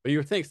But you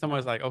would think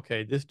someone's like,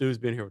 okay, this dude's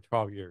been here for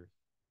 12 years.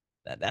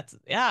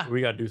 yeah.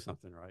 We got to do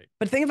something, right?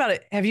 But think about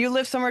it. Have you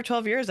lived somewhere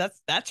 12 years?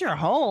 That's your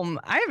home.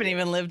 I haven't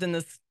even lived in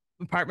this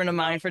apartment of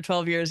mine for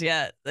 12 years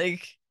yet.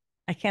 Like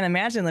I can't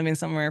imagine living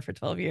somewhere for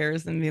 12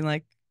 years and being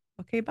like,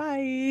 okay,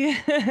 bye.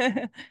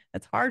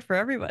 That's hard for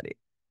everybody.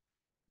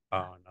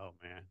 Oh no,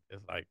 man.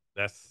 It's like,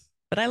 that's,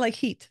 But I like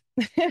heat.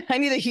 I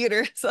need a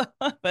heater. So,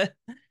 but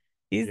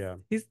he's yeah.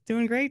 he's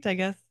doing great, I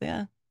guess.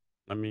 Yeah.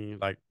 I mean,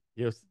 like,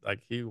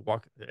 he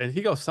walk and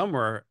he goes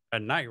somewhere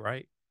at night,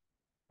 right?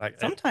 Like,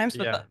 Sometimes,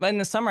 yeah, but in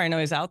the summer, I know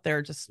he's out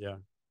there just yeah.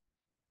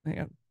 you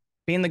know,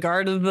 being the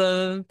guard of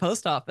the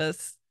post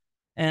office.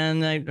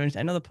 And I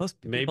know the post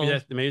Maybe people.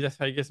 that's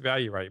how he gets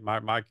value, right? My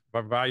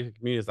value to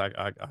community is like,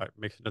 I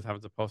make sure this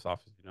happens at the post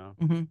office.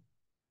 Mhm.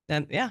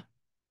 And yeah,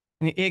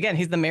 and again,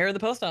 he's the mayor of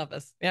the post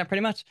office. Yeah,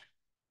 pretty much.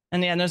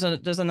 And yeah, and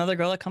there's another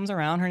girl that comes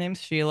around. Her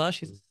name's Sheila.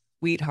 She's a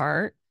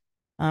sweetheart.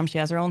 She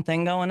has her own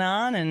thing going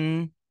on,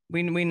 and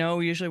we know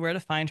usually where to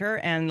find her.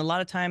 And a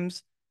lot of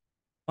times,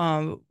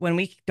 when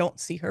we don't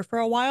see her for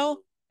a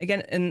while,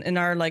 again in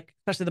our like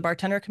especially the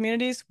bartender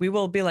communities, we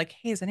will be like,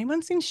 hey, has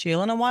anyone seen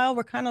Sheila in a while?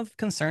 We're kind of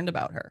concerned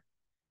about her.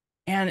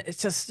 And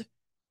it's just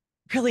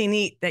really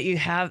neat that you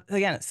have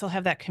again still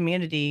have that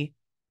community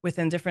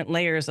within different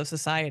layers of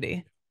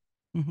society.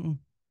 Hmm.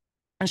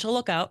 And she'll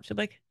look out. She'll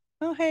be like,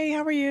 oh, hey,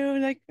 how are you?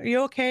 Like, are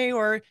you okay?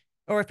 Or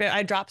if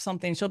I drop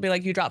something, she'll be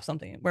like, you dropped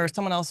something. Where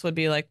someone else would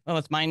be like, oh,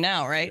 it's mine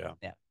now, right? Yeah.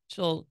 Yeah.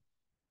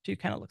 She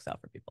kind of looks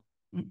out for people.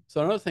 Mhm.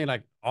 So another thing,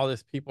 like all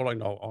these people, like,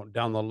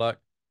 down the luck,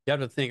 you have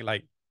to think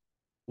like,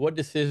 what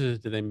decisions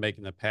did they make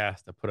in the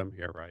past to put them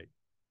here, right?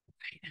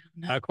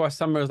 No. And of course,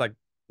 some of it's like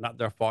not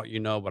their fault,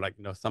 but like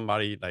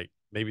somebody like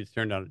maybe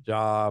turned down a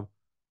job,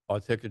 or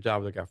took a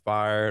job, they got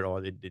fired,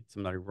 or they did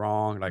something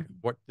wrong. Like Mhm.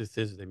 what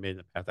decisions they made in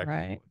the past, like,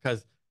 Right.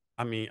 because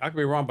I mean, I could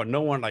be wrong, but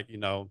no one like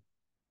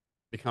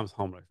becomes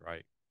homeless,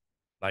 right?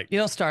 Like, You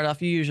don't start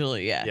off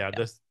usually, yeah, yeah, yeah.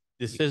 this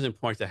decision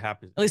points that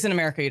happen. At least in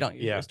America, you don't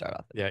usually Yeah, start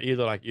off. yeah,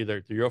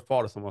 either through your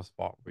fault or someone's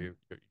fault, where you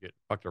get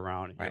fucked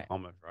around and you get Right.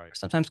 homeless, right?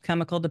 Sometimes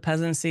chemical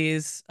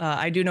dependencies.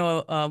 I do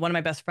know one of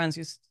my best friends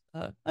who's,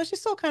 she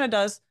still kind of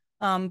does,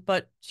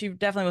 but she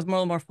definitely was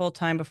more full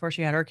time before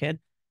she had her kid.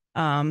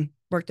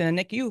 Worked in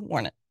a NICU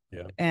warrant,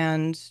 Yeah,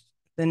 and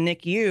the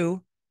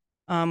NICU,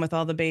 with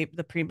all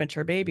the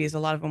premature babies, a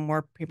lot of them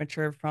were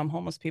premature from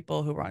homeless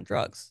people who were on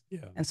drugs,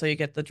 yeah, and so you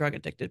get the drug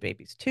addicted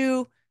babies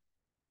too.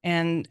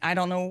 And I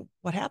don't know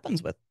what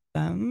happens with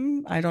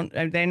them. I don't.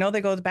 They know they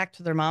go back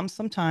to their moms that's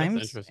an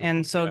sometimes, interesting and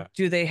point. so Yeah,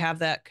 do they have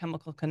that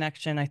chemical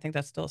connection? I think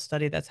that's still a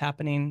study that's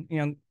happening.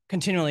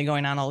 Continually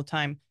going on all the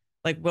time.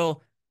 Like,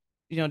 will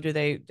do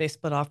they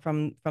split off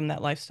from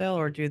that lifestyle,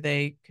 or do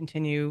they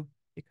continue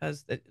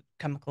because the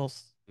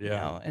chemicals,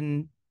 Yeah.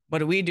 and what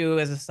do we do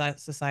as a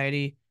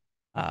society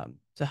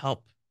to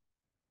help,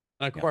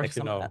 And of course, fix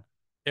some of that?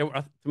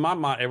 to my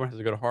mind, everyone has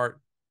a good heart,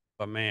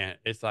 but man,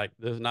 it's like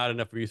there's not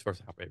enough resources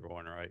to help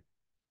everyone, right?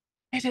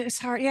 It is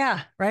hard,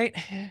 yeah, right.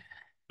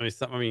 I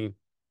mean, you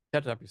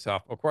have to help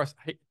yourself. Of course,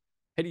 I hate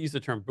to use the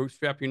term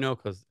bootstrap,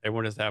 because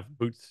everyone does have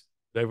boots.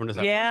 Everyone does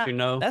have boots,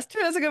 Yeah, that's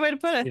true. That's a good way to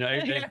put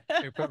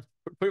it.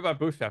 put it by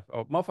bootstrap.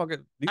 Oh,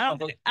 motherfucker, I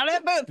don't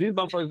have both. these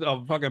motherfuckers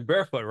are fucking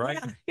barefoot, right?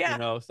 Yeah,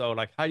 yeah. So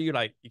like, how do you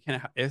like, you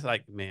can't, it's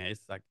like, man,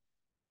 it's like,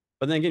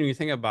 but then again, when you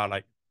think about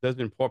like, there's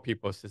been poor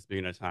people since the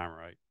beginning of time,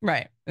 right?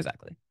 Right,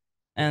 exactly.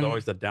 There's And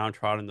always the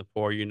downtrodden, the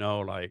poor,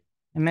 like,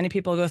 and many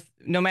people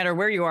no matter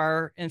where you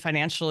are and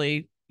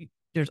financially,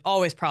 there's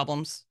always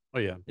problems, oh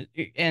yeah.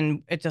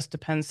 and it just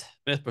depends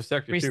And it's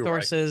perspective too, right?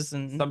 resources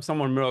and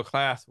Someone middle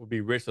class will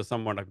be rich to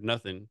someone like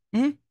nothing.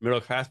 Mhm.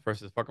 Middle class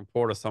person is fucking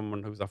poor to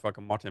someone who's a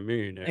fucking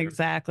multimillionaire.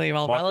 Exactly.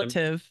 Well,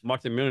 relative.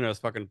 Multimillionaire is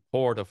fucking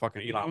poor to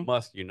fucking Elon Mhm.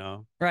 Musk.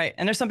 Right.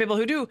 And there's some people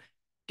who do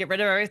get rid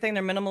of everything.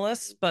 They're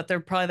minimalists, but they're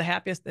probably the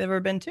happiest they've ever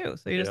been too.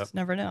 So you Yeah. just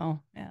never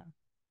know. Yeah.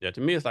 Yeah.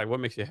 To me, it's like, what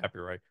makes you happy,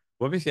 right?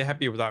 What makes you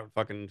happy without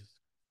fucking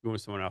doing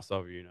someone else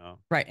over,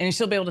 Right. And you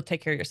still be able to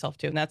take care of yourself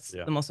too. And that's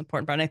Yeah. the most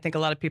important part. And I think a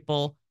lot of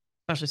people,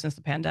 especially since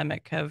the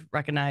pandemic, have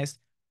recognized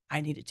I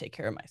need to take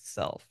care of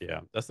myself.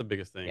 Yeah. That's the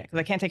biggest thing. Yeah. Because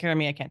I can't take care of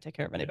me. I can't take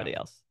care of Yeah. anybody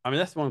else. I mean,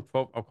 that's one,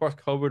 of course,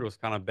 COVID was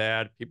kind of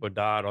bad. People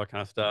died, all that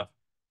kind of stuff.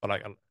 But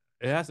like,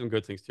 it has some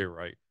good things too,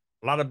 right?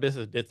 A lot of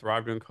business did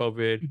thrive during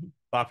COVID. Mhm.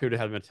 A lot of people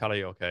had the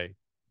mentality, okay,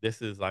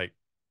 this is like,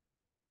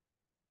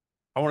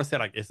 I want to say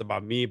like it's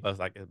about me, but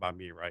it's about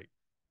me, right?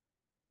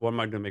 What am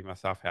I doing to make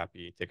myself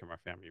happy and take care of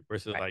my family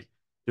versus Right. like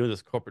doing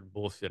this corporate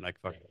bullshit, like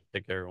fucking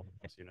take care of everyone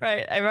else.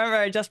 Right. I remember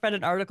I just read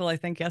an article, I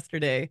think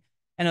yesterday,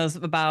 and it was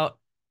about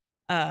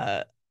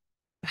uh,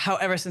 how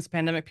ever since the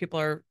pandemic, people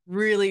are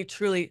really,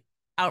 truly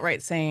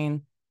outright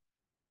saying,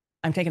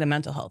 I'm taking a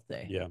mental health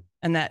day. Yeah.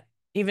 And that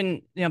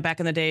even, back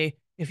in the day,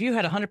 if you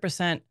had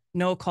 100%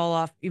 no call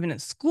off, even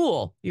at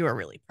school, you were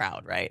really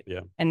proud, right?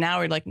 Yeah. And now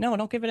we're like, no,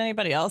 don't give it to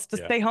anybody else.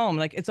 Just Yeah. stay home.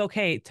 Like, it's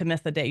okay to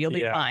miss a day. You'll be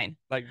Yeah. fine.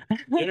 Like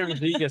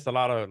NRG gets a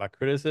lot of like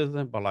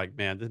criticism, but like,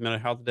 man, this mental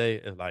health day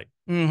is like,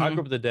 I grew Mhm.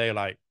 up the day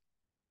like,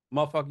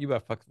 motherfucker, you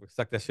better fuck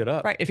suck that shit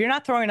up. Right. If you're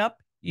not throwing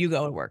up, you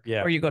go to work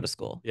Yeah. or you go to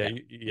school. Yeah.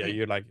 Yeah.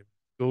 You're like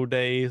school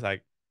days,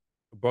 like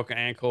a broken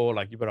ankle,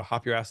 like you better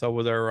hop your ass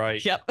over there,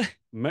 right? Yep.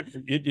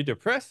 You're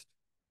depressed.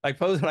 Like,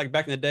 suppose like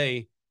back in the day,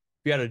 if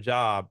you had a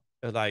job,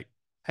 it's like,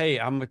 hey,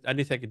 I need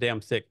to take a day,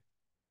 I'm sick.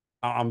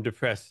 I'm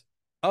depressed.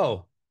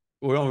 Oh,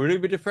 we don't really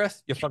be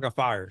depressed? You're fucking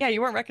fired. Yeah.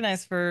 You weren't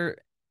recognized for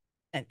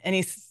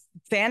any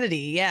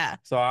sanity. Yeah.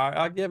 So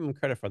I give them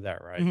credit for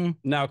that, right? Mhm.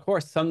 Now, of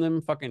course, some of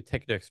them fucking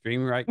take it to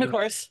extreme, right? Of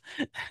course.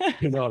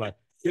 Like,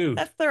 dude,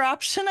 That's their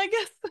option, I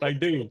guess. like,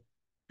 dude,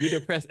 you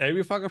depressed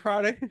every fucking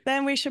Friday?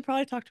 Then we should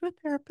probably talk to a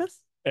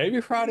therapist.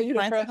 Every Friday you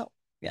Find some depressed? help.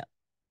 Yeah.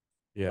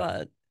 Yeah.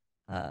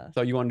 But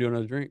So you want to do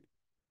another drink?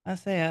 I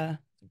say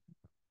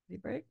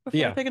break before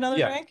I Yeah. take another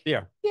Yeah. drink.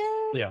 Yeah.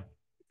 Yeah. Yeah.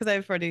 Because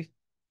I've already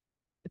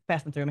it's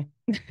passing through me.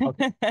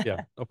 Okay.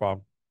 Yeah. No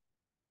problem.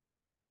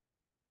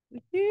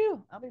 Thank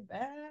you. I'll be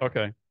back.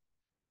 Okay.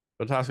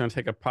 So Tasha's going to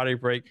take a potty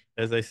break,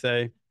 as they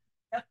say.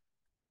 Yep.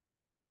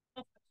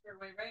 Sure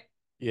way, right?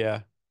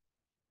 Yeah.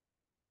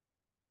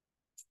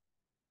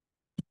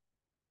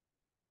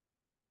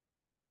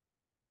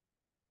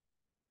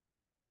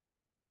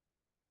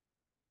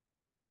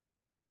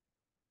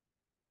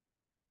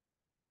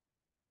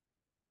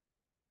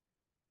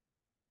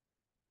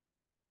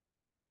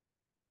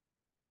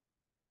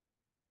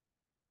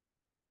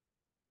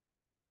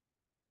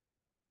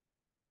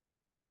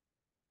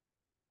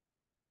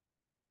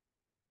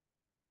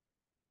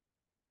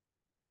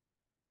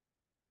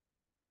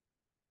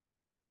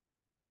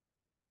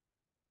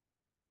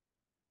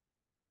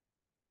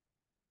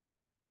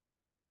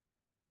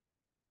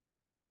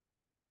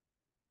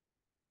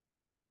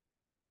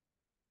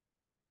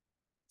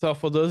 So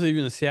for those of you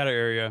in the Seattle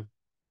area,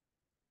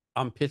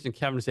 I'm pitching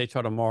Cavaness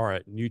HR tomorrow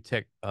at New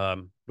Tech,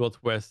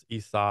 Northwest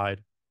East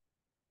Side.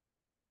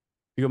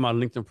 You go my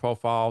LinkedIn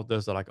profile.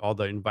 There's like all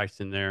the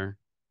invites in there.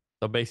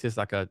 So basically, it's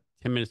like a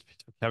 10 minutes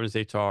pitch for Cavaness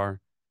HR,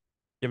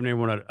 giving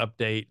everyone an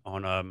update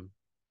on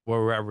where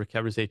we're at with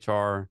Cavaness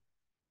HR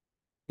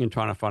and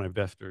trying to find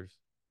investors.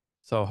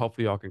 So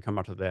hopefully, y'all can come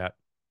out to that.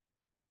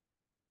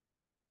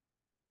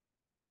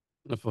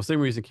 If for some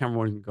reason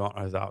Cameron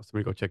is out,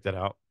 somebody go check that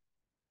out.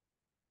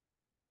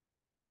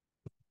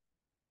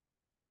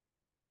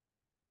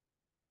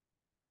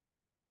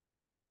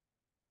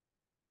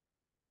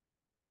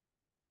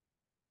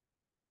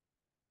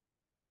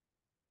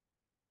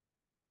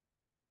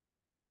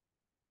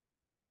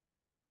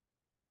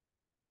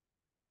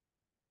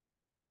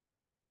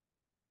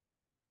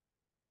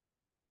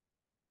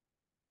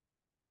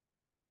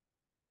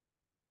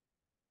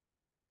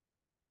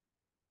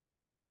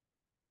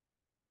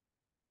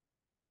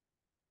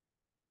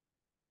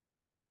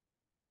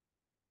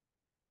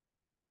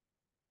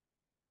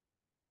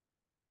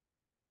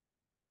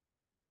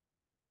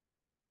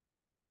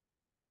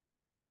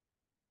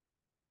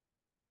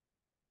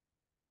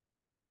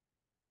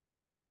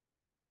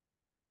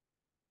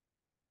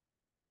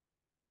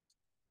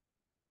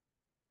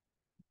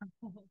 Sounds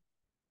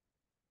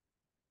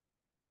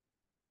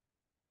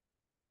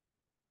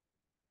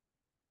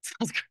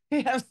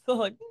great. I'm still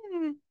like,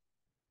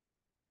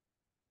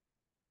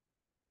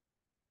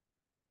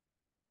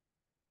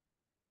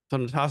 So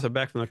Natasha,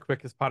 back from the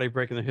quickest potty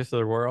break in the history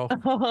of the world.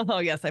 oh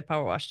yes, I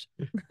power washed.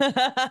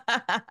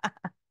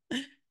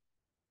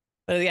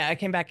 But yeah, I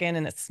came back in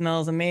and it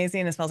smells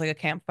amazing. It smells like a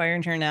campfire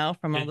in here now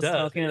from all It the does,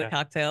 smoking and the yeah.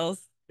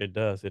 cocktails. It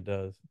does, it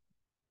does.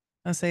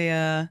 I'll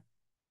say,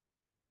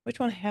 which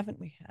one haven't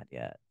we had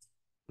yet?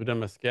 We done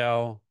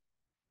mezcal.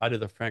 I did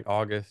the Frank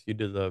August. You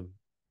did the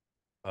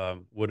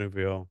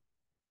Woodinville.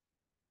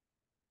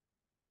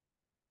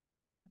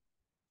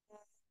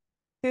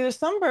 See, there's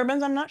some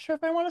bourbons I'm not sure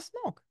if I want to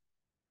smoke.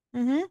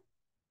 Mm-hmm.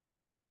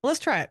 Let's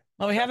try it.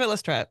 Well, we have it.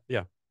 Let's try it.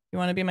 Yeah. You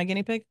want to be my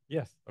guinea pig?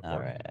 Yes, of All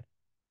course.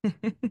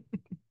 right.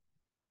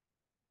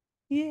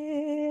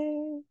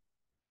 Yay.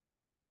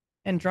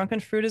 And drunken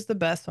fruit is the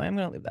best, so I'm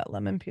going to leave that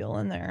lemon peel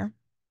in there.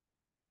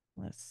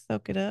 Let's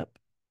soak it up.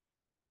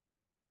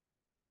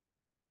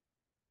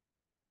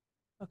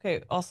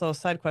 Okay, also,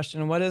 side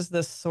question. What is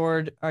this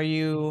sword? Are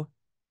you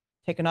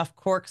taking off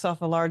corks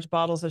off of large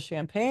bottles of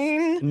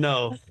champagne?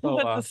 No. So,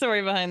 What's the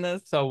story behind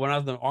this? so when I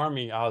was in the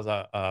army, I was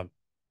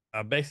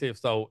basically,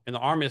 so in the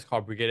army it's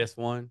called Brigade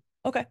S1,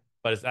 Okay.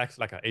 but it's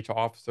actually like an HR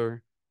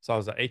officer. So I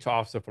was an HR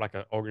officer for like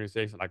an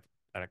organization like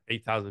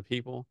 8,000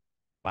 people.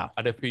 Wow.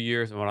 I did a few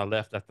years, and when I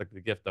left, that's like the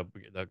gift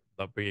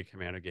the brigade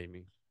commander gave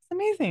me. It's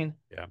amazing.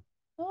 Yeah,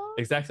 Oh,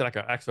 it's actually like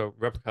an actual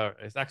replica.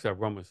 It's actually a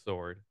Roman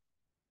sword.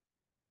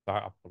 So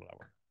I'll pull it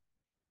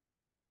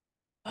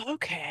out.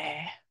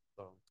 okay.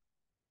 So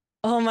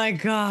Oh my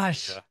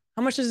gosh. yeah,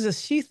 How much does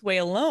this sheath weigh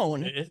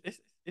alone? it's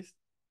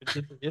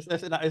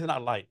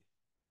not light.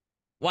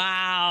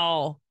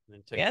 Wow. And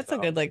then check Yeah, this it's a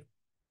out. good like.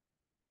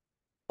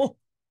 Oh,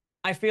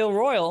 I feel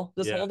royal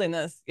just Yeah, holding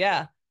this.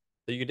 Yeah.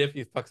 so you can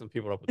definitely fuck some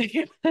people up with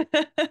this.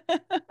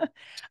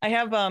 I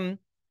have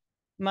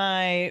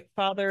my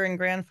father and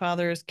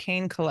grandfather's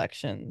cane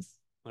collections.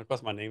 And of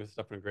course, my name is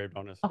stuff engraved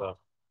on this Oh, stuff.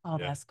 oh,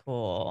 Yeah, that's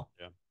cool.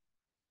 yeah.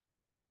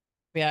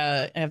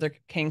 Yeah, I have their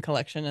cane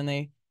collection, and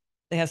they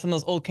have some of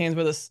those old canes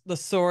where the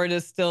sword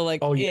is still like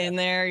Oh yeah, in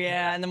there.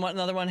 Yeah, and then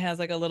another one has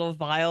like a little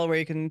vial where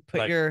you can put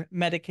like your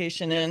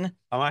medication in.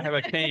 I might have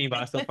a cane, but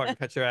I still fucking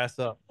cut your ass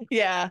up.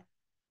 Yeah,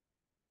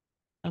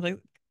 I was like,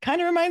 kind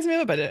of reminds me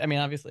of it, but I mean,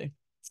 obviously,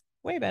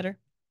 way better.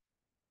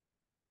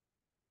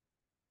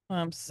 Well,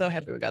 I'm so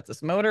happy we got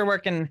this motor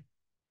working.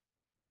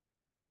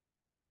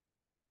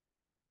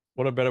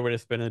 What a better way to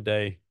spend a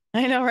day.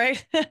 I know,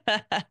 right?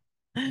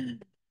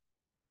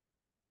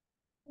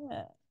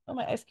 Yeah. Oh,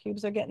 my ice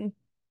cubes are getting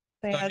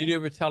So did sad. you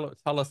ever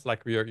tell us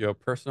like your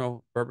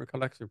personal bourbon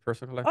collection,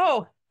 personal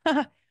collection?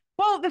 Oh,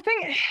 well, the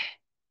thing,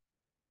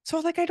 so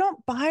like I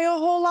don't buy a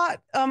whole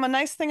lot. A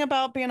nice thing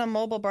about being a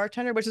mobile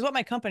bartender, which is what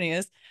my company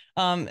is,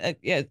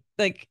 yeah,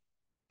 like,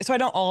 so I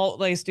don't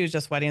always do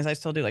just weddings. I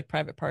still do like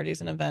private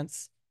parties and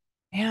events.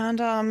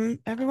 And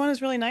everyone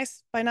is really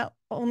nice by not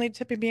only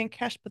tipping me in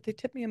cash, but they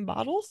tip me in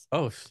bottles.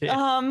 Oh shit,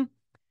 Um,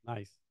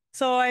 nice.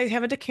 so I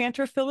have a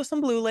decanter filled with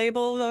some Blue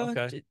Label,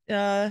 Okay.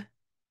 and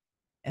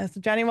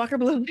some Johnny Walker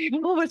Blue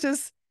Label, which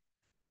is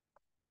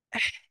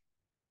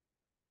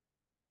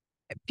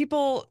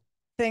people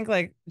think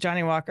like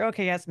Johnny Walker,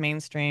 okay, yeah, it's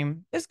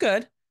mainstream. It's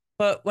good.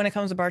 But when it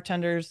comes to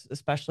bartenders,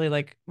 especially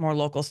like more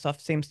local stuff,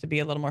 seems to be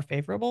a little more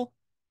favorable.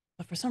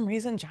 But for some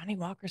reason, Johnny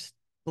Walker's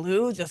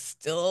Blue just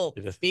still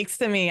It just speaks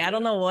to me. I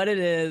don't know what it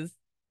is.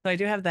 So I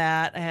do have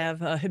that. I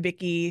have a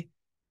Hibiki.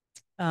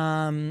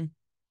 Um,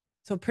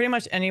 so pretty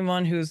much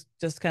anyone who's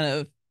just kind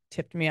of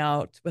tipped me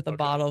out with a okay.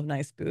 bottle of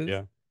nice booze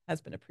Yeah.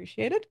 has been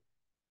appreciated.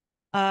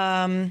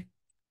 Um,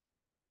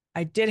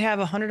 I did have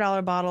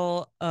 $100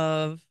 bottle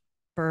of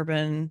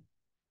bourbon.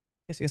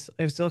 I guess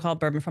it was still called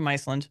bourbon from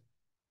Iceland.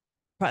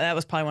 That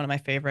was probably one of my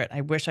favorite. I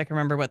wish I could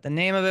remember what the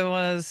name of it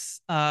was.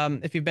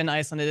 If you've been to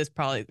Iceland,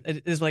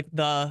 it is like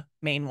the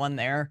main one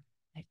there.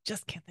 I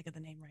just can't think of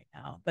the name right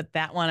now. But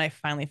that one, I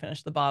finally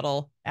finished the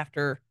bottle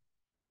after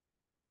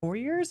 4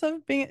 years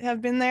of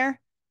have been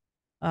there.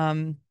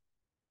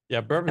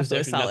 Yeah, bourbon is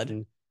Absolutely definitely solid.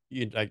 nothing.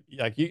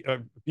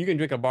 You can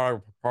drink a bottle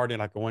of Bacardi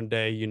like one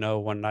day,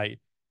 one night.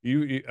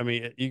 I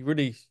mean, you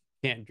really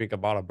can't drink a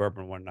bottle of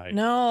bourbon one night.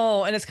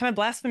 No, and it's kind of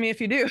blasphemy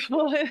if you do.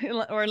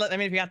 Or I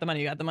mean, if you got the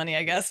money, you got the money,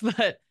 I guess.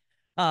 But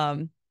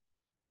um,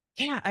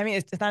 yeah, I mean,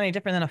 it's not any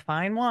different than a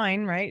fine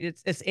wine, right?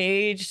 It's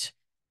aged,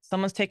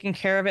 someone's taking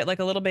care of it like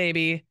a little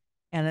baby,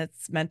 and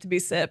it's meant to be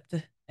sipped.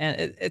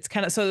 And it's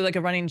kind of so like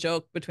a running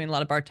joke between a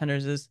lot of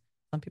bartenders is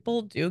some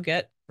people do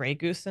get Grey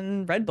Goose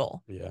and Red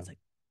Bull. Yeah. It's like,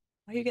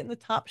 why are you getting the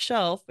top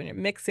shelf when you're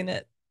mixing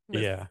it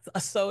with Yeah. a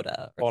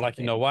soda or Or like,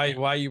 something?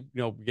 why you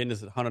getting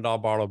this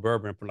 $100 bottle of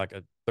bourbon and put like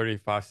a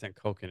 35-cent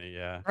Coke in it?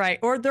 Yeah. Right.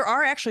 Or there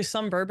are actually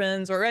some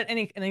bourbons or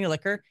any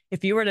liquor.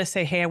 If you were to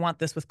say, hey, I want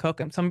this with Coke,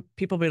 and some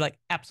people be like,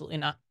 absolutely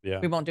not. Yeah.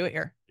 We won't do it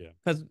here. Yeah.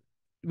 Because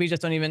we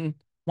just don't even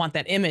want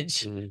that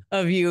image Mhm.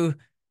 of you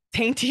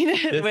tainting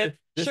it with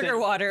this sugar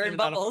water and is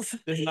not bubbles.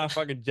 This is not a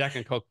fucking Jack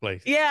and Coke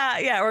place. Yeah,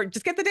 yeah. Or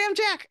just get the damn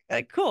Jack.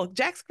 Like, cool.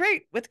 Jack's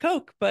great with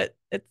Coke, but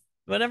it's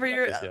whatever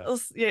you're, Yeah.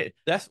 yeah.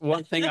 That's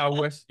one thing I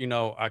wish,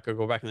 I could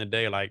go back in the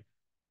day. Like,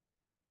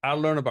 I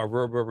learned about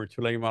real bourbon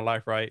too late in my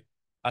life, right?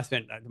 I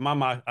spent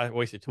I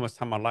wasted too much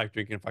time in my life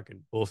drinking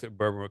fucking bullshit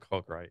bourbon with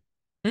Coke, right?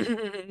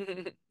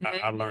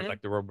 I learned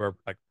like the real bourbon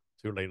like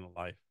too late in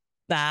life.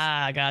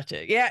 Ah,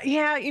 gotcha. Yeah,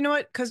 yeah. You know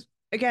what? Because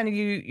again,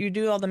 you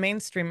do all the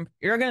mainstream.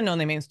 You're gonna know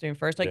the mainstream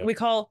first. Like Yeah. we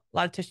call a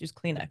lot of tissues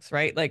Kleenex,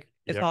 right? Like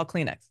it's Yeah. all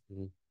Kleenex.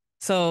 Mhm.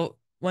 So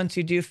once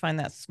you do find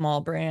that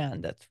small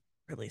brand that's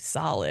really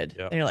solid,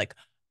 Yeah. then you're like,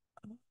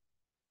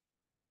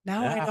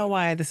 now I Now, know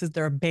why this is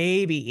their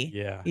baby.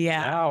 yeah.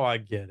 Yeah. Now I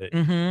get it.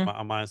 Mm-hmm.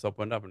 My mind's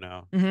opened up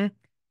now. Mm-hmm.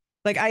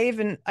 Like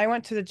I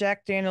went to the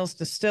Jack Daniel's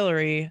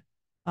distillery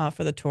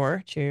for the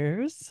tour.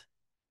 Cheers.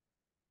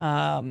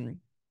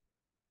 Um,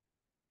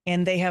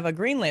 and they have a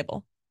green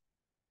label.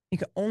 You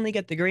can only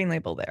get the green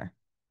label there.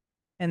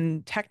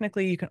 And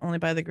technically you can only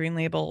buy the green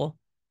label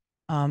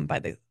by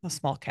the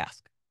small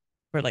cask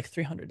for like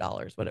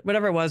 $300.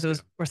 Whatever it was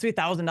or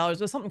 $3,000.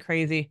 It was something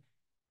crazy.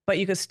 But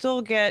you could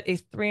still get a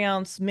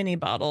 3-ounce mini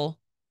bottle.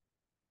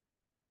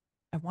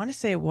 I want to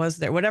say it was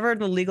there. Whatever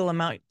the legal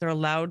amount they're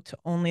allowed to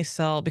only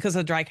sell because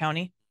of dry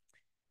county.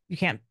 You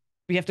can't,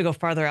 you have to go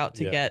farther out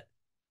to Yeah. get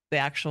the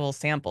actual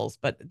samples,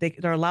 but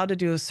they're allowed to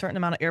do a certain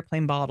amount of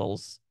airplane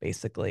bottles,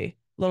 basically,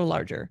 a little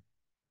larger.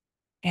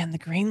 And the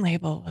green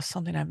label was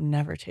something I've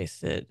never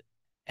tasted.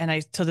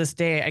 And to this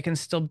day, I can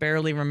still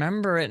barely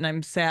remember it. And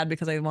I'm sad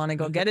because I want to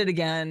go get it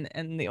again.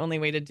 And the only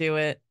way to do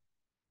it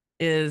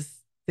is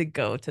to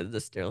go to the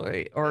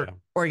distillery Yeah.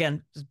 or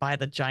again, just buy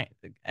the giant.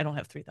 I don't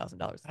have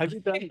 $3,000. Have you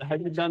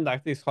done I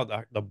think it's called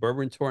the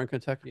bourbon tour in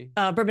Kentucky?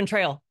 Bourbon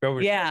Trail.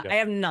 Bourbon, Yeah, yeah. I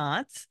have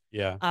not.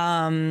 Yeah.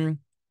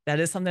 That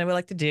is something I would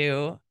like to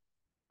do.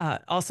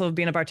 Also,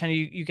 being a bartender,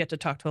 you get to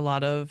talk to a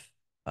lot of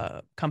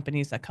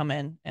companies that come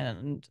in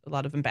and a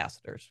lot of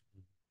ambassadors.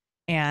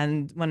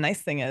 And one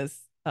nice thing is,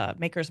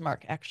 Maker's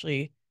Mark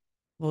actually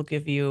will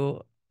give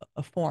you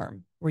a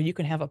form where you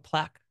can have a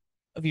plaque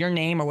of your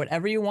name or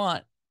whatever you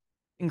want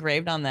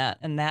engraved on that,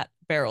 and that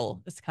barrel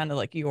is kind of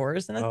like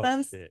yours in a Oh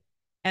sense. shit.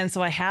 And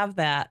so I have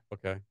that,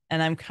 Okay.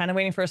 and I'm kind of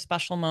waiting for a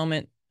special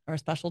moment or a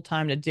special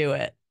time to do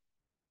it.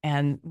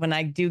 And when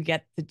I do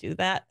get to do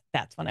that,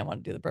 that's when I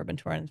want to do the bourbon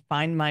tour and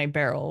find my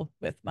barrel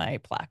with my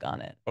plaque on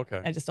it. Okay.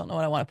 I just don't know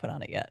what I want to put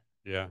on it yet.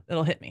 Yeah.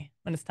 It'll hit me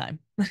when it's time.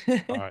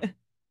 All right.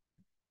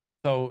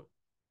 So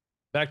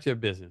back to your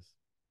business.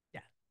 Yeah.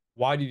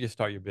 Why did you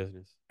start your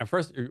business? And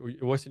first,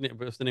 what's the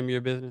name of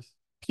your business?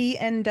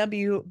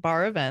 PNW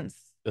Bar Events.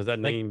 Does that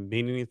name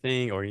mean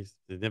anything or any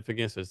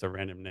significance, or it's a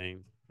random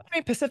name? I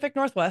mean, Pacific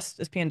Northwest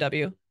is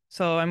PNW.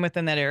 So I'm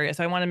within that area.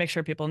 So I want to make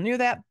sure people knew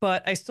that,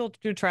 but I still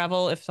do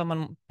travel if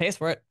someone pays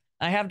for it.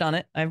 I have done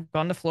it. I've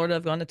gone to Florida,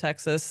 I've gone to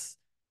Texas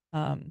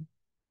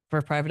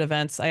for private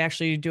events. I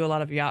actually do a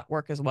lot of yacht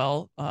work as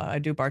well. I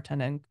do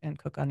bartend and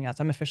cook on yachts.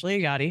 I'm officially a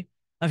yachty.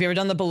 Have you ever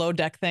done the below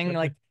deck thing?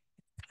 Like,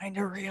 kind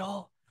of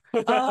real.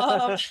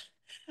 Um,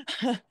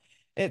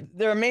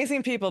 they're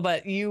amazing people,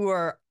 but you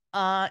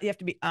have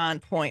to be on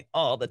point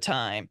all the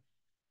time.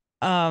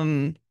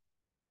 So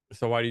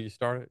why did you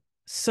start it?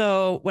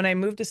 So when I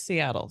moved to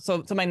Seattle,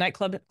 so my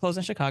nightclub closed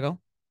in Chicago.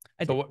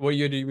 So what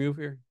year did you move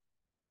here?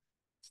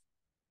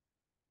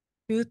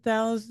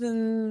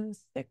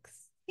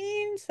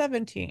 2016,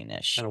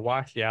 17-ish. And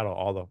why Seattle?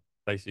 All the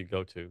places you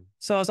go to.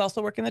 So I was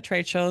also working the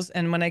trade shows,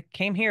 and when I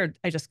came here,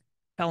 I just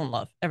fell in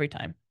love every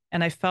time,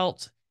 and I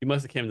felt You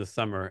must have came this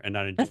summer and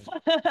not in June.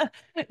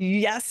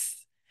 yes.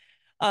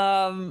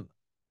 I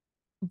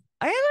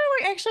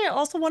actually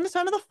also wanted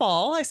time of the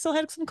fall. I still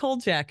had some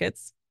cold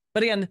jackets,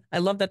 but again, I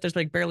love that there's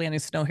like barely any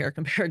snow here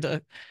compared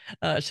to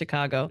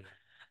Chicago.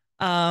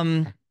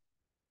 My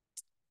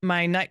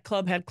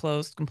nightclub had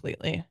closed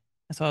completely,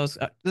 so I was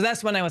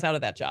that's when I was out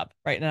of that job,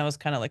 right? And I was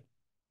kind of like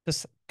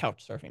just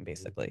couch surfing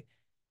basically.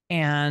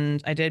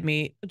 And I did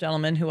meet a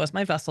gentleman who was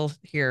my vessel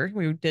here.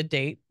 We did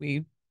date.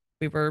 We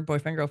were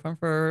boyfriend girlfriend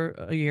for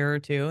a year or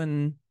two,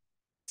 and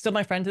still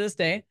my friend to this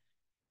day.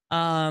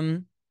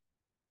 And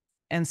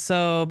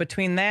so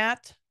between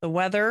that, the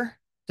weather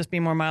just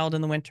being more mild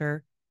in the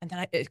winter, and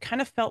then it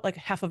kind of felt like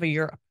half of a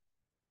Europe,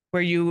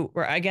 where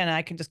again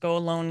I can just go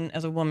alone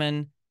as a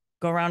woman,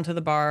 go around to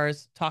the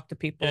bars, talk to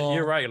people. Yeah,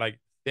 you're right. Like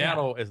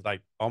Seattle is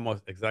like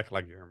almost exactly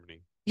like Germany.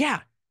 Yeah.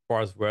 As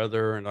far as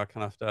weather and that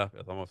kind of stuff,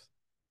 it's almost.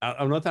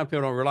 Another time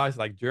people don't realize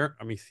like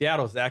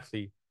Seattle is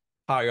actually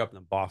higher up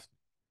than Boston.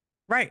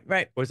 Right.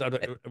 Which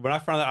when I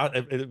found out,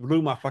 it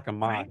blew my fucking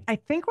mind. I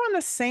think we're on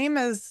the same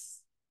as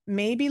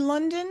maybe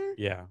London.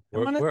 Yeah,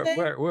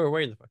 we're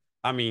way in the.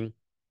 I mean,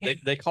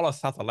 they call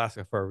us South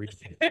Alaska for a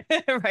reason.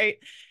 Right.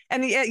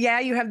 And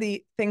you have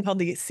the thing called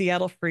the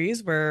Seattle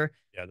freeze where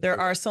there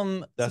are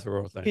some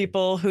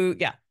people who,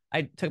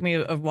 it took me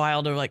a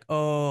while to like,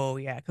 oh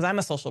yeah, because I'm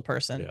a social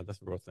person. Yeah,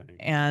 that's a real thing.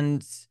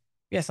 And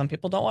yeah, some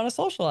people don't want to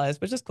socialize,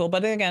 which is cool.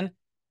 But then again,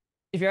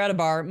 if you're at a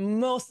bar,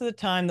 most of the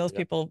time those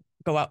people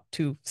go out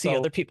to see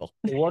other people.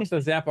 One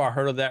example I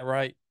heard of that,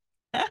 right?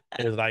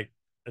 Is like,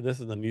 this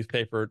is a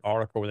newspaper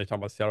article when they talk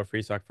about Seattle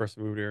freeze. So I first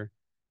moved here.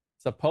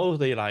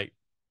 Supposedly, like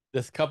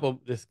this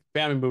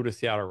family moved to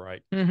Seattle,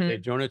 right? Mm-hmm. They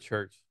joined a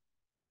church.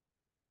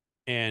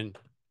 and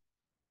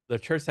the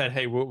church said,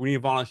 "Hey, we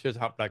need volunteers to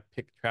help like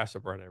pick trash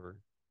up or whatever."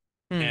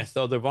 And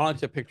so the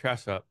volunteer picked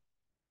trash up.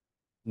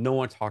 No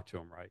one talked to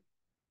him, right?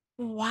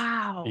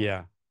 Wow.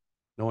 Yeah,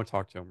 no one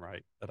talked to him,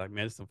 right? They're like,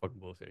 man, this is some fucking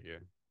bullshit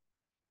here.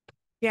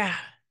 Yeah.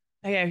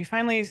 Yeah. You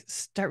finally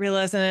start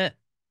realizing it.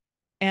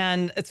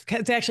 And it's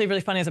actually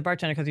really funny as a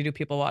bartender because you do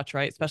people watch,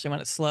 right? Especially when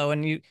it's slow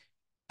and you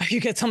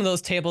get some of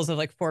those tables of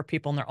like 4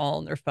 people and they're all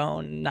on their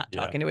phone, not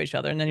Yeah, talking to each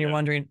other. And then you're yeah.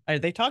 wondering, are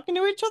they talking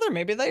to each other?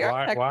 Maybe they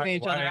are texting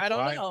each other. I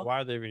don't know.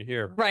 Why are they even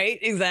here? Right.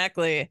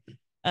 Exactly.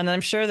 And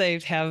I'm sure they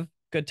have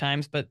good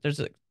times, but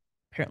there's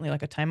apparently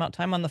like a timeout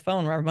time on the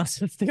phone where everyone's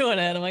just doing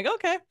it. I'm like,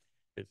 okay.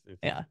 It's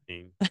Yeah.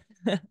 insane.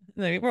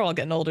 We're all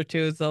getting older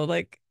too. So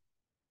like,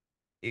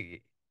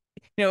 I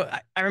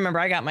remember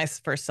I got my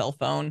first cell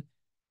phone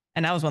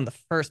and I was one of the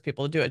first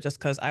people to do it just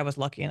because I was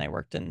lucky and I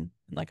worked in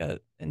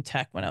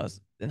tech when I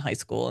was in high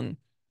school and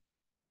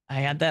I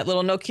had that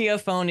little Nokia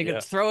phone you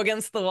could throw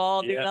against the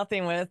wall, do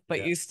nothing with,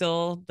 but you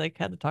still like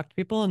had to talk to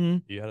people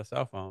and you had a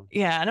cell phone.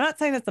 Yeah, and I'm not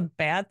saying that's a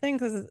bad thing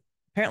because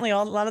apparently a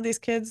lot of these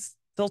kids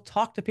still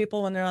talk to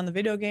people when they're on the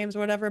video games or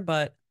whatever,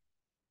 but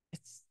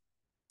it's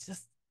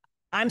just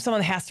I'm someone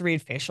that has to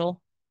read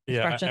facial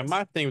expressions. And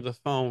my thing with the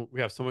phone,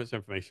 we have so much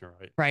information,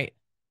 right? Right.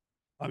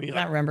 I mean,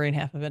 not remembering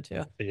half of it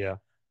too. Yeah.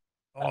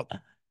 All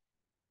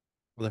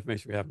the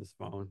information we have in this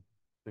phone,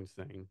 it's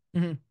insane.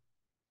 Mm-hmm.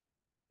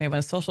 Hey, when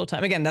it's social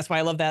time again, that's why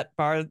I love that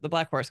bar, the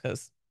Black Horse,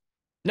 because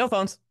no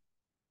phones.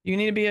 You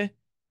need to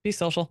be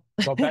social.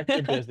 Well, back to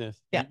your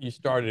business. Yeah. You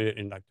started it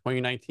in like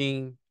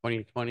 2019,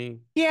 2020.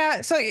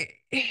 Yeah. So I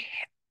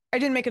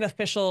didn't make an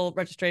official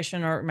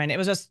registration or it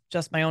was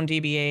just my own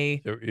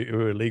DBA. So you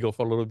were illegal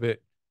for a little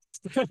bit.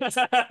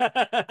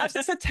 I was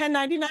just a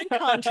 1099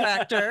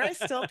 contractor. I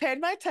still paid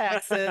my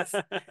taxes.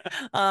 But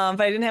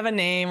I didn't have a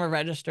name or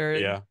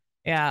registered. Yeah.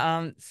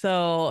 Yeah.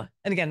 So,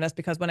 and again, that's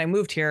because when I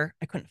moved here,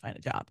 I couldn't find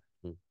a job.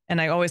 And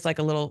I always like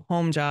a little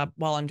home job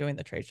while I'm doing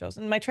the trade shows.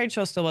 And my trade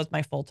show still was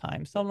my full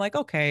time. So I'm like,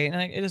 okay. And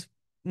I just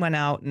went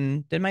out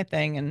and did my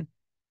thing. And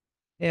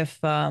if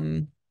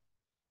something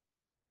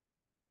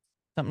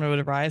would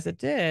arise, it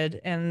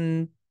did.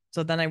 And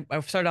so then I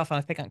started off on,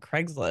 I think, on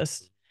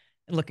Craigslist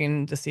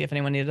looking to see if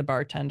anyone needed a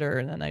bartender.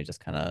 And then I just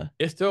kind of.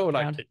 It's still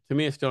like, to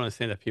me, it's still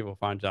insane that people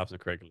find jobs on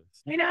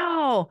Craigslist. I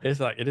know.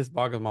 It's like, it just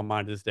boggles my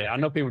mind to this day. I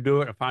know people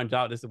do it and find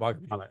jobs. This is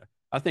boggles my mind.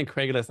 I think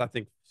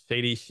Craigslist,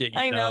 shady shit.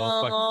 I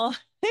know.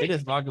 It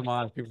just boggles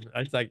my mind. People,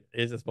 it's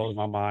just boggles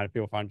my mind.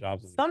 People find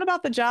jobs. Something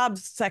about the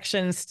jobs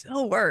section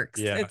still works.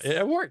 Yeah,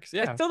 it works.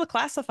 Yeah, it's still the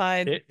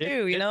classified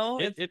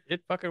too.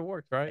 It fucking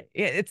works, right?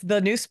 It's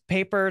the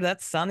newspaper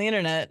that's on the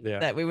internet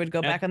that we would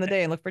go back in the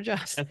day and look for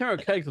jobs. And there are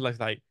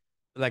Craigslist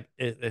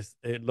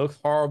it looks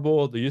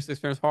horrible. The user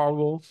experience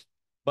horrible,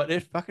 but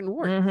it fucking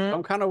works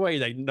some kind of way.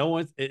 Like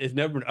it's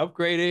never been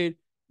upgraded.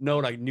 No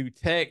like new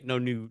tech, no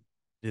new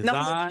design.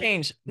 Nothing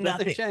changed.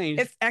 Nothing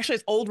changed.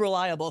 It's old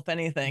reliable, if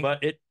anything.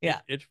 But it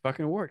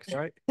fucking works,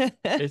 right?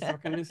 It's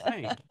fucking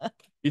insane.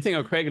 You think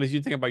of Craigslist,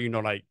 you think about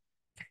I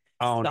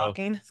don't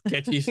Stalking. know,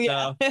 sketchy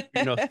stuff.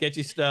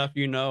 Sketchy stuff.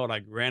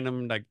 Like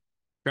random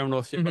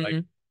criminal shit. Mm-hmm.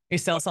 But you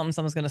sell something,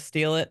 someone's gonna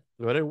steal it.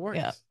 But it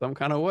works some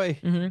kind of way.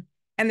 Mm-hmm.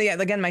 And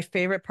again, my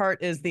favorite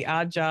part is the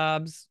odd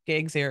jobs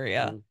gigs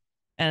area. Mm-hmm.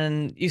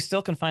 And you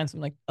still can find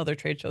some other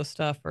trade show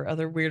stuff or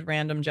other weird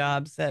random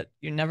jobs that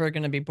you're never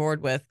going to be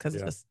bored with because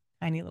it's just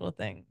tiny little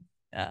thing.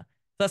 Yeah. So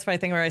that's why I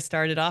think where I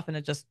started off and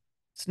it just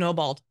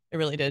snowballed. It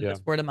really did.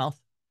 Just word of mouth.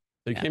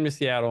 So you came to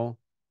Seattle,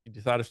 you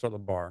decided to start the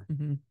bar.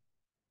 Mm-hmm.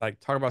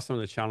 Talk about some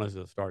of the challenges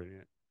of starting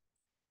it.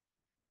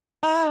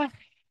 God,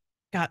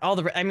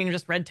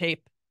 just red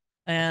tape.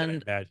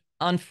 And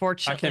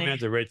unfortunately, I can't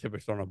imagine red tape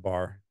starting a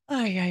bar.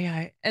 Oh,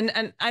 yeah.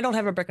 And I don't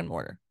have a brick and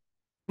mortar.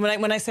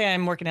 When I say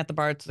I'm working at the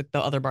bar, it's like the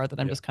other bar that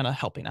I'm just kind of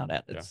helping out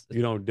at. It's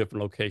different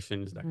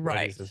locations,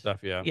 right, and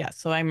stuff. Yeah. Yeah.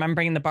 So I'm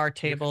bringing the bar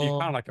table. You're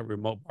kind of like a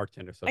remote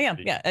bartender. So I am.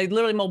 Yeah. I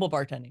literally mobile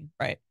bartending.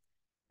 Right.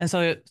 And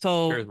so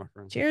cheers, my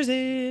friend. Cheers.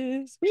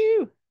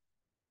 Woo.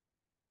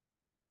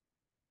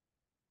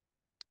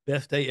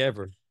 Best day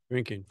ever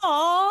drinking.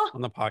 Aww.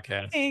 On the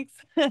podcast. Thanks.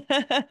 I'm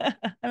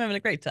having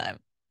a great time.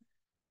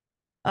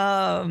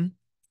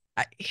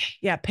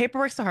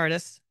 Paperwork's the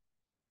hardest.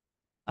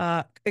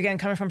 Again,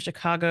 coming from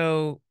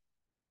Chicago,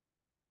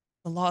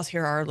 the laws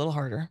here are a little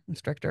harder and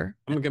stricter.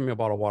 I'm gonna give me a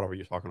bottle of water while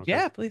you're talking. Okay?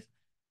 Yeah, please.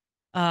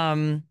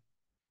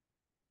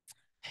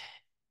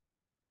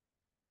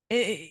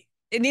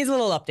 It needs a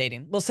little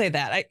updating. We'll say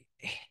that.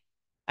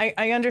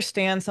 I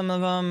understand some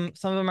of them.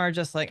 Some of them are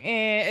just like,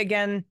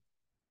 again,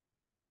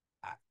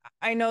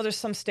 I know there's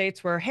some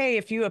states where, hey,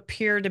 if you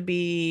appear to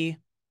be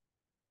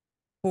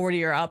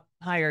 40 or up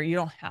higher, you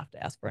don't have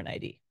to ask for an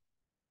ID.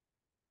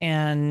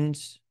 And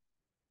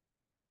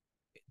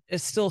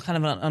it's still kind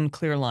of an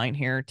unclear line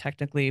here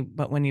technically,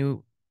 but when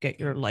you get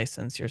your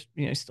license,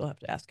 you still have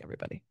to ask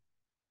everybody.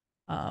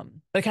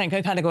 But kind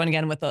of going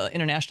again with the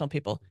international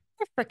people,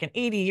 they're freaking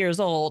 80 years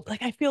old.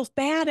 I feel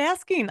bad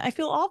asking. I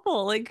feel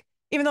awful.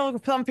 Even though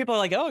some people are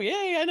like, oh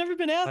yeah, I've never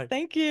been asked.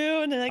 Thank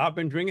you. And I've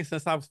been drinking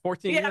since I was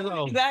 14 years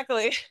old.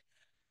 Exactly.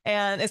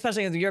 And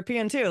especially as a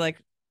European too,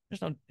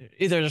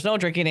 there's no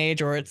drinking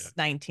age or it's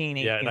 19,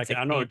 18, Yeah, like 16.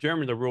 I know in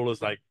Germany the rule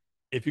is like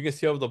if you can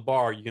see over the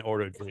bar, you can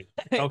order a drink.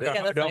 Don't Yeah,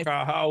 care, that's don't nice.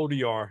 care how old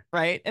you are.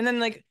 Right. And then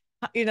like,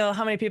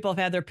 how many people have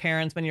had their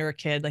parents when you were a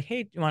kid, like,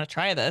 hey, do you want to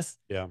try this?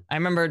 Yeah. I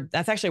remember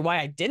that's actually why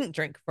I didn't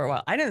drink for a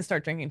while. I didn't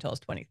start drinking until I was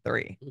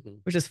 23,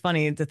 which is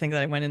funny to think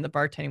that I went into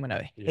bartending when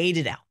I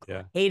hated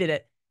alcohol, hated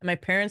it. And my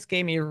parents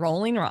gave me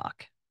Rolling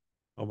Rock.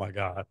 Oh my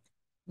God.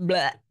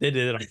 Blech. They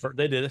did it on purpose.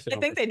 They did this. I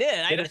think they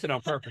did. They did this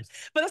on purpose.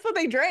 But that's what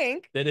they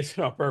drank. They did it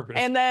on purpose.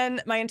 And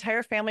then my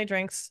entire family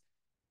drinks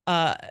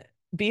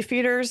beef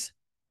eaters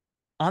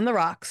on the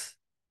rocks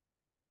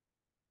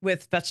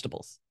with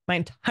vegetables. My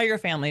entire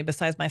family,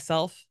 besides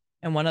myself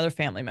and one other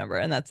family member,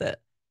 and that's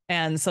it.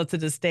 And so to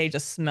this day,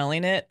 just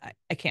smelling it,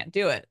 I can't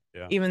do it.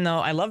 Yeah. Even though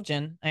I love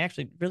gin, I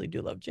actually really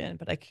do love gin,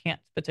 but I can't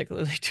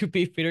particularly do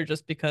beef eater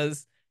just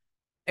because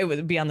it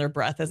would be on their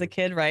breath as a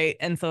kid, right?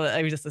 And so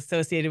I was just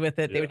associated with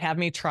it. Yeah. They would have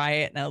me try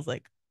it, and I was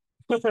like,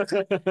 no,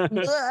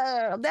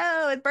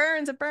 it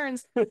burns, it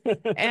burns.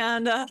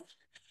 And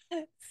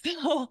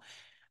so,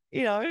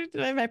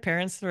 my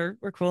parents were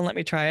cool and let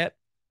me try it.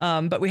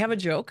 But we have a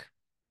joke.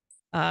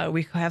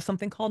 We have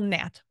something called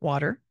Nat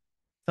water.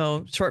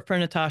 So short for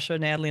Natasha,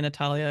 Natalie,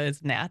 Natalia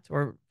is Nat,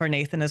 or for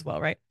Nathan as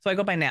well, right? So I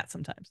go by Nat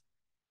sometimes.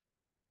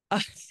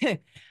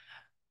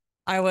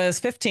 I was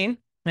 15.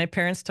 My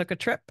parents took a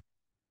trip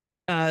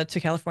to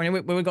California.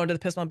 We would go to the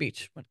Pismo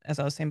Beach, as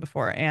I was saying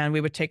before, and we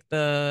would take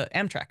the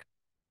Amtrak.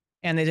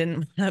 And they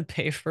didn't want to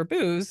pay for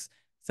booze,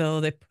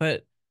 so they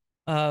put,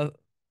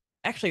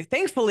 actually,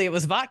 thankfully, it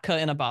was vodka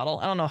in a bottle.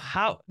 I don't know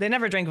how. They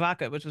never drank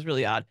vodka, which was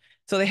really odd.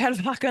 So they had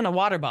vodka in a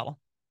water bottle.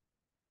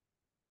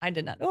 I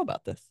did not know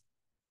about this.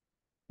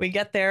 We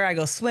get there. I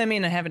go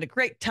swimming and having a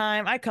great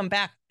time. I come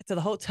back to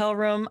the hotel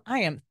room.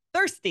 I am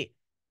thirsty.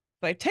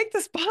 So I take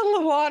this bottle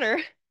of water.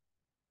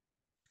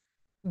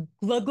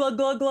 Glug, glug,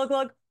 glug, glug,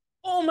 glug.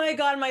 Oh my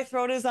God, my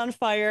throat is on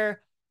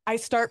fire. I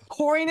start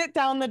pouring it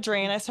down the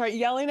drain. I start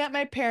yelling at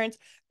my parents,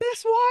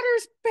 this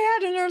water's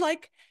bad. And they're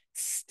like,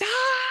 stop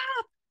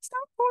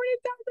pouring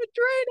it down the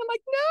drain. I'm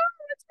like, no,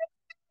 it's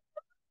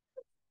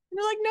and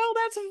they're like, no,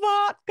 that's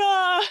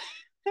vodka.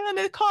 And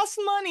it costs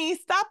money.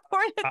 Stop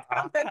pouring it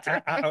down the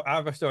drain. I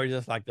have a story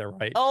just like that,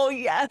 right? Oh,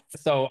 yes.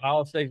 So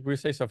we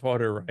say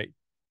supporter, right?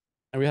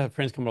 And we have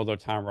friends coming all the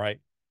time, right?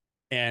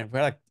 And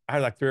I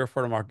had like 3 or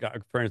 4 of my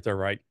friends there,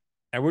 right?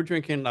 And we're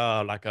drinking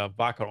like a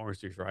vodka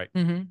orange juice, right?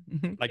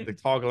 Like the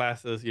tall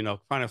glasses,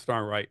 kind of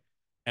strong, right?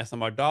 And so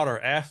my daughter,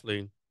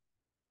 Ashley, I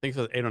think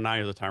she was 8 or 9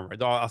 at the time, right?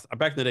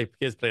 Back in the day,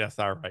 kids played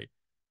outside, right?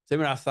 So we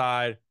went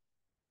outside.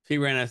 She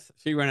ran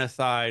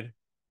outside,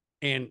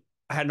 and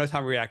I had no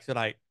time to react. She's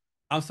like,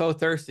 I'm so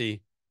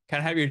thirsty.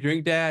 Can I have your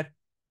drink, Dad?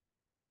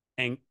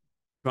 And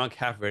drunk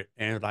half of it.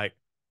 And like,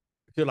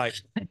 she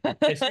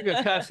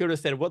could cut, she would have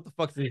said, what the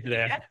fuck is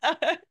that?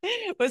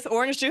 Was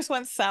orange juice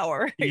went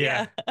sour.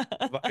 Yeah.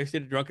 But I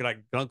should have drunk it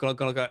like,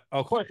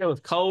 of course, it was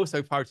cold, so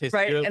it probably tasted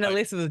right. good. And at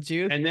least it was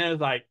juice. And then it was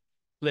like,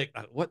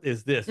 what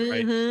is this,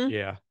 right?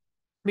 Yeah.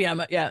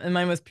 Yeah. And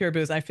mine was pure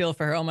booze. I feel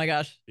for her. Oh my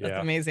gosh. That's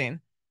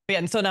amazing. But yeah.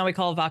 And so now we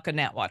call vodka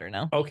Nat water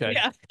now. Okay.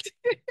 Yeah.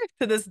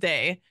 To this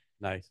day.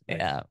 Nice.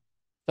 Yeah.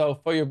 So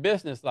for your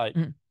business, like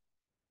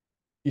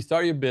you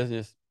started your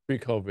business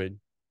pre-COVID.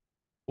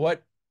 So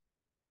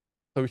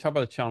we talk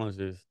about the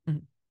challenges.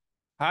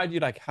 How do you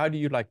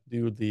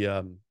do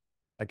the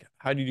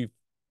how do you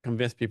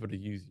convince people to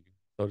use you,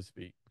 so to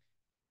speak?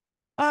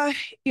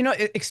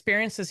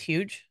 Experience is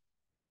huge.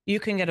 You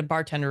can get a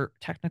bartender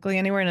technically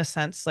anywhere in a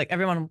sense. Like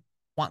everyone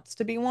wants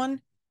to be one.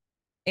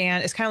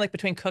 And it's kind of like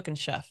between cook and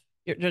chef.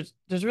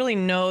 There's really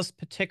no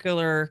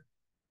particular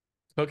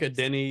cook at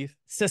Denny's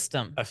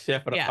system. A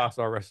chef at a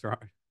 5-star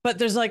restaurant. But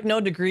there's like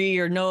no degree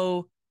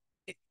or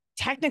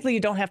technically you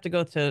don't have to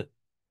go to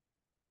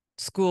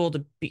school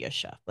to be a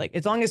chef. Like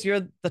as long as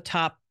you're the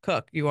top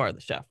cook, you are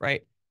the chef,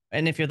 right?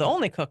 And if you're the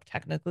only cook,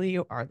 technically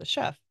you are the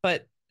chef.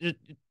 But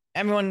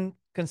everyone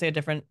can say a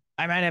different.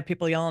 I might have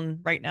people yelling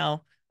right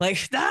now, like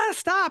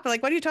stop!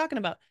 Like what are you talking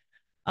about?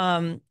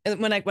 And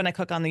when I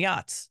cook on the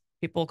yachts,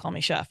 people call me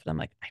chef,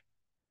 and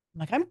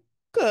I'm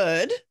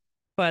good,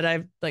 but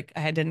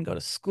I didn't go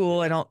to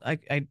school. I don't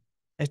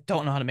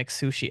know how to make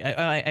sushi.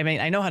 I mean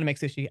I know how to make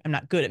sushi. I'm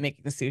not good at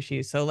making the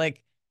sushi. So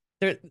like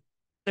there's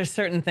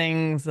certain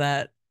things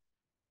that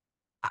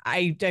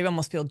I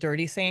almost feel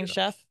dirty saying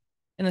chef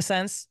in a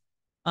sense.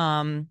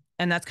 And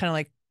that's kind of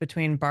like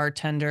between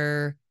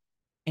bartender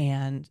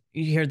and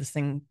you hear this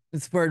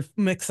word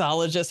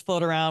mixologist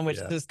float around, which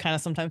is kind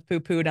of sometimes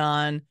poo-pooed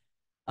on.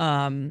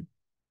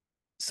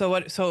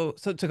 So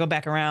to go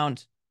back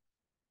around,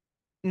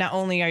 not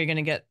only are you going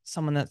to get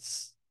someone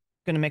that's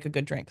going to make a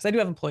good drink, because I do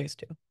have employees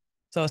too.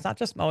 So it's not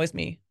just always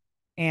me.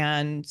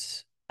 And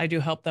I do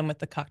help them with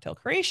the cocktail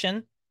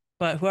creation,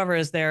 but whoever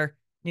is there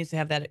needs to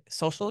have that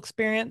social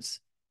experience.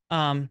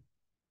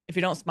 If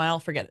you don't smile,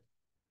 forget it.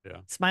 Yeah.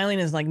 Smiling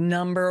is like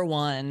number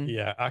one.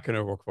 Yeah, I can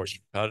never work for you.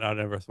 I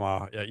never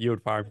smile. Yeah, you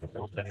would fire me.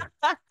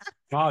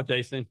 Smile,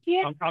 Jason.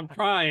 Yeah. I'm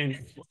trying.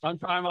 I'm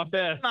trying my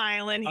best.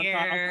 Smiling here.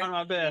 I'm trying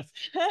my best.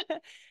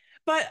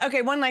 But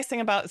okay, one nice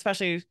thing about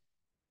especially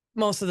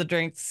most of the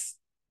drinks,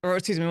 or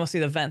excuse me, most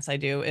of the events I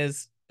do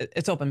is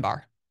it's open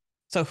bar.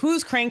 So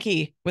who's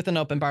cranky with an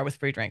open bar with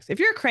free drinks? If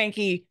you're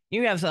cranky,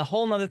 you have a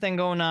whole nother thing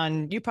going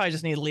on. You probably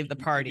just need to leave the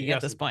party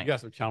at this point. You got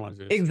some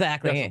challenges.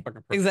 Exactly.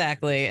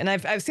 Exactly. And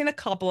I've seen a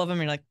couple of them.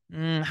 And you're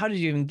like, how did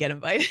you even get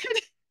invited?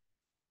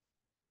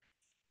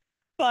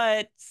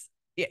 But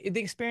yeah, the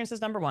experience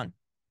is number one.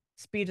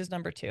 Speed is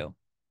number two.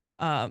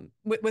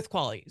 With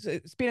quality, so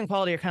speed and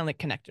quality are kind of like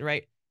connected,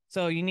 right?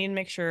 So you need to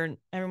make sure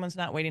everyone's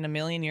not waiting a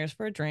million years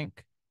for a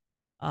drink.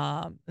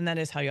 And that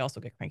is how you also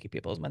get cranky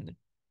people is when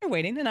they're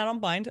waiting. And I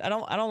don't mind. I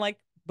don't like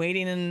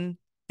waiting in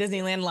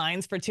Disneyland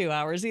lines for 2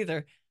 hours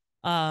either.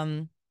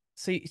 So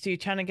you're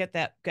trying to get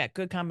that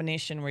good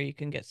combination where you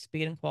can get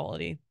speed and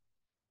quality,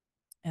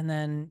 and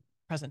then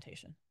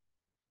presentation.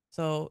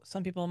 So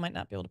some people might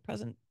not be able to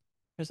present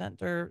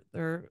their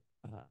yeah,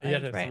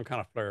 items, there's right? some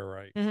kind of flair,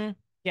 right? Mm-hmm.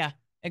 Yeah,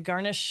 a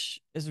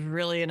garnish is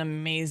really an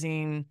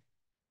amazing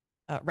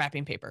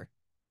wrapping paper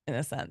in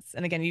a sense.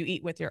 And again, you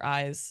eat with your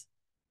eyes.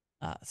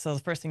 So the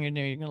first thing you're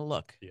doing, you're going to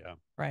look. Yeah.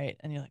 Right.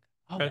 And you're like,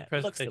 oh, that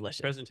looks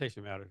delicious.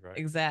 Presentation matters, right?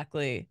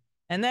 Exactly.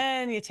 And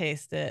then you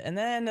taste it. And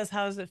then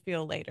how does it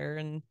feel later?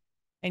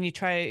 And you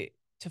try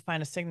to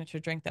find a signature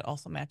drink that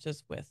also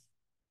matches with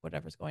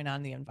whatever's going on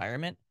in the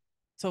environment.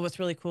 So what's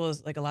really cool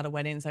is like a lot of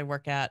weddings I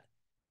work at,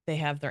 they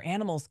have their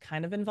animals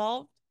kind of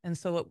involved. And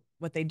so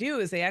what they do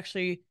is they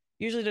actually,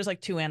 usually there's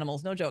like two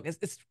animals, no joke.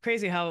 It's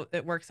crazy how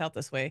it works out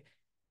this way.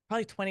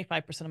 Probably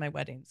 25% of my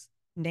weddings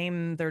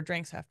name their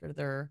drinks after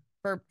their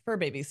fur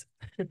babies.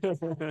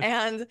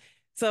 And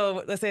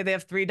so let's say they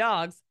have 3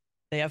 dogs,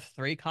 they have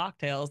 3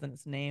 cocktails and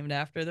it's named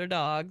after their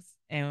dogs.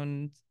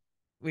 And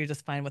we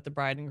just find what the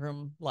bride and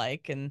groom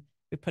like and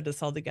we put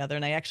this all together.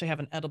 And I actually have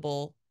an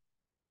edible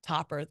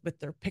topper with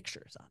their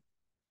pictures on.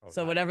 Oh,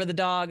 so nice. Whatever the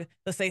dog,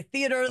 let's say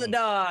Theodore the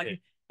dog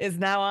is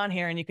now on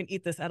here, and you can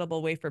eat this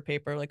edible wafer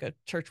paper like a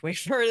church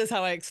wafer is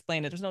how I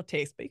explain it. There's no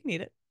taste, but you can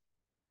eat it.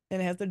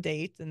 And it has their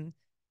date and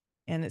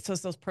it's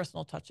just those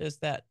personal touches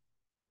that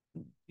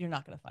you're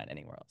not going to find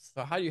anywhere else.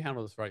 So how do you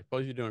handle this, right?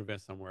 Suppose you're doing an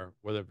event somewhere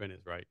where the event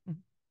is, right?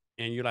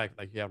 Mm-hmm. And you like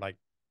you have like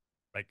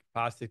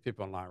 5, 6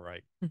 people online,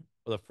 right? Mm-hmm.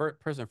 Well, the first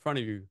person in front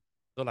of you,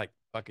 they're like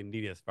fucking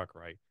needy as fuck,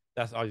 right?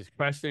 That's all these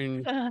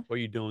questions. Are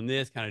you doing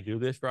this? Can I do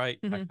this, right?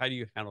 Mm-hmm. Like, how do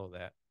you handle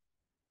that?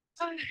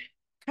 Kind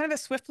of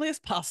as swiftly as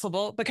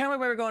possible, but kind of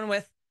where we're going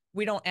with,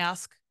 we don't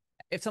ask.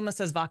 If someone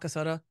says vodka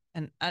soda,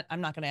 and I'm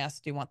not going to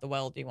ask, do you want the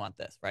well? Do you want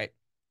this, right?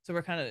 So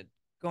we're kind of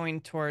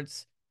going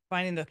towards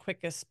finding the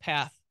quickest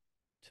path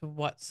to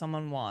what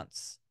someone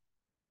wants.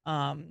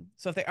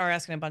 So if they are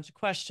asking a bunch of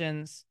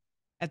questions,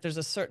 if there's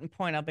a certain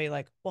point, I'll be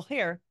like, well,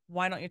 here,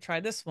 why don't you try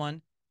this one?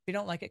 If you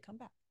don't like it, come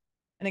back.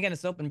 And again,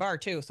 it's an open bar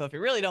too. So if you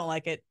really don't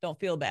like it, don't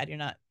feel bad. You're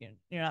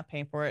not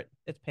paying for it.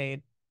 It's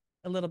paid.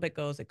 A little bit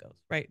goes, it goes,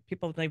 right?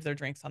 People leave their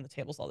drinks on the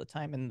tables all the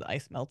time and the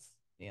ice melts,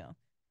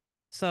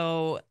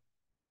 So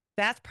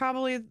that's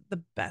probably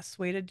the best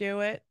way to do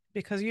it,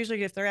 because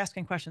usually if they're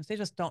asking questions, they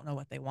just don't know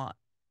what they want.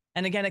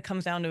 And again, it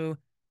comes down to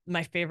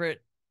my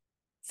favorite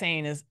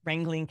saying is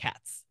wrangling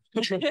cats.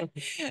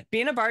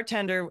 Being a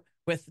bartender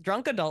with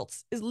drunk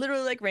adults is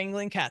literally like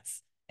wrangling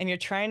cats, and you're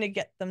trying to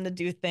get them to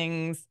do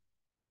things,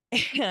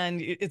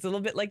 and it's a little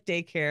bit like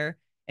daycare,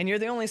 and you're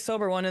the only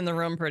sober one in the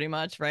room pretty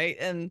much, right?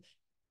 And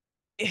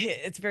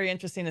it's very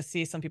interesting to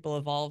see some people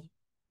evolve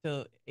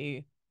to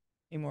a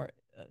more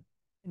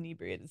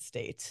inebriated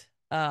state.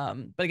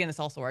 But again, it's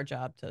also our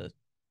job to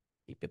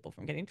keep people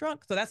from getting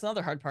drunk. So that's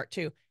another hard part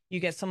too. You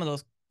get some of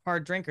those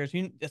hard drinkers.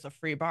 It's a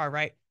free bar,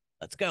 right?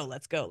 Let's go.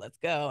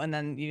 And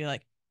then you're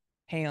like,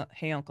 hey,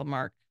 Uncle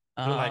Mark.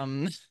 Like,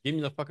 give me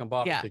the fucking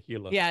bottle of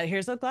tequila. Yeah,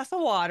 here's a glass of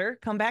water.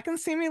 Come back and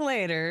see me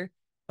later.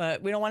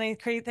 But we don't want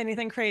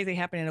anything crazy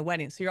happening at a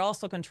wedding. So you're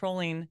also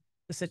controlling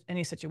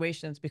any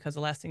situations, because the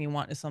last thing you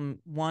want is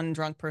one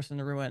drunk person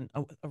to ruin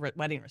a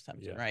wedding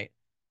reception, right?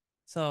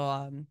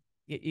 So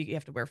you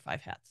have to wear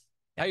 5 hats.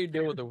 How you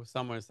deal with it with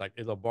someone? It's like,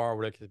 it's a bar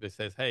where it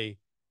says, hey,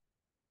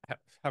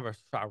 have a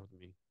shot with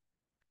me.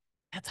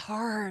 That's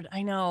hard.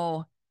 I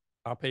know.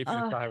 I'll pay for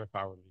the shot, have a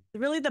shot with me.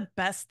 Really, the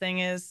best thing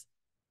is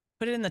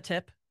put it in the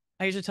tip.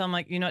 I usually tell them,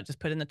 like, just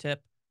put it in the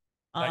tip.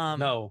 Like,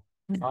 no,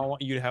 I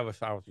want you to have a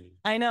shot with me.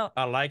 I know.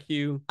 I like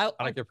you. I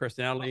like your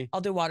personality.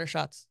 I'll do water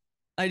shots.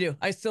 I do.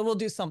 I still will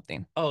do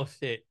something. Oh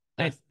shit,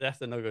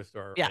 that's a no-go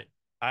story. Yeah, right?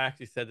 I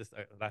actually said this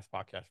last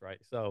podcast, right?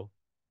 So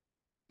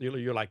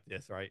you're like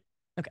this, right?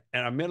 Okay.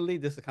 And admittedly,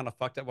 this is kind of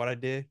fucked up what I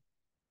did.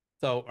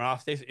 So when I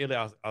was stationed in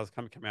Italy, I was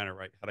coming commander,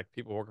 right? Had like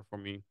people working for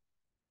me,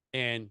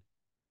 and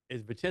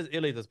it's Vincenzo,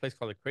 Italy. There's a place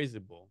called the Crazy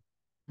Bull.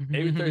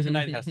 Every Thursday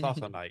night it has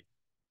salsa night,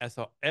 and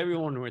so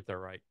everyone went there,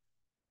 right?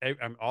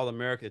 All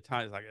America at the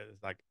time,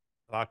 it's like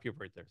a lot of people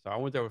right there. So I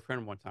went there with a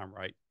friend one time,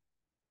 right?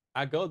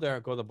 I go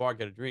there, go to the bar,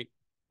 get a drink.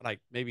 Like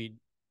maybe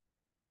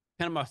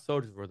 10 of my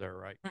soldiers were there,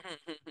 right?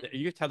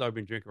 You could tell that I've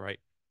been drinking, right?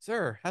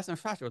 Sir, have some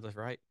shots with us,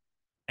 right?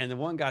 And the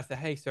one guy said,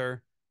 hey,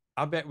 sir,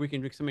 I bet we can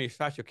drink so many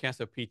shots you'll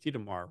cancel PT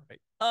tomorrow, right?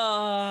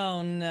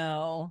 Oh,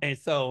 no. And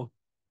so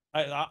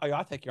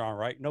I'll take you on,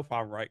 right? No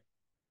problem, right?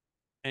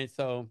 And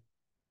so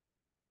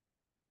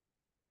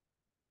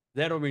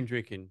They had been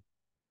drinking.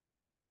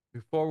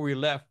 Before we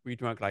left, we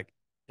drank like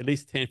at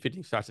least 10,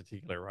 15 shots of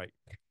tequila, right?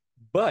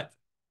 But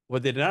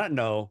what they did not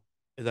know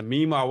is that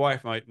me, my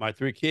wife, my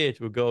three kids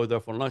would go there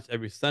for lunch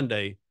every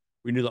Sunday.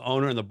 We knew the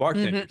owner and the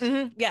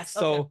bartenders. Yes.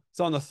 So, Okay.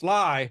 so on the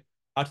sly,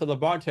 I told the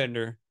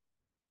bartender,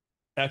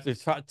 after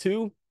shot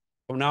two,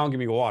 from now on, give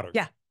me water.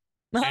 Yeah.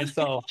 And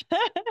so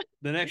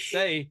the next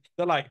day,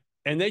 they're like,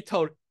 and they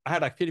told, I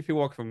had like 50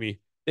 people work for me.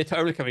 They told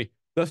every company,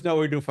 let's know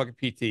we're doing fucking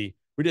PT.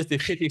 We just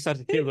did 50 shots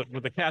of tequila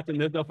with the captain.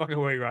 There's no fucking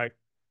way, right?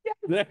 Yeah.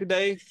 The next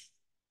day,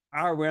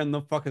 I ran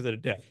them fuckers to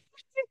death.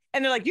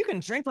 And they're like, you can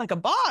drink like a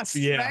boss.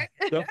 Yeah. Right?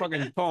 They're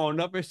fucking throwing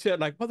up and shit.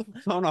 Like, what the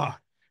fuck's going on?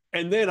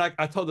 And then like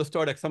I told the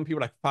story like some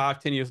people like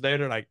 5, 10 years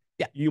later, like,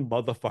 Yeah. you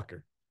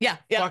motherfucker. Yeah.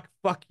 Yeah.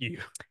 Fuck you.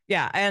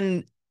 Yeah.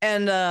 And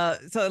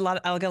so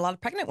I'll get a lot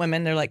of pregnant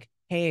women. They're like,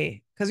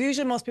 hey, because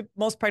usually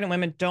most pregnant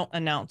women don't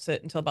announce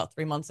it until about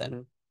 3 months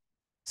in.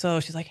 So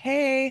she's like,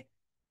 hey,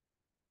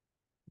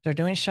 they're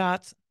doing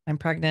shots. I'm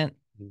pregnant.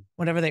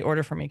 Whatever they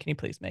order for me, can you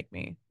please make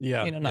me,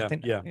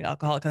 nothing,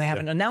 alcohol, because I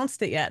haven't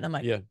announced it yet. And I'm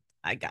like,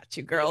 I got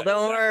you, girl.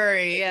 Don't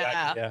worry.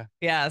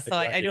 Yeah. So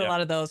I do a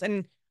lot of those.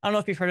 And I don't know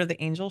if you've heard of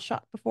the angel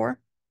shot before.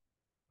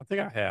 I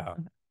think I have.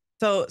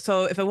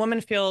 So if a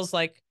woman feels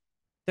like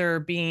they're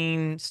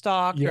being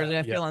stalked or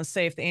they feel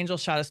unsafe, the angel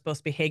shot is supposed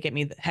to be, hey, get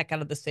me the heck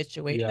out of the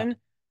situation.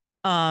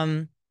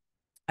 I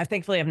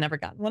thankfully have never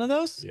gotten one of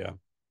those. Yeah.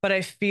 But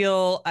I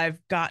feel I've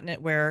gotten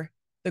it where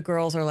the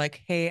girls are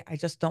like, hey, I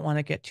just don't want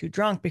to get too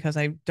drunk because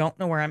I don't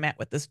know where I'm at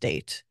with this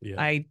date.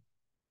 Yeah. I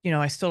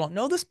still don't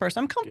know this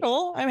person. I'm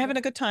comfortable. I'm having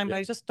a good time, but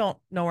I just don't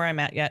know where I'm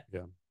at yet.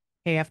 Yeah.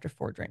 Hey, after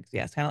 4 drinks.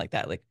 Yeah, it's kind of like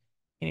that. Like,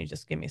 can you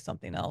just give me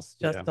something else?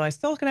 Just so I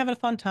still can have a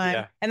fun time.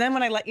 Yeah. And then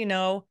when I let you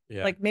know,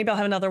 like maybe I'll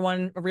have another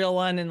one, a real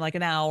one in like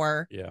an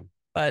hour. Yeah.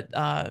 But,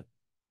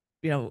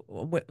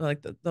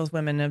 those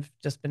women have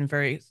just been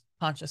very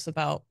conscious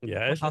about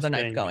how the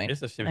night's going.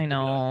 It's a shame. I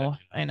know.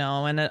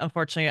 And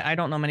unfortunately, I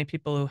don't know many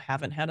people who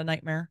haven't had a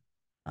nightmare.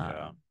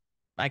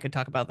 I could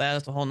talk about that.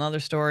 It's a whole nother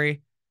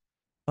story.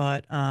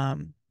 But,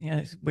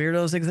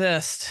 weirdos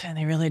exist and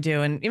they really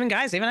do. And even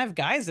I have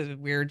guys that have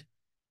weird,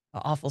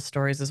 awful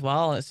stories as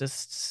well. It's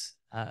just,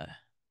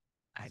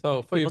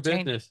 so for your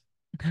change. business,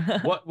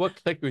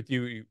 what clicked with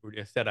you?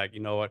 You said like, you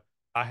know what?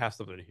 I have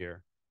something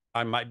here.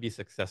 I might be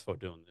successful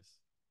doing this.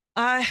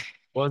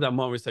 What was that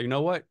moment where you say, you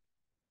know what?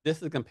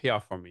 This is gonna pay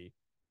off for me.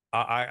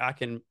 I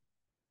can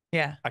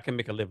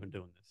make a living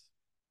doing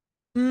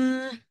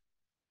this.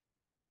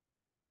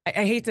 I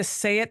hate to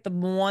say it. The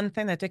one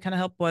thing that did kind of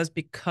help was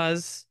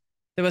because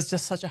there was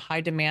just such a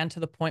high demand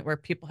to the point where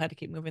people had to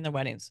keep moving their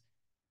weddings.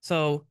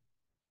 So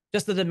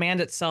just the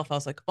demand itself, I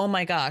was like, oh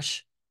my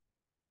gosh,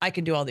 I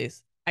can do all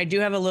these. I do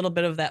have a little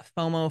bit of that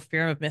FOMO,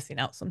 fear of missing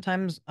out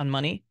sometimes on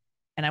money.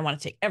 And I want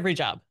to take every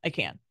job I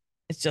can.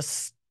 It's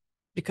just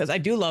because I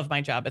do love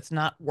my job. It's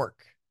not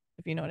work,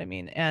 if you know what I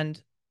mean.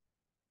 And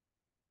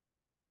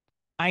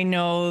I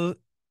know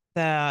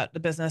that the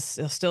business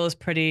still is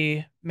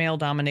pretty male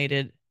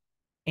dominated.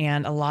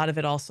 And a lot of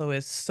it also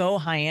is so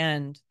high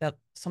end that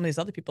some of these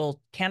other people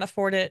can't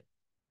afford it,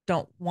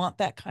 don't want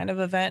that kind of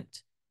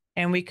event.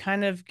 And we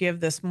kind of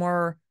give this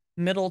more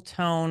middle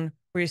tone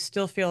where you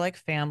still feel like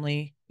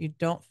family. You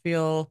don't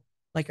feel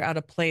like you're out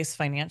of place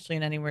financially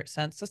in any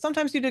sense. So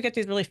sometimes you do get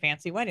these really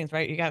fancy weddings,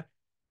 right?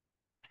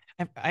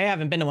 I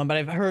haven't been to one, but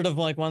I've heard of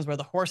like ones where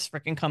the horse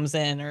freaking comes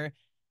in, or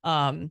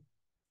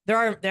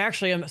there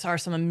actually are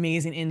some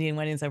amazing Indian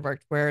weddings I've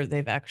worked where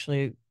they've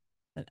actually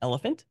an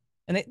elephant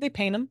and they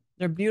paint them.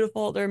 They're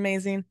beautiful. They're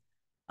amazing.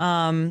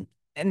 And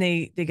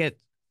they get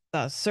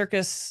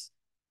circus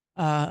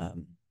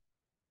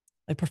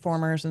like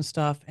performers and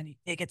stuff, and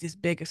they get these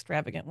big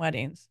extravagant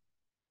weddings.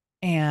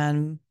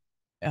 And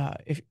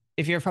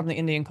if you're from the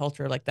Indian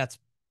culture, like that's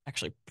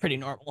actually pretty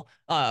normal.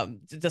 To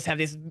just have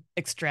these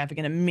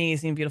extravagant,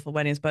 amazing, beautiful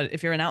weddings. But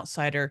if you're an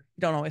outsider,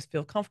 you don't always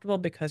feel comfortable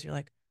because you're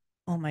like,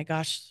 oh my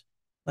gosh,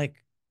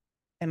 like,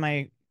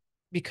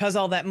 because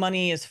all that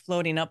money is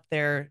floating up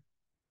there,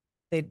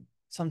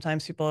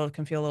 sometimes people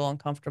can feel a little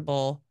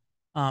uncomfortable,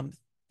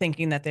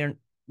 thinking that they're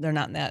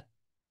not in that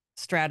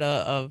strata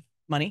of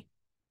money.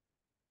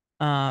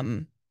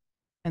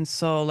 And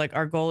so like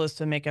our goal is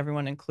to make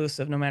everyone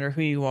inclusive, no matter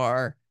who you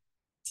are,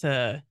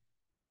 to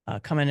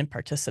come in and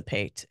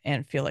participate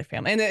and feel like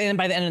family. And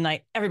by the end of the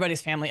night,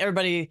 everybody's family.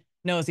 Everybody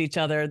knows each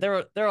other.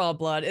 They're all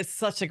blood. It's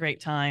such a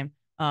great time.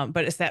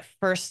 But it's that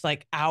first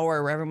like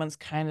hour where everyone's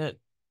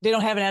they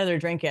don't have it out of their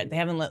drink yet. They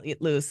haven't let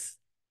it loose.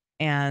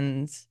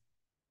 And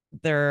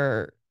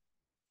they're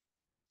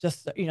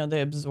just,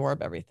 they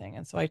absorb everything.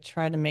 And so I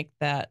try to make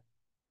that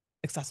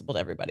accessible to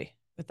everybody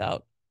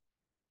without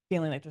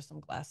feeling like there's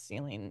some glass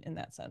ceiling in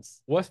that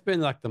sense. What's been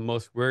like the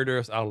most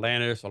weirdest,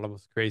 outlandish, or the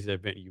most crazy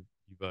event you've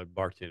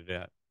bartended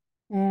at?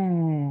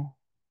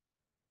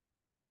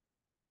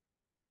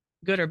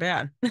 Good or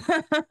bad?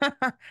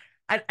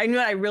 I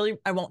know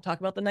I won't talk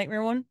about the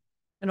nightmare one.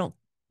 I don't.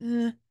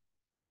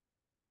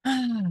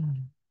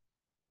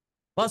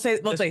 Well,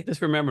 we'll say.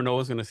 Just remember, no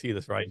one's going to see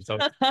this, right? So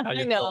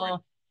I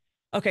know.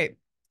 Okay,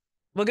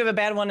 we'll give a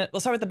bad one.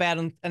 We'll start with the bad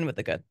and end with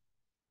the good.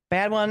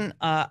 Bad one.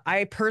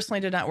 I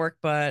personally did not work,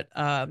 but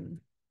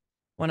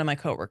one of my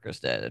coworkers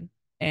did,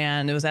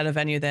 and it was at a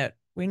venue that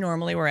we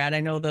normally were at.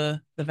 I know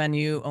the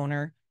venue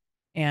owner,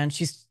 and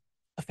she's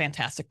a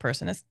fantastic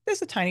person.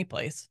 It's a tiny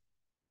place,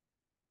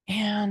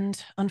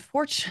 and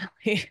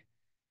unfortunately,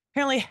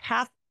 apparently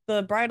half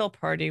the bridal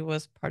party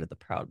was part of the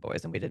Proud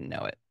Boys, and we didn't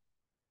know it.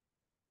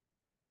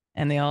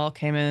 And they all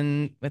came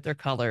in with their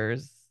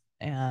colors,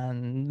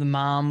 and the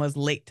mom was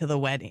late to the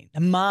wedding.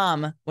 The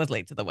mom was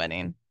late to the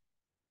wedding,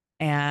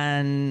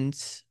 and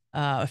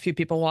a few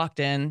people walked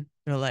in.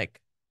 They're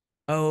like,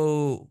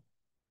 "Oh,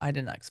 I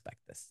did not expect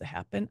this to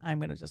happen. I'm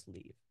gonna just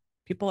leave."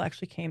 People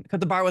actually came because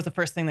the bar was the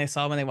first thing they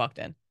saw when they walked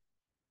in,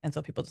 and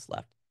so people just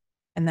left.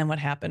 And then what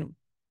happened?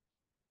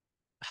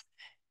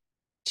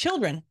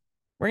 Children,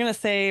 we're gonna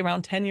say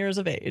around 10 years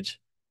of age,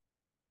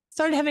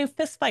 started having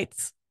fist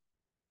fights.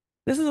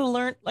 This is a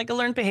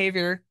learned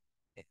behavior.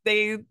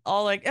 They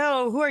all like,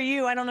 "Oh, who are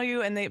you? I don't know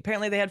you." And they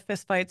apparently they had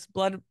fist fights.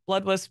 Blood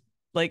was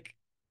like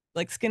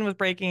skin was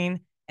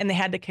breaking, and they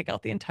had to kick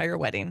out the entire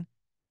wedding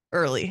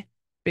early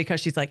because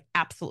she's like,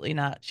 absolutely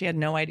not. She had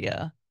no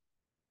idea.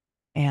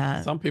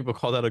 And Some people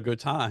call that a good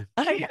time.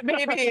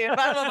 maybe, I don't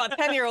know about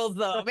 10-year-olds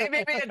though.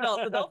 Maybe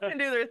adults. Adults can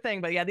do their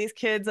thing. But yeah, these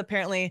kids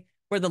apparently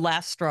were the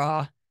last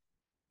straw.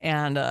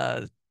 And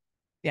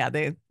yeah,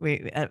 the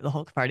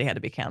whole party had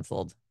to be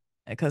canceled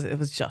because it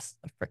was just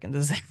a freaking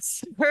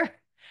disaster.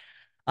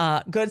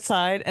 Good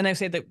side. And I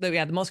say that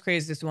yeah, the most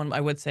craziest one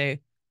I would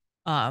say,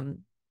 um,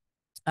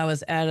 I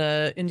was at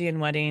a Indian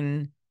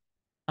wedding,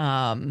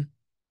 um,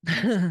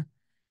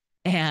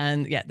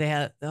 and yeah, they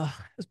had it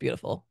was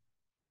beautiful.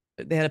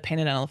 They had a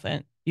painted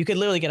elephant. You could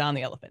literally get on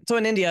the elephant. So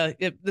in India,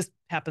 this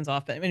happens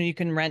often. I mean, you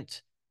can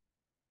rent.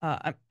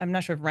 I'm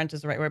not sure if rent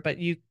is the right word, but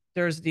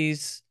there's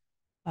these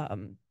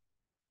um,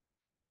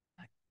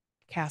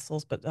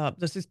 castles, but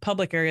there's these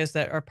public areas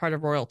that are part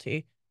of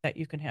royalty that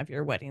you can have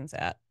your weddings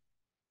at.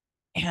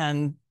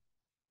 And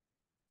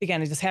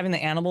again, just having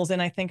the animals in,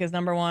 I think, is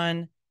number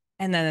one.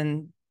 And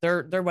then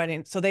their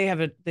wedding. So they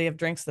have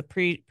drinks the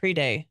pre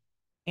day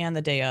and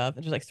the day of.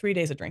 And there's like 3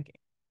 days of drinking.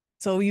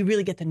 So you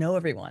really get to know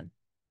everyone.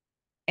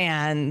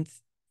 And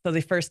so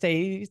the first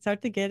day you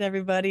start to get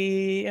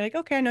everybody like,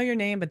 okay, I know your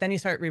name, but then you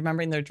start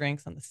remembering their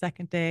drinks on the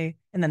second day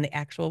and then the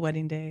actual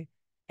wedding day.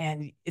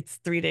 And it's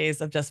 3 days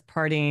of just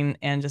partying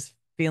and just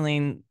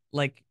feeling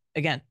like,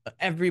 again,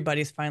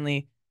 everybody's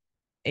finally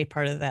a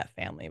part of that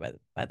family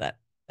by that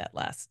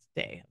last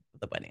day of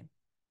the wedding.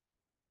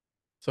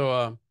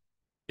 So,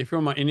 if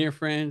you're my Indian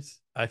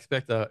friends, I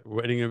expect a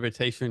wedding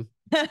invitation.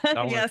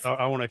 Yes.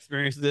 I want to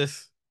experience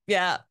this.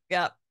 Yeah.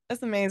 Yeah.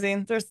 That's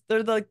amazing.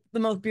 They're the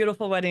most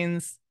beautiful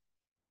weddings,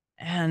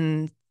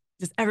 and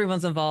just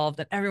everyone's involved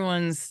and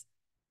everyone's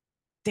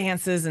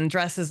dances and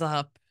dresses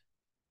up.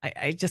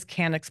 I just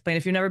can't explain.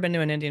 If you've never been to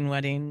an Indian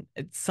wedding,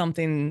 it's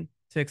something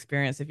to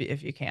experience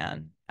if you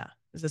can. Yeah.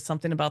 There's just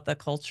something about that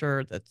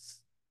culture that's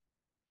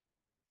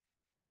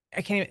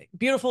I can't even,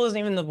 beautiful isn't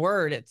even the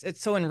word.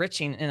 It's so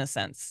enriching in a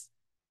sense.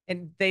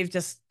 And they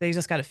just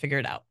got to figure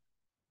it out.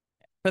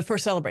 But for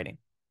celebrating.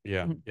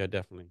 Yeah, Mhm. yeah,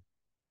 definitely.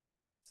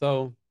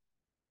 So,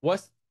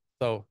 what's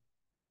so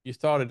you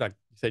started like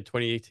you said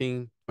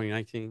 2018,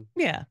 2019.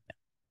 Yeah.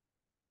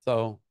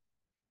 So,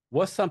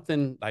 what's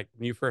something like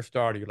when you first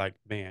started, you're like,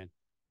 man,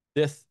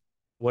 this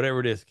whatever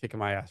it is, kicking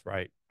my ass,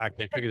 right? I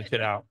can't figure this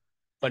shit out.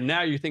 But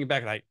now you think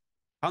back, like,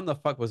 how in the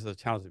fuck was this a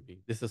challenge to me?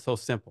 This is so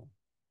simple.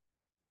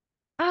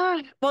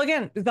 Well,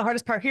 again, the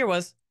hardest part here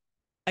was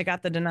I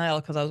got the denial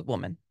because I was a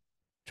woman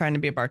trying to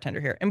be a bartender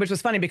here. And which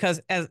was funny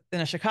because as in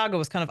a Chicago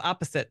was kind of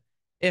opposite.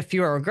 If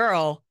you were a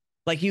girl,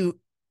 like you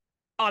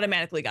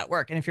automatically got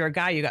work. And if you're a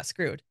guy, you got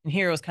screwed. And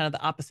here it was kind of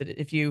the opposite.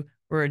 If you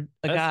were a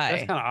That's guy,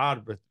 kind of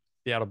odd with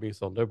Seattle being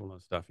so liberal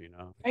and stuff, you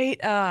know. right?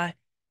 I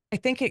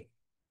think it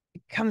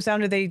comes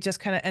down to they just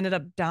kind of ended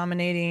up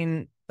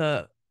dominating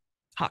the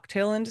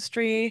cocktail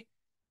industry.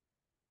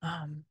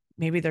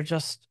 Maybe they're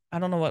just, I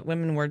don't know what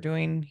women were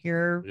doing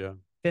here Yeah.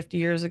 50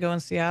 years ago in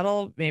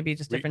Seattle, maybe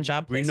just different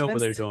job We know what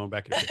they're placements. doing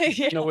back in the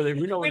Yeah, we know we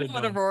what know they're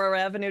what doing. Aurora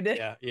Avenue did.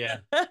 Yeah, yeah.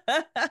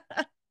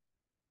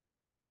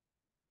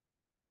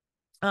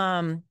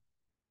 um,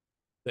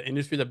 The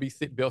industry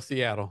that built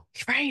Seattle.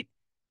 right.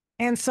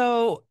 And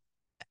so,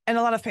 and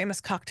a lot of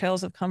famous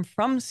cocktails have come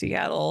from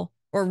Seattle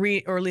or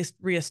at least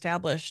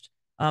reestablished.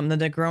 The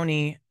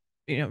Negroni,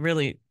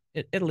 really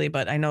Italy,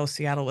 but I know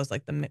Seattle was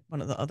like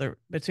one of the other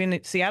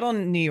between Seattle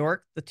and New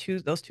York,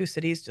 those two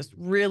cities just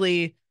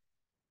really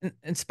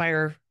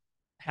inspire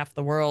half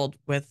the world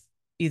with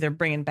either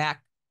bringing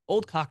back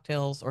old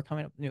cocktails or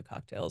coming up with new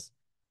cocktails.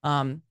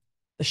 Um,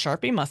 the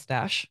Sharpie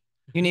mustache,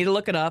 you need to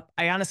look it up.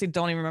 I honestly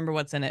don't even remember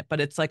what's in it, but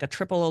it's like a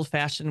triple old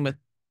fashioned with a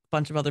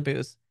bunch of other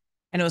booze.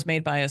 And it was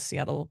made by a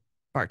Seattle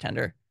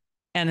bartender.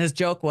 And his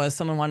joke was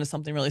someone wanted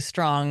something really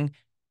strong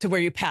to where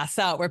you pass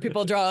out, where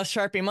people draw a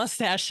Sharpie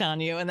mustache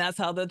on you. And that's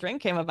how the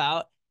drink came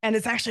about. And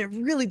it's actually a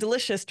really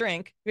delicious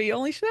drink. But you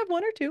only should have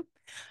one or two.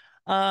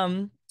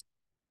 Um,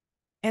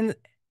 and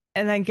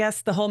I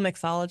guess the whole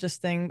mixologist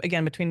thing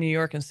again between New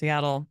York and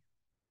Seattle.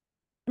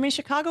 I mean,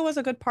 Chicago was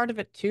a good part of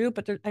it too,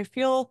 but I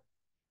feel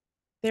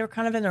they were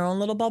kind of in their own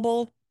little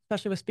bubble,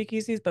 especially with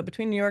speakeasies. But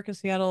between New York and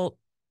Seattle,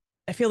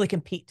 I feel they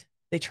compete.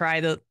 They try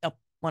to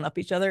one up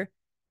each other,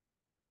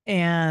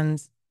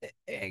 and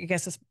I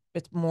guess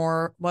it's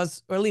more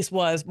was or at least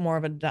was more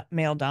of a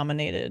male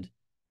dominated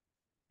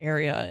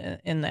area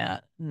in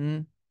that.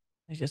 And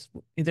I just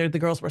either the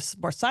girls were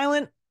more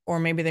silent or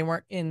maybe they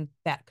weren't in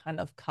that kind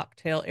of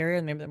cocktail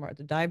area. Maybe they're more at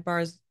the dive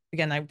bars.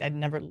 Again, I'd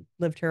never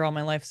lived here all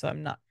my life, so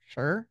I'm not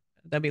sure.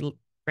 That'd be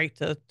great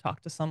to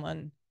talk to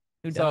someone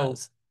who So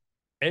does.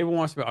 everyone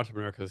wants to be an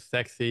entrepreneur because it's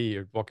sexy,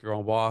 you book your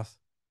own boss.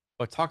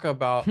 But talk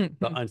about the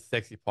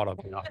unsexy part of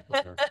being an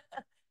entrepreneur.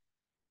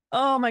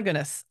 Oh my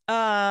goodness.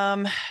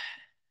 I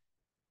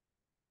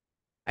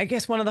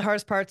guess one of the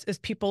hardest parts is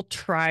people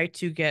try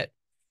to get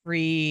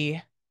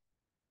free,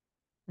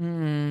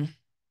 mm,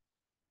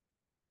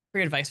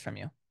 free advice from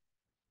you.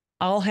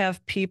 I'll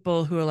have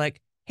people who are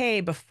like,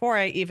 hey, before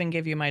I even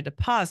give you my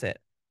deposit,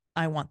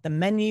 I want the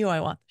menu,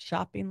 I want the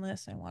shopping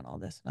list, I want all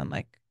this. And I'm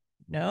like,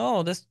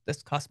 no, this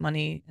costs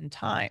money and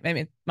time. I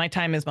mean, my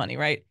time is money,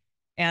 right?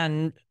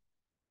 And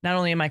not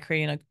only am I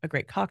creating a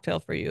great cocktail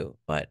for you,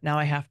 but now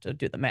I have to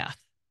do the math.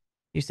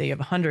 You say you have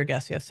 100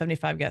 guests, you have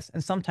 75 guests,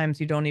 and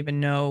sometimes you don't even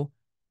know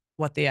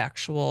what the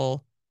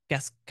actual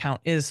guest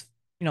count is,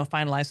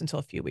 finalized until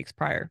a few weeks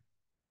prior.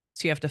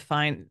 So you have to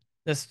find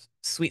this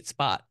sweet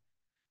spot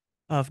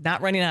of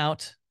not running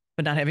out,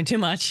 but not having too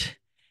much.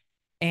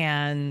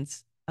 And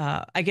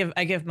I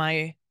give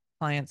my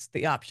clients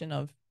the option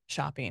of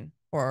shopping,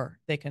 or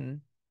they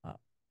can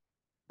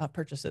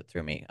purchase it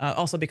through me.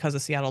 Also, because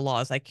of Seattle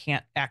laws, I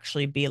can't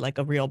actually be like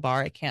a real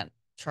bar. I can't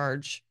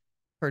charge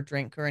per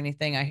drink or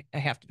anything. I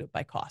have to do it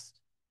by cost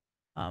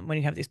when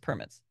you have these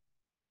permits.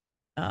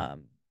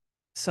 Um,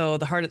 so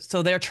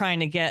they're trying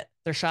to get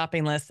their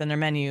shopping list and their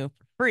menu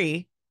for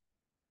free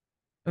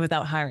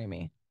without hiring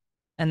me.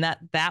 And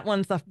that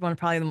one's the one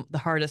probably the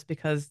hardest,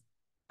 because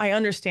I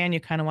understand you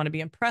kind of want to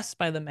be impressed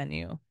by the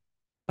menu,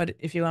 but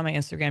if you go on my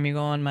Instagram, you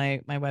go on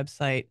my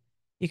website,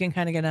 you can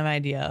kind of get an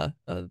idea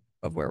of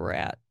where we're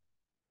at.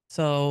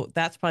 So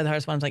that's probably the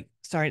hardest one. Like,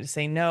 sorry to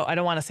say no. I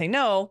don't want to say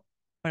no,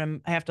 but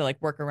I have to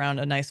like work around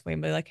a nice way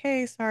and be like,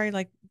 hey, sorry,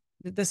 like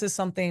this is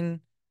something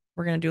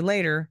we're gonna do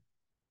later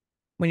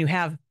when you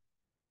have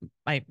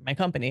my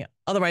company.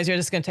 Otherwise, you're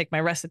just gonna take my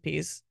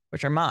recipes,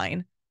 which are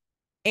mine,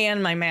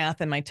 and my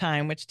math and my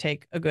time, which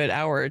take a good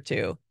hour or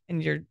two,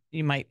 and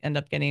you might end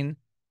up getting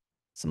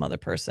some other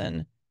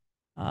person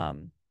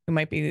who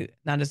might be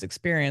not as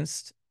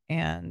experienced,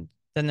 and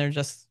then they're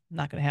just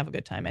not going to have a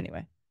good time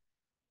anyway.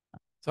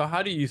 So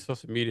how do you use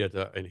social media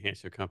to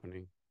enhance your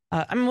company?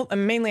 I'm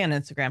mainly on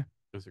Instagram.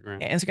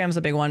 Instagram. Yeah, Instagram is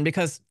a big one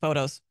because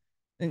photos,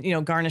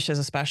 and, garnishes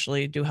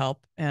especially do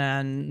help,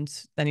 and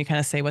then you kind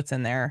of say what's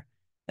in there.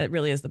 It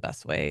really is the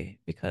best way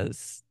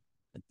because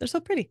they're so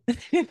pretty.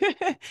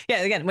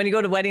 Yeah, again, when you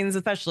go to weddings,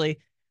 especially,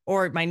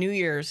 or my New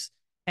Year's,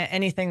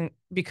 anything,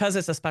 because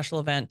it's a special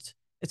event,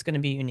 it's going to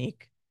be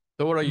unique.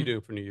 So what are you Mm.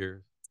 doing for New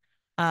Year's?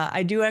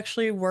 I do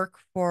actually work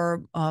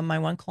for my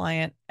one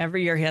client.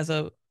 Every year he has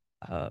a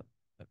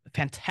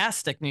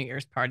fantastic New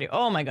Year's party.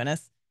 Oh my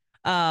goodness.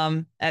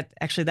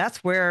 Actually,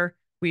 that's where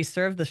we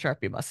serve the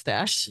Sharpie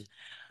mustache,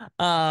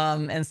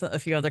 and so a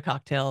few other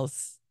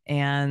cocktails.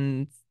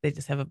 And they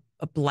just have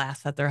a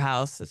blast at their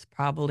house. It's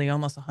probably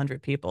almost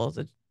 100 people. It's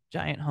a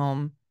giant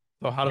home.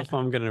 So how Yeah. does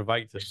someone get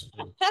invited to this?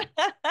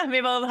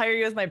 Maybe I'll hire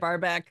you as my bar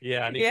back.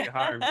 Yeah, I need Yeah. to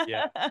hire me.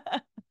 Yeah.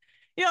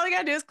 All you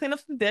gotta do is clean up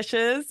some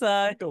dishes.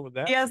 Go with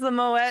He that. has the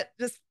Moet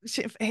just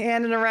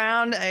handing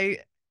around.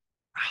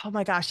 Oh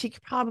my gosh, he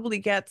probably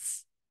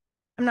gets,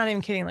 I'm not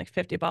even kidding, like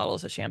 50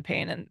 bottles of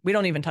champagne, and we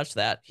don't even touch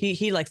that.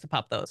 He likes to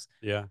pop those.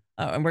 Yeah.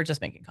 And we're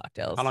just making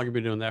cocktails. How long have you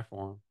been doing that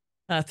for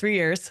him? 3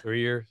 years.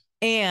 3 years.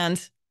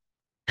 And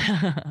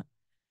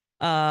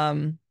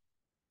um,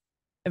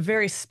 a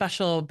very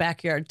special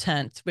backyard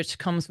tent, which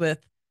comes with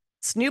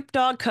Snoop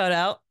Dogg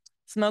cutout,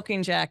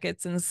 smoking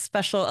jackets, and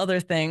special other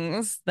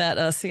things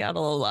that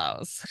Seattle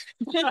allows.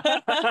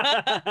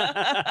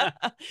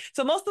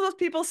 So most of those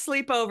people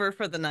sleep over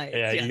for the night.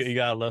 Yeah, Yes. you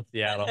gotta love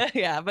Seattle.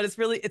 Yeah, but it's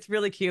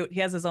really cute. He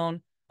has his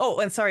own. Oh,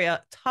 and sorry,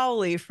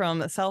 Towley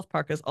from South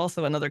Park is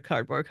also another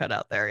cardboard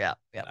cutout there. Yeah,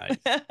 yeah.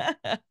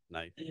 Nice.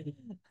 Nice.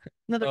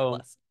 Another So,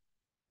 plus.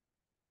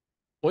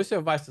 what's your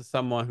advice to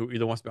someone who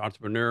either wants to be an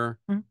entrepreneur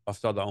Mhm. or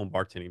start their own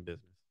bartending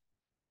business?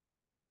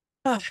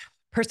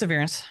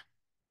 Perseverance.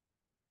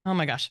 Oh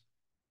my gosh.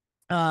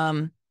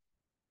 Um,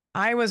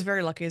 I was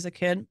very lucky as a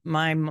kid.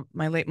 My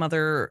late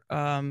mother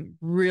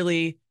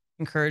really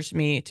encouraged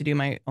me to do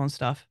my own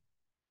stuff.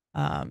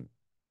 Um,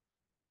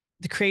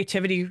 the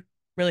creativity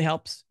really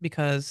helps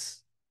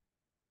because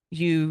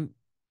you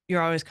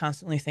you're always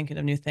constantly thinking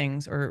of new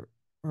things or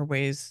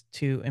ways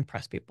to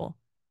impress people.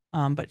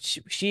 But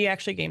she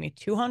actually gave me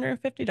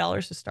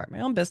 $250 to start my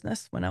own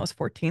business when I was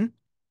 14. It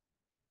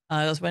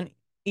was when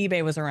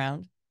eBay was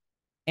around,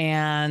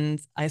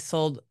 and I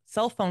sold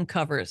cell phone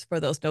covers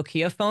for those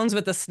Nokia phones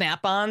with the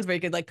snap-ons where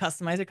you could like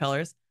customize your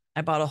colors.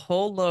 I bought a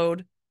whole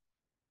load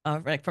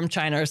like from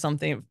China or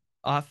something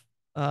off.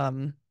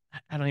 I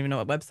don't even know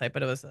what website,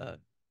 but it was a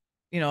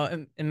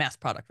in mass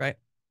product, right?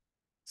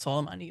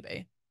 sold them on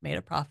eBay, made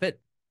a profit.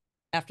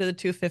 After the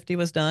 250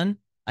 was done,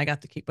 I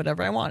got to keep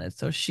whatever I wanted.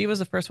 So she was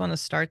the first one to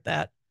start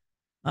that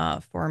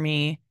for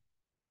me.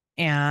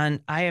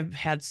 And I have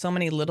had so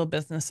many little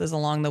businesses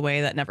along the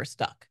way that never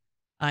stuck.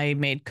 I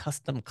made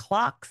custom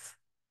clocks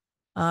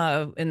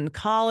in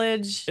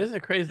college. Isn't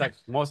it crazy? Like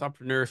most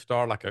entrepreneurs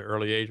start like an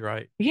early age,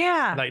 right?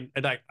 Yeah.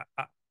 Like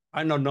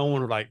I know no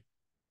one who like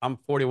I'm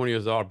 41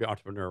 years old, be an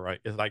entrepreneur, right?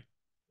 It's like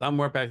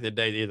somewhere back in the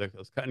day, either it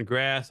was cutting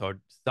grass or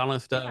selling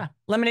stuff. Yeah.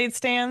 Lemonade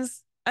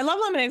stands. I love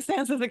lemonade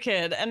stands as a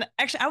kid. And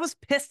actually, I was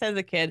pissed as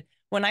a kid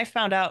when I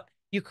found out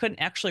you couldn't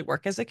actually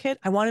work as a kid.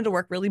 I wanted to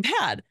work really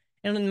bad.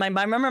 And I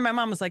remember my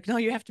mom was like, no,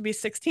 you have to be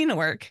 16 to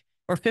work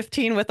or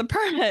 15 with a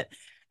permit.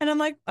 And I'm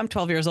like, I'm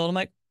 12 years old. I'm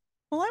like,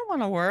 well, I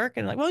want to work.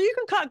 And like, well, you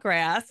can cut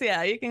grass.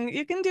 Yeah, you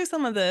can do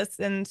some of this.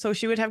 And so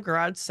she would have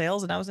garage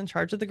sales and I was in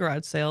charge of the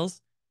garage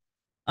sales.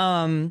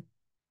 Um,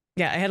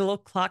 yeah, I had a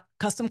little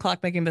custom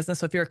clock making business.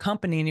 So if you're a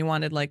company and you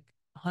wanted like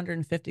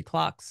 150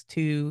 clocks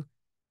to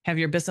have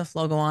your business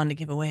logo on to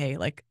give away,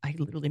 like I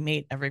literally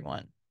made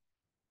everyone.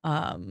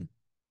 Um,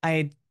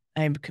 I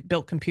I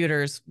built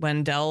computers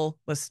when Dell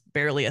was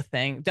barely a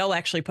thing. Dell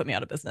actually put me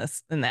out of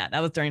business in that.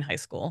 That was during high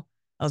school.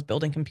 I was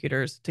building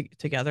computers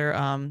together.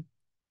 I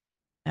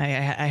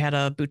had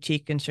a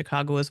boutique in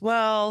Chicago as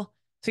well.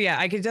 So yeah,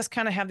 I could just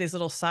kind of have these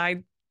little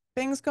side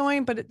things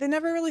going, but they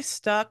never really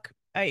stuck.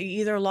 I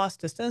either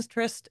lost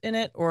disinterest in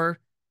it or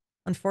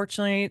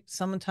unfortunately,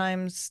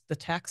 sometimes the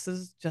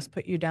taxes just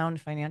put you down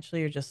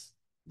financially. You're just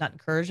not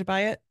encouraged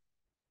by it.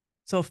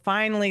 So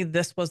finally,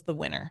 this was the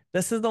winner.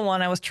 This is the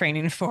one I was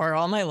training for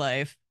all my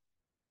life.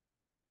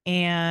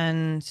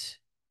 And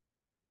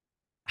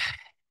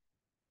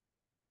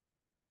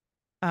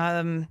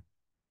um,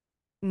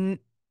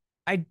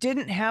 I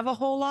didn't have a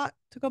whole lot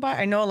to go by.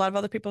 I know a lot of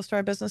other people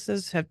start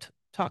businesses, have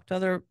talked to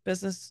other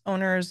business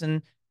owners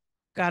and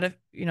got a,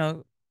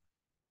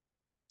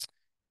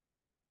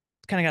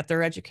 kind of got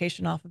their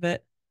education off of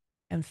it.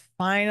 And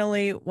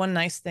finally, one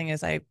nice thing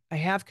is I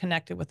have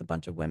connected with a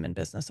bunch of women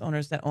business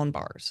owners that own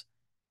bars.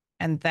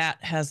 And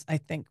that has, I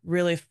think,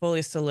 really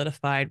fully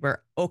solidified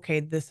where,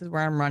 okay, this is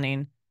where I'm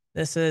running.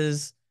 This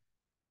is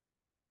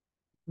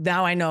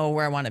now I know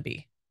where I want to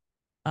be.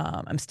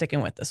 I'm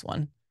sticking with this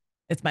one.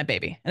 It's my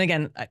baby. And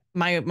again,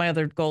 my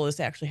other goal is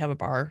to actually have a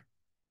bar,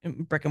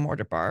 brick and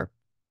mortar bar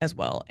as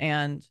well.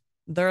 And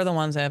they're the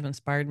ones that have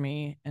inspired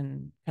me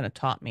and kind of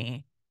taught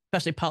me,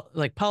 especially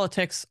like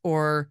politics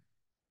or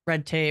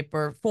red tape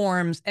or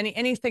forms,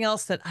 anything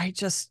else that I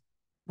just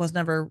was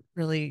never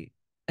really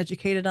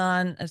educated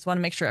on. I just want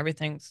to make sure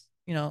everything's,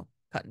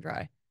 cut and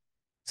dry.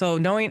 So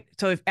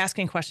if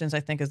asking questions, I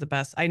think is the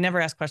best. I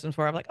never ask questions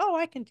where I'm like, oh,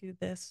 I can do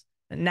this.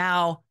 But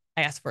now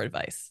I ask for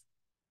advice.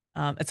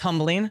 It's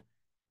humbling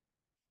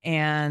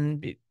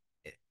and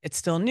it's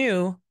still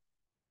new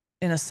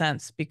in a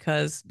sense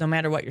because no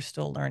matter what, you're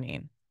still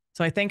learning.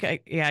 So I think, I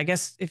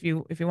guess if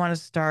you want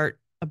to start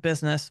a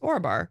business or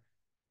a bar,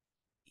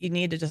 you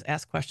need to just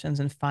ask questions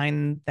and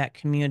find that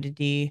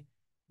community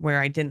where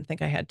I didn't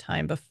think I had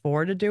time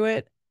before to do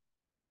it.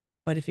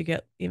 But if you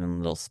get even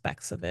little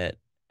specks of it,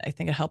 I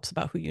think it helps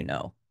about who you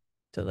know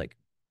to like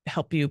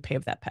help you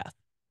pave that path.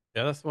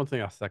 Yeah, that's one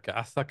thing I suck at.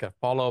 I suck at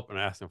follow up and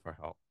asking for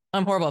help.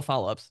 I'm horrible at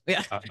follow-ups.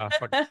 Yeah. I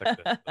fucking suck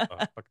at that. I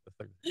fucking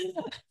suck at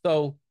that.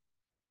 So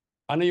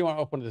I know you want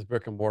to open this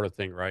brick and mortar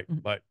thing, right?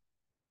 Mhm. But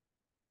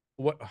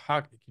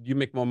how could you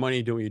make more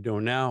money doing what you're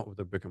doing now with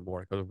the brick and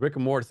mortar? Because brick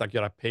and mortar, it's like you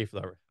got to pay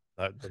for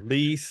the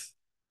lease,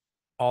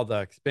 all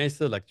the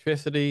expensive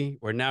electricity.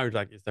 Where now you're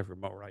like it's like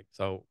remote, right?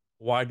 So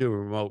why do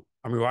remote?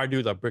 I mean, why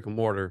do the brick and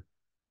mortar,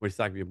 which is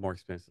like be more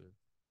expensive?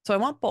 So I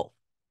want both.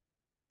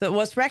 So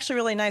what's actually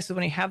really nice is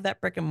when you have that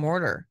brick and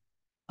mortar,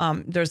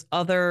 there's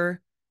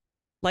other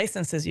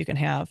licenses you can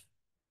have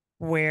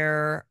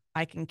where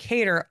I can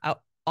cater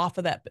out off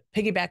of that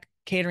piggyback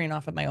catering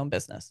off of my own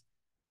business.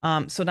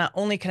 So not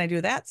only can I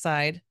do that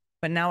side,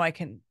 but now I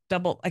can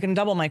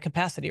double my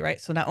capacity,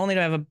 right? So not only do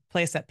I have a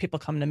place that people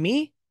come to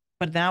me,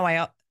 but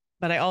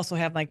I also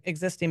have like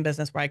existing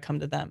business where I come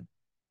to them.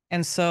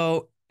 And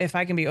so if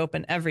I can be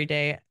open every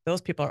day, those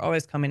people are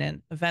always coming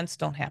in. Events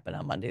don't happen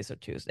on Mondays or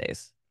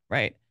Tuesdays,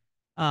 right?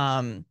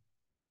 Um,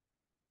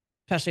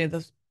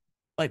 especially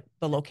like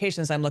the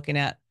locations I'm looking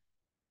at,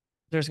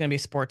 there's going to be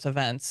sports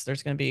events.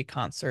 There's going to be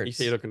concerts. You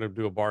say you're looking to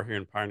do a bar here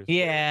in Pioneer Square?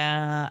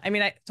 Yeah. I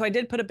mean, I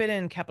did put a bid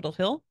in Capitol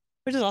Hill,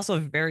 which is also a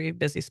very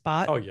busy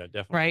spot. Oh yeah,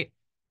 definitely. Right.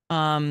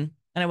 And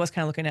I was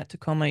kind of looking at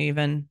Tacoma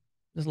even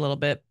just a little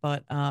bit,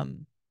 but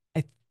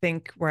I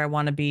think where I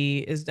want to be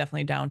is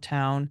definitely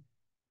downtown,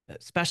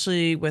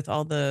 especially with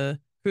all the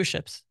cruise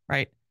ships,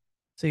 right?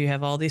 So you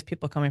have all these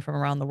people coming from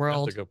around the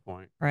world. That's a good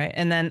point. Right.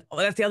 And then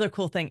that's the other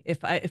cool thing.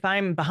 If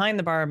I'm behind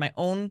the bar of my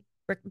own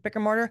brick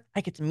and mortar, I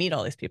get to meet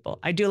all these people.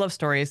 I do love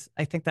stories.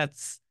 I think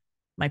that's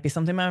might be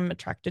something I'm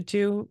attracted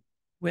to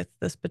with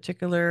this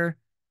particular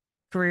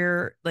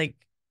career. Like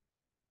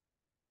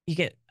you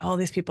get all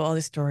these people, all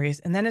these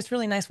stories, and then it's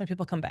really nice when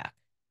people come back.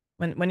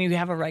 When you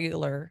have a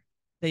regular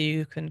that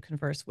you can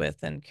converse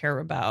with and care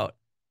about,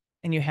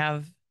 and you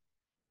have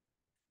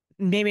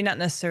maybe not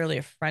necessarily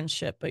a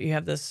friendship, but you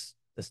have this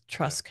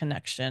trust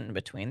connection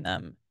between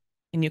them,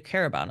 and you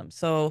care about them.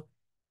 So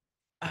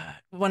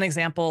one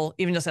example,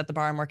 even just at the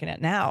bar I'm working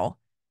at now,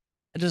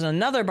 there's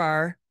another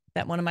bar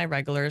that one of my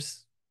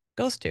regulars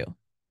goes to.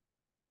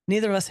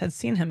 Neither of us had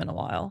seen him in a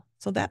while.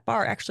 So that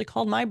bar actually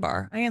called my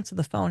bar. I answered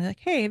the phone, like,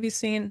 hey, have you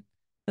seen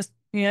this?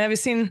 Have you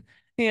seen,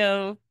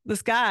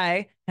 this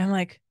guy? And I'm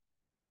like,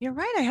 you're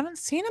right. I haven't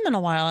seen him in a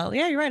while.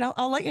 Yeah, you're right.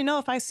 I'll let you know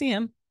if I see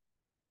him.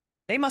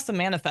 They must have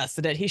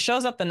manifested it. He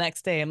shows up the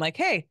next day. I'm like,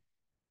 hey,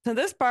 so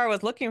this bar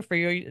was looking for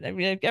you.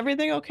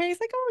 Everything okay? He's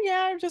like, oh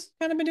yeah, I've just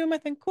kind of been doing my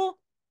thing. Cool.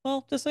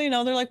 Well, just so you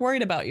know, they're like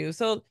worried about you.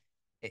 So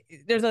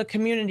there's a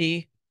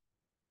community,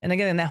 and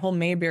again, that whole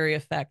Mayberry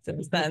effect in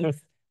a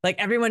sense, like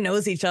everyone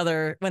knows each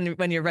other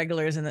when you're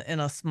regulars in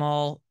a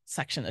small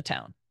section of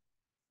town.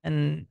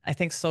 And I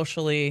think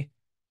socially,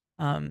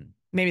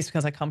 maybe it's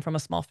because I come from a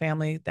small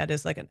family that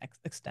is like an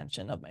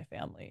extension of my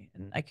family,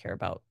 and I care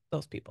about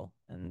those people,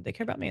 and they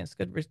care about me. And it's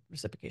good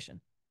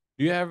reciprocation.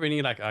 Do you have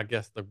any, like, I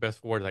guess the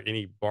best word, like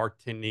any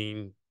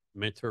bartending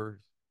mentors?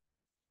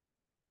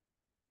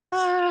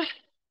 Uh,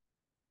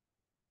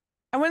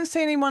 I wouldn't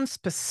say anyone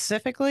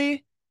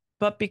specifically,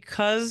 but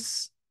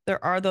because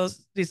there are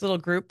these little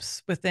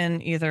groups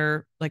within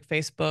either like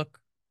Facebook,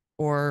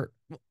 or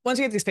once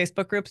you get these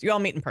Facebook groups, you all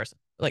meet in person.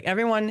 Like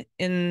everyone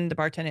in the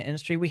bartending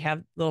industry, we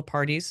have little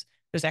parties.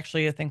 There's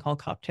actually a thing called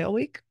Cocktail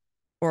Week,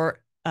 or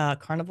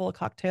Carnival of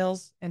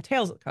Cocktails and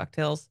Tales of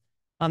Cocktails.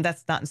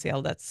 That's not in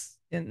Seattle. That's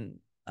in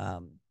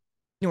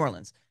New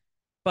Orleans.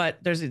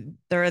 But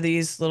there are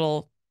these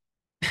little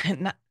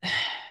not,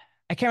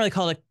 I can't really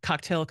call it a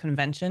cocktail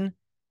convention,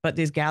 but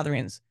these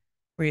gatherings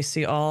where you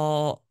see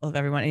all of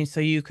everyone. And so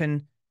you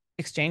can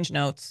exchange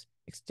notes,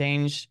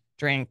 exchange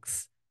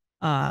drinks.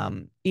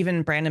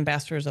 Even brand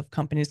ambassadors of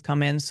companies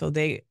come in, so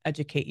they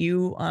educate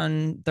you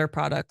on their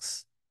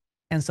products.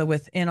 And so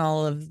within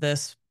all of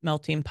this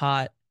melting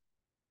pot,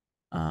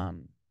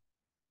 um,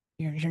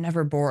 you're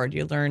never bored.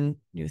 You learn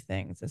new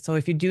things. And so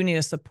if you do need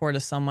a support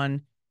of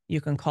someone, you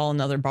can call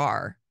another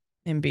bar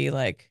and be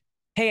like,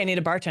 hey, I need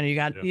a bartender.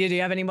 Do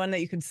you have anyone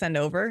that you could send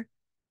over?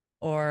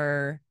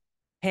 Or,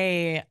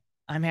 hey,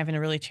 I'm having a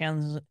really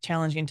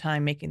challenging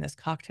time making this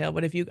cocktail.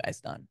 What have you guys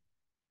done?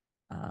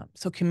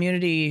 So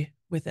community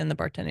within the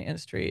bartending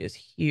industry is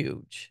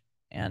huge,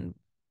 and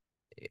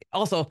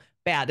also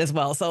bad as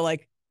well. So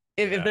like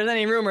if there's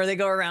any rumor, they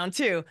go around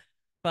too.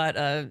 But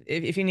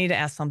if you need to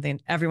ask something,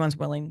 everyone's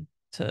willing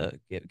to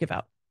give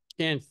out.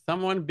 Can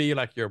someone be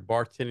like your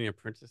bartending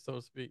apprentice, so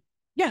to speak?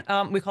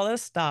 Yeah, we call it a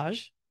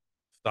stage.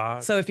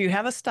 Stage? So if you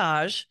have a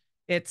stage,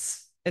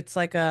 it's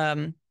like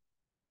oh,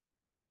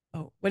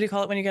 what do you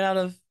call it when you get out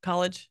of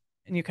college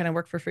and you kind of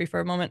work for free for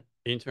a moment?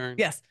 Intern?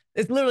 Yes,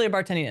 it's literally a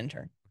bartending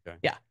intern. Okay.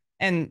 Yeah,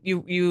 and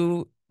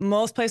you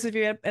most places, if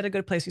you're at a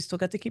good place, you still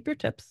get to keep your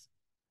tips,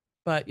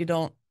 but you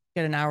don't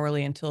get an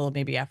hourly until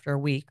maybe after a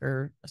week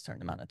or a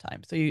certain amount of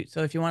time. So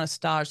if you want to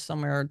stage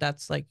somewhere,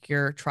 that's like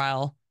your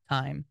trial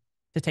time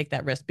to take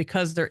that risk,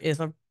 because there is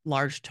a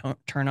large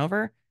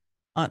turnover.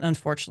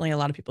 Unfortunately, a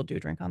lot of people do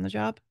drink on the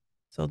job,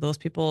 so those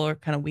people are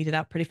kind of weeded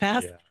out pretty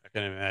fast. Yeah, I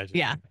can imagine.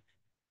 Yeah.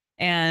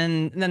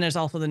 And then there's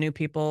also the new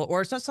people,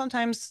 or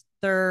sometimes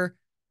their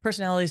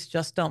personalities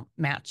just don't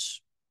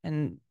match.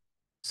 And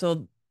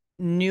so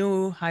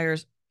new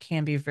hires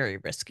can be very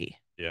risky.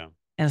 Yeah.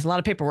 And it's a lot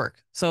of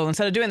paperwork. So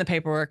instead of doing the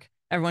paperwork,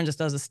 everyone just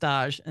does a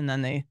stage, and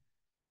then they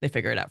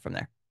figure it out from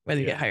there, whether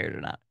you get hired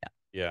or not. Yeah.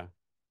 Yeah.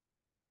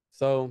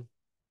 So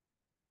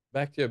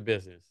back to your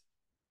business.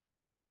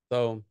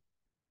 So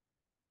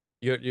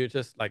you're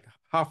just like,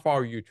 how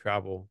far you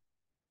travel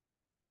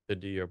to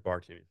do your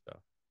bartending stuff?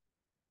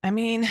 I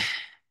mean,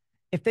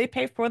 if they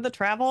pay for the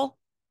travel,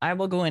 I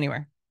will go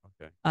anywhere.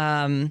 Okay.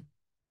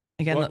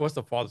 Again, what's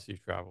the farthest you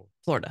travel?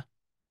 Florida.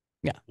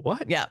 Yeah.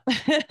 What? Yeah.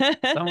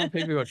 Someone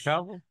pay for your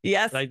travel?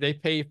 Yes. Like they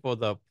pay for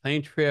the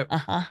plane trip,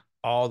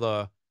 all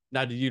the.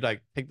 Now, did you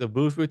like take the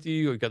booth with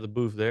you, or you got the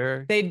booth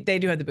there? They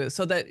do have the booth,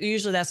 so that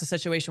usually that's a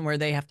situation where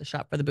they have to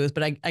shop for the booth,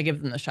 but I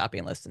give them the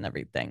shopping list and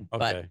everything.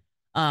 Okay.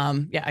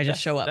 But yeah, I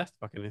just show up. That's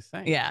fucking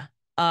insane. Yeah.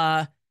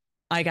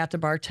 I got to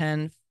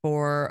bartend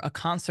for a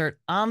concert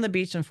on the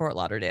beach in Fort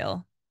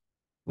Lauderdale,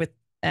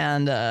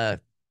 and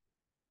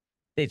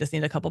they just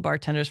need a couple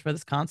bartenders for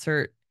this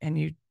concert, and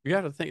you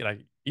got to think,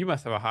 like, you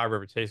must have a high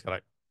reputation,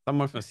 like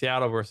someone from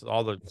Seattle versus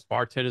all the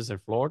bartenders in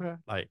Florida.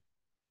 Like,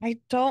 I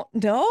don't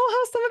know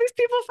how some of these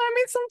people find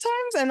me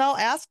sometimes, and I'll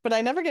ask, but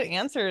I never get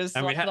answers.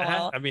 I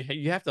mean,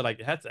 you have to, like,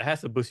 it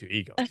has to boost your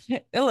ego.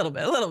 A little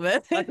bit.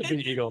 It has to boost your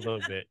ego a little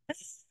bit.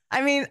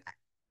 I mean,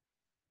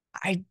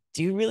 I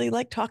do really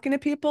like talking to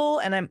people,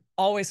 and I'm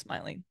always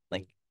smiling.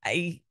 Like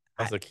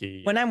that's the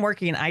key. When I'm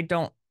working, I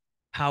don't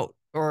pout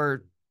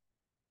or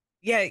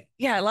yeah.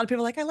 A lot of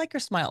people are like, I like your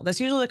smile. That's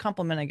usually a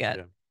compliment I get.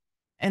 Yeah.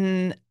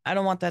 And I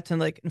don't want that to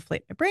like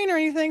inflate my brain or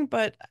anything,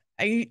 but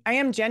I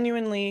am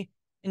genuinely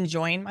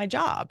enjoying my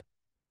job.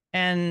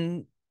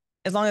 And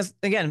as long as,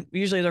 again,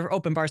 usually they're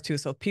open bars too,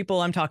 so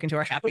people I'm talking to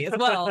are happy as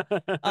well.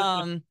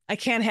 I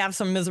can't have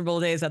some miserable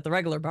days at the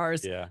regular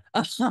bars. Yeah.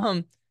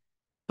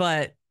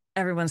 But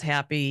everyone's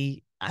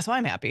happy. So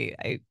I'm happy.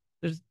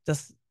 There's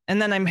just,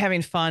 and then I'm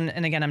having fun.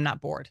 And again, I'm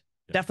not bored.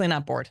 Yeah. Definitely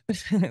not bored.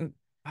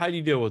 How do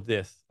you deal with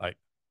this? Like,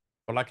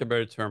 for lack of a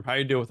better term, how do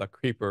you deal with a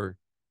creeper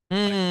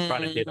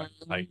trying to hit on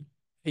you? Like,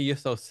 hey, you're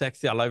so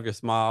sexy. I love your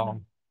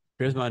smile.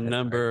 Here's my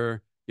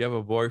number. You have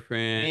a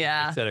boyfriend,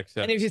 yeah, et cetera, et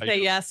cetera. And if you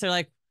say yes, they're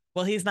like,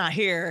 well, he's not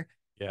here.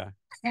 Yeah.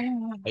 How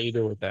you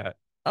deal with that?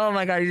 Oh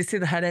my God, you see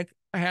the headache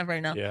I have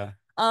right now? Yeah.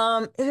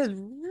 It is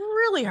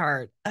really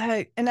hard.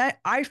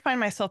 I find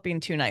myself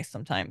being too nice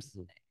sometimes.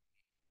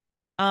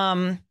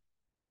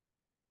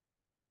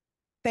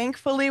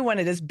 Thankfully, when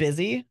it is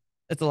busy,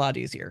 it's a lot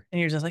easier. And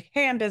you're just like,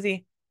 hey, I'm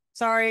busy.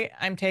 Sorry,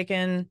 I'm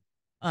taken.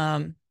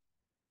 I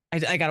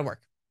gotta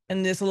work.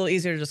 And it's a little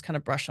easier to just kind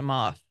of brush them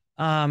off.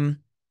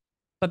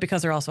 But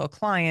because they're also a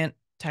client,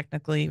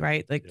 technically,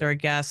 right? Like they're a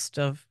guest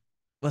of,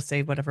 let's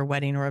say, whatever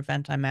wedding or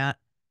event I'm at.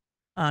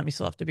 You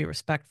still have to be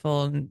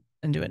respectful and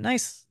do it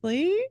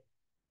nicely,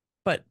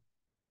 but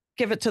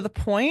give it to the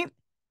point.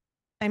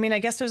 I mean, I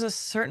guess there's a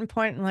certain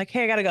point and like,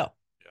 hey, I gotta go.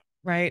 Yeah.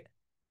 Right.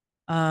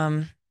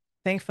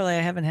 Thankfully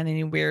I haven't had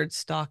any weird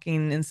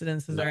stalking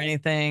incidences or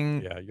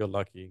anything. Yeah, you're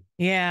lucky.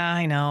 Yeah,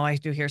 I know. I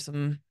do hear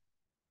some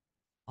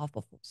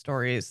awful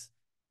stories.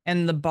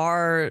 And the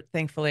bar,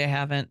 thankfully I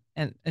haven't.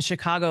 And in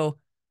Chicago,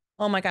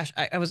 oh my gosh,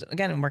 I was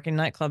again working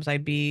nightclubs.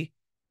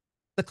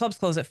 The clubs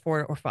close at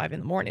 4 or 5 in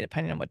the morning,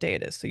 depending on what day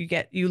it is. So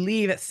you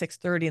leave at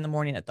 6:30 in the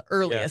morning at the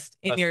earliest.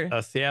 Yeah. In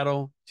your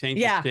Seattle, change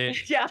your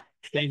shit. Yeah.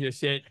 Change your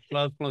shit.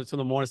 Clubs close in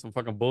the morning, some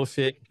fucking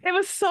bullshit. It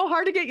was so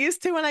hard to get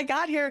used to when I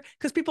got here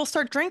because people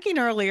start drinking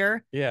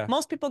earlier. Yeah.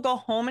 Most people go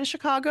home in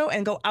Chicago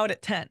and go out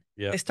at 10.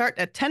 Yeah. They start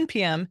at 10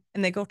 p.m.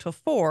 and they go till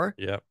 4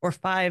 or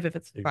 5 if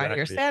it's Friday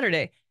or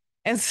Saturday.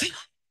 And so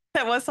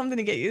that was something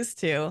to get used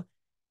to.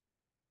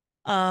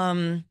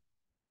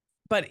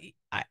 But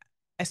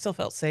I still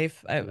felt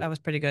safe. I was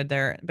pretty good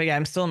there. But yeah,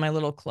 I'm still in my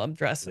little club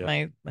dress and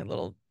my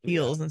little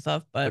heels and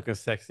stuff. But looking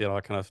sexy, all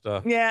that kind of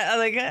stuff. Yeah,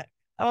 like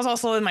I was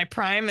also in my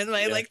prime in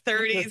my like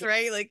 30s,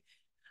 right? Like,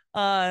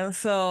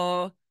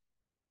 so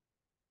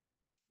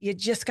you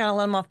just gotta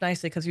let them off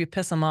nicely because if you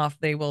piss them off,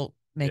 they will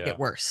make it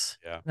worse.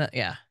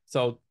 Yeah.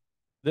 So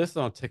this is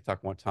on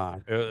TikTok one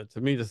time. To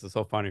me, this is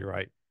so funny,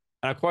 right?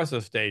 And of course,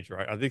 it's staged,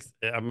 right?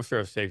 I'm sure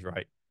it's staged,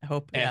 right? I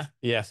hope. And,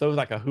 yeah. So it was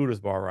like a Hooters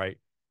bar, right?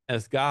 And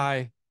this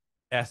guy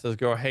asked this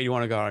girl, "Hey, you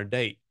want to go on a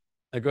date?"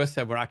 And the girl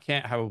said, "Well, I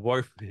can't have a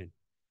boyfriend."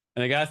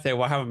 And the guy said,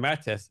 "Well, I have a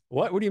math test."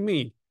 What? What do you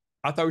mean?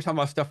 I thought we were talking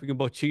about stuff we can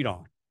both cheat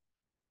on.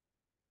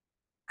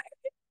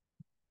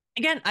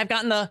 Again, I've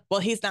gotten well,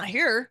 he's not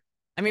here.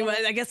 I mean,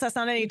 I guess that's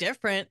not any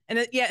different. And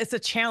it's a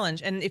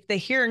challenge. And if they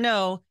hear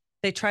no,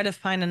 they try to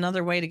find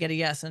another way to get a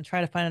yes and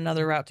try to find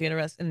another route to get a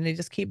yes. And they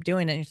just keep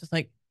doing it. And it's just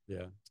like,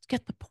 just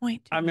get the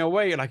point. I mean, a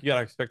way, like, you got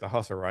to expect a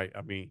hustle, right?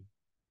 I mean,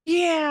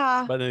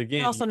 yeah. But then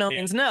again, also no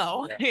means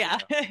no. Yeah.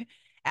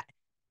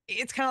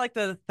 It's kind of like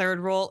the third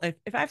rule.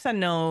 If I've said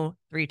no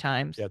 3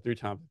 times. Yeah, 3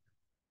 times.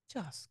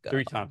 Just go.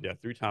 3 times. Yeah,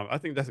 3 times. I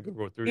think that's a good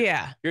rule. 3.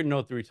 Yeah. You're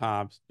no 3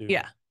 times, dude.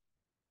 Yeah.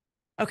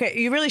 Okay,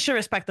 you really should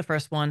respect the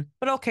first one.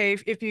 But okay,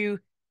 if you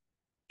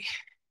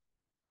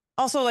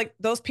also like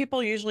those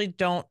people usually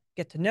don't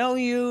get to know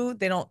you.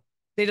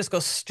 They just go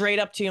straight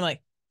up to you and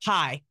like,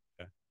 hi,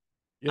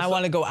 I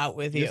want to go out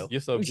with you.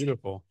 You're so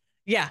beautiful.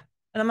 Yeah.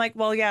 And I'm like,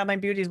 well, yeah, my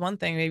beauty is one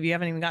thing. Maybe you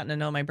haven't even gotten to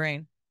know my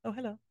brain. Oh,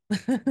 hello.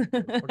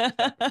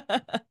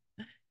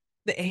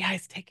 The AI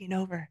is taking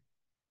over.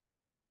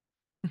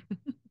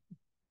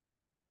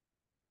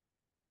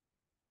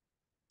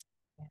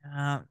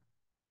 Yeah.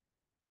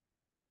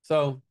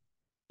 So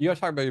you got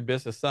to talk about your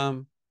business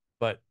some,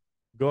 but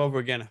go over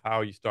again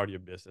how you started your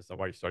business or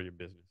why you started your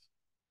business.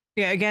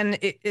 Yeah. Again,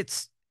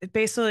 it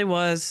basically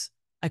was,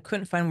 I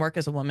couldn't find work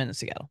as a woman in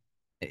Seattle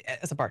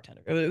as a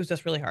bartender. It was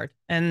just really hard.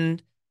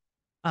 And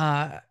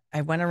I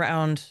went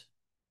around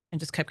and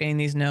just kept getting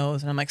these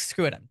no's. And I'm like,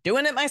 screw it. I'm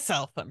doing it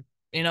myself. I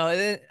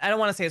don't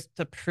want to say it's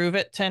to prove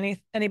it to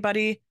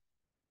anybody,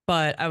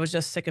 but I was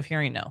just sick of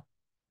hearing no.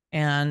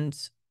 And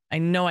I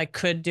know I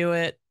could do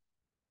it,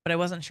 but I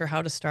wasn't sure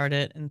how to start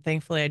it. And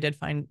thankfully I did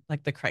find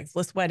like the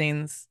Craigslist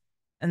weddings.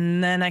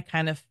 And then I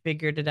kind of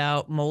figured it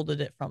out,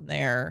 molded it from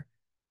there.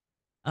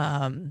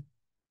 And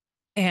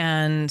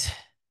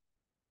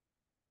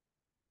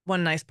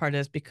one nice part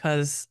is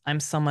because I'm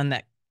someone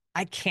that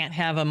I can't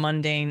have a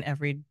mundane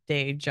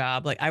everyday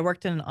job. Like I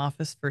worked in an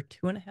office for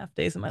 2.5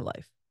 days of my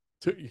life.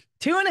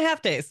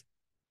 2.5 days.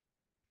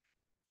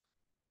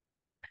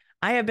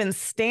 I have been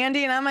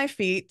standing on my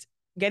feet,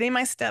 getting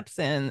my steps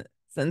in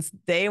since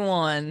day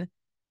one,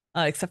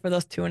 except for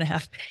those 2.5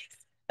 days.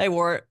 I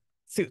wore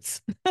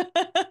suits.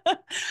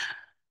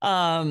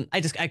 I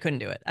couldn't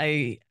do it.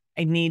 I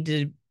need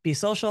to be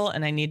social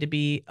and I need to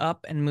be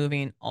up and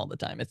moving all the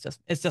time. It's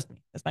just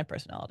me. It's my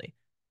personality.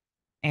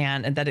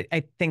 And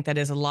I think that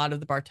is a lot of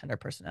the bartender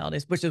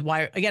personalities, which is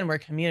why, again, we're a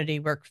community.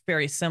 We're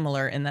very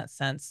similar in that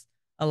sense.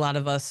 A lot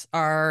of us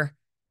are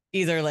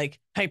either like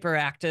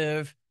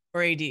hyperactive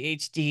or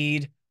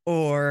ADHD'd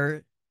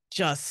or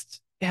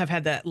just have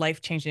had that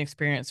life-changing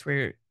experience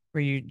where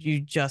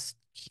you just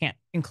can't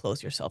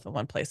enclose yourself in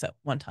one place at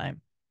one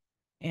time.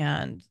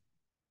 And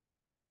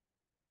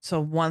so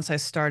once I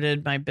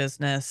started my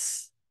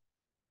business,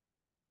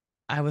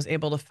 I was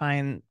able to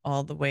find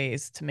all the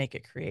ways to make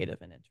it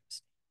creative and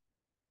interesting.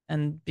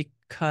 And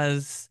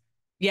because,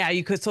 yeah,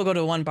 you could still go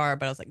to one bar,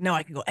 but I was like, no,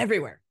 I can go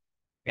everywhere.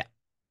 Yeah.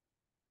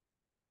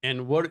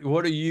 And what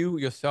are you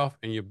yourself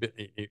and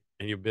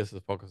your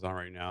business focused on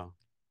right now?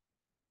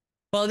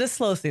 Well, it is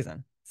slow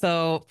season.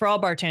 So for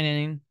all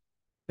bartending,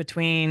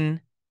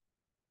 between,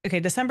 okay,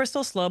 December's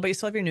still slow, but you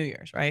still have your New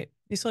Year's, right?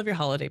 You still have your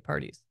holiday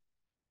parties.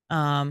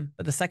 But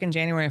the second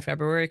January and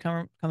February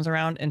comes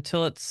around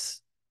until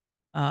it's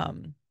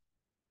um,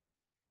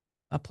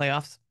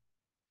 playoffs.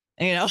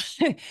 And,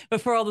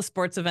 before all the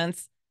sports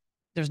events,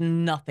 there's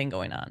nothing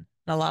going on.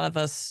 And a lot of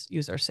us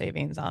use our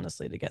savings,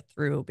 honestly, to get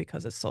through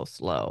because it's so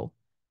slow,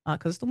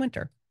 because it's the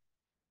winter.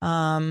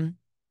 Um,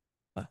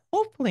 but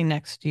hopefully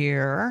next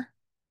year,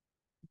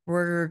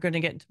 we're going to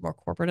get into more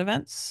corporate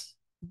events.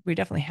 We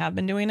definitely have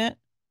been doing it.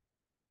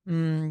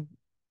 Mm,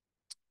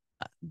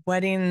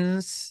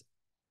 Weddings,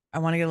 I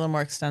want to get a little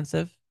more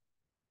extensive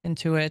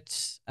into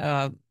it,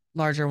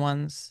 larger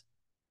ones.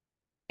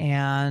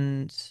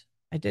 And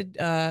I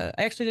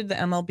actually did the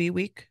MLB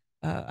week.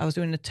 I was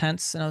doing the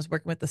tents and I was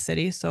working with the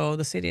city. So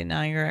the city and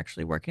I are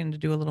actually working to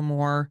do a little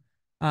more,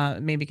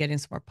 maybe getting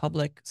some more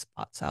public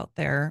spots out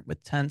there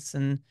with tents.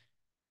 And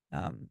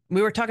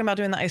we were talking about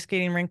doing the ice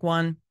skating rink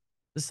one,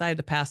 decided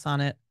to pass on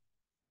it.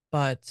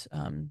 But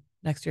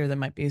next year there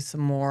might be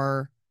some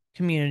more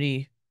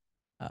community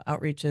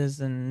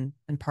outreaches and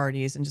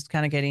parties and just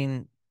kind of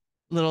getting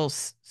little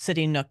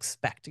city nooks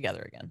back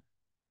together again.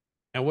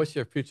 And what's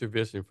your future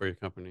vision for your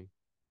company?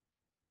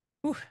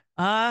 Ooh,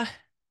 uh,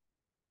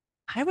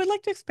 I would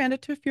like to expand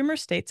it to a few more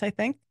states, I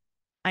think.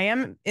 I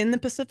am in the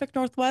Pacific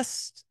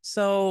Northwest,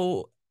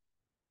 so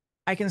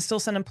I can still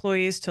send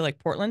employees to like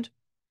Portland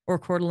or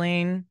Coeur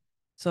d'Alene.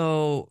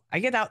 So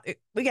we get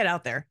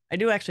out there. I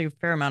do actually a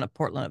fair amount of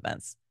Portland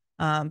events,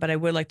 but I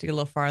would like to get a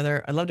little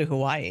farther. I'd love to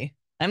Hawaii.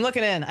 I'm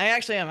looking in. I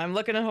actually am. I'm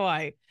looking at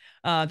Hawaii.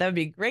 That would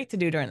be great to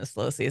do during the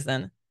slow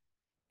season.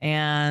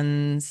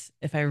 And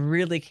if I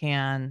really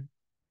can,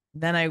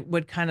 then I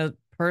would kind of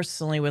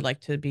personally would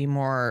like to be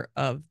more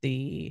of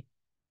the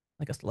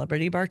like a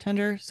celebrity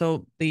bartender.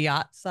 So the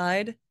yacht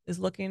side is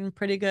looking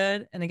pretty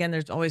good. And again,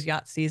 there's always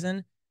yacht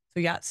season. So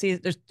yacht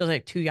season, there's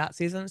like 2 yacht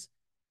seasons.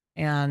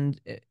 And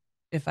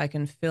if I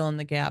can fill in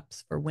the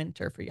gaps for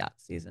winter for yacht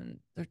season,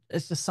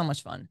 it's just so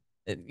much fun.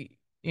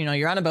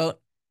 You're on a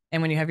boat,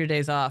 and when you have your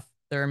days off,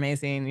 they're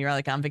amazing. You're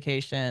like on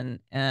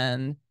vacation,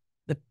 and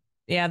the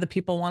the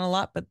people want a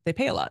lot, but they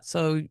pay a lot.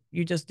 So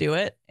you just do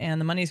it, and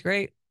the money's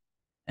great,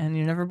 and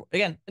you're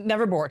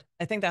never bored.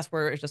 I think that's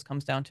where it just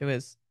comes down to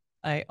is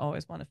I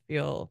always want to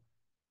feel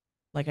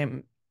like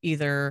I'm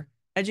either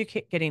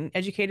getting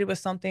educated with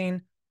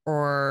something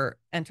or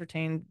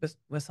entertained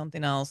with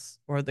something else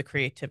or the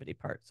creativity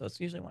part. So it's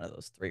usually one of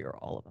those three or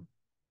all of them.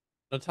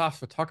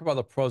 Natasha, talk about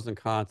the pros and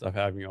cons of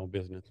having your own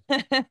business.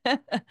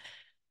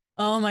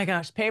 Oh my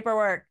gosh,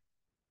 paperwork.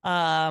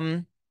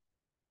 Um,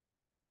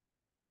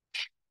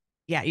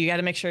 yeah, you got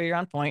to make sure you're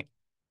on point.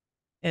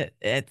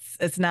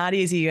 It's not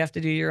easy. You have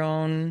to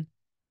do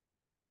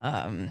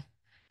um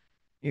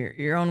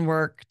your own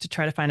work to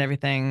try to find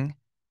everything.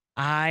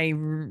 I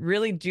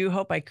really do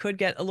hope I could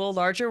get a little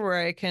larger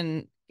where I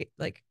can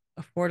like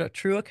afford a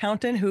true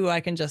accountant who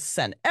I can just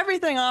send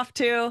everything off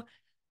to.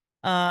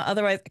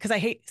 Otherwise, because I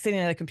hate sitting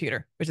at a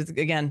computer, which is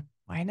again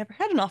why I never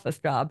had an office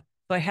job.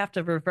 So I have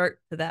to revert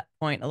to that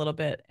point a little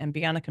bit and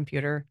be on a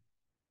computer.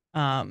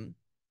 Um,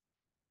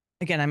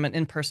 Again, I'm an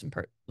in-person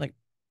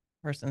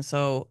person,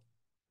 so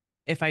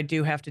if I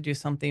do have to do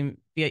something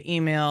via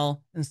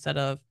email instead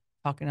of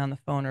talking on the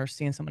phone or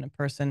seeing someone in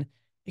person,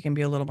 it can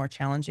be a little more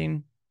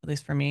challenging, at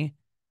least for me.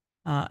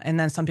 And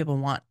then some people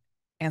want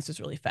answers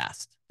really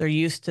fast. They're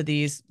used to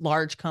these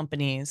large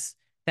companies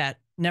that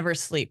never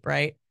sleep,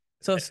 right?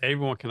 So,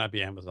 Everyone cannot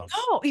be Amazon.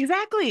 oh,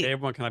 exactly.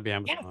 Everyone cannot be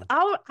Yes, Amazon.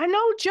 I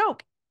know,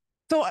 joke.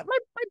 So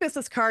my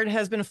business card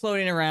has been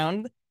floating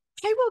around.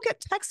 I will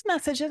get text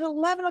message at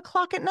 11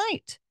 o'clock at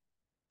night.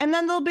 And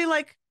then they'll be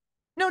like,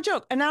 no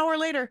joke, an hour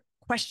later,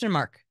 question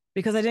mark,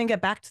 because I didn't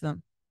get back to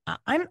them.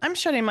 I'm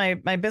shutting my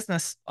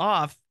business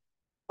off.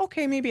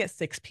 Okay, maybe at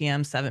 6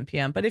 p.m., 7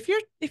 p.m. But if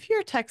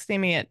you're texting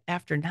me at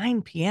after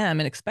 9 p.m.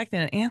 and expecting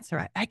an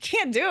answer, I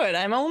can't do it.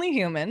 I'm only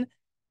human.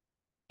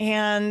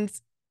 And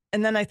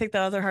and then I think the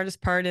other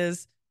hardest part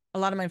is a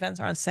lot of my events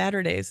are on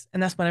Saturdays,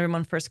 and that's when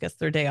everyone first gets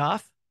their day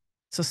off.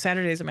 So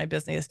Saturdays are my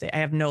busiest day. I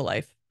have no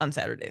life on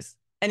Saturdays,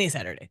 any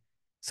Saturday.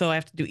 So I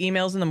have to do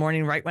emails in the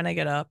morning right when I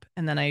get up,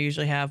 and then I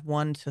usually have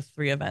 1 to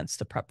 3 events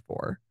to prep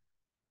for.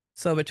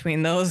 So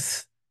between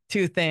those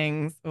two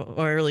things,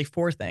 or really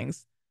four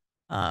things,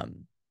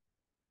 um,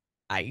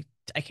 I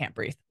I can't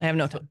breathe. I have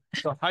no time.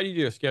 So how do you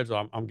do your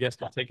schedule? I'm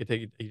guessing you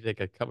take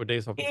a couple of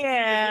days off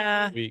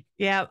Yeah, a week.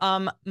 yeah.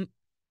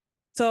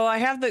 So I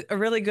have a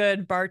really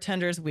good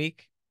bartender's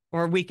week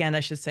or weekend, I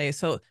should say.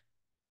 So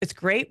it's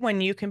great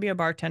when you can be a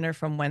bartender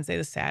from Wednesday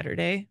to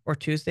Saturday or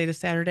Tuesday to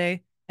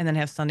Saturday, and then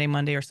have Sunday,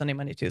 Monday, or Sunday,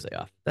 Monday, Tuesday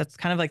off. That's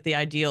kind of like the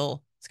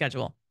ideal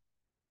schedule.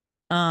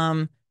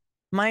 Um,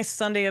 My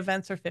Sunday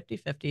events are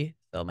 50-50.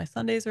 So my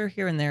Sundays are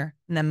here and there.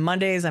 And then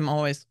Mondays, I'm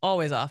always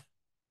off.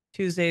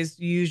 Tuesdays,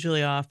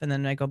 usually off. And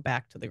then I go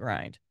back to the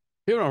grind.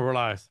 People don't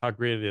realize how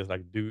great it is,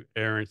 like do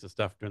errands and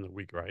stuff during the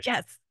week, right?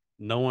 Yes.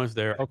 No one's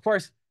there. Of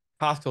course,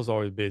 Costco's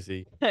always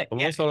busy, but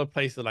Yeah. most other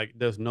places, like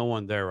there's no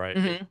one there, right?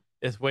 Mhm.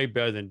 It's way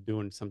better than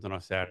doing something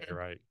on Saturday,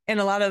 right? And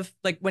a lot of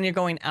like when you're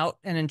going out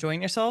and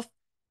enjoying yourself,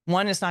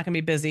 one, it's not going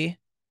to be busy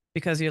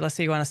because let's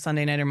say you go on a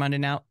Sunday night or Monday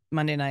night.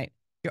 Monday night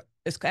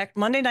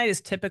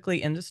is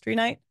typically industry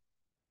night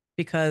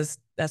because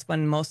that's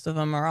when most of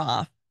them are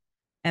off.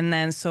 And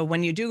then so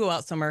when you do go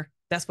out somewhere,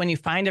 that's when you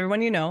find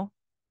everyone you know.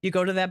 You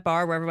go to that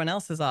bar where everyone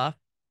else is off,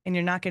 and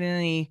you're not getting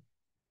any.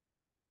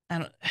 I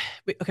don't.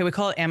 We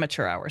call it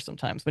amateur hour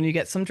sometimes when you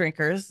get some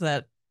drinkers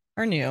that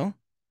are new,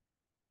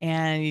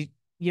 and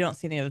you don't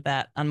see any of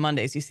that on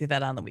Mondays. You see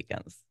that on the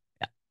weekends.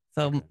 Yeah.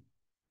 So Okay.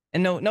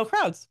 and no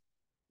crowds.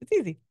 It's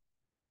easy.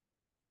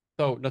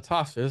 So,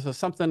 Natasha, is there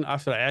something I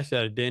should ask you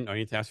that I didn't, or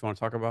anything else you want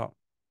to talk about?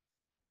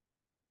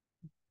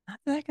 Not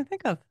that I can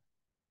think of.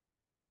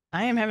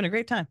 I am having a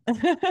great time.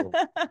 Cool.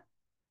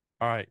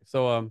 All right.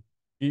 So,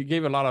 you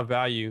gave a lot of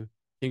value.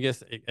 Can you give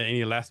us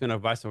any last minute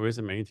advice or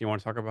wisdom, anything you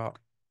want to talk about?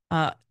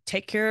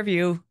 Take care of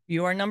you.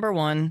 You are number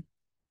one.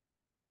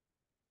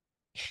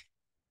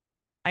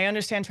 I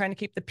understand trying to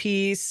keep the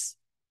peace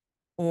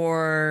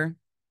or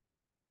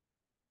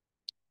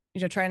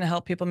trying to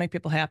help people, make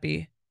people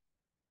happy.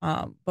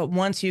 But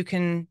once you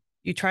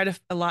try to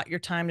allot your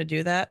time to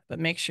do that, but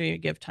make sure you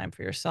give time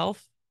for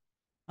yourself.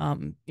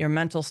 Your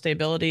mental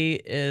stability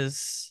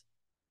is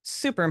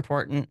super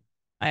important.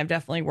 I have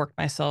definitely worked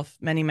myself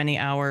many, many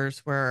hours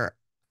where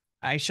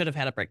I should have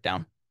had a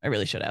breakdown. I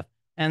really should have.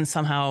 And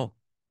somehow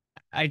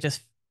I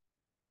just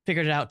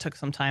figured it out, took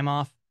some time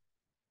off.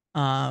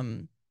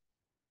 Um,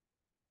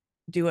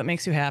 do what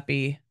makes you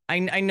happy.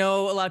 I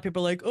know a lot of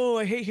people are like, oh,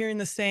 I hate hearing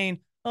the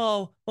saying,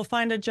 oh, well,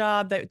 find a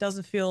job that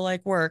doesn't feel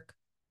like work.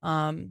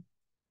 I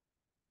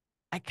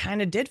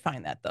kind of did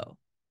find that though.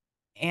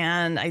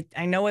 And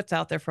I know it's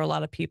out there for a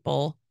lot of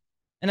people.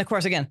 And of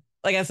course, again,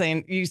 like I was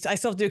saying, I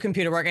still do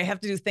computer work. I have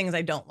to do things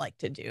I don't like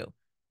to do.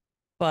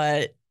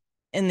 But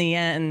in the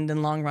end, in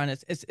the long run,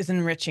 it's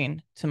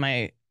enriching to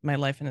my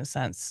life in a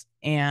sense.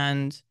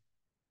 And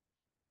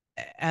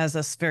as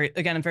a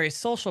very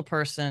social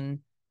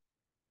person,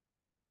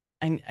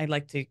 I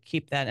like to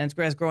keep that. And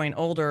as growing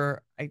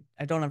older, I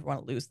don't ever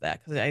want to lose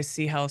that because I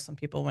see how some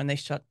people, when they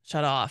shut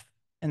off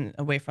and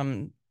away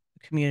from the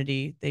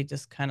community, they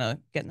just kind of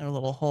get in their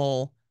little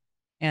hole.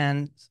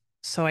 And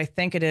so I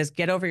think it is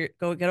get over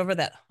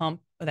that hump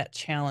or that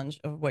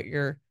challenge of what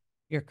you're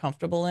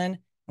comfortable in.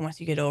 And once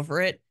you get over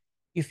it,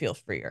 you feel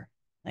freer.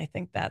 And I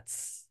think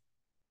that's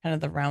kind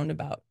of the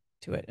roundabout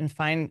to it. And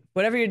find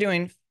whatever you're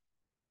doing. Of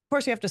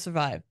course, you have to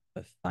survive,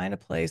 but find a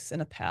place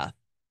and a path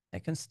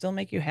that can still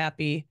make you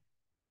happy.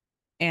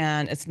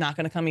 And it's not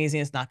going to come easy.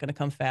 It's not going to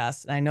come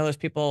fast. And I know there's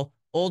people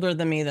older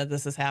than me that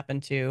this has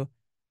happened to.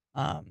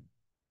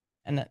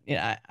 And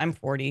I'm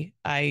 40.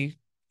 I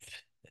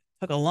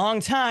took a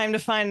long time to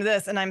find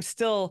this, and I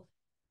still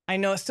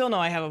know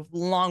I have a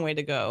long way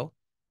to go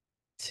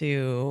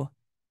to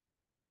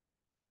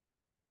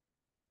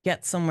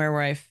get somewhere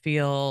where I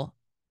feel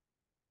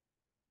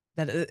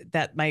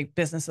that my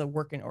business is a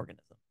working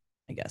organism,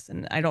 I guess.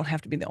 And I don't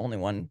have to be the only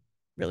one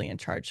really in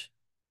charge.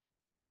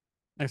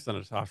 Excellent,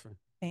 Natasha.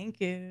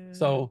 Thank you.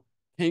 So,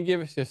 can you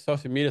give us your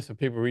social media so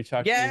people reach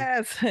out to you?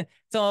 Yes.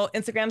 So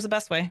Instagram's the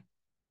best way.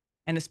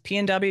 And it's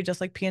PNW, just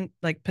like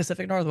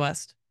Pacific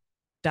Northwest,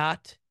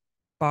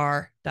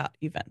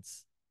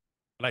 bar.events.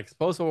 Like,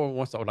 suppose someone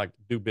wants to like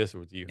do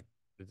business with you.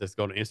 Just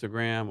go to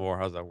Instagram, or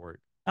how's that work?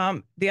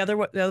 The other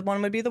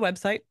one would be the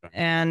website,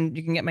 and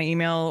you can get my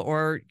email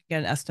or get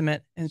an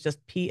estimate. And it's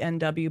just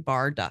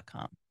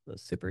pnwbar.com. So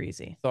it's super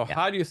easy. So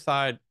how do you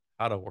decide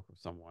how to work with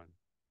someone?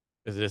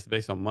 Is it just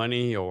based on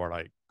money or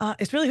like?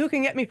 It's really who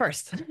can get me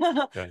first.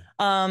 Okay.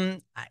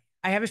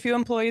 I have a few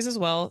employees as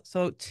well.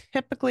 So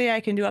typically I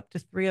can do up to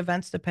 3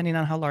 events depending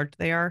on how large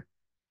they are,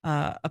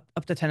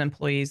 up to 10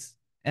 employees.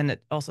 And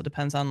it also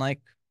depends on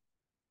like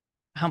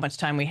how much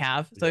time we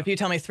have. So if you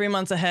tell me 3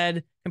 months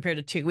ahead compared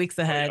to 2 weeks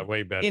ahead,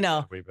 way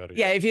better. Way better.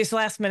 Yeah, if it's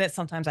last minute,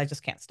 sometimes I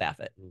just can't staff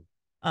it.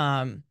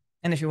 And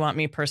if you want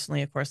me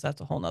personally, of course,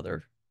 that's a whole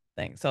nother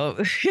thing. So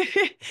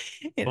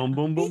boom,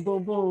 boom, boom,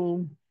 boom,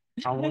 boom.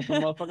 I want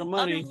some motherfucking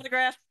money.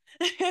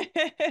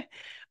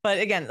 But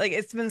again, like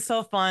it's been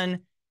so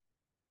fun.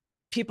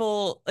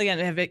 People again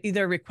have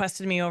either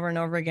requested me over and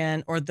over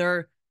again, or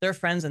their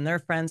friends and their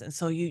friends, and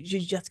so you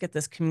just get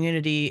this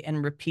community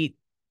and repeat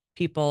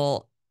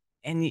people.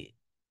 And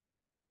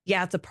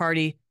yeah, it's a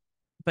party,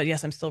 but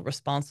yes, I'm still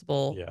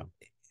responsible. Yeah,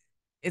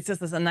 it's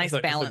just a nice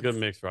balance. It's a good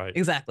mix, right?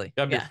 Exactly.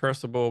 Gotta be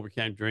personable. We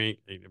can't drink.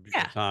 It'll be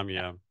good time.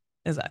 Yeah,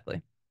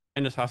 exactly.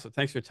 And Natasha,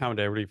 thanks for your time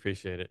today. I really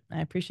appreciate it.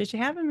 I appreciate you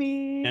having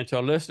me. And to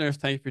our listeners,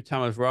 thank you for your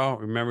time as well.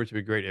 Remember to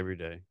be great every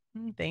day.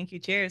 Thank you.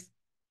 Cheers.